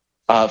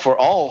for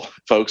all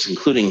folks,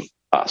 including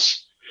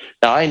us.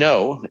 Now, I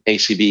know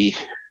ACB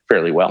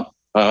fairly well,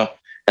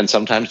 and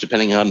sometimes,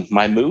 depending on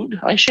my mood,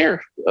 I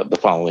share the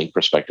following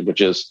perspective,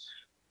 which is,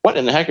 what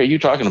in the heck are you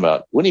talking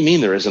about? What do you mean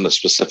there isn't a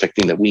specific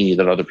thing that we need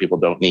that other people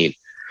don't need?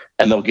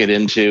 And they'll get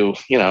into,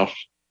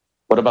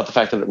 what about the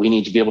fact that we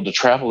need to be able to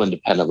travel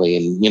independently,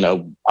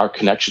 and, our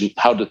connection,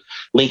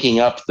 linking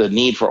up the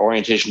need for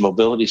orientation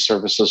mobility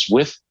services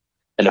with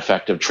an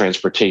effective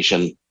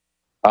transportation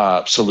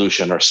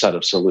solution or set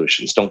of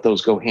solutions. Don't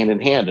those go hand in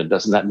hand? And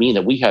doesn't that mean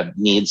that we have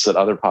needs that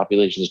other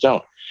populations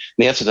don't?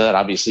 And the answer to that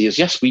obviously is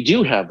yes, we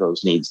do have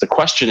those needs. The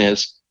question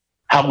is,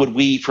 how would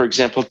we, for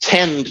example,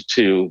 tend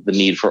to the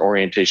need for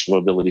orientation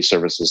mobility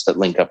services that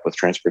link up with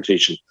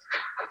transportation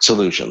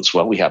solutions?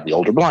 Well, we have the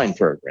Older Blind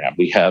program.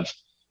 We have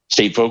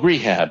State Folk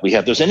Rehab.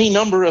 There's any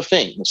number of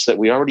things that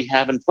we already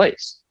have in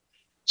place.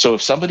 So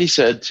if somebody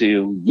said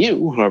to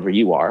you, whoever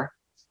you are,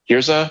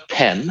 here's a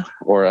pen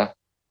or a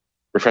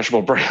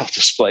refreshable braille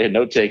display, a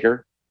note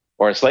taker,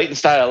 or a slate and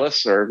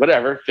stylus, or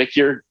whatever, pick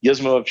your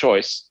gizmo of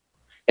choice,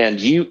 and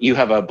you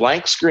have a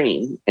blank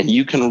screen and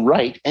you can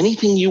write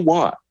anything you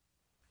want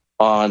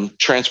on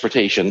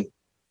transportation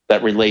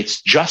that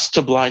relates just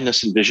to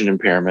blindness and vision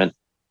impairment,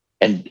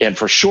 and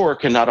for sure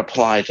cannot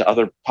apply to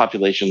other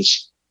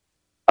populations,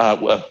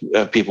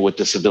 people with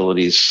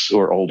disabilities who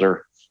are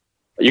older,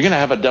 you're going to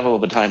have a devil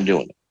of a time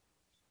doing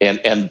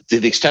it. And to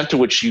the extent to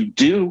which you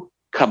do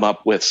come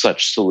up with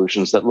such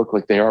solutions that look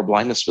like they are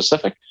blindness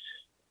specific,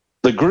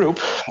 the group,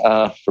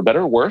 for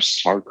better or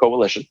worse, our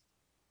coalition,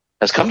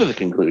 has come to the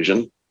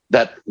conclusion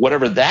that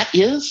whatever that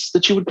is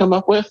that you would come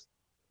up with,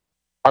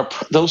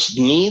 those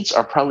needs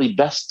are probably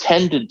best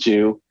tended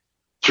to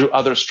through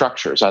other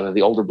structures, either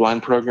the Older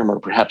Blind program or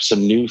perhaps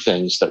some new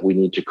things that we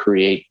need to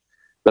create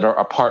that are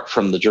apart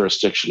from the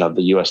jurisdiction of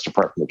the U.S.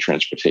 Department of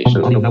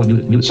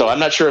Transportation. So I'm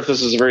not sure if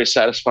this is a very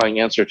satisfying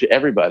answer to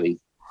everybody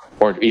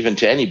or even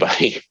to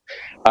anybody,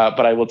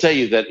 but I will tell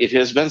you that it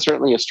has been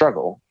certainly a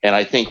struggle. And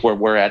I think where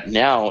we're at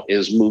now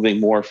is moving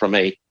more from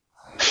a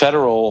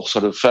federal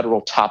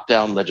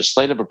top-down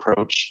legislative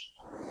approach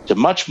to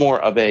much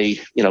more of a,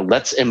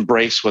 let's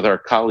embrace with our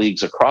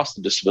colleagues across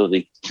the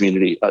disability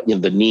community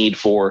the need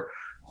for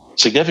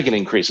significant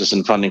increases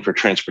in funding for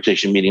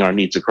transportation, meeting our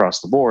needs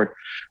across the board,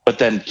 but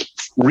then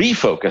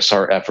refocus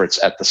our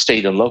efforts at the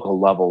state and local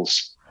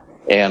levels.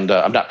 And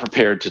I'm not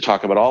prepared to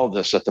talk about all of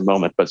this at the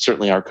moment, but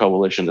certainly our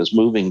coalition is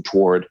moving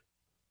toward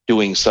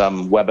doing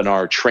some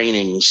webinar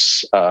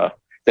trainings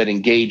that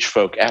engage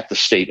folk at the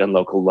state and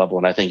local level.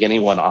 And I think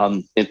anyone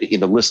in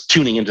the list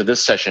tuning into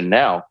this session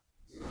now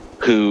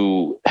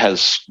who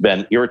has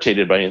been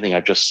irritated by anything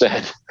I've just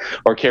said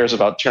or cares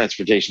about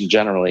transportation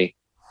generally,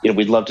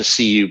 we'd love to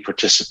see you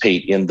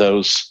participate in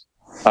those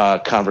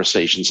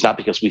conversations, not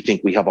because we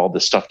think we have all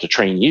this stuff to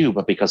train you,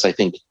 but because I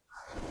think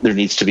there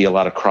needs to be a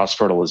lot of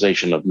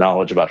cross-fertilization of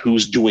knowledge about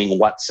who's doing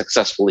what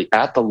successfully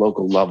at the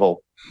local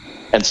level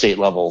and state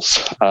levels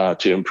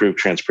to improve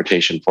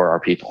transportation for our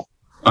people.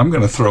 I'm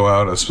going to throw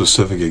out a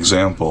specific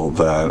example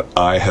that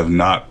I have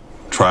not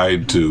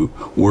tried to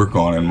work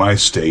on in my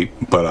state,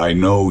 but I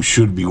know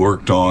should be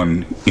worked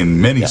on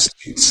in many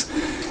states.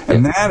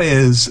 And that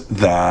is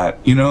that,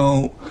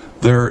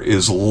 there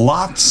is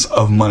lots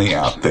of money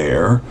out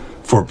there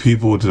for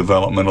people with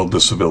developmental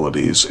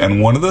disabilities.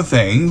 And one of the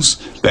things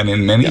that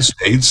in many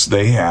states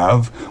they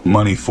have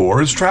money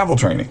for is travel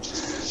training.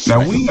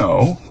 Now, we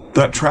know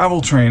that travel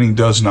training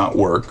does not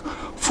work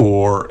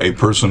for a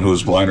person who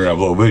is blind or have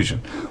low vision,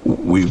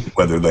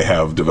 whether they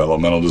have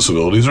developmental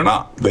disabilities or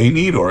not. They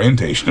need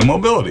orientation and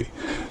mobility.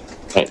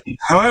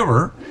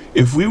 However,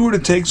 if we were to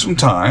take some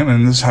time,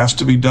 and this has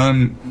to be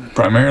done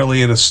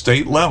primarily at a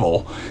state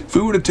level, if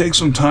we were to take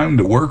some time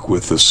to work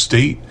with the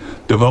state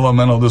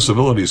developmental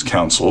disabilities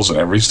councils, and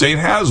every state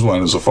has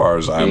one as far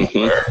as I'm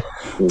aware,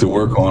 to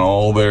work on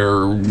all their,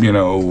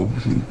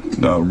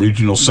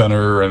 regional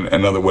center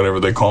and other, whatever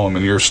they call them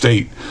in your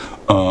state,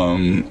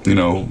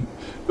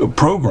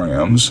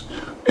 programs,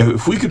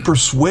 if we could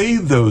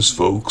persuade those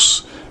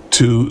folks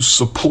to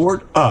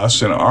support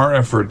us in our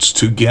efforts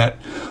to get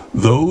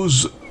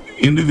those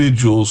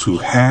individuals who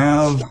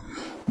have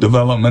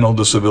developmental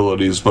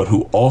disabilities but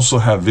who also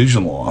have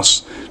vision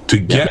loss to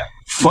get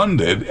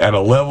funded at a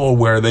level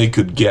where they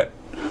could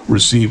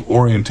receive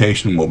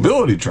orientation and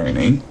mobility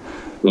training,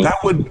 that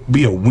would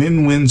be a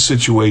win-win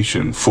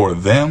situation for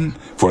them,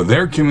 for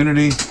their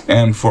community,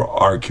 and for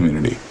our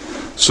community.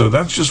 So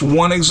that's just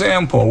one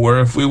example where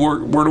if we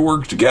were to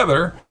work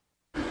together,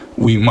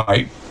 we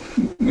might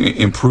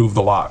improve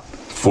the lot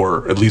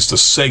for at least a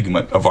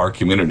segment of our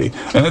community.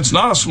 And it's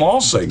not a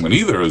small segment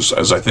either,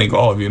 as I think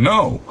all of you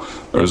know.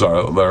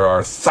 There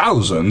are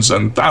thousands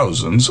and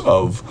thousands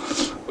of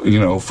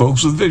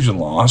folks with vision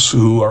loss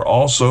who are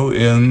also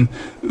in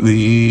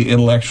the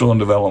intellectual and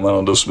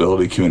developmental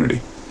disability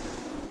community.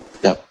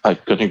 Yep, I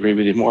couldn't agree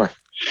with you more.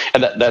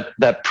 And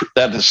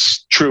that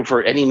is true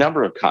for any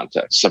number of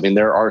contexts. I mean,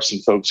 there are some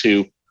folks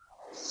who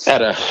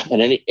at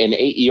an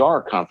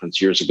AER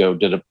conference years ago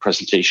did a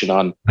presentation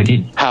on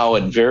how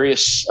in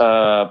various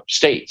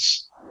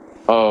states,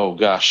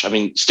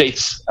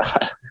 states,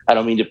 I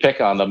don't mean to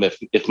pick on them.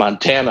 If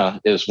Montana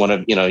is one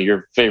of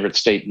your favorite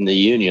state in the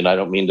union, I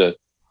don't mean to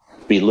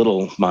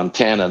belittle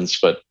Montanans,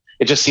 but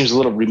it just seems a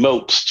little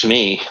remote to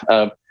me.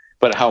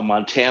 But how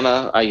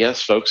Montana, I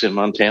guess, folks in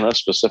Montana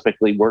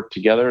specifically work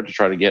together to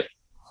try to get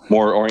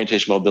more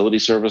orientation mobility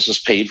services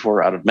paid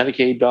for out of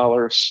Medicaid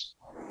dollars.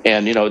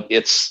 And,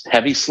 it's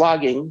heavy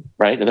slogging,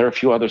 right? And there are a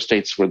few other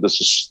states where this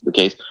is the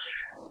case.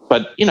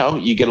 But,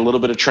 you get a little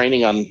bit of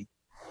training on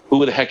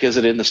who the heck is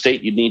it in the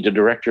state you need to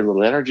direct your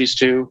little energies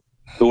to?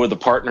 Who are the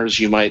partners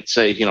you might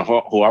say, who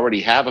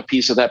already have a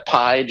piece of that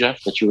pie,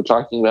 Jeff, that you were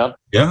talking about?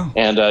 Yeah.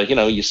 And,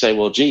 you say,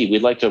 well, gee,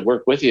 we'd like to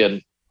work with you.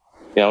 And,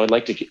 I'd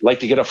like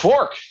to get a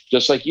fork,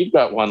 just like you've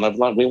got one.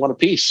 We want a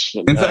piece.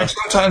 In fact,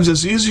 sometimes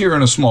it's easier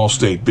in a small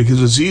state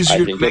because it's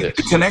easier to make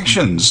the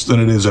connections than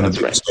it is in a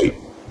big state.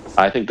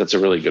 I think that's a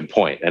really good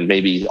point. And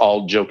maybe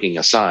all joking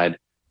aside,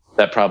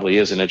 that probably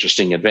is an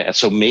interesting advance.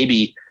 So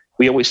maybe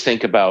we always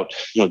think about,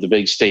 the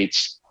big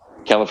states,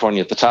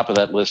 California at the top of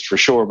that list for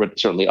sure, but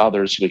certainly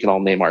others. We can all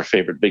name our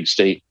favorite big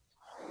state.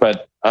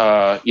 But,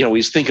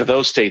 we think of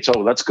those states,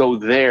 let's go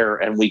there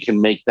and we can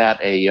make that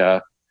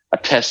a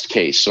test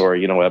case or,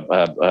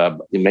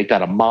 make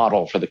that a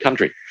model for the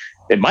country.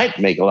 It might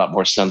make a lot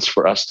more sense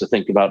for us to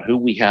think about who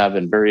we have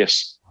in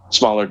various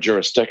smaller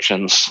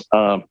jurisdictions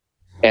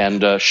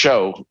and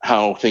show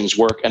how things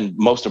work. And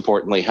most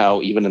importantly,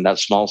 how even in that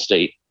small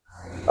state,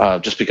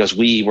 just because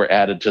we were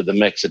added to the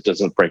mix, it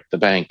doesn't break the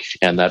bank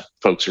and that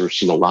folks'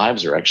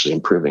 lives are actually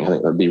improving. I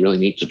think that'd be really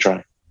neat to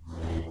try.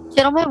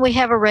 Gentlemen, we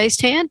have a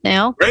raised hand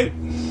now. Great.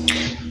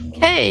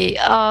 Okay.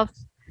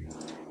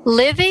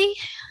 Livy,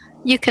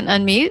 you can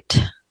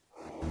unmute.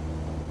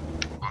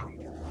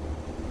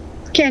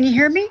 Can you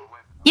hear me?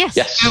 Yes.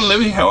 Yes. Hey,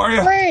 Livy, how are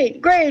you?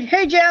 Great.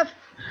 Hey, Jeff.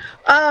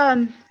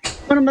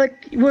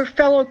 We're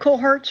fellow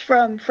cohorts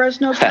from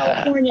Fresno,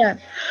 California.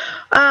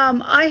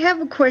 I have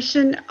a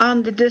question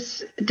on the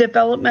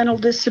developmental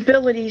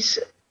disabilities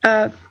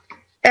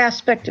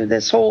aspect of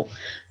this whole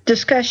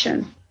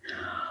discussion.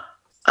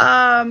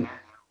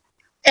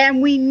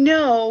 And we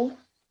know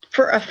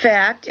for a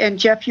fact, and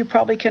Jeff, you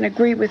probably can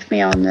agree with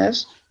me on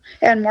this,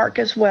 and Mark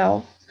as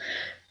well,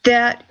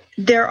 that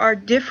there are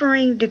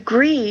differing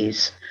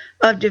degrees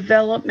of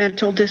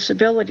developmental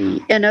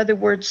disability. In other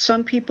words,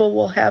 some people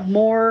will have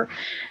more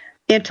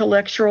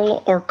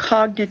intellectual or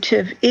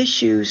cognitive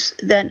issues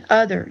than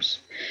others.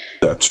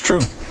 That's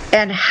true.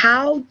 And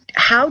how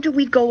do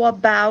we go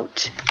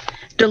about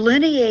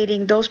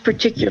delineating those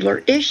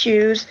particular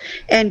issues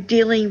and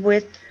dealing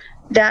with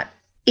that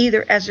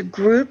either as a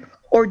group,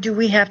 or do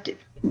we have to,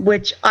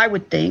 which I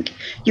would think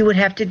you would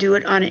have to do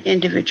it on an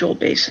individual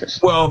basis?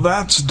 Well,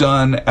 that's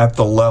done at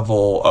the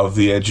level of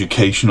the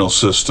educational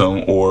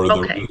system or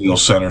the regional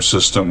center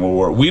system,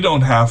 or we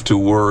don't have to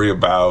worry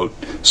about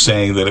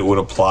saying that it would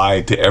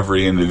apply to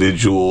every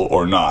individual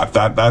or not.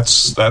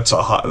 That's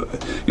a high,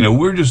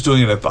 we're just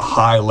doing it at the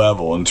high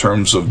level in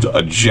terms of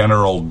a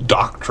general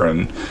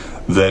doctrine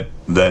that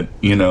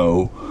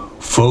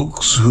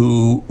folks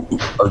who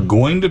are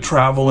going to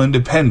travel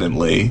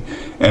independently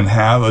and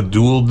have a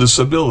dual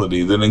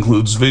disability that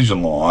includes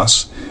vision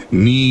loss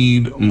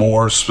need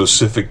more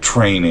specific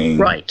training.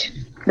 Right.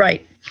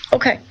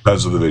 Okay.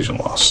 Because of the vision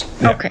loss.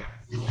 Yeah. Okay.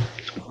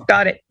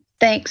 Got it.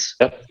 Thanks.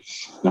 Yep.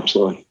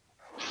 Absolutely.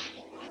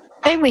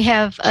 Okay, we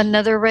have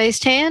another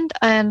raised hand,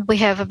 and we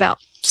have about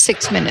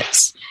 6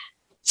 minutes.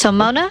 So,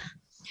 Mona,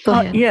 go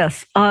ahead.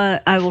 Yes,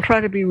 I will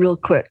try to be real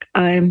quick.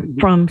 I'm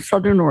from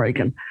Southern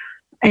Oregon.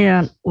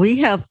 And we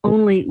have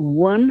only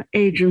one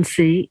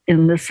agency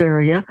in this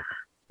area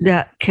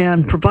that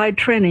can provide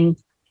training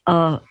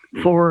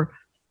for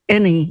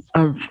any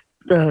of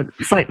the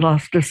sight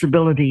loss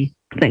disability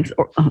things,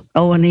 or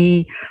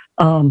O&E,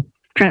 how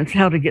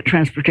to get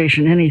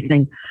transportation,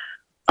 anything.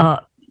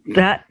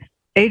 That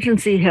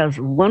agency has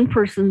one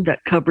person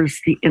that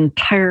covers the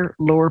entire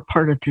lower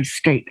part of the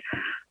state,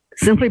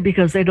 simply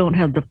because they don't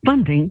have the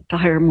funding to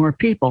hire more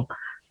people.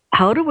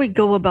 How do we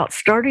go about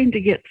starting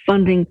to get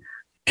funding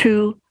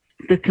to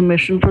the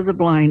Commission for the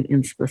Blind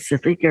in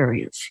specific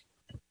areas?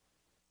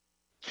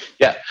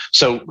 Yeah,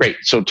 so great.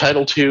 So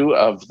Title II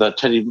of the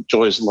Teddy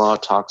Joyce Law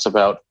talks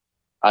about,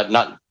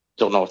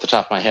 don't know off the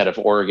top of my head if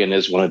Oregon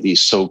is one of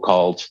these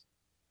so-called,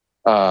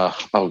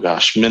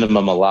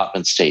 minimum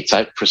allotment states.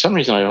 For some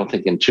reason, I don't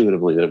think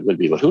intuitively that it would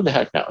be, but who the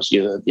heck knows?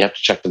 You have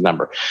to check the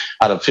number.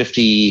 Out of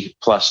 50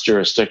 plus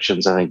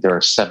jurisdictions, I think there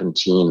are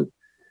 17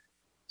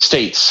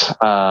 states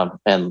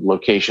and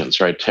locations,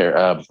 right?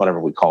 Whatever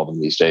we call them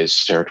these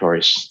days,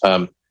 territories,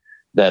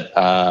 that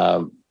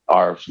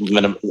are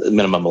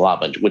minimum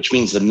allotment, which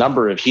means the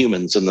number of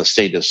humans in the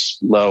state is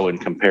low in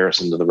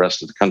comparison to the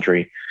rest of the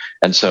country.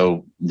 And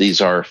so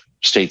these are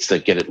states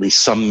that get at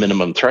least some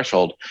minimum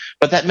threshold,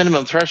 but that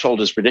minimum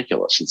threshold is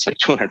ridiculous. It's like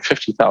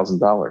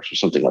 $250,000 or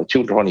something, like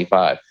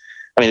 $225,000.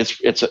 I mean,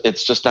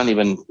 it's just not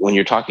even, when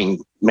you're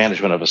talking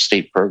management of a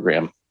state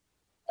program,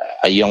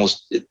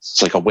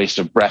 it's like a waste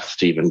of breath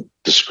to even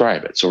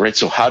describe it.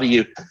 So how do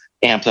you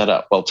amp that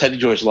up? Well, Teddy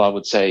Joyce Law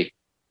would say,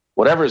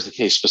 whatever is the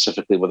case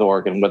specifically with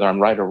Oregon, whether I'm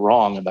right or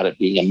wrong about it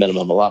being a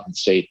minimum allotment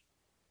state,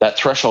 that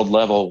threshold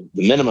level,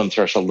 the minimum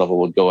threshold level,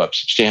 would go up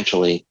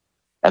substantially.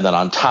 And then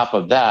on top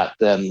of that,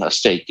 then a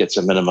state gets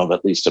a minimum of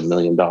at least $1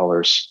 million,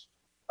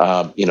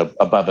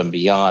 above and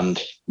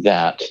beyond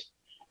that.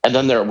 And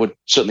then there would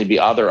certainly be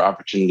other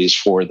opportunities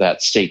for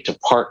that state to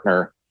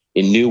partner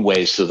in new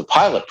ways through the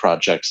pilot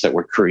projects that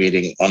we're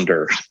creating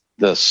under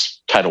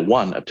this Title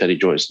I of Teddy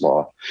Joyce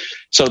Law.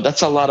 So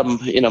that's a lot of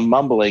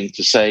mumbling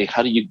to say,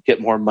 how do you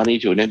get more money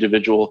to an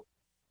individual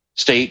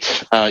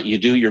state? You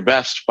do your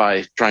best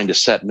by trying to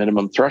set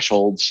minimum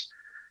thresholds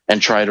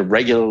and try to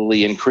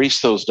regularly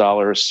increase those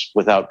dollars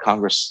without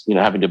Congress,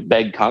 having to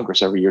beg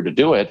Congress every year to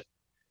do it.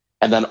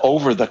 And then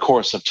over the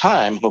course of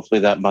time,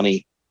 hopefully that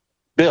money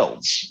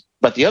builds.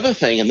 But the other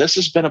thing, and this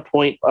has been a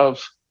point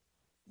of,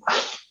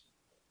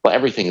 well,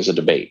 everything is a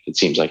debate, it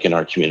seems like, in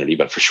our community,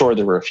 but for sure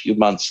there were a few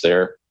months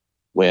there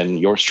when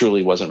yours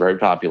truly wasn't very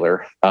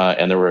popular,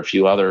 and there were a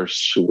few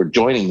others who were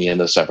joining me in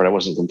this effort. I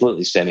wasn't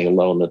completely standing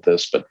alone with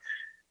this, but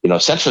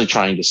essentially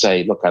trying to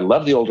say, look, I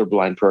love the Older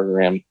Blind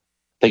program. I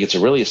think it's a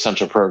really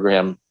essential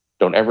program.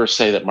 Don't ever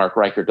say that Mark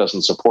Reichert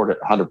doesn't support it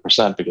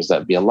 100%, because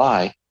that'd be a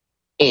lie.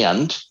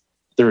 And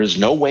there is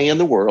no way in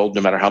the world,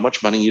 no matter how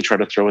much money you try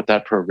to throw at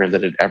that program,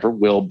 that it ever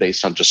will,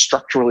 based on just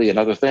structurally and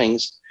other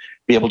things,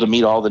 be able to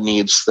meet all the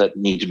needs that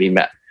need to be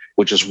met,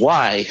 which is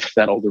why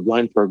that Older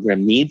Blind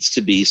program needs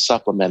to be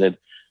supplemented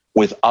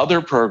with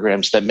other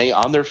programs that may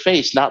on their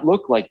face not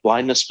look like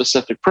blindness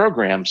specific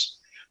programs,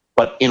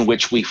 but in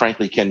which we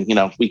frankly can,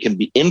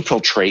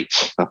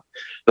 infiltrate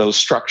those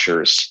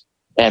structures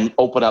and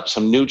open up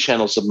some new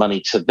channels of money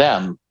to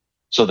them,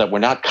 so that we're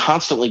not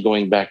constantly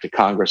going back to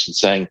Congress and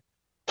saying,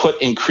 put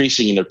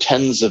increasing,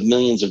 tens of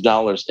millions of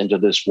dollars into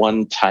this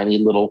one tiny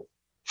little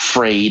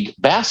frayed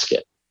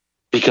basket.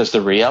 Because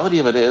the reality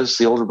of it is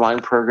the Older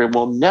Blind program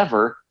will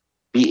never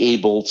be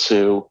able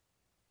to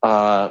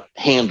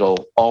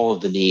handle all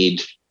of the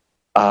need,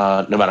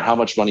 no matter how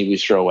much money we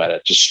throw at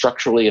it. Just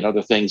structurally and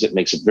other things, it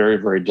makes it very,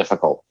 very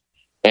difficult.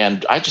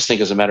 And I just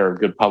think as a matter of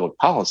good public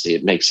policy,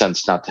 it makes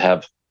sense not to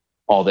have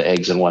all the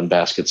eggs in one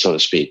basket, so to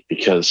speak,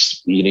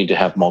 because you need to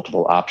have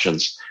multiple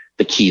options.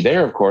 The key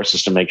there, of course,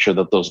 is to make sure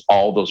that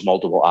all those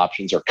multiple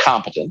options are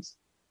competent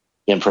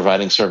in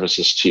providing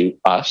services to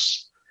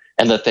us,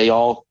 and that they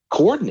all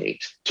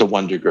coordinate to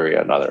one degree or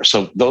another.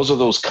 So those are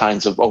those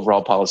kinds of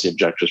overall policy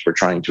objectives we're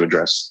trying to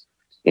address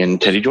in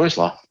Teddy Joy's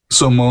law.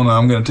 So, Mona,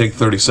 I'm going to take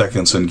 30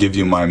 seconds and give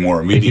you my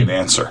more immediate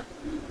answer.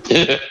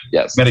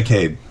 Yes.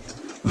 Medicaid.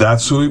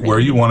 That's where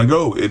you want to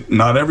go.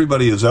 Not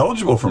everybody is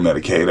eligible for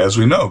Medicaid, as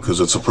we know,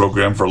 because it's a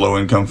program for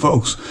low-income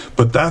folks.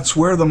 But that's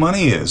where the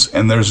money is,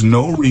 and there's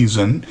no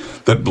reason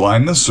that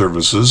blindness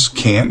services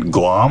can't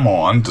glom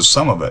on to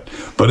some of it.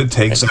 But it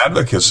takes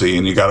advocacy,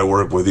 and you got to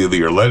work with either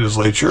your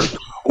legislature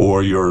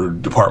or your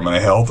Department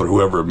of Health or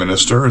whoever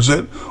administers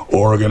it.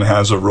 Oregon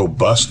has a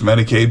robust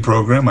Medicaid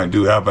program. I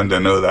do happen to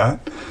know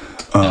that.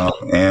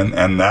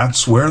 And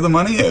that's where the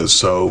money is.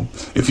 So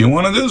if you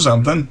want to do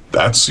something,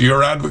 that's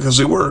your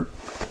advocacy work.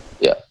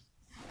 Yeah.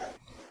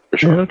 For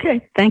sure.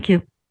 Okay. Thank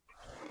you.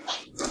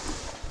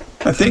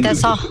 I think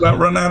that's all. About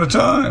run out of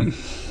time.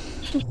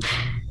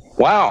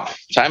 Wow.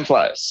 Time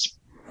flies.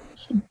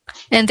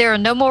 And there are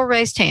no more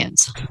raised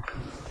hands.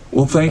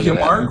 Well, thank you,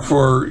 Mark,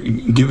 for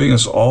giving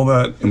us all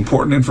that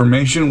important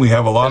information. We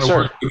have a lot of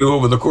work to do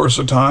over the course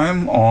of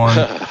time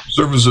on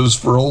services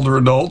for older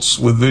adults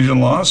with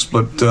vision loss,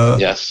 but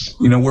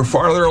we're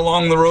farther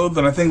along the road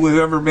than I think we've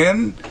ever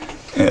been,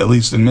 at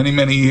least in many,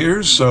 many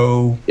years.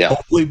 So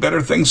hopefully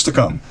better things to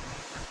come.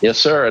 Yes,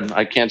 sir. And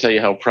I can't tell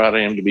you how proud I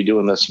am to be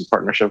doing this in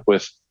partnership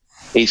with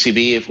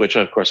ACB, which,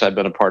 of course, I've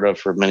been a part of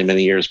for many,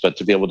 many years. But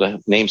to be able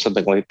to name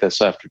something like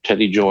this after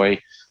Teddy Joy,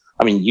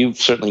 I mean, you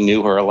certainly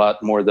knew her a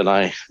lot more than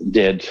I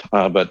did,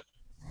 but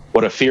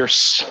what a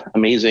fierce,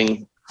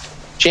 amazing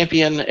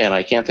champion. And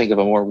I can't think of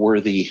a more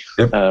worthy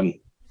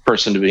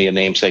person to be a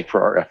namesake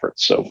for our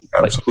efforts. So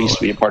pleased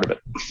to be a part of it.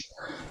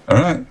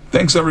 All right.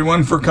 Thanks,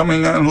 everyone, for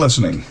coming and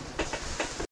listening.